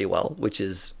the gravity well, which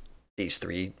is these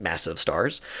 3 massive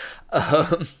stars.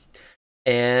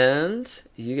 And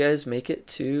you guys make it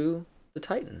to the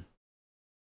Titan.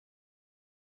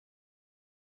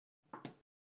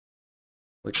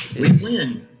 Which We is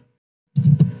win.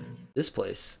 this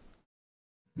place.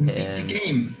 We beat the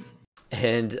game.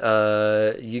 And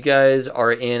you guys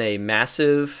are in a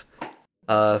massive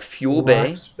fuel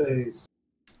bay. Space.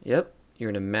 Yep, you're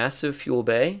in a massive fuel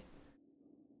bay.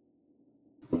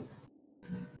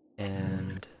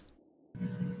 And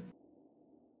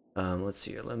let's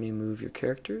see here. Let me move your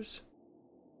characters.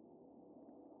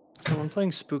 Someone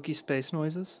playing spooky space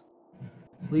noises?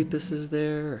 Lepus is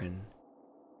there, and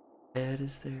Ed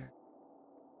is there.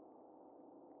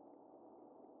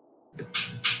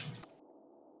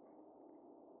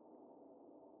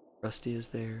 Rusty is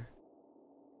there.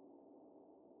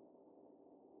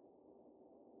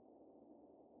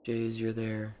 Jays, you're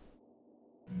there.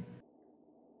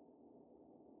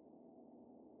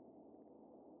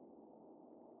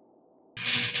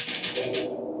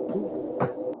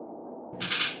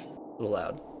 A little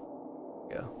loud.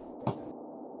 Yeah.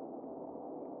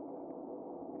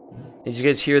 As you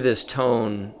guys hear this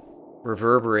tone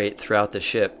reverberate throughout the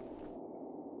ship,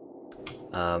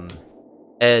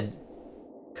 Ed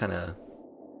kind of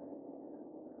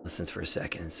listens for a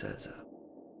second and says,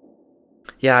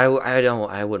 "Yeah, I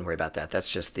wouldn't worry about that. That's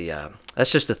just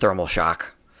the thermal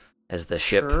shock as the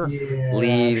ship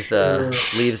leaves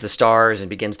the stars and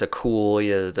begins to cool.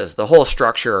 The whole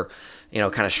structure,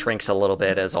 kind of shrinks a little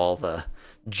bit as all the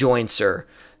joints are,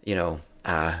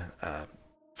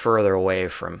 further away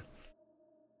from."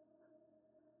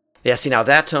 Yeah, see now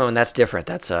that tone, that's different.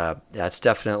 That's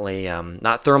definitely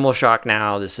not thermal shock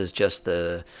now. This is just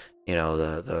the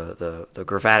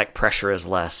gravatic pressure is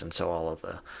less, and so all of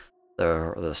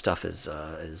the stuff is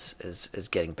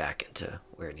getting back into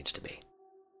where it needs to be.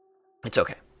 It's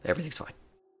okay. Everything's fine.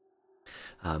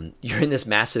 You're in this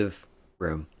massive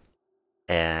room,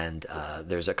 and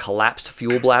there's a collapsed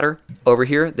fuel bladder over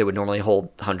here that would normally hold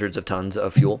hundreds of tons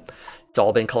of fuel. It's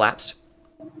all been collapsed.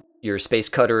 Your space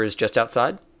cutter is just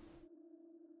outside.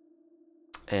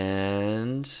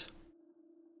 And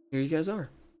here you guys are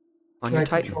on your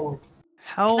Titan.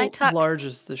 How large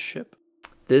is this ship?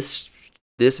 This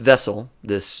vessel,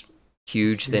 this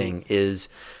huge thing, is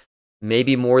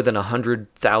maybe more than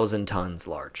 100,000 tons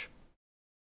large.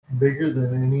 Bigger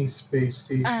than any space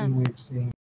station we've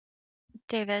seen.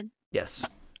 David. Yes.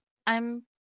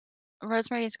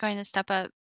 Rosemary is going to step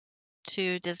up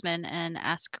to Desmond and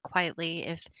ask quietly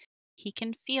if he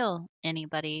can feel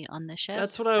anybody on the ship.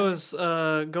 That's what I was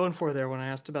going for there when I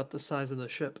asked about the size of the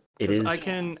ship. It is.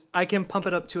 I can pump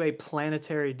it up to a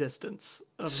planetary distance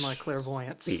of my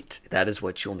clairvoyance. Sweet. That is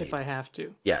what you'll need. If I have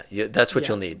to. Yeah, that's what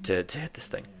you'll need to hit this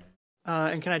thing.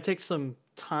 And can I take some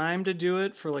time to do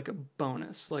it for like a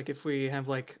bonus? Like if we have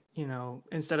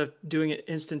instead of doing it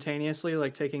instantaneously,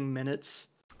 like taking minutes.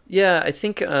 Yeah, I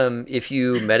think if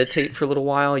you meditate for a little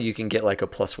while, you can get like a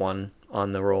 +1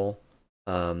 on the roll.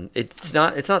 It's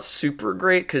not super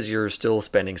great because you're still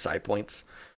spending side points.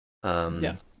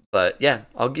 Yeah. But yeah,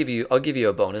 I'll give you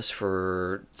a bonus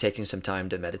for taking some time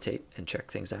to meditate and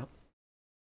check things out.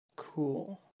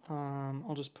 Cool.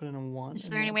 I'll just put in a 1. Is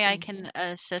there any way I can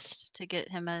assist to get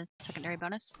him a secondary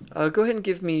bonus? Go ahead and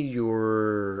give me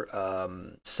your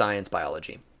science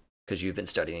biology because you've been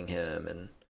studying him and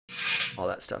all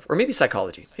that stuff, or maybe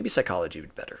psychology. Maybe psychology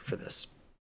would be better for this.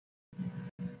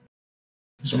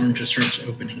 Zorn just starts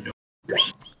opening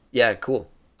doors. Yeah, cool.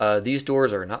 These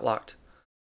doors are not locked.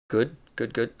 Good.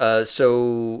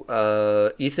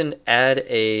 So Ethan, add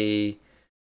a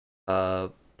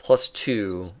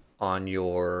 +2 on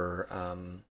your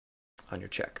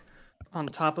check. On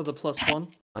top of the +1?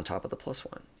 On top of the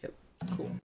 +1. Yep.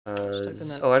 Cool. I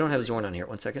don't have Zorn on here.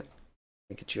 1 second. Let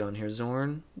me get you on here,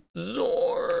 Zorn.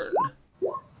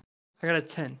 I got a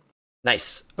 10.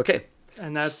 Nice. Okay.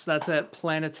 And that's at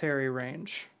planetary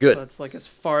range. Good. So that's like as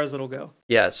far as it'll go.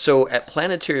 Yeah, so at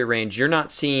planetary range, you're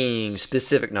not seeing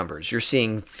specific numbers. You're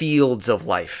seeing fields of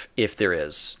life, if there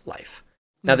is life.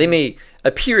 Now, they may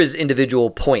appear as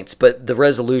individual points, but the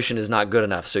resolution is not good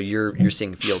enough, so you're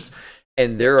seeing fields.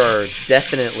 And there are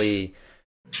definitely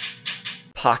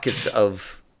pockets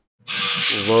of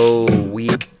low,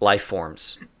 weak life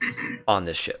forms on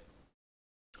this ship.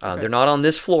 They're not on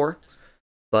this floor,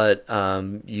 but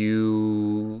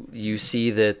you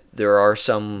see that there are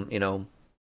some,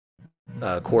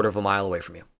 a quarter of a mile away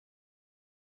from you.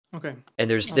 Okay. And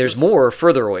there's more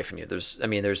further away from you.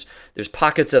 There's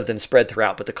pockets of them spread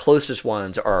throughout, but the closest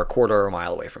ones are a quarter of a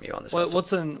mile away from you on this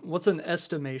vessel. What's an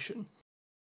estimation?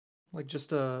 Like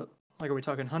just are we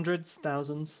talking hundreds,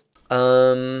 thousands?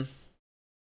 Tens.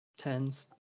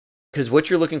 Because what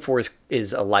you're looking for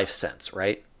is a life sense,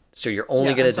 right? So you're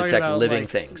only going to detect living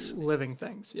things. Living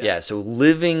things. Yeah. Yeah. So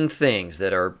living things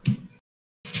that are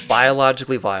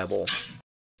biologically viable.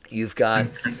 You've got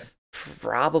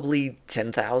probably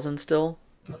 10,000 still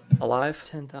alive.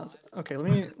 10,000. Okay,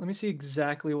 let me see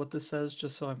exactly what this says,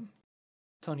 just so I'm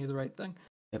telling you the right thing.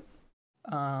 Yep.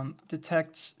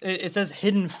 Detects. It says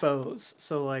hidden foes,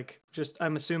 so like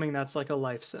I'm assuming that's like a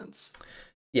life sense.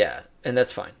 Yeah, and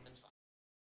that's fine.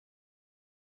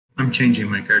 I'm changing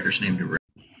my character's name to Ripley.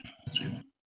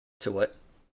 To what?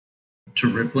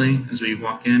 To Ripley as we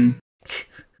walk in.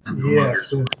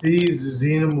 Yes, if these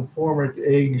xenomorphic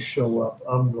eggs show up,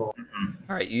 I'm going.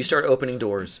 All right, you start opening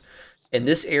doors, and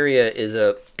this area is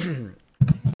a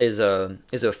is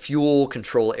a fuel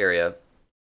control area.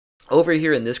 Over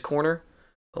here in this corner,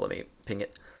 let me ping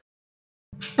it.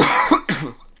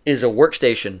 Is a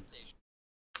workstation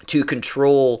to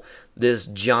control this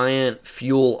giant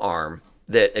fuel arm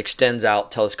that extends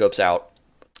out, telescopes out,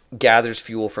 gathers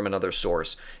fuel from another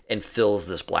source, and fills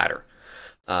this bladder.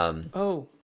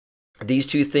 These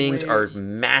two things are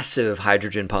massive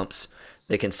hydrogen pumps.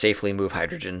 They can safely move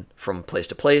hydrogen from place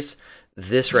to place.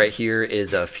 This right here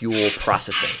is a fuel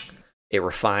processing. It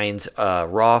refines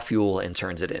raw fuel and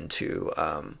turns it into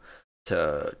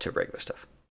to regular stuff.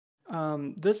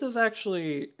 This is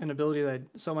actually an ability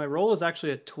so my roll is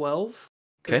actually a 12.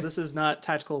 Okay. This is not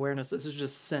tactical awareness. This is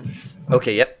just sense.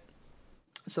 Okay. Yep.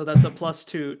 So that's a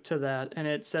 +2 to that, and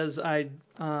it says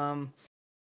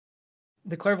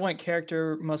the clairvoyant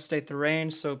character must state the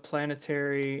range, so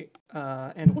planetary,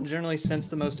 and will generally sense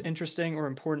the most interesting or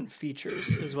important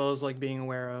features, as well as like being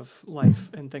aware of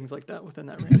life and things like that within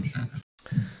that range.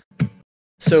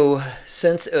 So,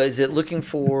 sense is it looking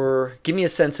for? Give me a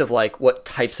sense of like what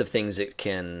types of things it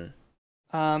can.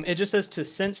 It just says to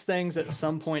sense things at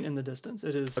some point in the distance.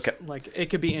 It is like it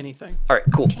could be anything. All right,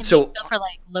 cool. Can So you go for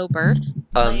like low birth?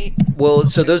 well,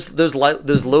 so those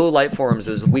low light forms,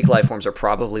 those weak life forms are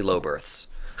probably low births,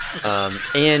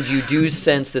 and you do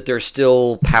sense that there's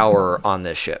still power on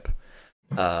this ship.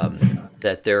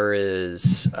 That there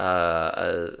is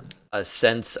a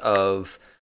sense of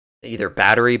either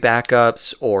battery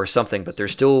backups or something, but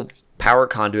there's still power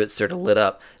conduits that are lit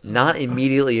up, not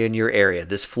immediately in your area.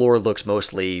 This floor looks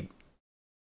mostly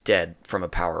dead from a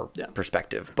power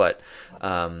perspective, but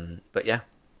yeah.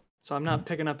 So I'm not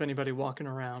picking up anybody walking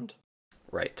around.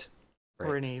 Right.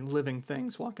 Or any living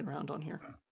things walking around on here.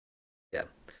 Yeah.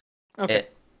 Okay.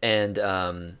 And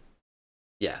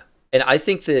yeah. And I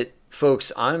think that,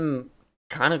 folks, I'm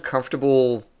kind of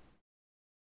comfortable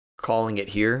calling it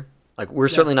here. Like, we're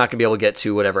certainly not going to be able to get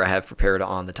to whatever I have prepared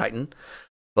on the Titan.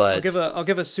 But I'll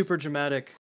give a super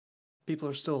dramatic. People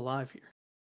are still alive here.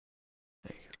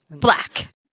 There you go. Black.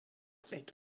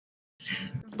 Fate.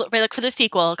 Look for the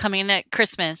sequel coming in at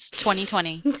Christmas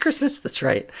 2020. Christmas, that's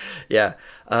right. Yeah.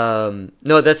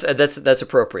 No, that's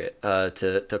appropriate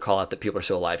to call out that people are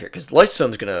still alive here, because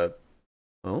Lysosom's gonna.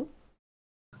 Oh.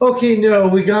 Okay, no,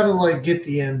 we gotta like get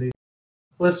the ending.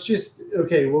 Let's just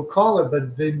we'll call it,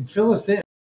 but then fill us in.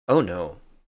 Oh no.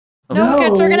 No,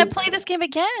 because we're gonna play this game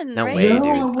again, No right? way, dude.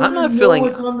 I'm not filling.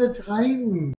 What's on the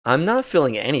Titan? I'm not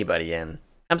filling anybody in.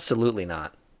 Absolutely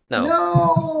not.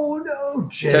 No. No.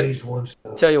 Jay's wants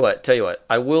to. Tell you what.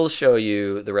 I will show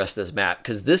you the rest of this map,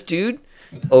 because this dude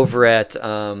over at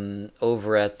the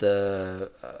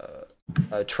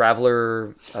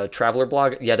traveler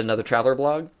blog, yet another traveler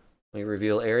blog. Let me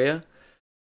reveal area.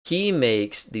 He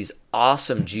makes these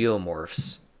awesome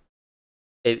geomorphs.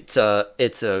 It's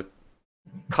a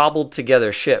cobbled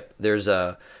together ship. There's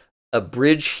a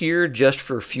bridge here just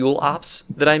for fuel ops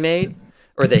that I made,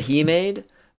 or that he made.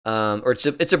 Or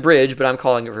it's a bridge, but I'm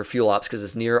calling it for fuel ops because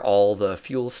it's near all the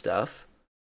fuel stuff.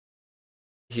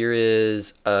 Here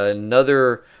is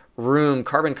another room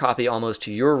carbon copy almost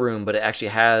to your room, but it actually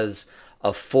has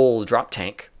a full drop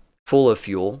tank full of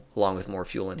fuel, along with more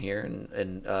fuel in here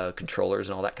and controllers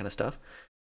and all that kind of stuff.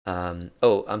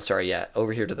 Oh, I'm sorry. Yeah,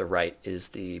 over here to the right is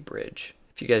the bridge.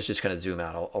 If you guys just kind of zoom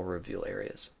out, I'll reveal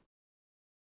areas.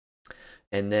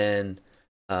 And then,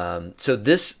 so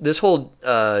this whole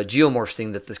geomorphs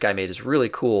thing that this guy made is really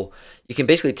cool. You can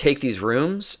basically take these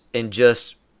rooms and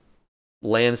just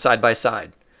lay them side by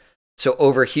side. So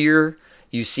over here,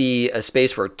 you see a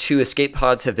space where 2 escape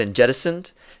pods have been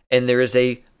jettisoned, and there is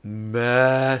a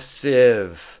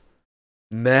massive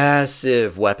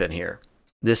weapon here.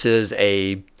 This is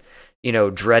a,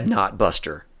 dreadnought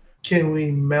buster. Can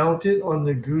we mount it on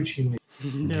the Gucci man?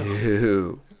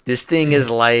 No. This thing is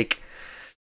like,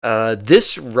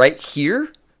 this right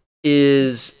here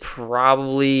is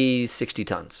probably 60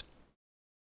 tons.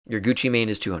 Your Gucci main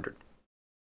is 200.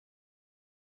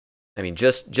 I mean,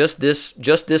 just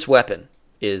this weapon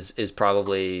is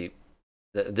probably,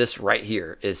 this right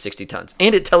here is 60 tons,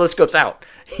 and it telescopes out.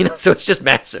 So it's just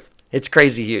massive. It's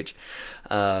crazy huge.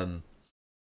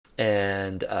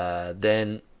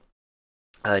 Then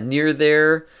near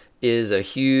there is a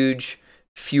huge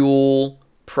fuel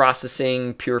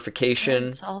processing purification.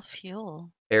 It's all fuel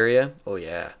area. Oh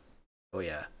yeah.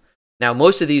 Now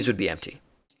most of these would be empty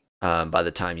by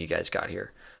the time you guys got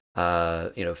here.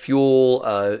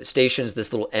 Fuel stations.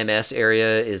 This little MS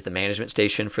area is the management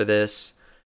station for this.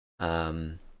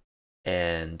 And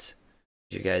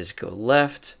you guys go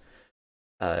left.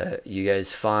 You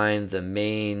guys find the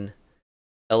main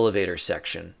elevator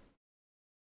section.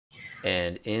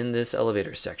 And in this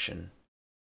elevator section,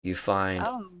 you find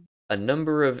a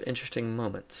number of interesting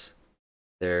moments.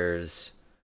 There's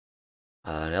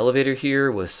an elevator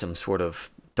here with some sort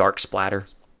of dark splatter.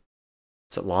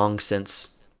 It's long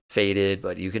since faded,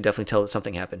 but you can definitely tell that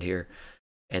something happened here.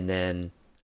 And then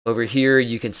over here,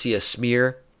 you can see a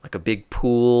smear, like a big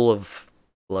pool of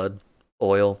blood,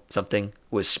 oil, something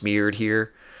was smeared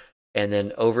here. And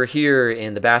then over here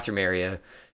in the bathroom area,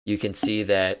 you can see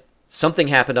that something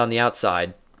happened on the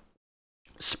outside,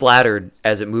 splattered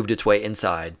as it moved its way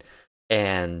inside,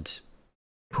 and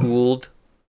pooled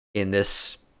in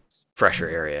this fresher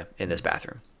area in this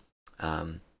bathroom.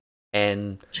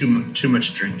 And too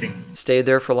much drinking. Stayed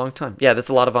there for a long time. Yeah, that's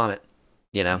a lot of vomit,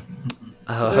 There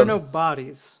are no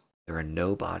bodies. There are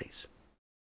no bodies.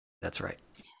 That's right.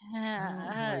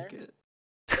 I like it.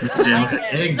 Y'all had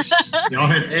eggs. Y'all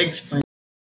had eggs.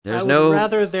 There's I would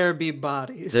rather there be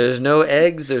bodies. There's no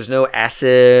eggs. There's no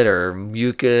acid or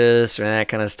mucus or that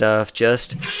kind of stuff.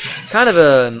 Just kind of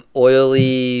an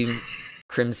oily,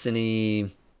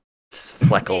 crimsony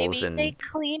fleckles. Maybe they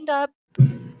cleaned up.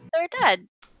 They're dead.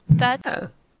 That's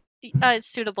a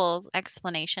suitable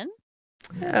explanation.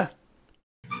 Yeah.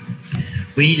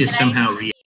 We need to somehow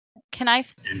Can I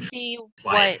see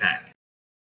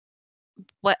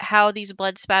how these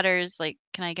blood spatters, like,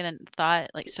 can I get a thought,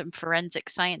 like some forensic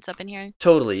science up in here?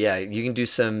 Totally, yeah. You can do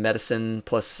some medicine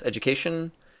plus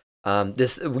education.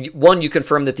 You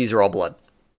confirm that these are all blood.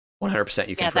 100%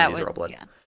 you confirm these are all blood.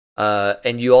 Yeah.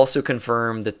 And you also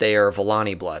confirm that they are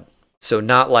Volani blood. So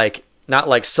not like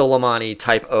Soleimani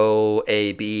type O,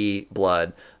 A, B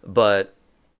blood, but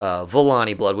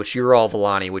Volani blood, which you're all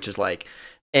Volani, which is like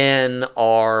N,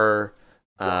 R,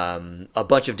 a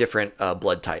bunch of different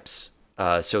blood types.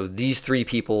 So these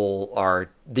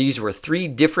these were 3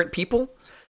 different people,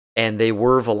 and they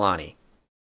were Volani.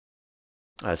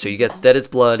 So you get that it's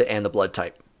blood and the blood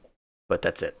type, but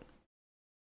that's it.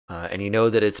 And you know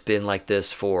that it's been like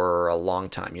this for a long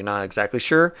time. You're not exactly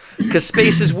sure, because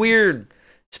space is weird.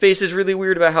 Space is really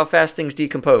weird about how fast things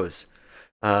decompose.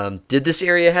 Did this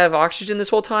area have oxygen this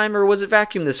whole time, or was it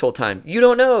vacuum this whole time? You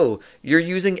don't know. You're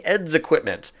using Ed's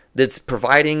equipment that's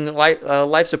providing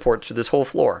life support to this whole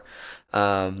floor.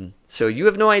 So you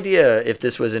have no idea if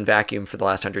this was in vacuum for the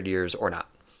last 100 years or not.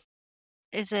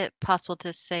 Is it possible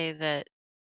to say that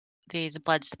these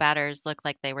blood spatters look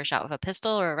like they were shot with a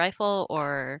pistol or a rifle,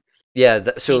 or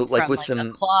so like with some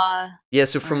some claw? Yeah,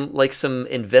 so from like some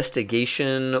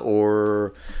investigation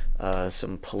or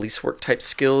some police work type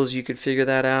skills, you could figure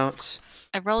that out.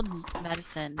 I rolled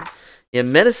medicine. Yeah,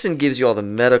 medicine gives you all the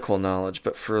medical knowledge,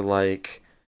 but for like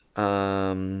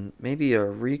maybe a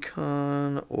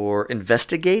recon or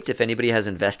investigate, if anybody has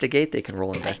investigate, they can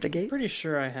roll investigate. I'm pretty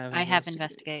sure I have. I have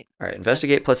investigate. All right,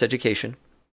 investigate plus education.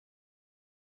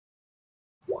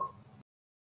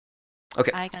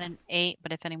 Okay. I got an 8,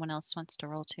 but if anyone else wants to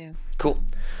roll too. Cool.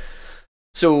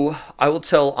 So I will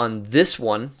tell on this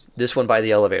one by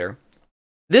the elevator.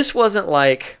 This wasn't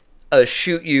like a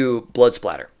shoot you blood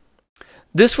splatter.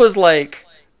 This was like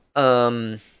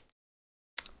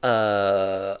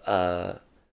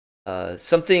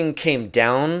something came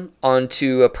down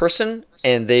onto a person,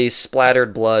 and they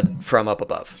splattered blood from up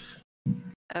above.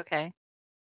 Okay.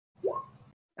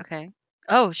 Okay.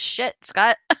 Oh shit,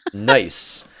 Scott.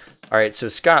 Nice. All right, so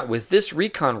Scott, with this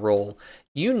recon roll,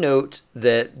 you note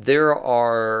that there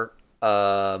are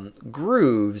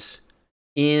grooves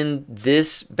in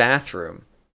this bathroom,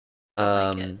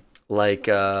 like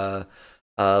the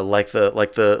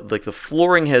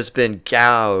flooring has been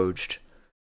gouged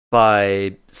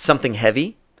by something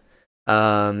heavy,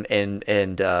 and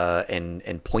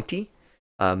pointy,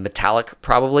 metallic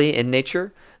probably in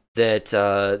nature,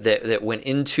 that went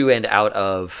into and out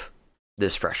of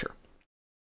this fresher.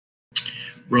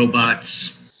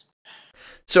 Robots.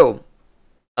 So,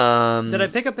 Did I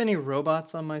pick up any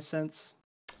robots on my sense?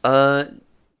 Because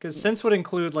sense would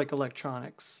include like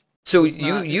electronics. So it's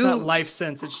not life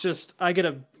sense. It's just I get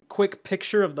a quick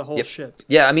picture of the whole ship.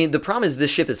 Yeah, I mean the problem is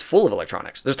this ship is full of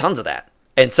electronics. There's tons of that,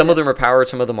 and some of them are powered,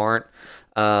 some of them aren't.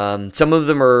 Some of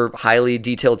them are highly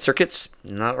detailed circuits.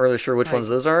 Not really sure which ones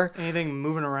those are. Anything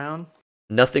moving around?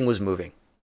 Nothing was moving.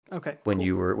 Okay. When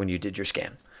you did your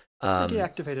scan.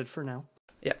 Deactivated for now.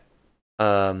 Yeah.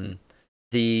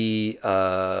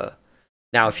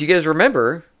 Now, if you guys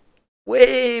remember,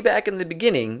 way back in the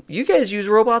beginning, you guys use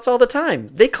robots all the time.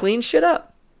 They clean shit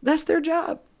up. That's their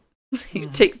job. You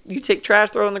take trash,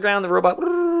 throw it on the ground. The robot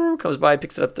comes by,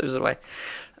 picks it up, throws it away.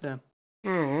 Yeah.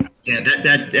 Yeah,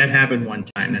 that happened one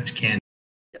time. That's canon.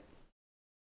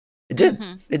 It did.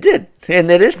 Mm-hmm. It did, and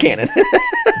that is canon.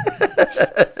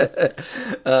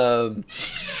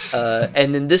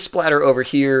 And then this splatter over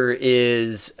here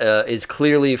is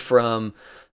clearly from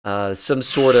some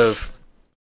sort of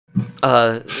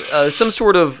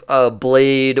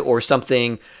blade or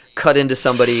something cut into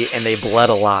somebody, and they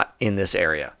bled a lot in this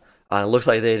area. It looks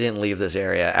like they didn't leave this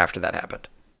area after that happened.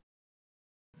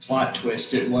 Plot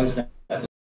twist: it was that.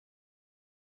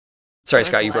 Sorry,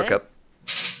 Scott, you broke up.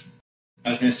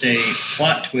 I was going to say,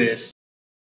 plot twist.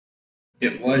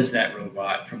 It was that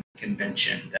robot from the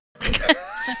convention.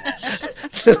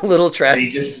 The little trash.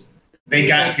 They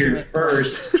got here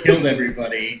first, killed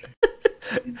everybody,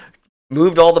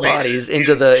 moved all the bodies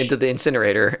into the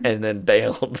incinerator, and then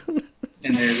bailed.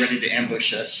 And they're ready to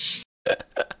ambush us.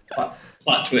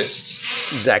 Plot twist.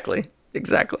 Exactly.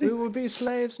 We will be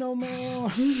slaves no more.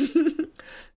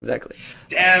 Exactly.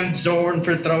 Damn Zorn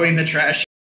for throwing the trash.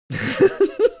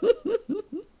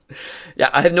 Yeah,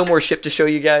 I have no more ship to show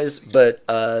you guys, but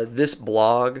this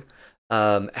blog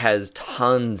has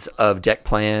tons of deck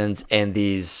plans and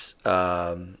these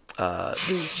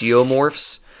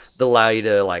geomorphs that allow you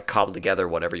to like cobble together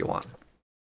whatever you want.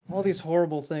 All these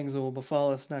horrible things that will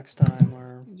befall us next time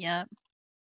are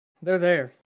they're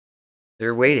there.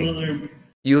 They're waiting.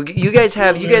 You guys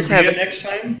have next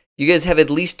time? You guys have at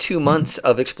least 2 months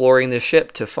of exploring this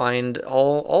ship to find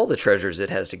all the treasures it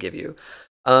has to give you.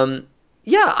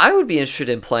 Yeah, I would be interested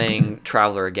in playing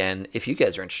Traveler again if you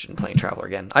guys are interested in playing Traveler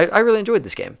again. I really enjoyed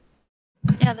this game.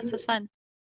 Yeah, this was fun.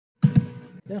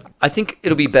 Yeah. I think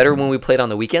it'll be better when we play it on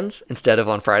the weekends instead of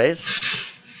on Fridays.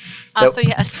 Also,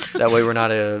 yes. That way we're not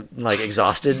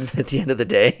exhausted at the end of the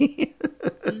day.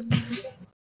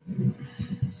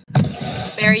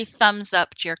 Very thumbs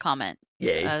up to your comment.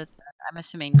 Yay. I'm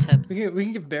assuming to... We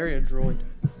can give Barry a droid.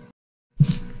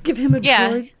 Give him a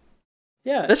droid?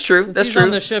 Yeah. That's true. Since That's he's true.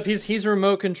 On the ship, he's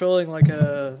remote controlling like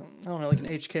an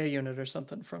HK unit or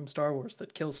something from Star Wars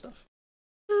that kills stuff.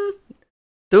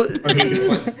 So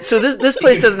this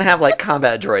place doesn't have like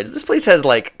combat droids. This place has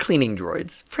like cleaning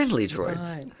droids, friendly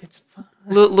droids. It's fine.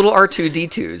 Little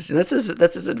R2D2s. And that's as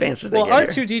advanced as they get. Well,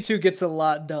 R2D2 gets a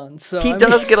lot done. So he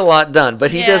does get a lot done,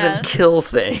 but he doesn't kill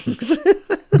things.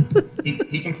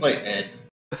 he can play Ed.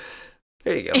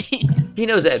 There you go. He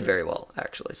knows Ed very well,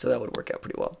 actually, so that would work out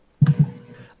pretty well.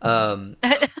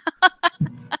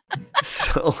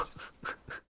 So.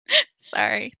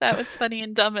 Sorry, that was funny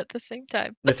and dumb at the same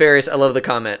time. Nefarious, I love the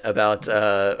comment about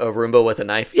a Roomba with a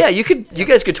knife. Yeah, you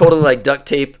guys could totally like duct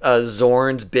tape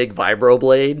Zorn's big vibro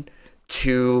blade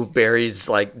to Barry's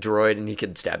like droid, and he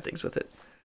could stab things with it.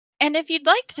 And if you'd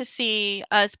like to see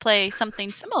us play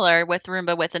something similar with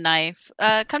Roomba with a knife,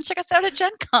 come check us out at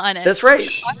Gen Con. That's right.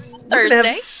 We're gonna Thursday.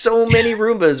 have so many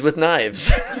Roombas with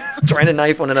knives trying to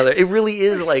knife one another. It really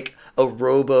is like a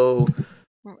robo.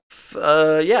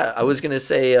 Yeah, I was gonna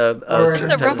say it's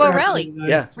a robo rally.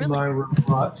 Yeah, really? My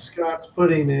robot. Scott's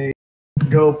putting a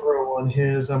GoPro on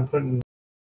his. I'm putting.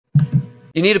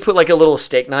 You need to put like a little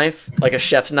steak knife, like a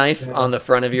chef's knife, on the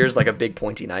front of yours, like a big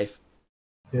pointy knife.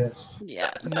 Yes.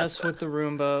 Yeah. Mess with the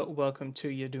Roomba. Welcome to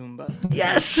Yadoomba.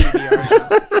 Yes.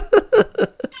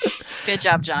 Good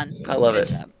job, John. I love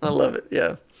it. I love it.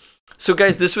 Yeah. So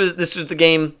guys, this was the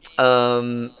game.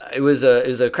 It was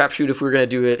a crapshoot if we were gonna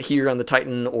do it here on the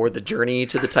Titan or the Journey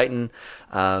to the Titan.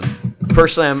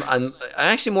 Personally, I'm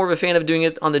actually more of a fan of doing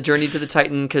it on the Journey to the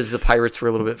Titan because the pirates were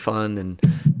a little bit fun, and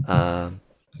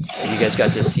you guys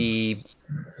got to see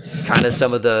kind of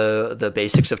some of the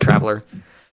basics of Traveler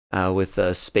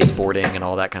with space boarding and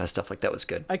all that kind of stuff. Like that was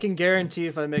good. I can guarantee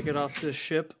if I make it off this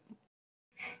ship,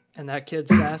 and that kid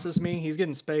sasses me, he's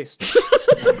getting spaced.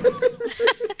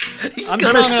 He's I'm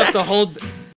gonna strong enough to sass- hold.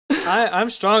 I'm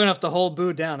strong enough to hold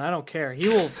Boo down. I don't care.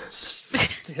 He'll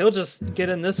just get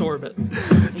in this orbit.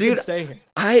 He Dude, can stay here.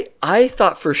 I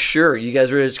thought for sure you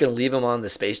guys were just gonna leave him on the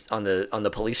space on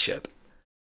the police ship.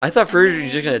 I thought for sure you were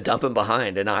just gonna dump him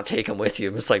behind and not take him with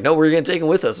you. It's like, no, we're gonna take him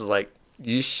with us. I was like,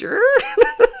 you sure?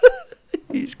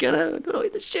 He's gonna annoy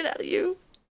the shit out of you.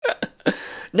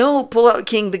 No, pull out,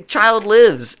 King. The child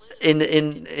lives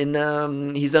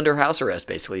in he's under house arrest.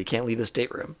 Basically, he can't leave his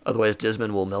stateroom. Otherwise,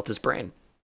 Desmond will melt his brain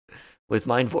with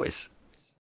mind voice.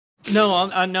 No,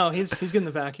 no, he's getting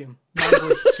the vacuum. Mind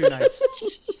voice is too nice.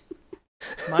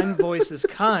 Mind voice is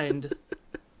kind.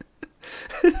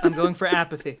 I'm going for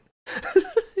apathy.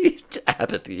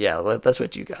 Apathy, yeah, that's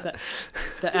what you got.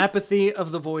 The apathy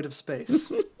of the void of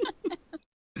space.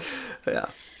 Yeah.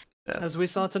 As we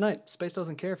saw tonight, space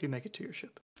doesn't care if you make it to your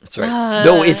ship. That's right.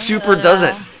 No, it super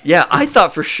doesn't. Yeah, I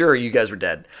thought for sure you guys were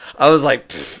dead. I was like,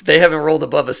 they haven't rolled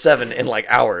above a 7 in like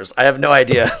hours. I have no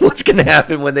idea what's going to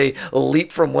happen when they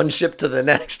leap from one ship to the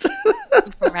next.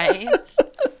 Right?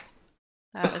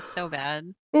 That was so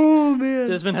bad. Oh, man.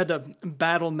 Desmond had to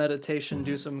battle meditation,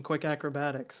 do some quick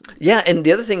acrobatics. Yeah, and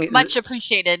the other thing... Much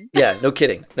appreciated. Yeah, no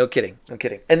kidding. No kidding. No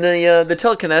kidding. And the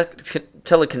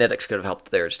telekinetics could have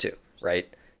helped theirs too, right?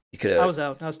 You could have... I was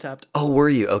out. I was tapped. Oh, were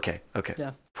you? Okay. Okay.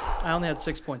 Yeah. I only had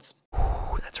 6 points.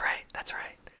 That's right. That's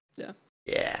right. Yeah.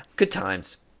 Yeah. Good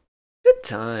times. Good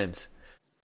times.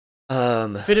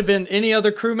 If it had been any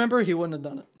other crew member, he wouldn't have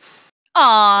done it.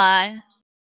 Aww.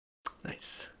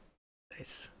 Nice.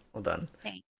 Nice. Well done.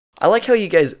 Thanks. I like how you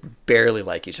guys barely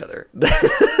like each other.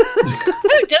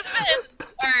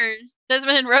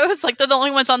 Desmond and Rose, like they're the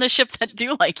only ones on the ship that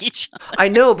do like each other. I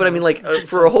know, but I mean, like,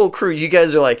 for a whole crew, you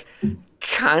guys are like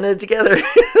kind of together.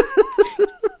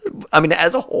 I mean,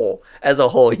 as a whole,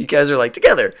 you guys are like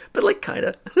together, but like kind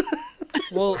of.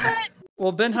 Well,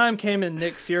 Benheim came and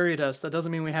Nick Fury'd us. That doesn't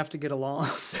mean we have to get along.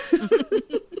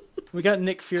 We got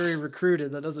Nick Fury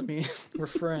recruited. That doesn't mean we're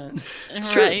friends. It's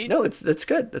true. Right? No, that's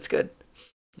good. That's good.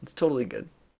 It's totally good.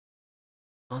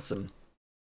 Awesome.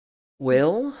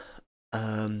 Well,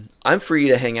 I'm free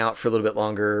to hang out for a little bit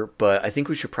longer, but I think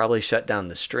we should probably shut down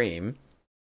the stream.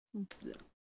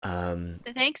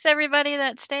 Thanks everybody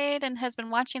that stayed and has been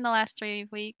watching the last 3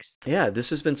 weeks. Yeah,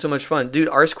 this has been so much fun. Dude,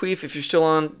 Arsqueef, if you're still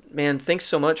on, man, thanks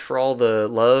so much for all the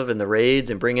love and the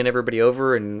raids and bringing everybody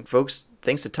over. And folks,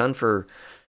 thanks a ton for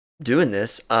doing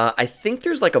this. I think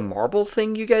there's like a marble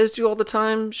thing you guys do all the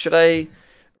time. Should I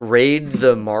raid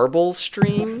the marble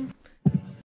stream?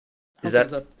 Is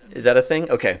that a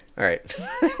thing? Okay, all right.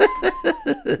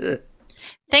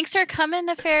 Thanks for coming,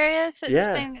 Nefarious.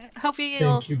 Hope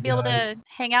you'll you, be able guys. to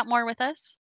hang out more with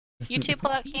us. You too, Pull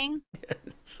Out King.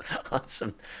 It's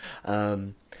awesome.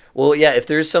 Well, yeah, if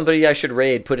there's somebody I should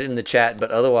raid, put it in the chat.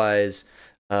 But otherwise,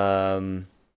 Tankstein.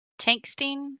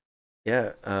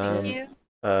 yeah, Thank you.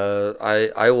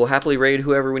 I will happily raid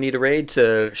whoever we need to raid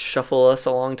to shuffle us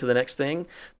along to the next thing.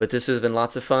 But this has been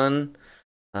lots of fun.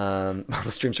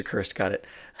 Marble streams are cursed. Got it.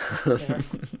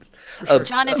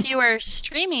 John, if you were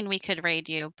streaming, we could raid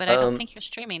you, but I don't think you're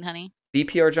streaming, honey.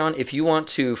 BPR John, if you want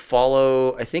to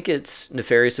follow, I think it's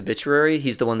Nefarious Obituary.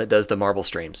 He's the one that does the marble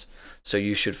streams, so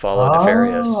you should follow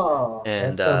Nefarious.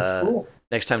 And that sounds cool.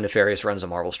 next time Nefarious runs a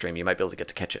marble stream, you might be able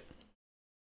to catch it.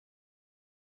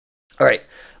 All right,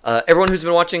 everyone who's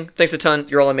been watching, thanks a ton.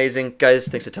 You're all amazing, guys.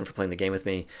 Thanks a ton for playing the game with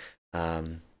me.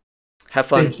 Have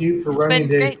fun. Thank you for It's running, been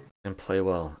Dave. great. And play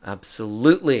well.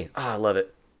 Absolutely. I love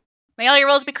it. May all your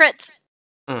rolls be crits.